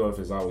Ganondorf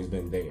has always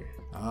been there.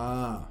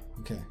 Ah,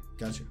 okay.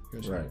 Gotcha.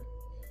 Right.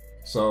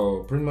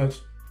 So pretty much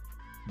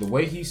the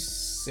way he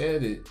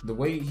said it, the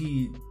way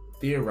he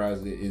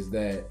theorized it is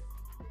that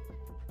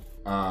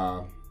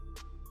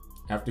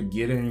after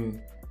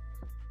getting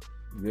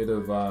rid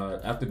of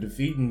after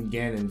defeating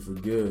Ganon for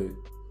good,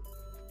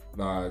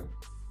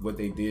 what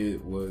they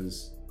did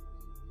was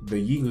the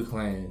Yiga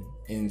clan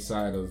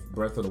inside of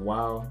Breath of the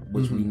Wild,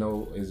 which we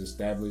know is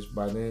established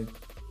by then,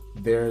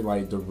 they're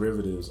like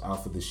derivatives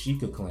off of the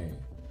Sheikah clan.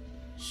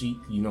 Sheik,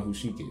 you know who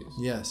Sheik is?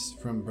 Yes,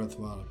 from Breath of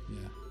the Wild.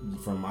 Yeah.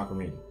 From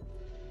Ocarina.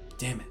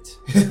 Damn it.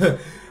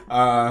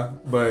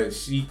 But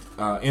Sheik,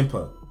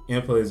 Impa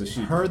is a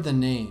Sheikah. Heard the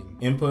name.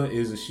 Impa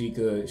is a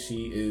Sheikah.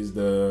 She is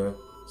the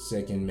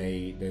second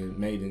maid, the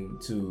maiden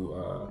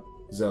to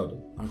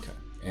Zelda, Okay.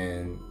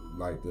 and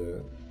like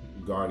the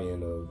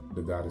guardian of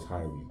the goddess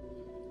Hylia.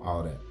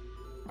 All that.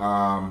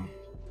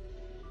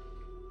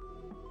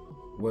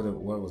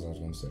 What was I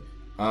going to say?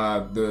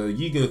 The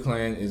Yiga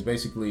clan is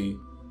basically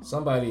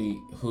somebody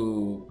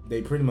who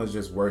they pretty much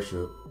just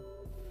worship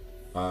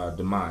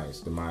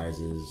Demise. Demise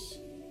is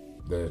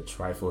the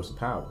Triforce of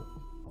Power.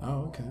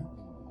 Oh, okay.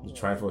 The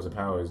Triforce of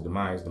Power is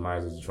Demise.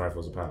 Demise is the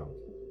Triforce of Power.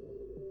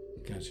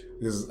 Gotcha.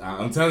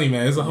 I'm telling you,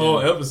 man, it's a whole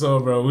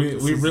episode, bro.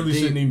 We really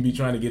shouldn't even be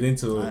trying to get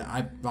into it.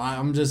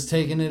 I'm just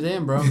taking it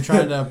in, bro.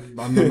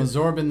 I'm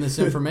absorbing this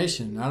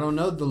information. I don't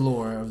know the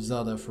lore of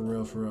Zelda for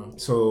real.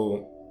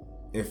 So,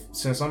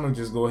 since I'm gonna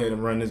just go ahead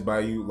and run this by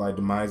you, like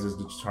Demise is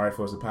the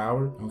Triforce of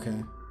Power.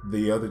 Okay.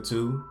 The other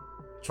two,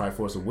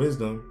 Triforce of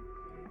Wisdom.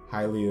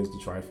 Hylia is the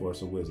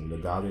Triforce of Wisdom. The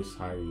goddess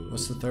Hylia.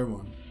 What's the third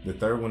one? The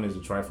third one is the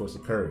Triforce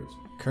of Courage.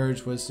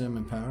 Courage, wisdom,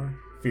 and power?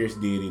 Fierce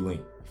Deity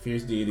Link.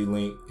 Fierce Deity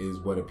Link is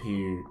what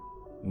appeared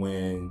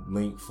when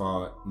Link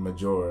fought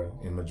Majora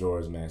in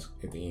Majora's Mask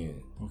at the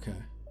end. Okay.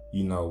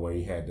 You know, where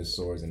he had the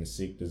swords and the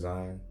Sikh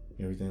design,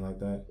 everything like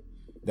that.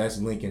 That's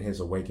Link in his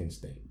awakened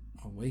state.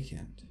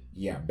 Awakened.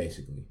 Yeah,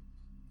 basically.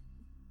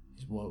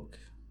 He's woke.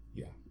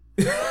 Yeah.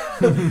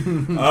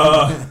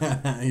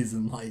 He's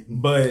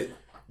enlightened. But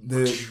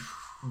the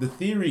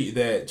theory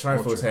that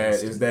Triforce had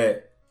is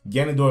that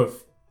Ganondorf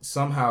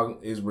somehow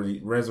is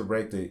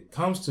resurrected,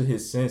 comes to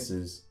his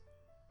senses,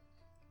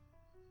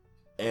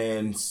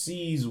 and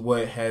sees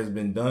what has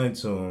been done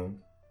to him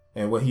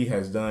and what he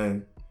has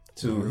done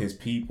to his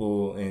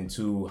people and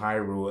to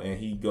Hyrule, and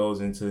he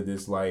goes into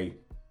this like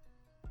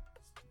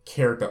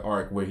character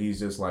arc where he's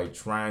just like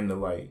trying to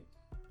like,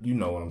 you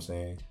know what I'm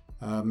saying,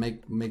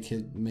 make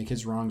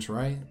his wrongs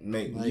right.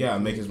 Make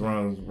his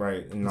wrongs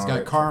right. And he's all got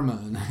that. karma,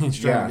 and he's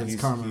trying to get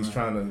his karma. He's right.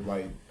 trying to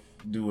like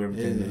do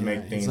everything to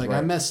make things It's like, right.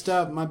 I messed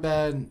up, my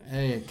bad.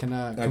 Hey, can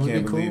I? I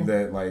can't believe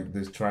that like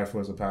this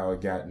Triforce of Power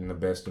gotten the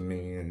best of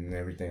me and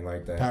everything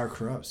like that. Power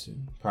corrupts,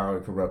 dude.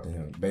 Power corrupted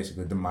him.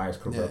 Basically, Demise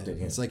corrupted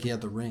him. It's like he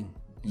had the ring.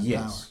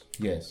 Yes,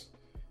 yes.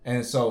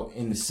 And so,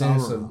 in the It's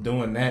sense Sauron. of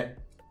doing that,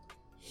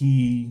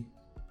 he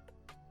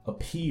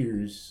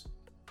appears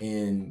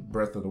in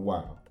Breath of the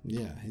Wild.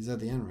 Yeah, he's at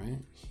the end,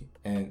 right?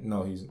 And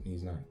no, he's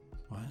not.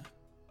 What?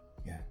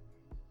 Yeah.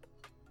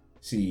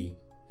 See,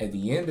 at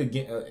the end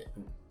again,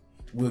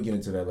 we'll get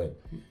into that later.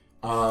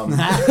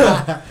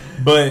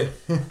 But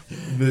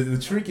the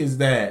trick is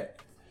that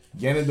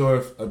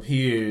Ganondorf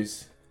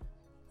appears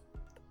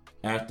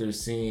after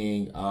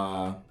seeing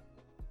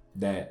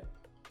that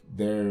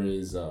there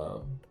is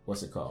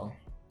what's it called?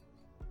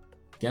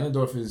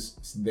 Ganondorf is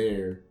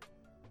there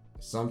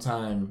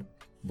sometime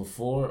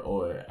before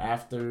or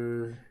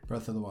after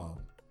Breath of the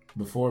Wild.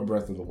 Before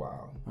Breath of the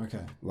Wild.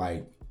 Okay.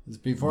 Like It's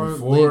before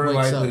Link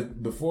wakes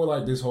up. before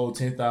like this whole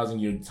 10,000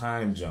 year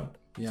time jump.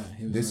 Yeah,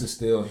 he was. This is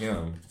still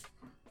him.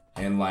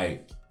 And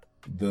like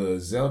the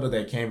Zelda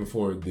that came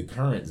before the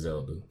current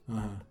Zelda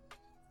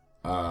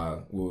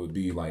would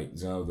be like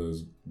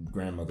Zelda's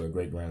grandmother,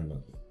 great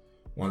grandmother.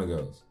 One of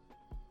those.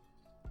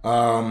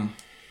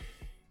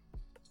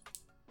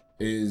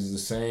 Is the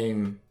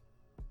same,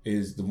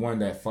 is the one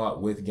that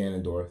fought with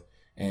Ganondorf,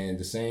 and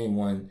the same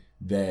one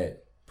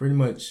that pretty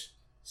much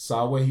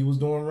saw what he was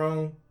doing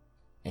wrong,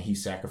 and he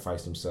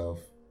sacrificed himself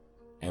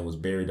and was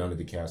buried under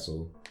the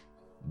castle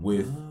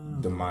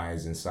with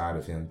Demise inside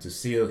of him to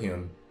seal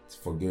him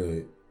for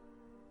good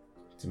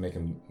to make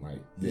him like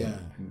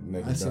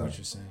make I it see done. what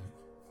you're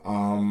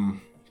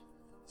saying.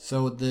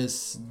 So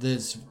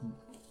this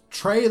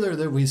trailer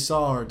that we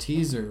saw or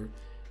teaser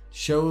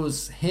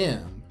shows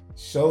him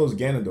shows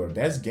Ganondorf.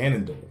 That's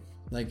Ganondorf.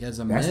 like as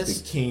a That's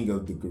mist, the king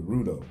of the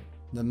Gerudo.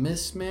 the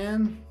mist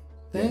man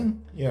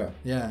thing. Yeah.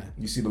 Yeah.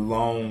 You see the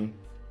long,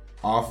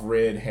 off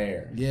red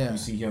hair. Yeah. You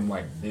see him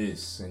like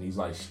this, and he's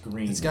like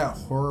screaming. It's got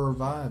horror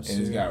vibes. and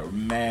it's dude. got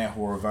mad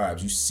horror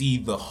vibes. You see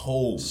the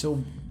hole.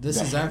 So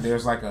this is after.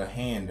 There's like a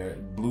hand, a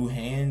blue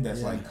hand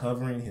that's Yeah. like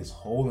covering his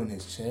hole in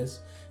his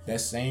chest. That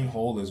same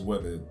hole is where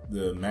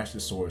the Master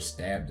Sword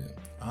stabbed him.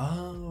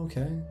 Oh,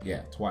 okay.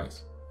 Yeah,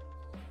 twice.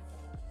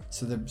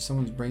 So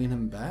someone's bringing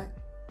him back.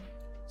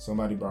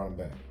 Somebody brought him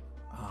back.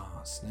 Oh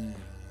snap!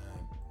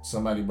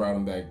 Somebody brought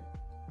him back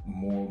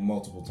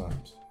multiple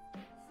times.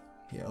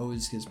 He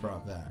always gets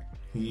brought back.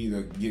 He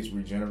either gets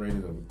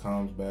regenerated or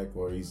comes back,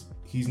 or he's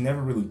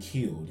never really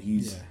killed.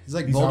 He's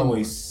like Voldemort.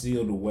 always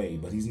sealed away,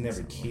 but he's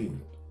never killed.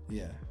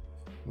 Yeah.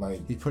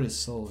 Like, He put his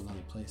soul in other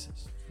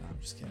places. No, I'm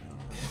just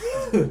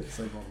kidding. It's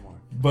like Voldemort.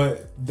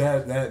 but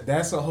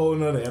that's a whole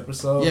nother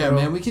episode. Yeah, bro.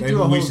 man, we could Maybe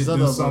do a we whole should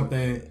other do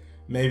something.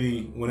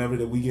 Maybe whenever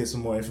that we get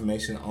some more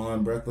information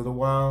on Breath of the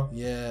Wild.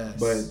 Yes.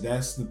 But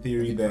that's the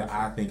theory that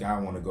I think I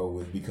want to go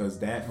with, because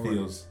that Alright.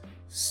 feels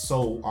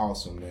so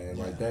awesome, man.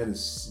 Like, that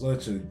is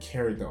such a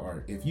character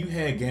arc. If you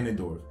had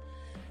Ganondorf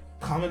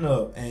coming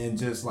up and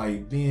just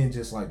like being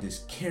just like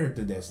this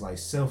character that's like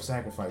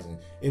self-sacrificing,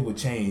 it would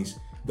change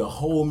the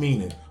whole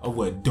meaning of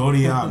what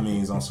Doria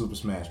means on Super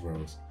Smash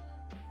Bros.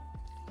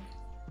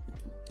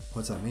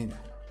 What's that mean?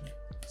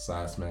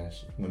 Side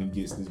smash when he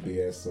gets this big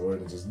ass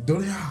sword and just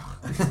Doria.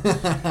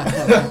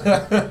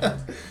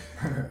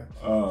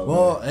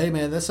 Well, hey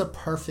man, that's a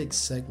perfect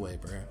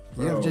segue, bro.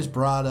 You have Bro. just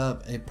brought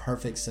up a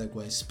perfect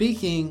segue.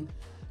 Speaking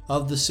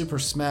of the Super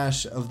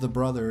Smash of the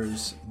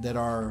brothers that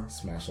are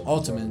Smash up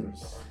Ultimate.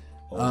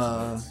 the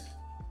brothers.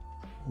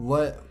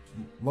 what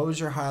was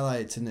your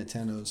highlight to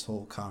Nintendo's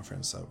whole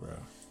conference though, bro?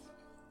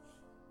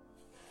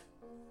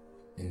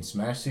 In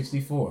Smash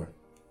 64,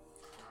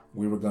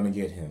 we were gonna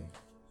get him.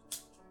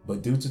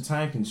 But due to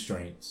time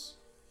constraints,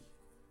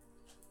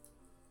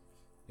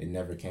 it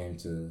never came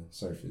to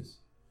surface.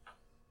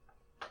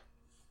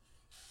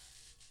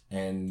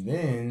 And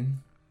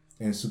then,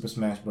 in Super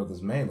Smash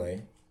Bros.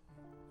 Melee,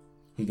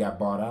 he got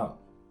bought out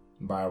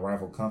by a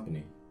rival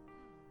company.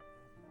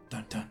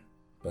 Dun dun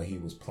But he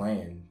was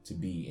planned to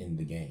be in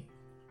the game.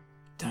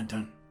 dun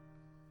dun.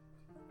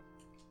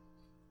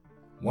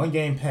 One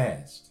game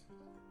passed,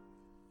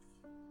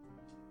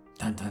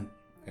 Dun dun.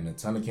 and a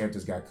ton of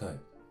characters got cut.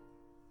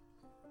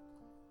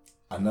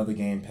 Another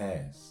game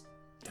passed.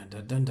 Dun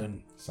dun dun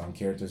dun. Some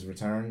characters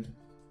returned,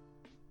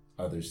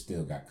 others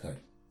still got cut.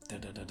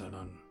 Dun dun dun dun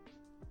dun.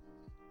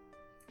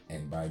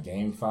 And by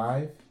game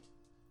 5,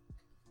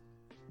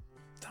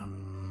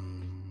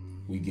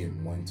 Dun we get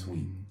one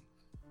tweet,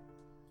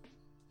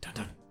 dun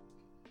dun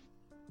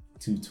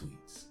 2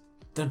 tweets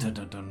dun dun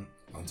dun dun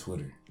on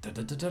Twitter. dun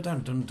dun dun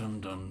dun dun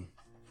dun dun.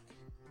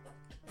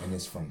 And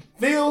it's from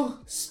Phil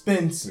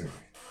Spencer,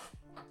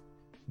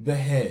 the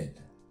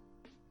head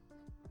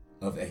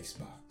of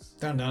Xbox.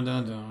 Dun dun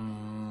dun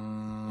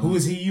dun. Who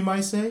is he, you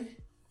might say?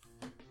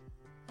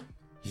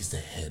 He's the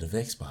head of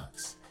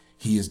Xbox.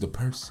 He is the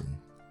person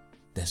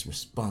that's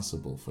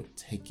responsible for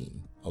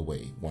taking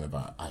away one of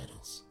our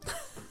idols.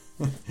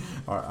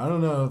 I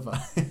don't know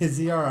if is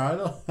he our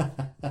idol?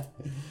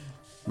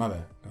 My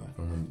bad. Go ahead.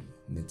 From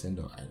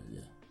Nintendo idol, yeah.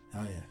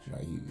 Oh yeah,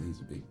 Like he's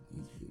a big.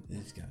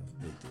 it's kind of a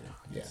big deal.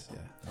 Yeah.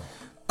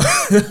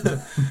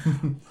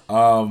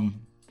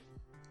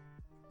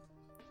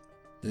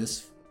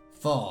 This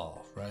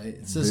fall, right?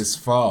 It's This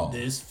fall,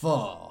 This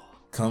fall.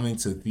 coming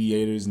to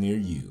theaters near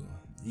you.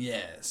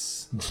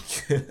 Yes.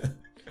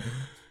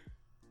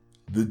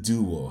 The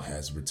duo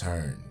has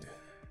returned,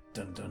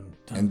 Dun dun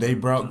dun. and they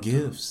brought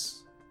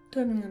gifts.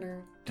 Dun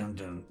dun dun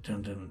dun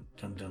dun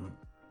dun dun.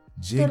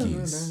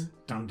 Jiggies,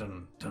 Dun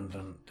dun dun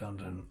dun dun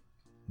dun.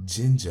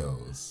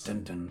 Jinjos,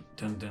 Dun dun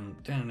dun dun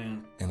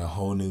dun and a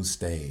whole new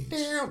stage.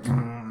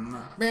 dun.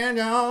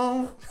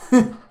 Banjo.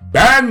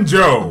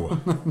 Banjo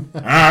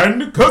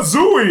and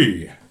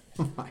Kazooie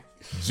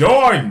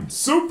join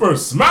Super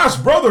Smash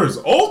Bros.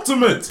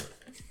 Ultimate.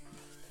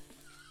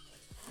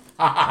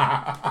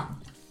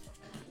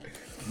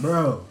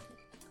 Bro,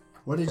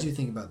 what did you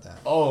think about that?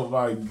 Oh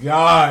my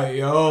god,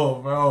 yo,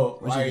 bro.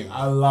 What'd you Like, think?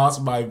 I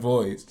lost my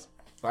voice.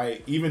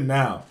 Like, even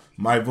now,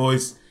 my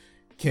voice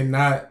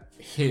cannot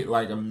hit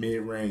like a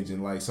mid-range,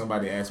 and like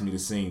somebody asked me to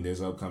sing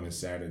this upcoming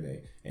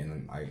Saturday, and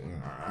I'm like,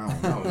 I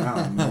don't know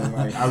now, man.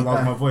 Like, I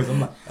lost my voice. I'm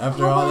like,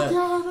 After oh all my that-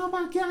 god, oh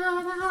my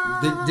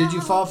god. Did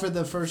you fall for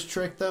the first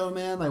trick though,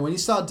 man? Like when you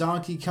saw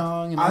Donkey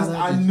Kong and all that.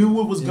 I did- knew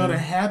what was gonna Yeah.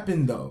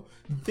 happen though.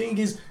 The thing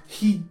is,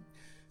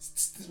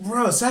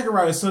 bro,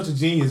 Sakurai is such a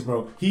genius,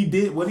 bro. He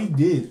did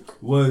this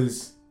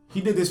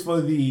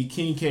for the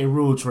King K.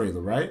 Rool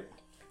trailer, right?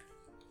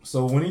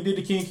 So when he did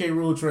the King K.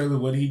 Rool trailer,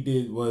 what he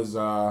did was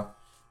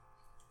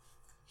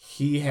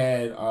he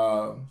had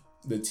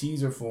the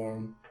teaser for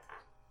him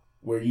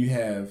where you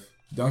have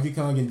Donkey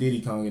Kong and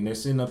Diddy Kong, and they're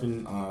sitting up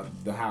in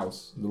the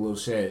house, the little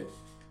shed.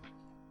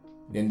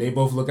 Then they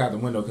both look out the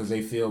window because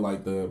they feel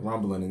like the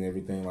rumbling and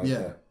everything like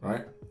that,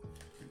 right?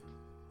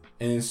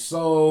 And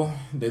so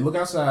they look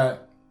outside,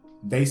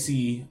 they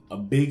see a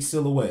big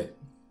silhouette,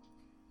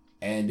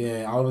 and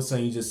then all of a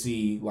sudden you just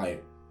see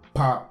like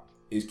Pop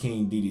is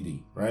King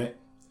DDD, right?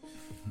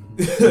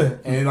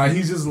 And like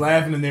he's just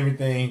laughing and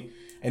everything,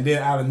 and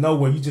then out of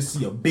nowhere you just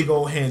see a big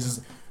old hand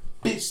just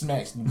bitch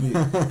smacks the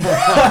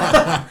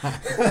bitch.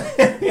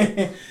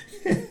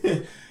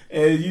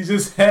 And you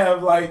just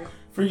have like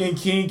freaking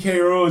King K.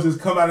 Rool just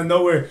come out of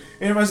nowhere,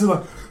 and everybody's just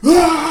like,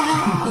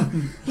 ah!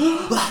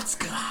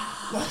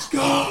 Let's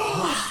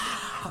go.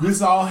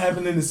 This all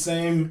happened in the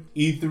same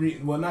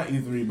E3. Well, not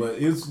E3, but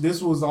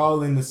this was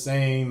all in the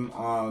same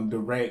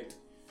direct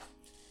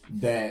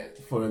that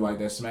for like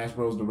that Smash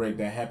Bros. Direct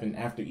that happened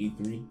after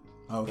E3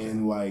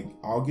 in like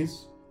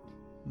August.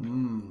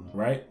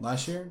 Right?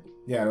 Last year?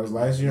 Yeah, it was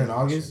last year in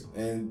August.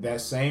 And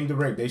that same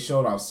direct, they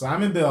showed off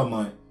Simon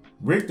Belmont,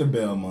 Richter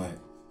Belmont,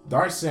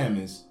 Dark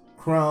Samus,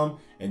 Crumb,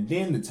 and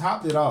then to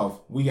top it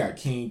off, we got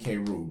King K.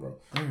 Rool, bro.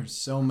 There's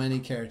so many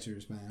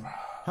characters, man.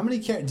 How many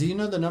characters? Do you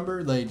know the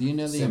number? Like, do you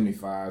know the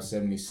 75,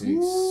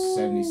 76,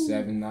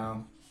 77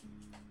 now.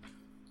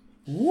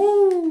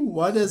 Woo!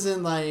 Why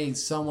doesn't like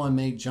someone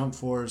make Jump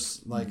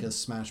Force like a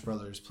Smash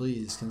Brothers?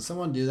 Please, can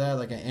someone do that?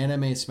 Like an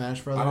anime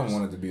Smash Brothers? I don't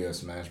want it to be a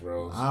Smash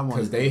Bros. I want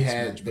because it to be they a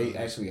had Smash they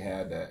Brothers. actually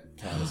had that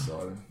kind of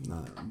sort of.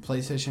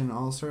 PlayStation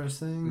All Stars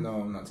thing.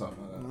 No, I'm not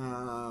talking about that.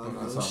 I'm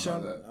not talking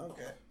shut about that.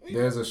 Okay.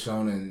 There's a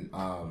shonen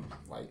like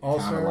kind of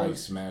All-Stars? like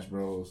Smash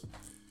Bros,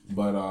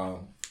 but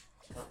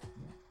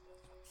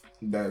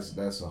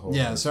that's a whole.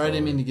 Yeah, other sorry, I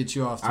didn't story. mean to get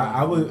you off.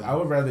 I would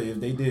rather if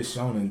they did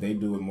shonen, they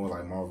do it more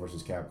like Marvel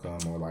vs.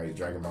 Capcom or like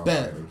Dragon Ball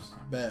Bet. Fighters.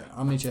 Bet.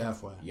 I'll meet you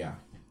halfway. Yeah,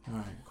 All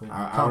right, cool.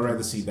 I would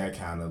rather see that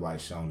kind of like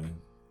shonen.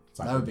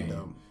 type That would of be game.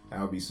 dope.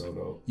 That would be so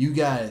dope. You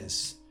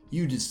guys,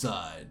 you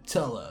decide.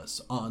 Tell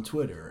us on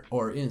Twitter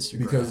or Instagram.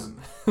 Because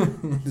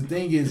the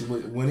thing is,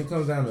 when it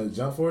comes down to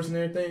Jump Force and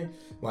everything,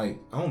 like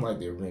I don't like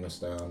the arena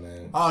style,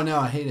 man. Oh no,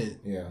 I hate it.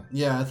 Yeah.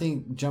 Yeah, I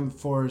think Jump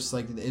Force,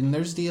 like, and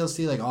there's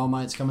DLC, like All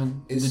Might's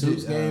coming. It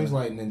suits games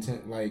like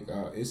Nintendo, like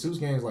it suits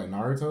games like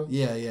Naruto.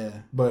 Yeah, yeah.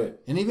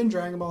 But And even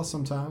Dragon Ball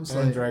sometimes.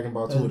 and Like, Dragon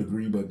Ball to a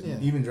degree, but yeah.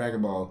 even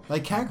Dragon Ball,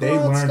 like Kakarot's they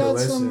learned a got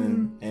lesson,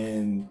 some.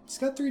 and It's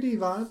got 3D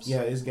vibes.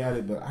 yeah, it's got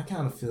it. But I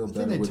kind of feel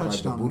better they with like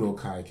touched the on it.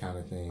 Budokai kind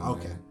of thing.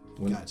 Okay.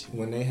 Man. Gotcha.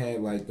 When they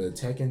had like the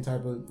Tekken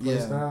type of play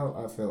Yeah. style,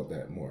 I felt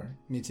that more.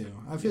 Me too.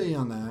 I feel you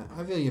on that.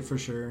 I feel you for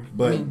sure.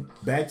 But I mean,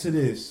 back to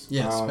this.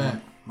 yes,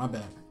 bad. My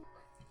bad.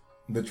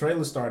 The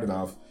trailer started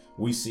off,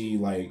 we see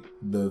like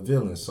the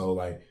villain. So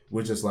like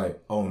we're just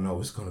like, oh no,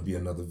 it's gonna be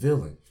another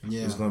villain.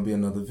 Yeah. It's gonna be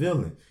another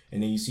villain.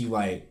 And then you see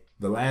like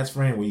the last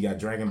frame where you got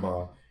Dragon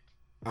Ball.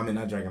 I mean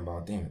not Dragon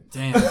Ball, damn it.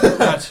 Damn.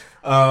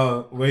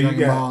 Gotcha. Where Dragon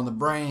you got Ball in the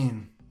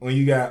brain. when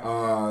you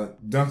got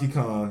Donkey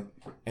Kong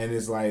and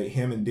it's like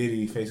him and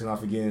Diddy facing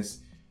off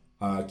against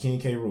King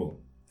K. Rool.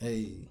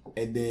 Hey.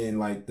 And then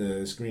like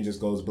the screen just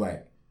goes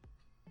black.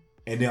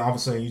 And then all of a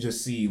sudden you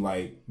just see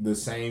like the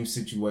same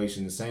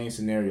situation, the same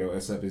scenario,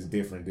 except it's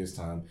different this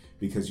time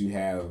because you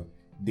have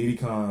Diddy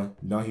Kong,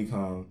 Donkey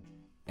Kong,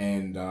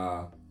 and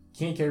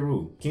King K.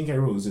 Rool. King K.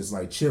 Rool is just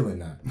like chilling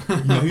now.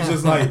 You know, he's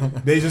just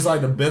like they just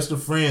like the best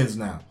of friends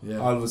now. Yeah.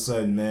 All of a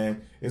sudden,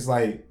 man, it's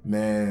like,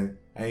 man,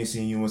 I ain't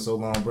seen you in so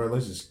long, bro.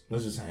 Let's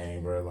just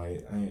hang, bro.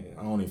 Like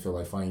I don't even feel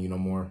like fighting you no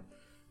more.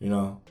 You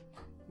know,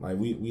 like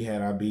we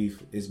had our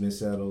beef. It's been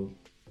settled.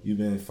 You've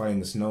been fighting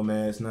the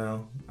snowmass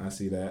now. I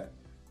see that.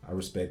 I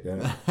respect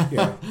that.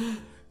 Yeah.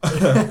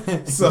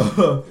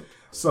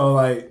 so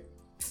like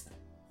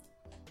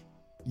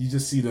you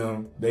just see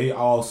them. They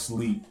all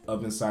sleep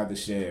up inside the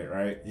shed,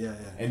 right? Yeah,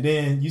 yeah. And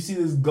then you see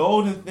this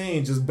golden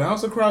thing just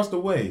bounce across the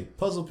way.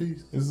 Puzzle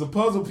piece. This is a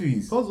puzzle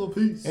piece. Puzzle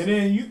piece. And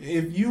then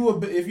if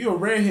you're a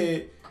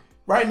redhead,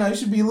 right now you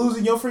should be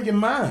losing your freaking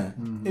mind.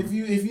 Mm-hmm. If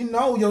you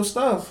know your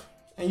stuff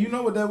and you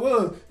know what that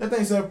was, that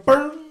thing said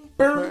burn,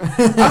 burn.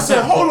 I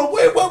said, hold on,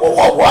 wait,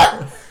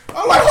 what?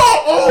 I'm like,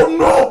 oh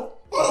no,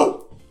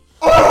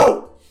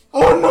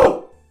 oh no.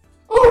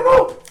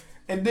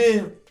 And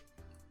then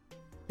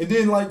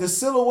like the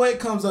silhouette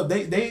comes up.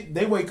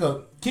 They wake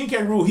up. King K.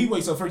 Rool, he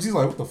wakes up first. He's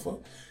like, what the fuck?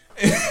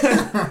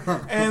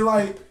 and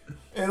like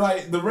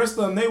the rest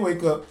of them, they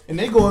wake up and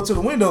they go up to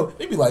the window.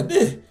 They be like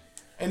this,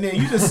 and then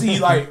you just see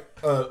like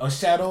a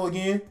shadow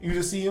again. You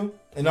just see him,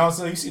 and all of a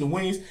sudden you see the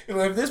wings. And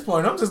at this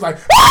point, I'm just like,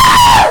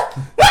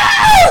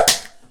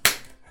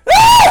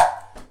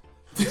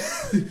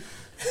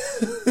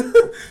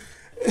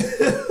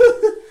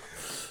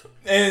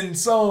 and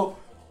so,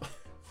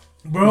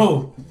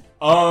 bro,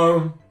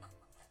 and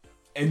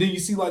then you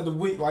see like the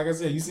wing, like I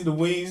said, you see the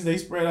wings, they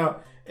spread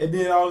out, and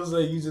then all of a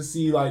sudden you just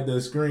see like the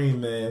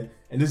screen, man,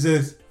 and it's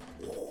just,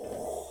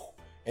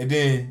 and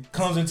then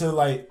comes into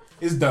like,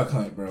 it's Duck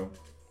Hunt, bro.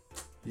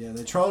 Yeah,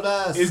 they trolled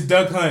us. It's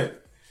Duck Hunt.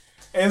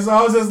 And so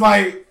I was just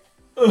like,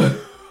 ugh.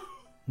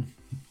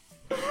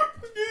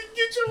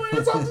 Get your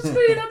ass off the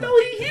screen. I know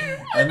he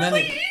here. And then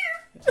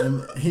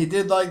And he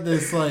did like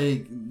this,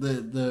 like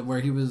the where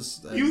he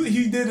was.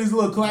 He did his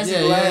little classic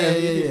Yeah, laugh.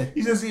 yeah.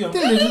 You just see him.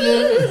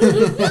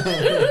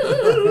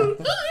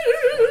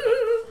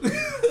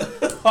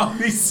 All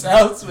these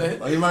sounds, man.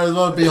 Well, you might as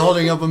well be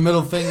holding up a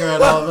middle finger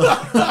at all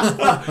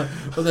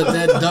with a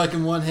dead duck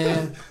in one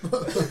hand.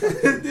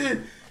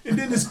 And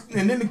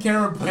then the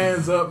camera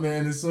pans up,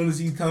 man. As soon as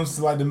he comes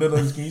to like the middle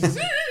of the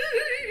screen,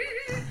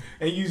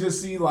 and you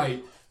just see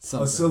like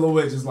Something. a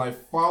silhouette just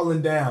like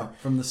falling down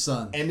From the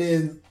sun. and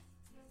then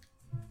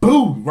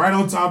boom, right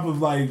on top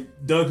of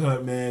like Duck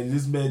Hunt, man.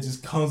 This man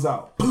just comes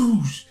out,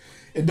 boosh,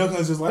 and Duck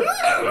Hunt's just like,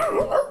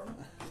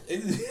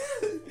 it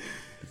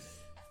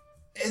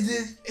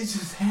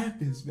just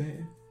happens,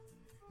 man.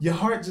 Your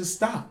heart just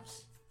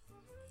stops.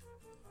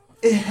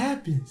 It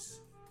happens.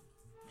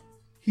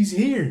 He's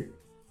here.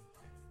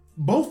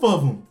 Both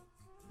of them,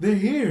 they're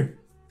here.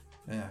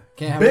 Yeah.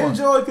 Can't have one.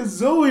 Banjo and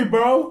Kazooie,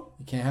 bro.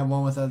 You can't have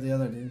one without the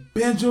other, dude.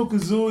 Banjo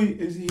Kazooie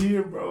is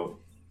here, bro.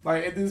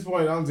 Like at this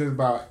point, I'm just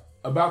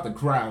about to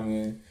cry,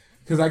 man,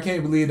 because I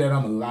can't believe that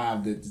I'm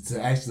alive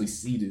to actually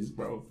see this,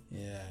 bro.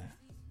 Yeah.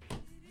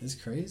 It's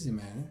crazy,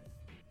 man.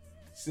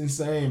 It's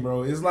insane,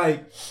 bro. It's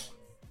like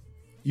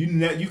you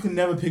can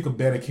never pick a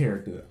better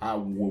character I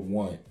would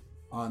want.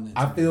 On the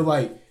I feel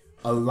like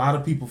a lot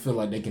of people feel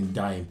like they can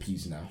die in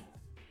peace now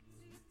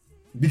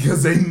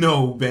because they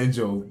know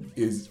Banjo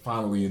is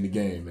finally in the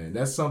game, man.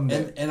 That's something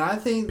that and I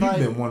think people like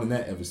been wanting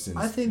that ever since.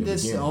 I think the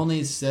this beginning.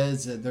 only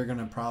says that they're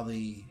gonna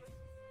probably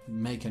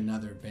make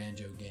another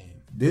Banjo game.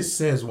 This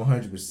says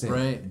 100%.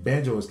 Right.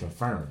 Banjo is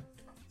confirmed.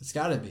 It's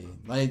got to be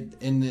like,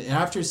 and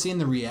after seeing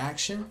the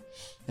reaction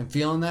and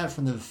feeling that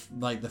from the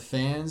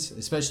fans,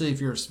 especially if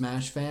you're a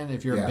Smash fan,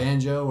 if you're Yeah. a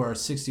Banjo or a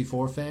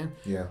 64 fan,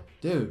 Yeah.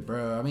 dude,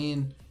 bro. I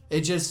mean,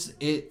 it just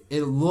it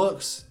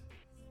looks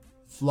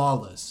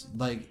flawless.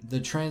 Like the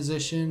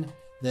transition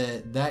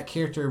that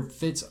character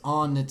fits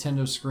on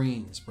Nintendo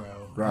screens, bro.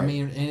 I Right.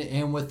 mean,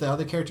 and with the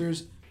other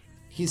characters,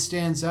 he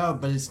stands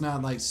out, but it's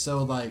not like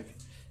so like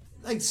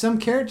some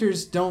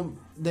characters don't.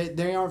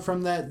 They aren't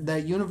from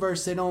that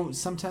universe. They don't.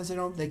 Sometimes they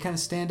don't. They kind of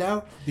stand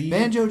out.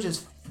 Banjo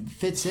just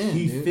fits in.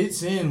 He dude.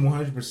 fits in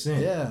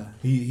 100%. Yeah.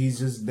 He's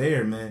just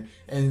there, man.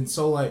 And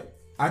so like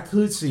I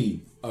could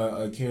see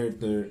a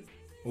character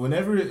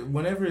whenever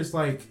it's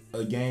like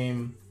a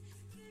game.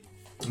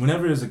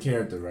 Whenever there's a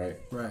character, right?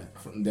 Right.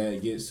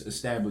 That gets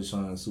established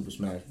on Super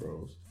Smash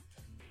Bros.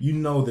 You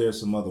know there's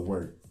some other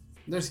work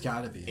There's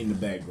got to be. in the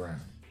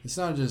background. It's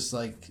not just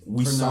like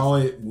We for saw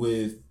nothing. it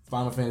with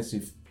Final Fantasy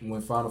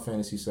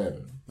VII.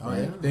 Oh,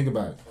 right? yeah? Think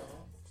about it.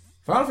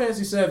 Final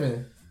Fantasy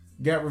VII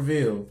got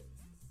revealed.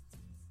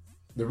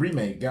 The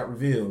remake got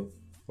revealed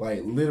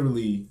like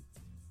literally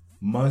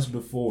months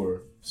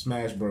before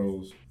Smash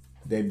Bros.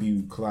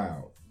 Debuted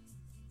Cloud.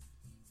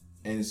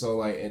 And so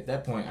like at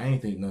that point I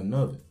ain't think nothing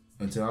of it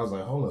until I was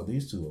like, hold up,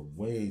 these two are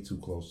way too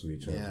close to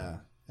each other. Yeah,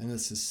 and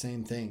it's the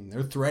same thing.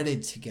 They're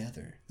threaded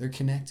together. They're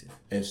connected.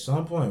 At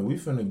some point we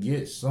finna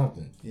get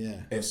something.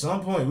 Yeah. At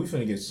some point we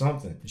finna get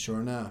something. And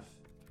sure enough,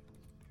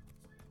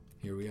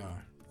 here we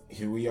are.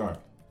 Here we are.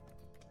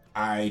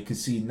 I could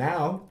see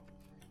now,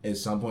 at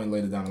some point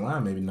later down the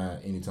line, maybe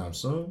not anytime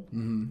soon.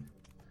 Mm-hmm.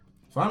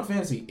 Final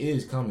Fantasy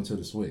is coming to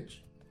the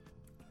Switch.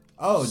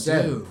 Oh,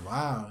 7. dude!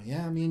 Wow.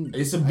 Yeah, I mean,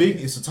 It's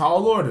a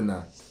tall order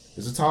now.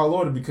 It's a tall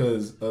order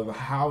because of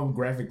how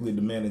graphically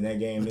demanding that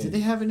game is. Did they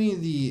have any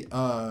of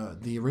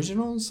the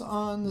originals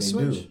on the They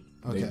Switch?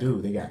 do. They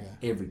do. They got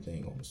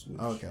everything on the Switch.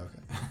 Okay.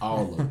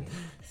 All of them.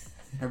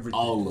 Everything.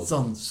 All of it's them.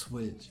 on the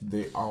Switch.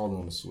 They all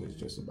on the Switch,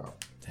 just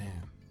about. Damn.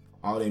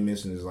 All they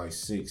missing is like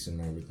 6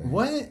 and everything.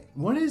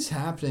 What is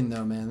happening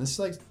though, man? This is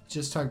like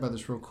just talk about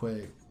this real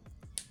quick.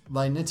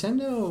 Like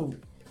Nintendo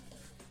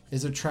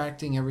is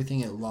attracting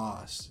everything it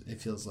lost. It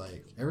feels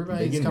like They're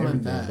everybody's getting coming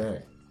everything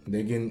back.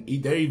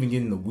 They're even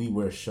getting the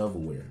WiiWare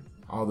shovelware,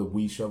 all the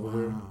Wii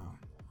shovelware,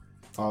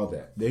 all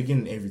that. They're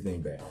getting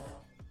everything back.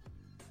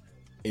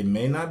 It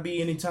may not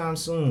be anytime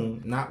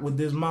soon, not with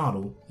this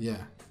model, Yeah.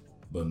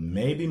 but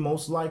maybe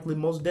most likely,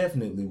 most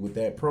definitely with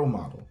that Pro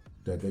model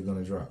that they're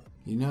gonna drop.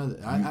 You know,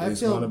 I It's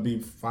feel gonna be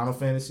Final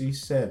Fantasy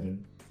VII,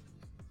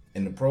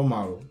 and the Pro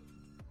model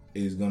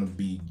is gonna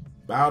be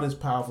about as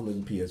powerful as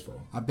the PS4.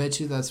 I bet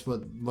you that's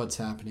what's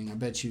happening. I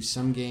bet you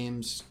some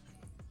games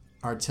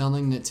are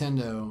telling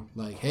Nintendo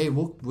like, "Hey,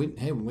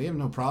 we have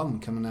no problem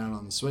coming out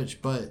on the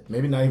Switch," but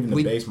Maybe not even the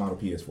We- base model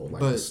PS4, like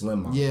but the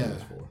slim model yeah.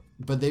 PS4.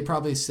 But they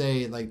probably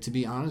say, like, to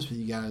be honest with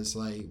you guys,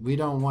 like, we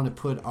don't want to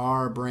put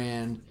our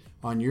brand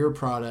on your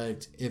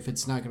product if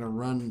it's not going to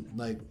run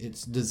like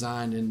it's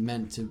designed and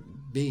meant to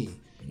be.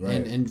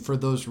 Right. And for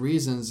those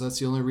reasons, that's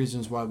the only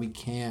reasons why we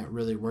can't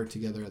really work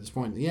together at this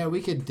point. Yeah,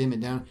 we could dim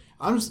it down.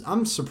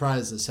 I'm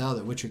surprised as hell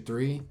that Witcher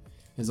 3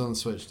 is on the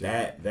Switch, dude.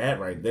 That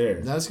right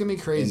there. That's gonna be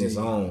crazy. In its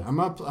own. I'm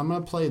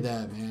gonna play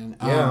that, man.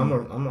 Yeah,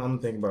 I'm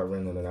thinking about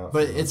renting it out.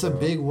 But for it's a myself.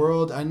 big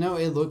world. I know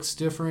it looks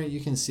different. You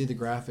can see the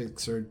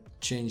graphics are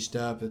changed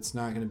up. It's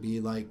not going to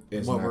be like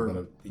It's what not we're.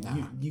 gonna.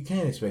 Nah. You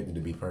can't expect it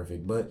to be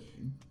perfect, but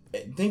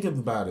think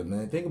about it,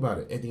 man. Think about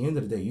it. At the end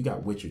of the day, you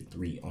got Witcher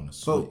 3 on the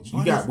Switch. You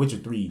what got if- Witcher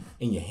 3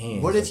 in your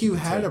hands. What if you can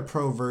had take. a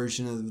pro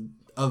version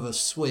of a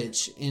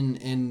Switch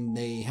and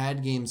they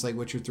had games like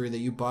Witcher 3 that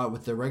you bought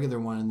with the regular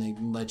one and they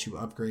let you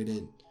upgrade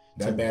it?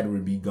 That battery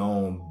would be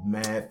gone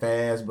mad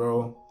fast,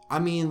 bro. I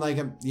mean, like,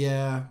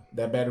 yeah.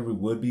 That battery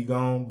would be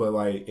gone, but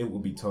like it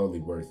would be totally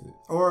worth it.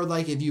 Or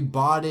like if you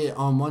bought it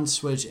on one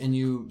Switch and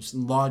you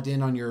logged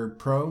in on your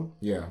Pro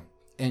Yeah.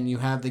 and you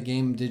have the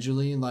game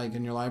digitally, like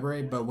in your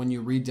library, but when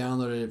you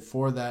re-downloaded it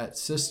for that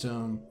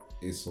system,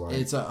 It's like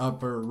it's a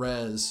upper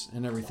res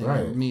and everything.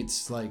 Right. It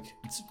meets like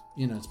it's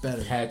it's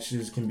better.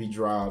 patches can be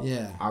dropped.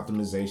 Yeah.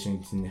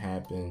 Optimization can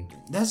happen.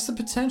 That's the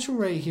potential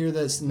right here.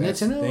 That's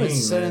Nintendo the is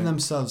thing, setting man.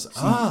 themselves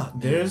up.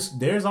 There's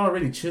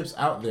already chips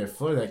out there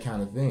for that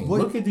kind of thing.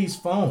 What- Look at these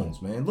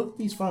phones, man. Look at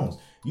these phones.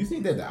 You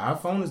think that the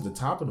iPhone is the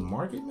top of the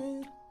market,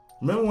 man?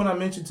 Remember when I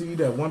mentioned to you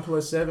that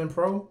OnePlus 7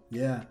 Pro?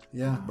 Yeah,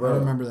 I Bro.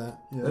 remember that.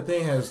 Yeah. That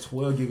thing has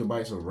 12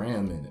 gigabytes of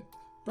RAM in it.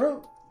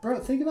 Bro,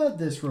 think about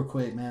this real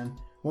quick, man.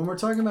 When we're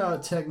talking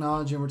about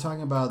technology and we're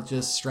talking about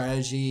just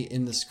strategy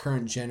in this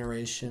current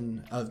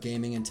generation of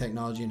gaming and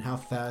technology and how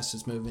fast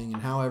it's moving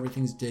and how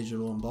everything's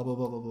digital and blah, blah,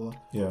 blah, blah, blah.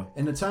 Yeah.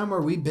 In a time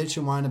where we bitch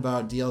and whine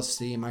about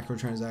DLC and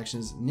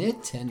microtransactions,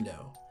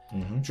 Nintendo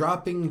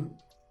dropping...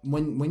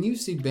 When you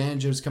see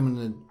Banjos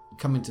coming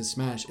to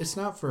Smash, it's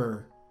not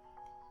for...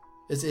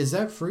 Is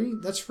that free?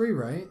 That's free,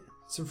 right?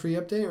 It's a free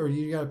update, or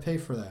you gotta pay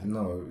for that?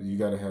 No, you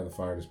gotta have the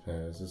Fighters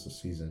Pass. It's a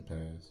season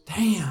pass.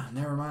 Damn,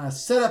 never mind. I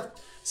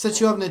set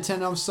you up,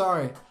 Nintendo. I'm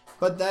sorry,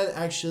 but that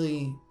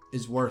actually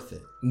is worth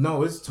it.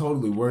 No, it's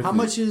totally worth it. How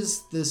much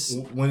is this?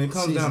 When it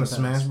comes down to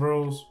season pass? Smash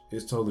Bros,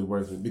 it's totally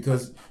worth it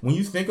because when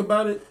you think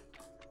about it,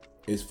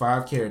 it's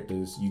 5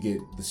 characters. You get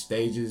the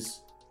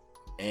stages,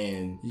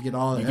 and You get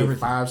all you everything. get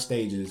 5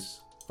 stages,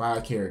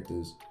 5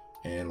 characters,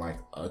 and like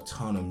a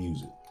ton of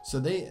music. So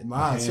they A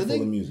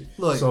handful of music.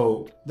 look.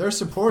 So They're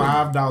supporting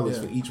 $5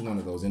 Yeah. for each one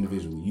of those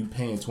individually. You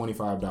paying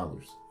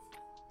 $25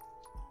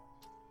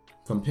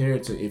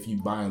 compared to if you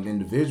buy them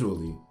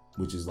individually,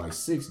 which is like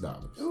 $6.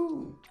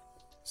 Ooh.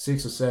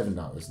 $6 or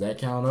 $7. That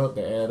count up,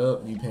 that add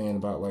up, you paying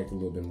about like a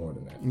little bit more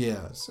than that.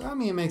 Yeah, so I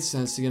mean, it makes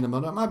sense to get them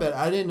up. My bad.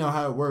 I didn't know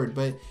how it worked,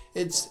 but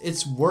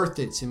it's worth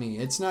it to me.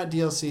 It's not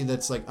DLC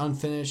that's like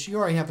unfinished. You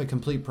already have a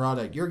complete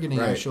product. You're getting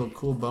Right. actual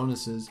cool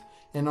bonuses,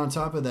 and on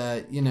top of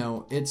that,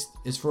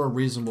 it's for a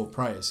reasonable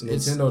price.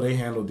 It's Nintendo, they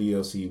handle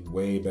DLC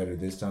way better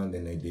this time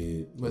than they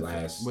did with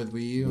last with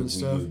Wii U and with Wii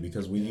stuff. U,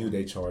 because Wii U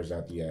they charged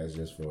out the ass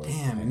just for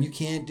Damn, and you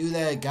can't do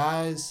that,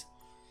 guys.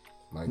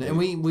 like And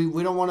we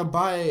don't want to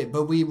buy it,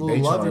 but we will they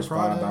love your charged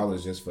product.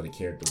 $5 just for the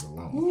characters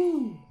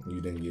alone.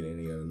 You didn't get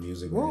any other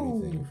music or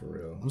anything for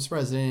real. I'm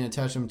surprised they didn't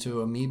attach them to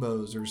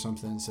amiibos or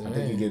something. And say, I think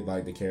hey. you get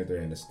like the character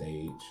and the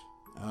stage,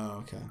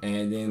 Oh, okay.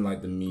 and then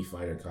like the Mii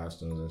Fighter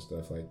costumes and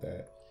stuff like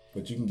that.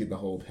 But you can get the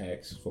whole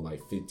packs for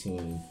like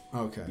 $15,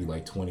 Okay. be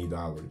like $20.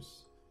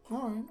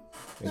 All right.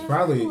 It's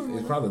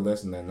probably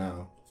less than that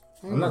now.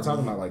 I'm not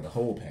talking about like the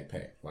whole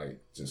pack,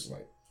 like just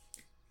like,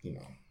 you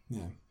know.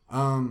 Yeah.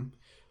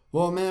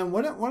 Well, man,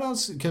 what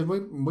else? Because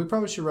we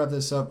probably should wrap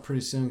this up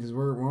pretty soon because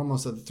we're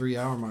almost at the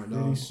 3-hour mark,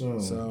 dog. Pretty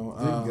soon. So,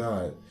 Good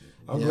God.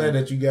 I'm yeah. glad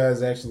that you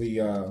guys actually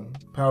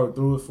powered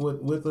through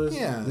it with us.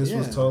 Yeah, This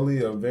was yeah.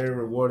 totally a very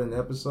rewarding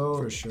episode.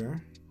 for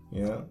sure.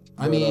 Yeah.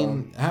 I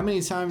mean, how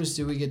many times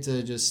do we get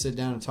to just sit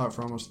down and talk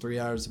for almost 3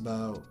 hours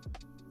about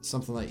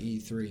something like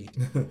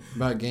E3,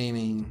 about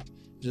gaming,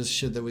 just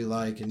shit that we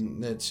like,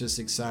 and that's just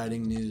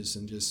exciting news,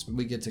 and just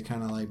we get to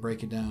kind of like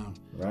break it down.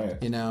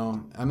 right. You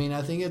know, I mean,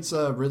 I think it's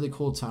a really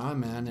cool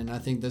time, man, and I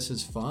think this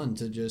is fun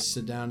to just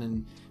sit down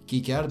and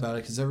geek out about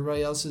it because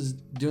everybody else is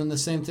doing the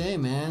same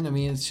thing, man. I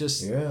mean, it's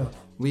just Yeah.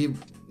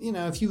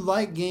 if you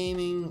like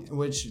gaming,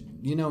 which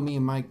me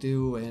and Mike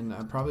do,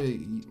 and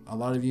probably a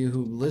lot of you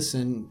who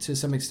listen to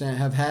some extent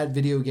have had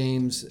video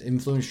games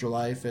influence your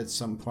life at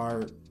some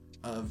part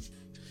of,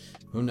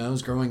 who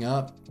knows, growing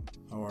up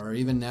or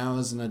even now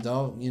as an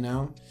adult,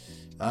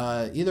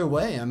 either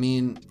way, I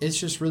mean, it's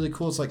just really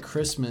cool. It's like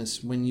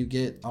Christmas when you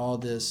get all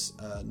this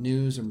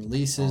news and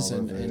releases All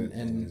and, of it,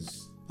 and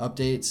it's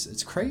updates.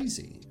 It's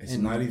crazy. It's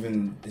And- not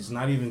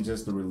even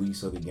just the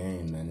release of the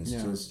game, man. It's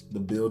Yeah. just the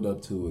build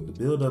up to it. The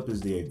build up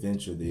is the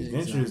adventure. The adventure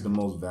Exactly. is the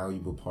most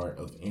valuable part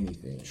of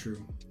anything. True.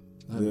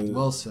 The-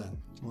 Well said.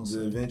 Well The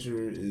said.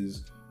 adventure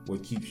is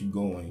what keeps you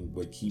going,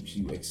 what keeps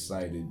you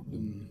excited.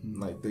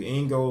 Mm-hmm. Like the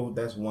end goal,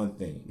 that's one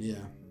thing. Yeah.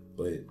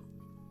 But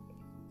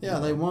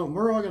Yeah,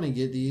 we're all gonna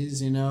get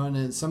these,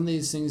 and some of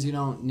these things you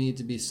don't need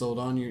to be sold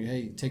on.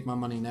 Hey, take my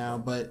money now,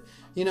 but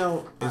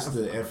it's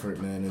the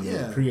effort, man, and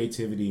Yeah. the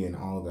creativity and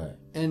all that.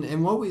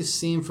 and what we've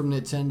seen from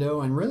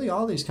Nintendo and really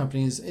all these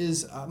companies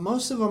is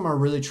most of them are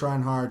really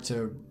trying hard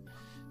to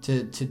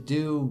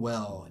do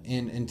well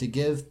and to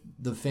give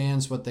the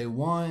fans what they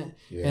want,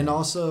 Yeah. and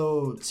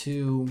also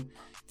to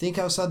think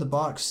outside the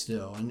box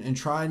still and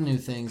try new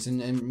things,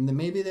 and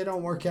maybe they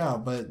don't work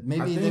out, but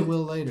maybe they think-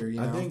 will later.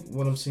 I think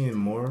what I'm seeing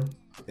more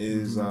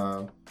is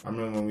I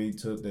remember when we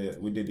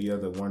did the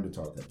other Wonder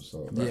Talk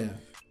episode, right? Yeah.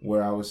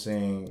 Where I was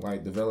saying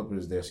like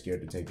developers, they're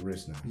scared to take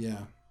risks now. Yeah.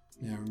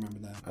 Yeah, I remember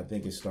that. I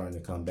think it's starting to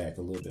come back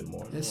a little bit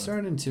more. It's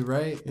starting to,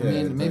 right? Yeah, I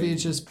mean, maybe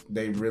it's just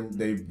they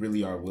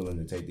really are willing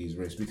to take these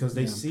risks because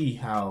they see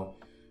how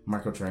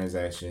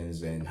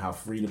microtransactions and how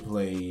free to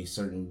play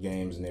certain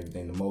games and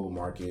everything, the mobile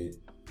market,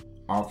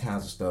 all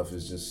kinds of stuff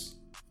is just,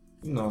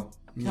 kind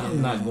of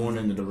not going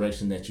in the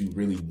direction that you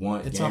really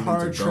want. It's a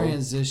hard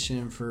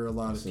transition for a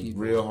lot of people. It's a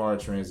real hard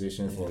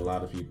transition for a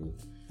lot of people.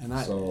 And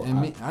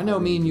I know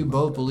me and you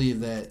both believe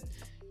that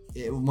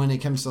when it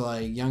comes to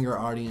like younger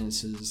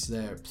audiences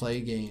that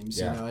play games,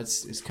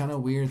 it's kind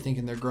of weird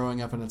thinking they're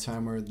growing up in a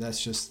time where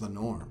that's just the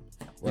norm.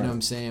 You know what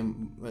I'm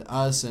saying?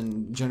 Us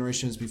and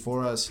generations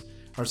before us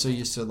are so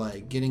used to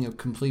like getting a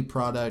complete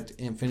product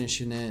and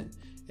finishing it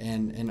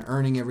and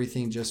earning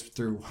everything just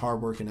through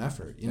hard work and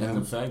effort. And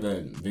the fact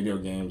that video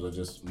games are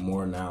just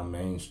more now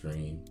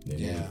mainstream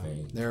than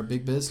anything. They're a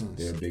big business.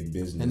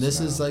 And this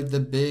is like the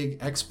big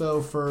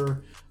expo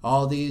for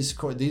all these.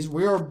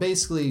 We are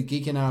basically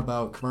geeking out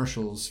about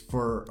commercials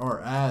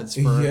or ads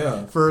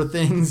for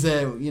things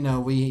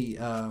that we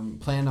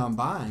planned on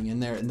buying,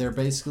 and they're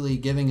basically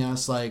giving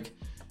us like,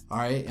 all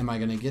right, am I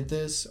going to get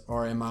this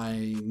or am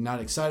I not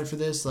excited for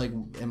this? Like,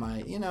 am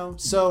I,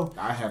 so.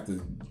 I have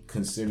to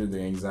consider the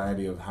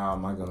anxiety of how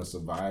am I going to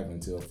survive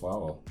until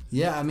fall.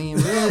 Yeah, I mean,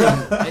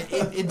 really,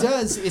 it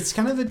does. It's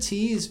kind of a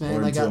tease,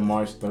 man. Or like until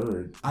March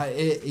 3rd.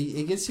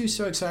 It gets you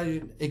so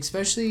excited,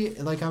 especially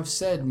like I've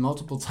said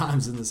multiple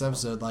times in this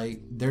episode,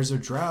 like there's a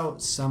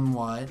drought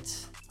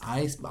somewhat,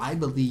 I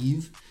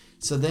believe.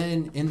 So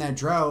then in that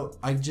drought,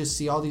 I just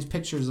see all these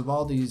pictures of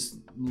all this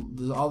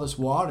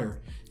water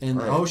and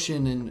the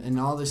ocean and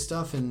all this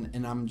stuff,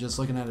 and I'm just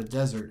looking at a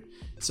desert.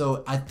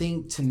 So I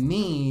think to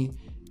me,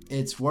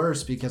 it's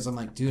worse because I'm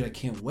like, dude, I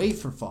can't wait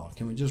for fall.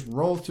 Can we just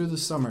roll through the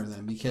summer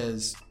then?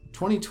 Because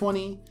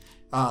 2020,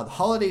 the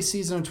holiday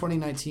season of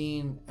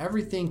 2019,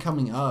 everything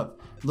coming up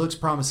looks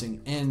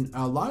promising. And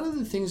a lot of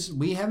the things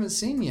we haven't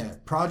seen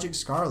yet. Project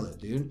Scarlet,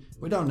 dude.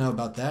 We don't know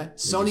about that.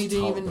 Sony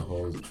didn't even. The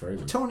whole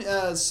trailer. Tony,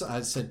 I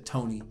said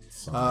Tony.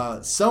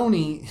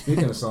 Sony.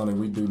 Speaking of Sony,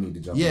 we do need to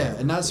jump. Yeah,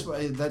 and that's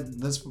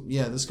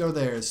let's go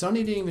there.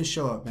 Sony didn't even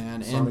show up,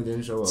 man. Sony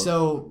didn't show up.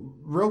 So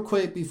real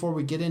quick before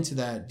we get into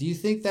that, do you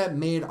think that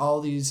made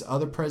all these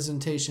other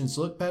presentations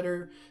look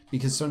better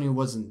because Sony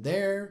wasn't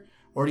there?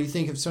 Or do you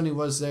think if Sony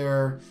was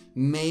there,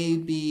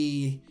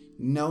 maybe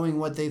knowing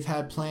what they've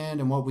had planned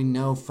and what we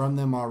know from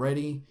them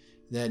already,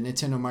 that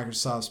Nintendo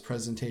Microsoft's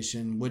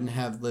presentation wouldn't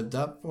have lived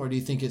up? Or do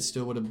you think it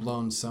still would have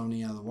blown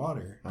Sony out of the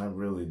water? I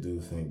really do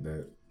think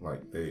that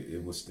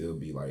it would still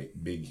be like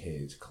big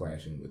heads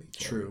clashing with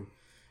each other. True.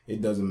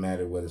 It doesn't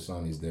matter whether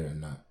Sony's there or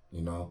not,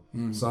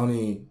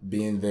 Sony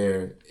being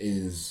there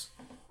is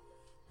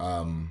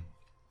a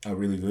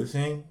really good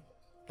thing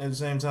at the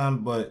same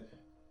time, but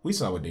we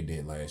saw what they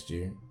did last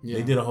year. Yeah.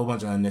 They did a whole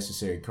bunch of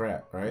unnecessary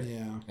crap, right?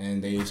 Yeah.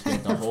 And they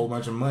spent a whole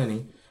bunch of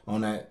money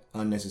on that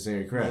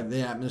unnecessary crap. Like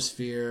the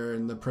atmosphere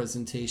and the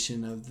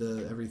presentation of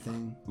the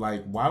everything.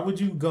 Like, why would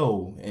you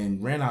go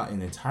and rent out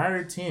an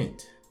entire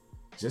tent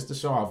just to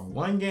show off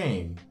one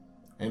game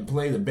and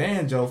play the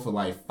banjo for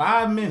like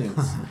 5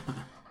 minutes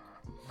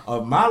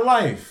of my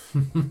life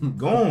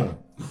gone?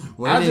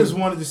 I just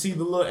wanted to see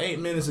the little 8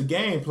 minutes of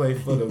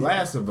gameplay for The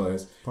Last of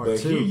Us. But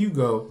here you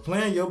go,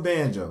 playing your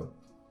banjo.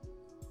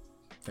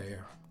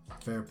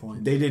 Fair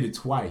point. They did it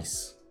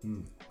twice.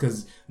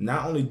 Because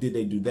not only did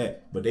they do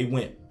that, but they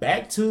went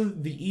back to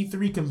the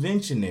E3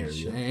 convention area.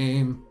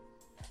 Shame.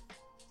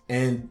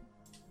 And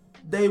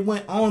they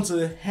went on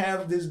to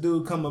have this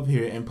dude come up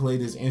here and play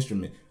this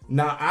instrument.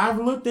 Now, I've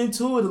looked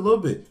into it a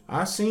little bit.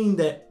 I've seen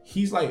that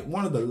he's like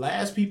one of the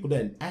last people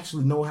that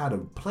actually know how to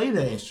play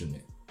that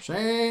instrument.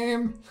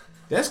 Shame.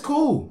 That's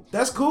cool.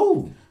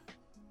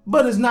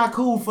 But it's not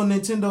cool for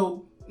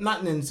Nintendo.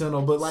 Not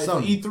Nintendo, but like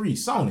Sony. For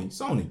E3.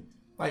 Sony.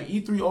 Like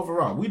E3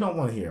 overall. We don't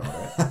want to hear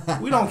all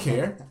that. We don't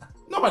care.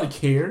 Nobody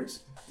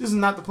cares. This is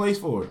not the place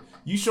for it.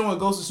 You showing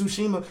Ghost of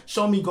Tsushima?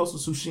 Show me Ghost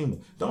of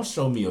Tsushima. Don't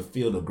show me a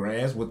field of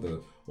grass with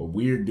a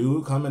weird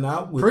dude coming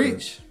out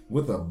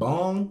with a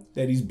bong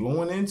that he's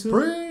blowing into.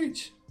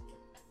 Preach.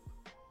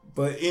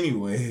 But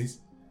anyways.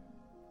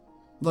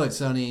 Look,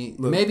 Sony,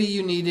 maybe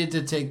you needed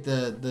to take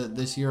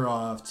this year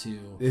off to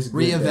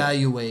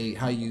reevaluate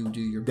how you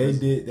do your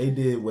business. They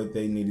did what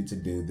they needed to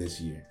do this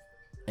year.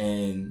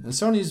 And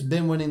Sony's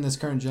been winning this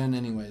current gen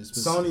anyways.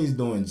 Sony's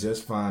doing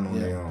just fine on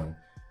their own.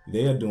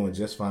 They are doing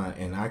just fine,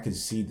 and I could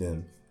see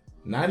them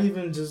not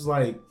even just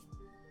like,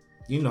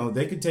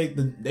 they could take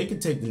the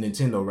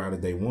Nintendo route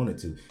if they wanted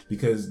to,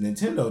 because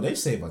Nintendo, they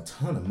save a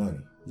ton of money.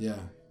 Yeah.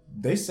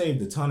 They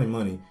saved a ton of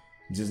money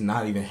just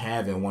not even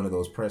having one of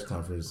those press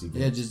conference events.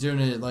 Yeah, just doing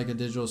it like a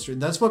digital stream.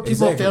 That's what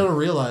people fail to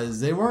realize.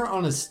 They weren't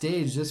on a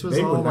stage. This was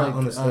all like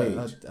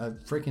a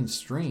freaking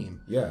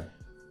stream. Yeah.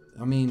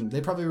 I mean,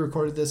 they probably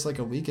recorded this like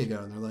a week ago,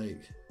 and they're like,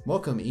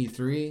 welcome,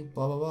 E3,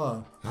 blah, blah,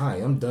 blah. Hi,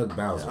 I'm Doug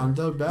Bowser. I'm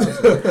Doug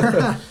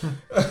Bowser.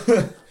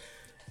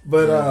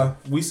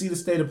 But we see the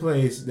state of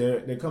plays.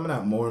 They're coming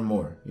out more and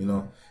more,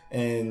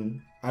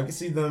 and I can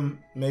see them,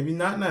 maybe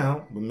not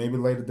now, but maybe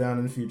later down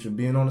in the future,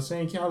 being on the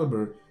same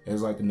caliber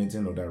as like the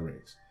Nintendo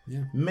Directs.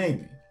 Yeah.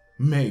 Maybe.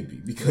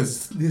 Maybe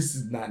because this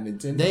is not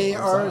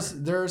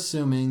Nintendo. They're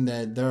assuming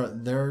that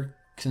their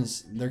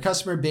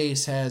customer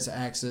base has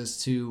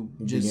access to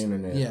just the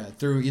internet.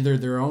 through either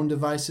their own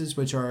devices,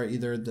 which are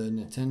either the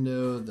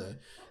Nintendo, the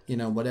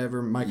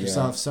whatever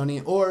Microsoft,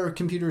 Sony, or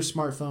computers,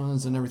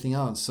 smartphones, and everything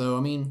else. So I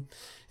mean,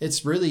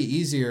 it's really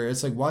easier.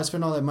 It's like, why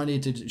spend all that money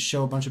to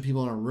show a bunch of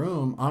people in a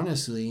room?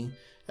 Honestly,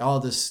 all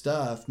this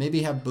stuff.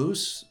 Maybe have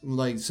booths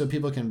like so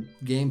people can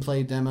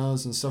gameplay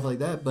demos and stuff like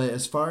that. But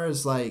as far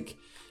as like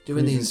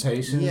doing these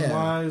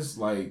wise,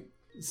 like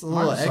it's a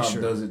little Microsoft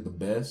extra. does it the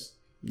best.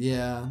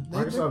 Yeah,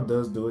 Microsoft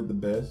does do it the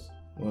best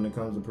when it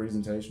comes to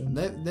presentation.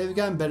 They've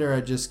gotten better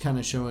at just kind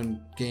of showing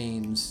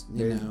games,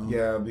 you know.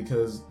 Yeah,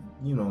 because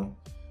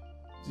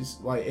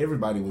just like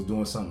everybody was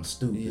doing something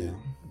stupid. Yeah.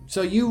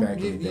 So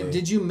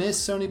did you miss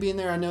Sony being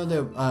there? I know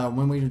that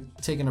when we were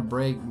taking a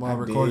break while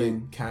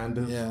recording, kind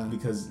of, yeah,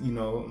 because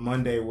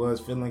Monday was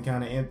feeling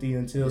kind of empty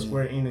until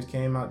Square Enix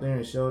came out there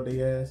and showed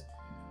their ass.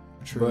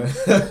 True.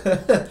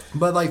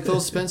 But like Phil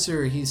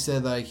Spencer, he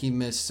said like he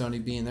missed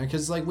Sony being there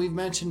because like we've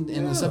mentioned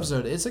in this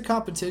episode, it's a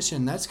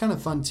competition. That's kind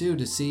of fun too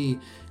to see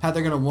how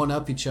they're gonna one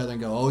up each other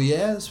and go, oh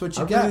yeah, that's what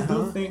you got. I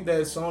do think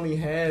that Sony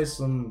has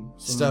some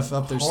stuff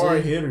up their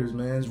hard sleeve. hitters,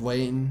 man. Just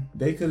waiting.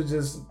 They could have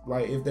just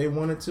like if they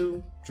wanted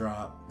to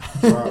drop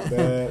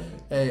that.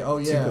 Hey, oh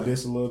yeah, tickle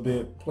this a little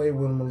bit, play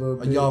with them a little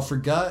bit. Y'all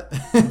forgot.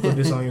 Put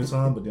this on your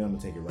tongue, but then I'm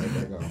gonna take it right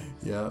back off.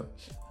 Yeah.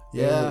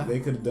 Yeah, they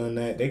could have done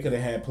that. They could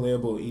have had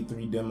playable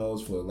E3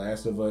 demos for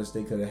Last of Us.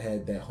 They could have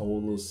had that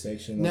whole little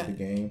section of the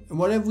game.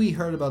 What have we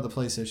heard about the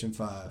PlayStation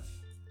 5?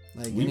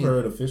 Like we've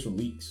heard official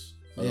leaks.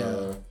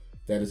 Yeah,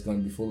 that it's going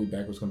to be fully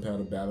backwards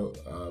compatible.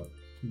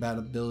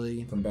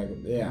 Compatibility.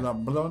 Yeah. Blah,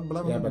 blah,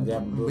 blah, blah.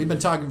 We've been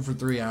talking for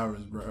 3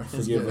 hours, bro.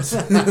 Forgive us.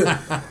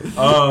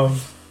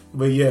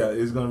 But yeah,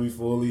 it's going to be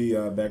fully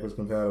backwards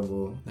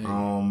compatible.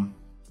 And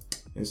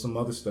some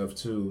other stuff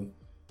too.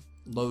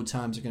 Load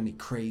times are going to be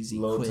crazy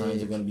quick. Load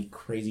times are going to be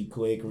crazy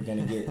quick. We're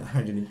going to get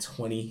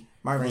 120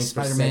 Marvel frames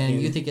per Spider-Man,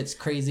 second. you think it's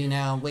crazy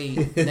now?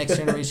 Wait, next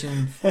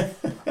generation.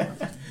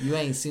 You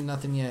ain't seen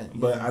nothing yet.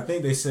 But I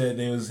think they said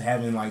they was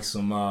having like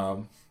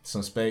some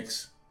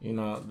specs,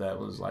 that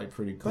was like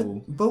pretty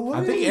cool. But what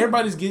I think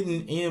everybody's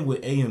getting in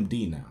with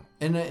AMD now.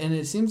 And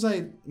it seems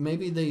like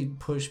maybe they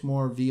push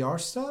more VR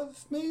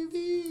stuff,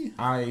 maybe?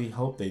 I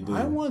hope they do.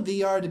 I want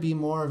VR to be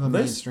more of a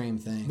mainstream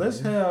thing. Let's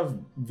have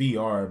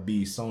VR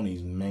be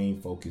Sony's main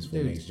focus for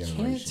next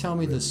generation. You can't tell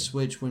me the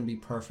Switch wouldn't be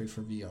perfect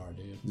for VR,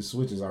 dude. The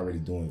Switch is already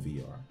doing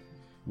VR.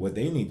 What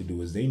they need to do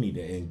is they need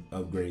to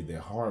upgrade their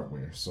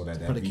hardware so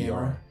that Put a VR...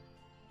 camera?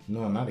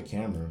 No, not a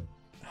camera.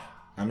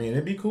 I mean,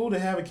 it'd be cool to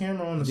have a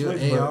camera on the do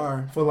Switch,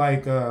 AR. But for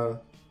like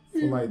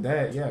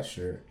that, yeah,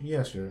 sure.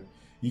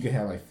 You could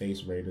have like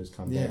face raiders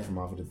come back from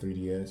off of the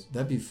 3DS.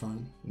 That'd be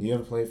fun. You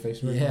ever played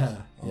face raiders? Yeah.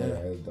 Oh, yeah,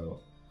 that's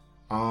dope.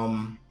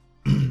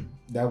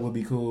 That would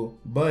be cool,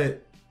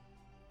 but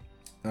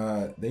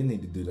they need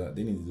to do that.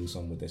 They need to do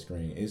something with that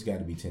screen. It's got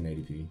to be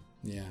 1080p.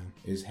 Yeah,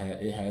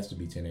 it has to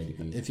be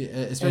 1080p.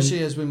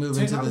 Especially as we move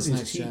into this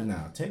next gen.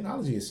 Now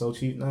technology is so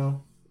cheap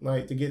now,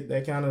 like to get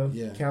that kind of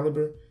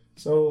caliber.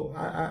 So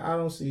I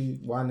don't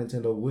see why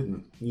Nintendo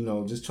wouldn't,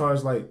 just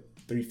charge like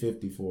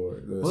 $350 for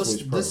the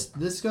Switch Pro.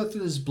 Let's go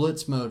through this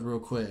blitz mode real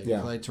quick,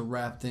 like to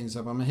wrap things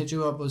up. I'm gonna hit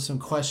you up with some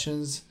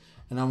questions,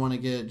 and I want to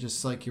get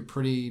just like your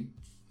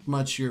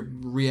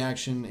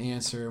reaction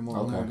answer, and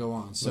we'll go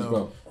on.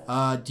 So,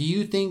 do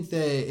you think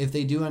that if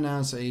they do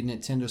announce a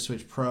Nintendo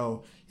Switch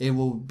Pro, it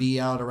will be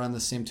out around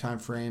the same time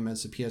frame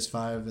as the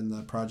PS5 and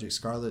the Project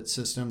Scarlet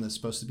system that's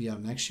supposed to be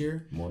out next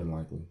year? More than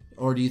likely.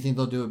 Or do you think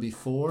they'll do it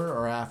before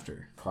or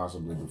after?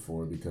 Possibly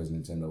before, because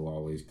Nintendo will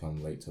always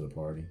come late to the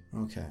party.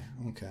 Okay.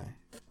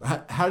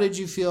 How did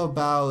you feel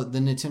about the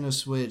Nintendo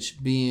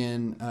Switch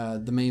being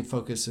the main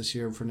focus this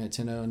year for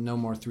Nintendo and no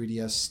more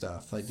 3DS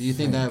stuff? Like, do you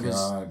think that was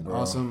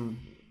awesome?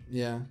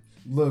 Yeah.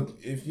 Look,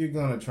 if you're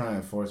going to try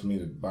and force me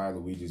to buy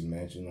Luigi's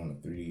Mansion on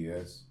a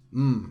 3DS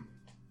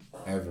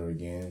ever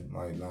again,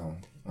 like, no.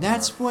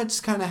 That's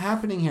what's kind of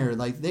happening here.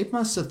 Like, they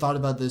must have thought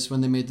about this when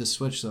they made the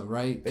Switch, though,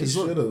 right? They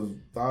should have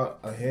thought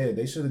ahead.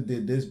 They should have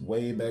did this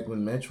way back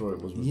when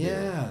Metroid was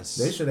yes.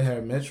 there. They should have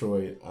had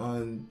Metroid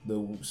on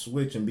the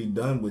Switch and be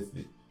done with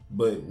it.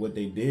 But what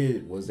they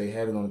did was they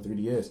had it on the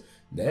 3DS.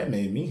 That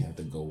made me have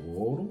to go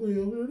all the way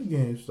over to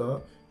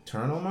GameStop,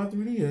 turn on my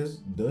 3DS,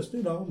 dust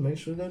it off, make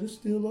sure that it's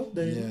still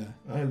updated. Yeah.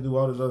 I had to do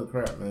all this other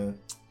crap, man.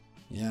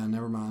 Yeah,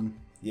 never mind.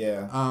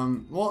 Yeah.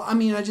 Well, I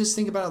mean, I just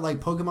think about it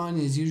like Pokemon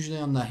is usually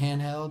on the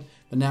handheld,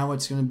 but now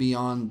it's going to be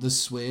on the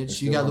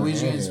Switch. You got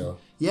Luigi.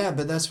 Yeah,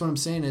 but that's what I'm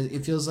saying.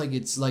 It feels like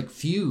it's like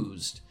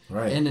fused.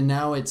 Right. And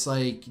now it's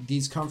like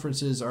these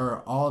conferences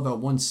are all about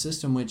one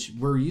system, which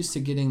we're used to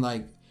getting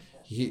like,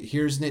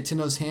 here's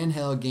Nintendo's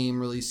handheld game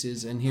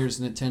releases, and here's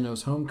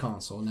Nintendo's home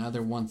console. Now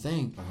they're one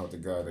thing. I hope to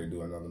God they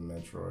do another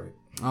Metroid.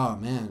 Oh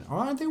man,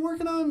 aren't they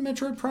working on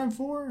Metroid Prime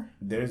 4?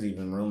 There's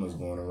even rumors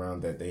going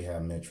around that they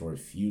have Metroid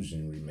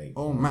Fusion remake.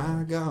 Oh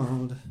my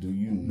god. Do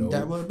you know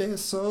That would be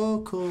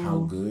so cool. how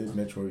good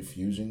Metroid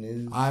Fusion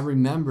is? I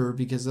remember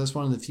because that's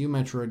one of the few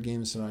Metroid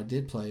games that I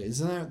did play.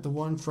 Isn't that the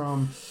one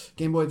from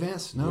Game Boy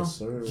Advance? No? Yes,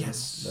 sir.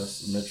 Yes.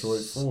 That's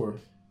Metroid 4.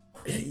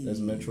 That's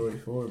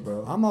Metroid 4,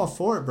 bro. I'm all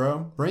for it,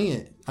 bro. Bring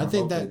it. I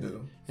think hope that... they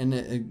do.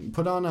 And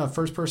put on a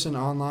first-person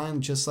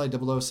online just like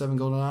 007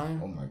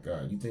 GoldenEye. Oh my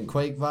God! You think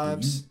Quake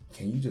vibes?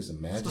 Can you just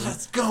imagine?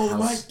 Let's go, how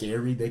Mike.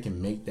 scary they can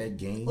make that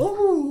game.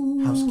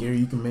 Ooh. How scary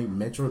you can make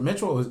Metroid.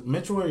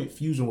 Metroid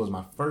Fusion was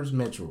my first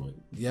Metroid.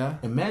 Yeah.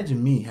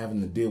 Imagine me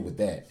having to deal with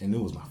that, and it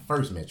was my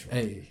first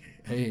Metroid.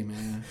 Hey,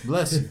 man.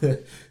 Bless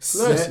you.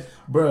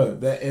 Bro,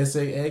 that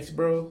SAX,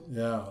 bro.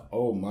 Yeah.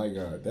 Oh my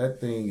God,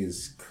 that thing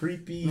is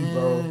creepy, Man,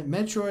 bro.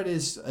 Metroid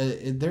is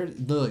there.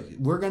 Look,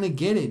 we're gonna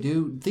get it,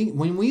 dude. Think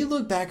when we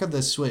look back at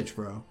the Switch,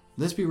 bro.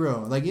 Let's be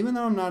real. Like, even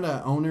though I'm not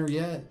an owner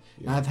yet,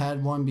 and I've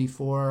had one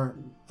before.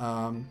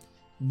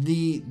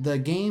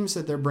 The games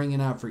that they're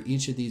bringing out for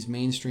each of these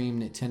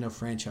mainstream Nintendo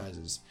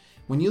franchises.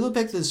 When you look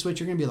back to the Switch,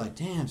 you're gonna be like,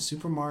 damn,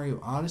 Super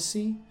Mario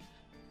Odyssey,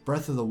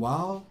 Breath of the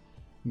Wild,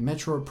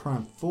 Metroid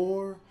Prime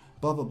 4,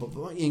 blah, blah, blah,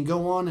 blah, and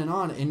go on,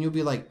 and you'll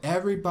be like,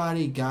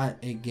 everybody got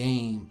a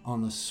game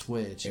on the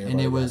Switch, and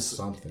it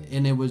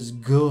was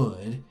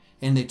good,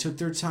 and they took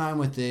their time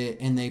with it,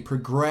 and they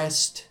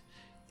progressed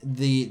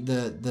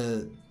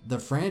the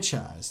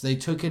franchise. They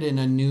took it in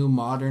a new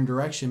modern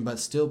direction, but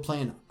still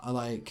playing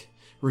like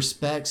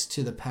respects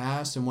to the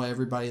past and what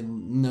everybody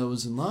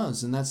knows and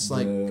loves, and that's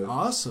like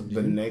awesome, dude.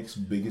 The next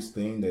biggest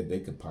thing that they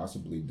could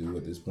possibly do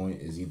at this point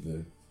is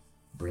either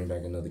bring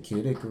back another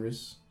Kid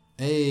Icarus,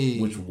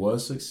 which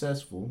was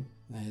successful.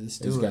 Hey,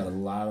 let's It's do it. got a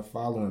lot of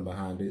following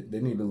behind it.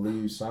 They need to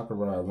leave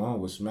Sakurai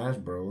alone with Smash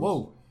Bros.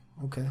 Whoa.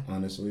 Okay.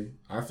 Honestly,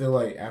 I feel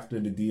like after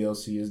the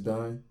DLC is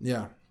done,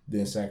 Yeah.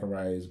 then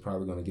Sakurai is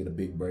probably going to get a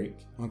big break,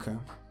 Okay.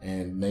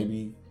 and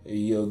maybe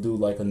he'll do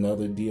like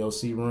another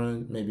DLC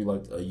run, maybe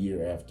like a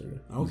year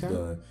after Okay. he's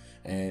done.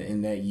 And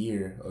in that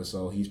year or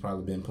so, he's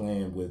probably been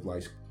playing with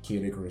like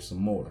Kid Icarus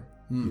some more.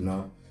 You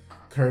know,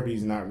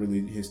 Kirby's not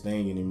really his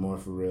thing anymore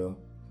for real.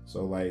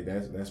 So like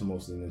that's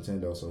mostly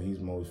Nintendo. So he's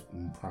most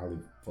probably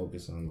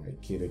focused on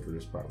like Kid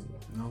Icarus probably.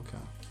 Okay.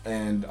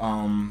 And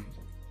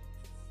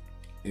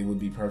it would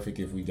be perfect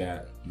if we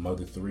got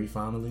Mother 3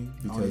 finally,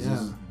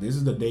 because this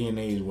is the day and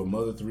age where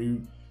Mother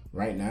 3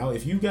 right now.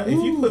 If you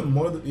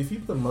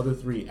put Mother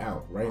 3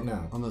 out right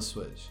now On the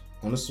Switch.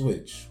 on the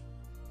Switch,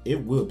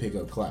 it will pick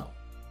up clout.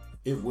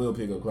 It will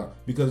pick up clout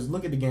because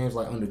look at the games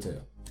like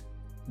Undertale.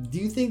 Do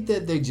you think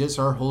that they just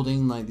are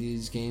holding like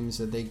these games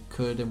that they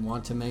could and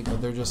want to make,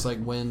 but they're just like,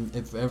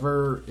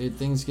 if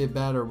things get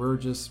bad or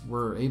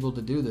we're able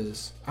to do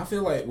this? I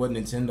feel like what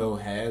Nintendo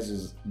has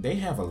is they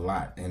have a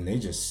lot and they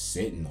just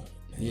sitting on it.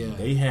 Man. Yeah.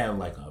 They have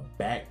like a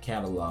back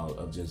catalog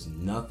of just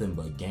nothing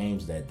but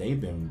games that they've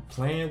been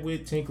playing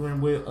with, tinkering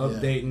with,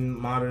 updating,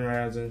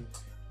 modernizing,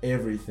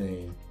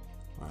 everything.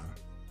 Wow.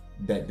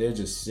 That they're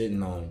just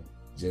sitting on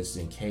just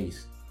in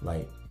case.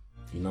 Like,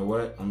 you know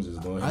what? I'm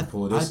just going to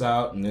pull this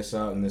out and this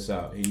out and this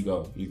out. Here you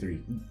go,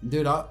 E3.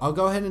 Dude, I'll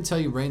go ahead and tell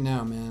you right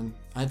now, man.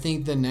 I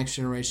think the next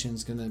generation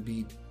is going to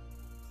be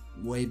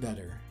way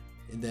better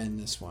than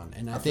this one.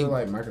 And I think feel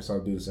like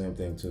Microsoft do the same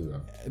thing too,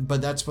 though.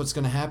 But that's what's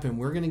going to happen.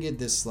 We're going to get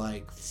this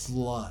like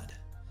flood,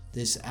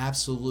 this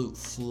absolute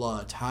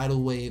flood,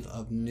 tidal wave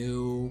of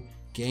new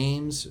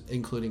games,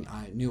 including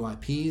new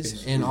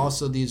IPs, and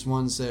also these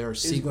ones that are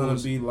sequels. It's going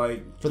to be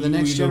like for the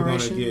next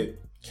generation. Going to get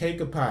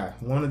cake or pie,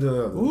 one or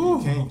the other. Ooh.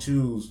 You can't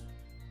choose.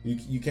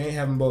 You can't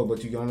have them both,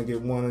 but you can only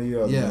get one or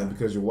the other, man,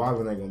 because your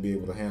wallet ain't gonna be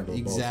able to handle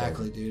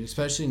exactly, both. Dude.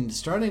 Especially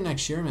starting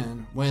next year,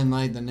 man. When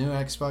like the new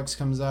Xbox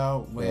comes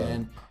out,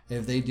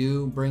 if they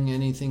do bring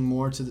anything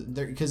more to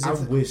because I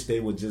wish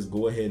they would just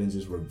go ahead and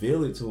just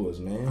reveal it to us,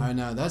 man. I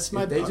know that's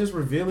my. If they just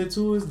reveal it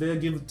to us, they'll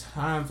give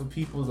time for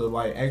people to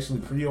like actually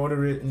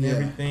pre-order it and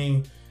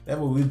everything. That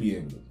way we'll be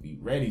able to be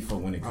ready for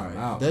when it comes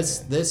out. Let's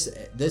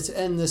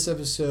end this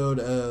episode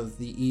of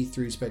the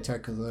E3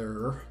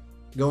 Spectacular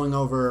going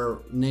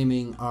over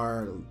naming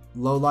our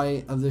low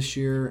light of this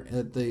year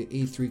at the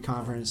E3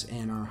 conference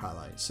and our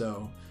highlight.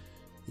 So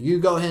you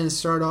go ahead and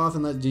start off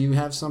and do you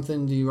have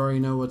something? Do you already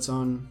know what's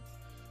on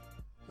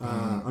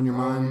your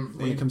mind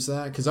when it comes to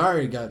that? Because I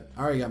already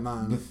got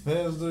mine.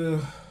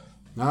 Bethesda.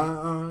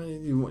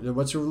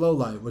 What's your low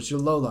light? What's your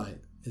low light?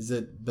 Is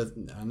it?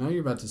 I know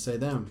you're about to say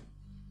them.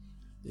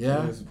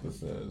 Yeah. It's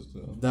Bethesda.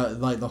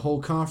 The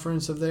whole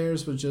conference of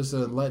theirs was just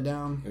a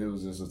letdown. It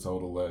was just a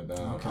total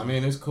letdown. Okay. I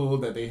mean, it's cool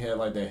that they had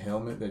like that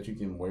helmet that you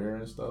can wear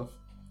and stuff.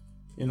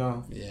 You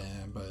know. Yeah,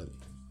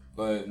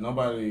 but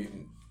nobody.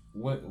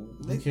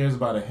 Who cares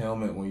about a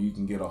helmet when you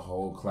can get a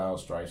whole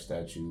Cloud Strike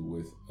statue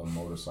with a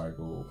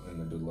motorcycle in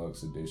the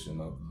deluxe edition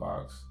of the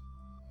box?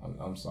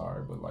 I'm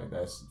sorry, but like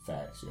that's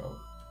facts, yo.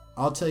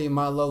 I'll tell you,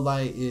 my low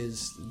light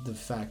is the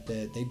fact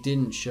that they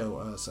didn't show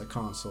us a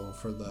console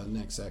for the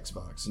next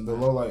Xbox. The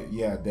low light,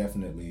 yeah,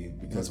 definitely,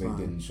 because That's they fine.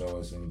 didn't show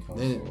us any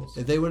They- consoles.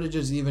 if they would have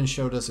just even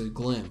showed us a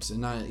glimpse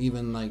and not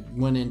even like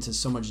went into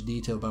so much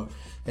detail about,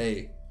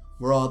 hey,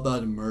 we're all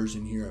about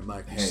immersion here at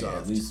Microsoft.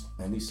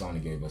 Hey, at least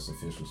Sony gave us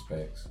official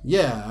specs.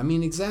 Yeah, I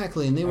mean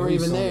exactly, and they weren't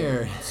even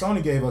there.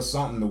 Sony gave us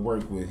something to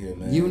work with here,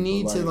 man. You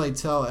need But, to like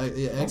tell don't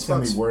tell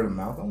me Xbox. word of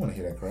mouth. I want to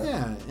hear that crap.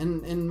 Yeah,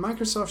 and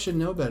Microsoft should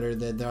know better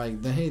that they're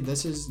like, hey,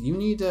 this is, you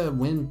need to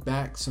win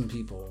back some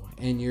people,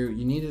 and you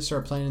need to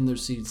start planting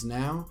those seeds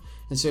now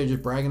instead of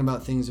just bragging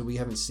about things that we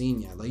haven't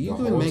seen yet. Like you've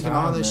The been whole making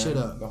time, all this man,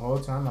 shit up. The whole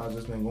time I've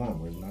just been going,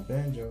 where's my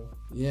banjo?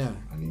 Yeah,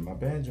 I need my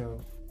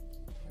banjo.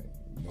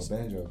 Like, no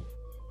banjo.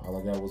 All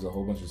I got was a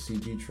whole bunch of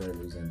CG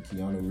trailers and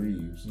Keanu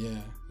Reeves. yeah,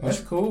 That's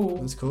cool.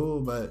 that's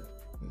cool, but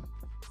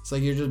it's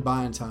like you're just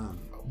buying time.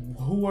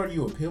 Who are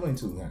you appealing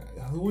to, man?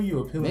 Who are you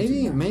appealing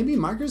to? now? Maybe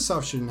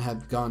Microsoft shouldn't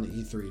have gone to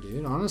E3,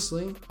 dude.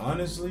 Honestly,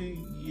 Honestly,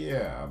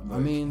 yeah. I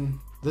mean,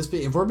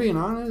 if we're being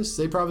honest,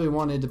 they probably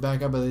wanted to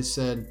back up, but they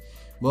said,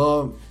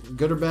 well,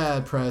 good or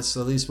bad press,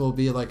 at least we'll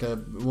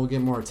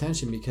get more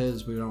attention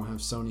because we don't have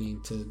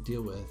Sony to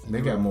deal with. And they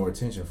got more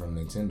attention from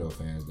Nintendo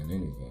fans than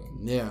anything.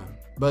 Yeah,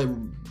 but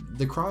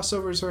the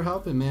crossovers are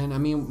helping, man. I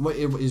mean,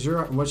 what's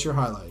your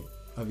highlight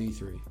of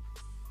E3?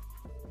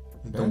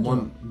 The Banjo.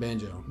 one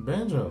Banjo.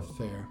 Banjo.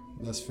 Fair.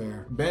 That's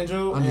fair.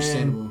 Banjo.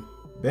 Understandable.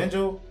 And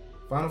Banjo,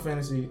 Final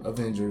Fantasy,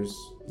 Avengers,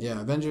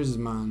 Yeah, Avengers is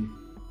mine.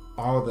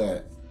 all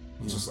that.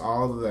 Just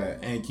all of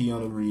that. And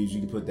Keanu Reeves, you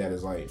can put that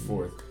as like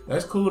fourth.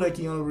 That's cool that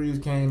Keanu Reeves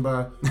came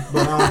by,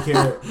 but I don't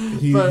care.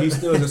 He's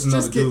still just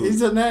another dude.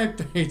 He's an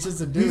actor. He's just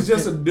a dude. He's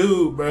just a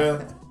dude,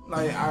 bruh.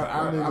 Like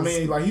I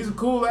mean, like he's a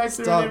cool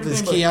actor. Stop and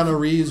this everything, but Keanu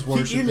Reeves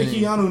worshiping.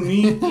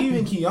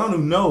 even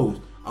Keanu knows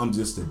I'm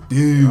just a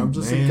dude. I'm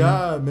just man. a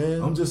guy,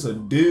 man. I'm just a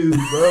dude,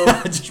 bro.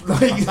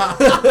 like,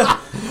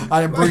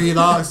 I breathe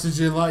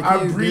oxygen like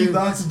I you, breathe dude.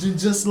 oxygen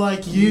just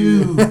like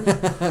you.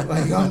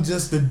 like I'm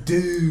just a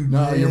dude.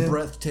 No, man. you're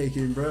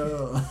breathtaking,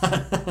 bro.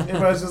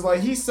 Everybody's just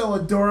like, he's so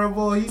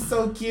adorable. He's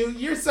so cute.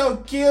 You're so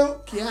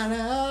cute.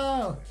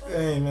 Keanu.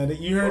 Hey man,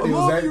 you heard I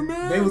love you,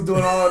 man. they was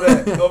doing all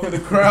that over the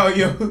crowd,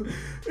 yo.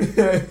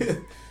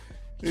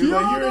 He was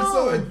like, you're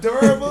so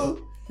adorable.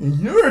 And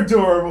you're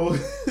adorable.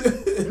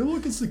 Hey,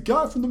 look, it's the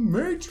guy from the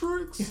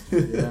Matrix.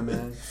 Yeah,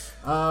 man.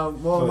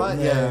 Well, But,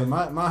 man.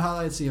 my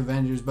highlights the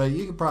Avengers, but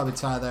you could probably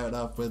tie that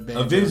up with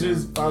Banjo.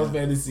 Avengers, man. Final Yeah.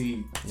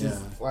 Fantasy, Yeah,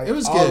 just like it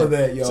was all good. of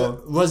that, yo.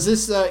 So, was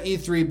this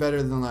E3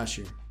 better than last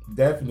year?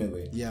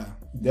 Definitely. Yeah,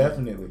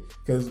 Definitely.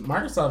 Because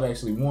Microsoft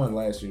actually won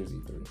last year's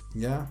E3.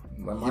 yeah.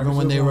 Like, Even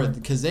when Microsoft they were, won.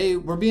 because they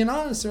were being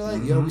honest, they're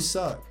like, "Yo, we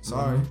suck.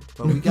 Sorry,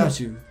 but we got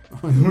you.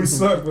 We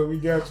suck, but we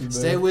got you, man.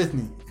 Stay with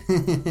me."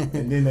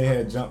 And then they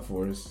had Jump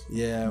Force.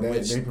 Yeah, They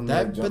premiered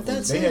Jump but Force.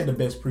 that's They it. had the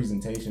best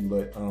presentation,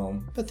 but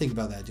But think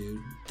about that, dude.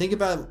 Think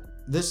about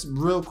this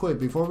real quick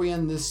before we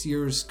end this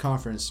year's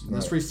conference.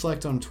 Let's Right.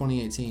 reflect on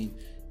 2018.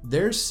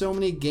 There's so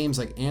many games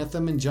like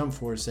Anthem and Jump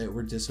Force that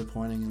were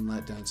disappointing and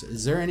let down. So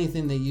is there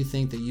anything that you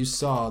think that you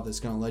saw that's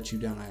going to let you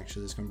down,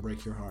 actually, that's going to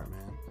break your heart,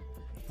 man?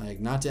 Like,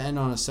 not to end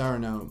on a sour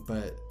note,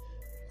 but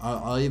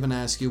I'll even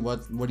ask you,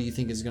 what do you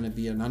think is going to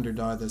be an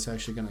underdog that's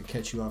actually going to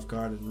catch you off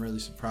guard and really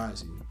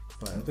surprise you?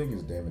 I But think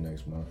it's Damon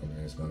X Machina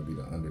that's going to be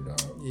the underdog.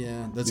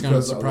 yeah, that's going to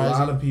Because surprise a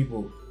lot you. of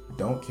people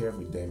don't care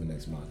for Damon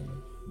X Machina.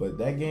 But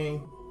that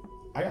game,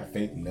 I got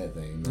faith in that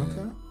thing, man.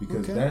 Okay,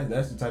 Because okay.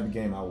 that's the type of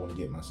game I want to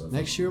get myself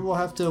Next into. year we'll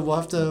have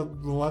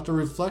to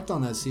reflect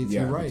on that, see if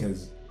Yeah, you're right.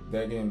 because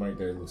that game right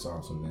there looks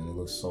awesome, man. It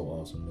looks so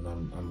awesome, and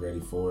I'm ready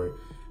for it.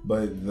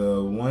 But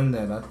the one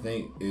that I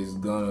think is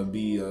gonna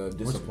be a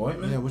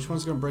disappointment. Yeah, which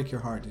one's gonna break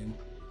your heart, dude?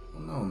 I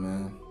don't know,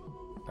 man.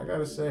 I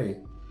gotta say,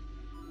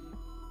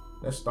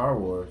 that's Star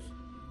Wars.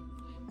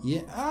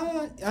 Yeah,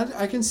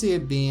 I can see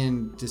it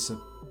being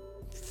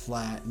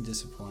flat and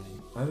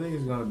disappointing. I think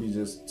it's gonna be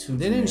just too.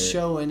 They didn't generic.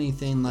 show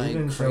anything They like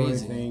didn't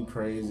crazy. show anything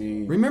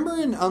crazy. Remember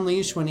in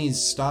Unleashed when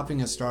he's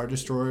stopping a Star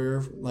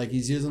Destroyer, like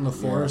he's using the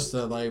Force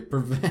to like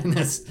prevent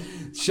us?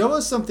 Show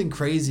us something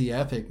crazy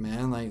epic,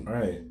 man. Like,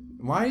 Right.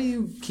 why are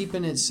you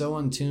keeping it so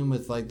in tune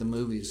with like the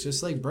movies?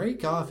 Just like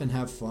break off and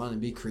have fun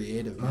and be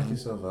creative, Knock man.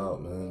 yourself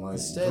out, man. Like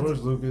Instead- George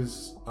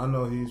Lucas, I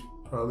know he's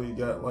probably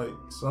got like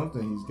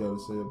something he's got to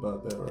say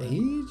about that, right?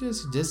 He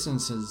just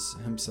distances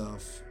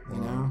himself, you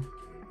know?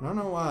 I don't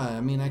know why.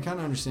 I mean, I kind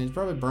of understand. He's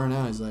probably burnt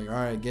out. He's like, all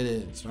right, get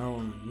it. Star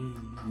Wars,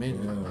 made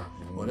it. Yeah.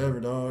 Whatever,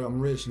 dog. I'm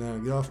rich now.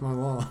 Get off my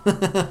lawn.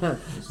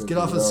 Let's get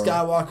off of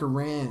Skywalker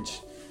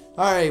Ranch.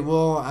 All right,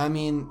 well, I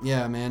mean,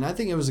 yeah, man. I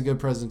think it was a good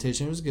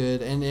presentation. It was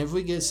good. And if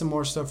we get some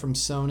more stuff from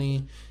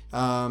Sony,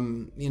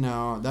 you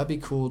know, that'd be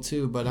cool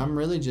too. But I'm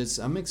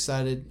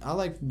excited. I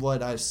like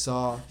what I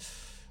saw.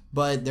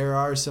 But there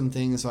are some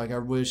things like I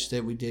wish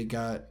that we did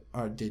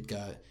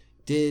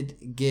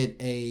get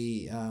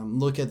a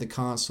look at the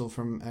console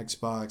from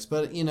Xbox.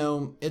 But, you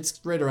know, it's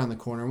right around the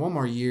corner. One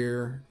more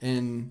year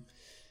and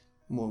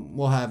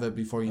we'll have it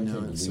before you I know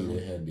can't it. believe So.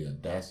 they had the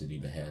audacity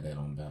to have that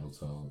on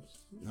Battletoads.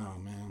 Oh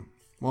man.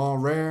 Well,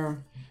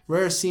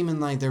 Rare seeming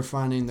like they're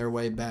finding their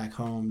way back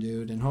home,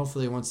 dude. And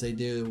hopefully once they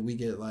do, we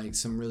get like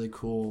some really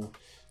cool,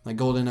 like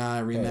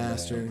GoldenEye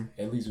remaster.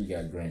 Hey, at least we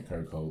got Grant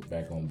Kirkhope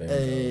back on Banjo.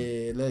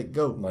 Hey, let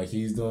go. Like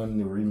he's doing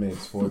the remix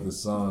for the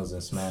songs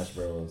in Smash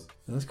Bros.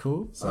 That's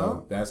cool.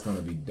 So that's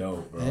gonna be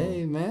dope, bro.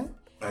 Hey man.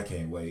 I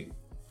can't wait.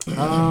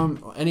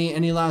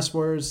 Any last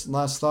words,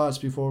 last thoughts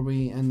before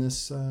we end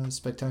this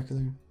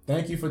spectacular?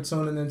 Thank you for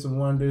tuning into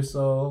Wonder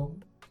Soul.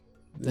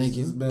 Thank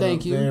you. This has been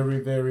Thank a you. very,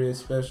 very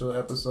special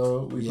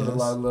episode. We put a Yes.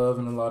 lot of love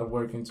and a lot of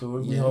work into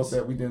it. We Yes. hope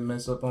that we didn't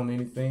mess up on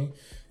anything,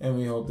 and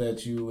we hope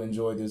that you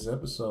enjoyed this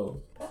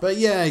episode. But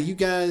yeah, you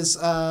guys,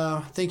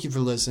 thank you for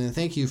listening.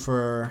 Thank you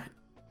for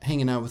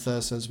hanging out with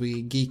us as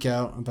we geek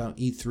out about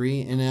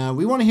E3. And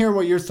we want to hear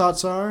what your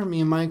thoughts are.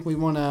 Me and Mike, we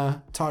want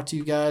to talk to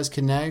you guys,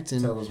 connect,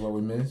 and Tell us what we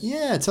missed.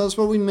 yeah, tell us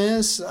what we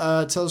miss.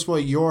 Tell us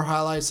what your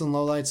highlights and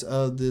lowlights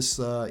of this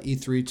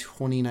E3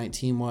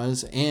 2019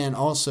 was. And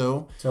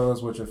also, Tell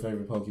us what your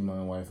favorite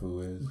Pokemon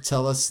waifu is.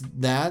 tell us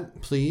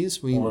that, please.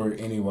 Or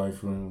any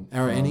waifu. Or from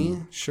any,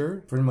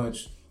 sure. Pretty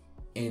much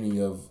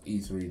any of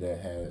E3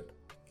 that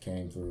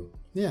came through.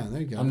 Yeah,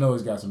 there you I go. know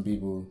it's got some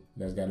people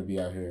that's got to be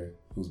out here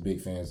who's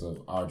big fans of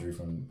Audrey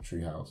from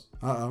Treehouse.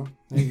 Uh-oh.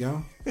 There you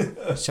go.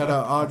 Shout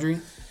out Audrey.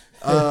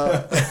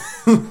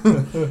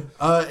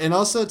 And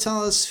also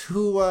tell us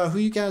who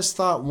you guys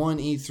thought won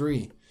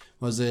E3.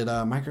 Was it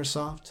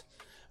Microsoft?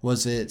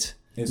 Was it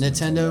It's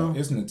Nintendo?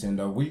 It's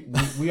Nintendo.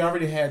 We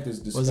already had this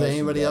discussion. Was it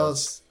anybody guys.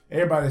 else?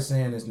 Everybody's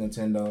saying it's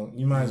Nintendo.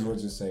 You might as well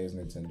just say it's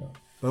Nintendo.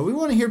 But we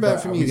want to hear back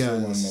But from we you still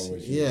wanna guys. know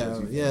what you Yeah,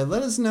 think.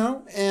 let us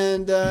know.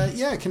 And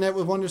yeah, connect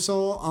with Wonder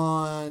Soul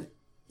on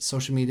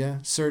social media.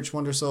 Search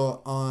Wonder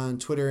Soul on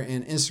Twitter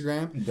and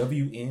Instagram.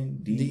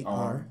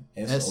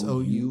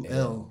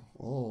 WNDRSOUL.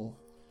 Oh.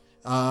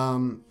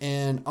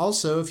 And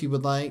also, if you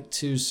would like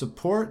to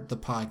support the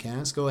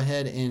podcast, go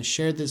ahead and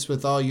share this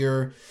with all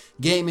your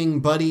gaming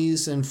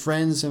buddies and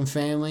friends and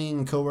family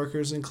and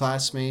coworkers and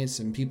classmates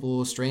and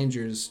people,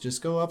 strangers.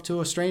 Just go up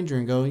to a stranger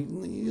and go,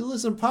 "You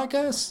listen to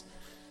podcasts?"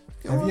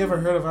 Have you ever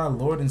heard of our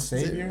Lord and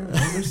Savior?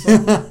 Wonder Soul?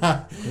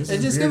 This And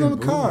is just give Bearded them a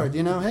Buddha. card,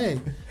 hey,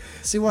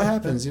 see what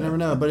happens. You never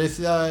know. But if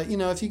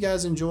if you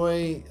guys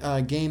enjoy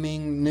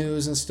gaming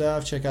news and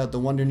stuff, check out the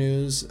Wonder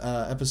News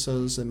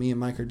episodes that me and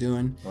Mike are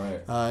doing.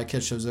 Right.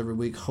 Catch those every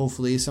week.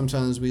 Hopefully,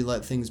 sometimes we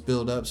let things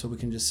build up so we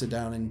can just sit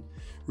down and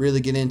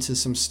really get into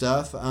some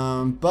stuff.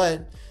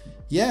 But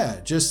yeah,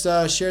 just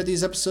share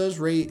these episodes,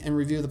 rate and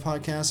review the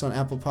podcast on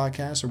Apple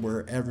Podcasts or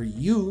wherever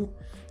you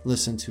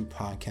listen to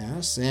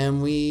podcasts.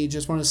 And we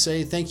just want to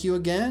say thank you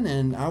again.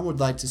 And I would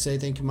like to say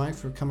thank you, Mike,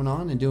 for coming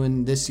on and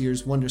doing this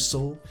year's Wonder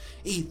Soul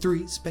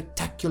E3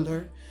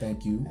 Spectacular.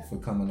 Thank you for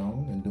coming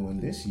on and doing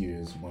this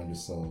year's Wonder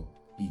Soul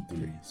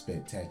E3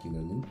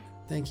 Spectacular, Luke.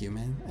 Thank you,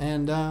 man.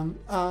 And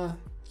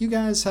you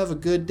guys have a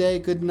good day,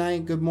 good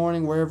night, good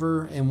morning,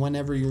 wherever and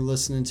whenever you're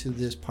listening to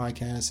this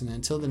podcast. And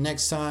until the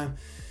next time,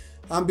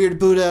 I'm Bearded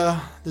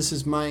Buddha. This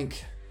is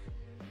Mike.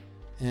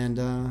 And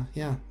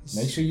yeah.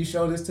 Make sure you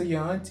show this to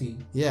your auntie.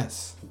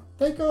 Yes.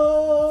 Thank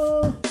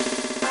you.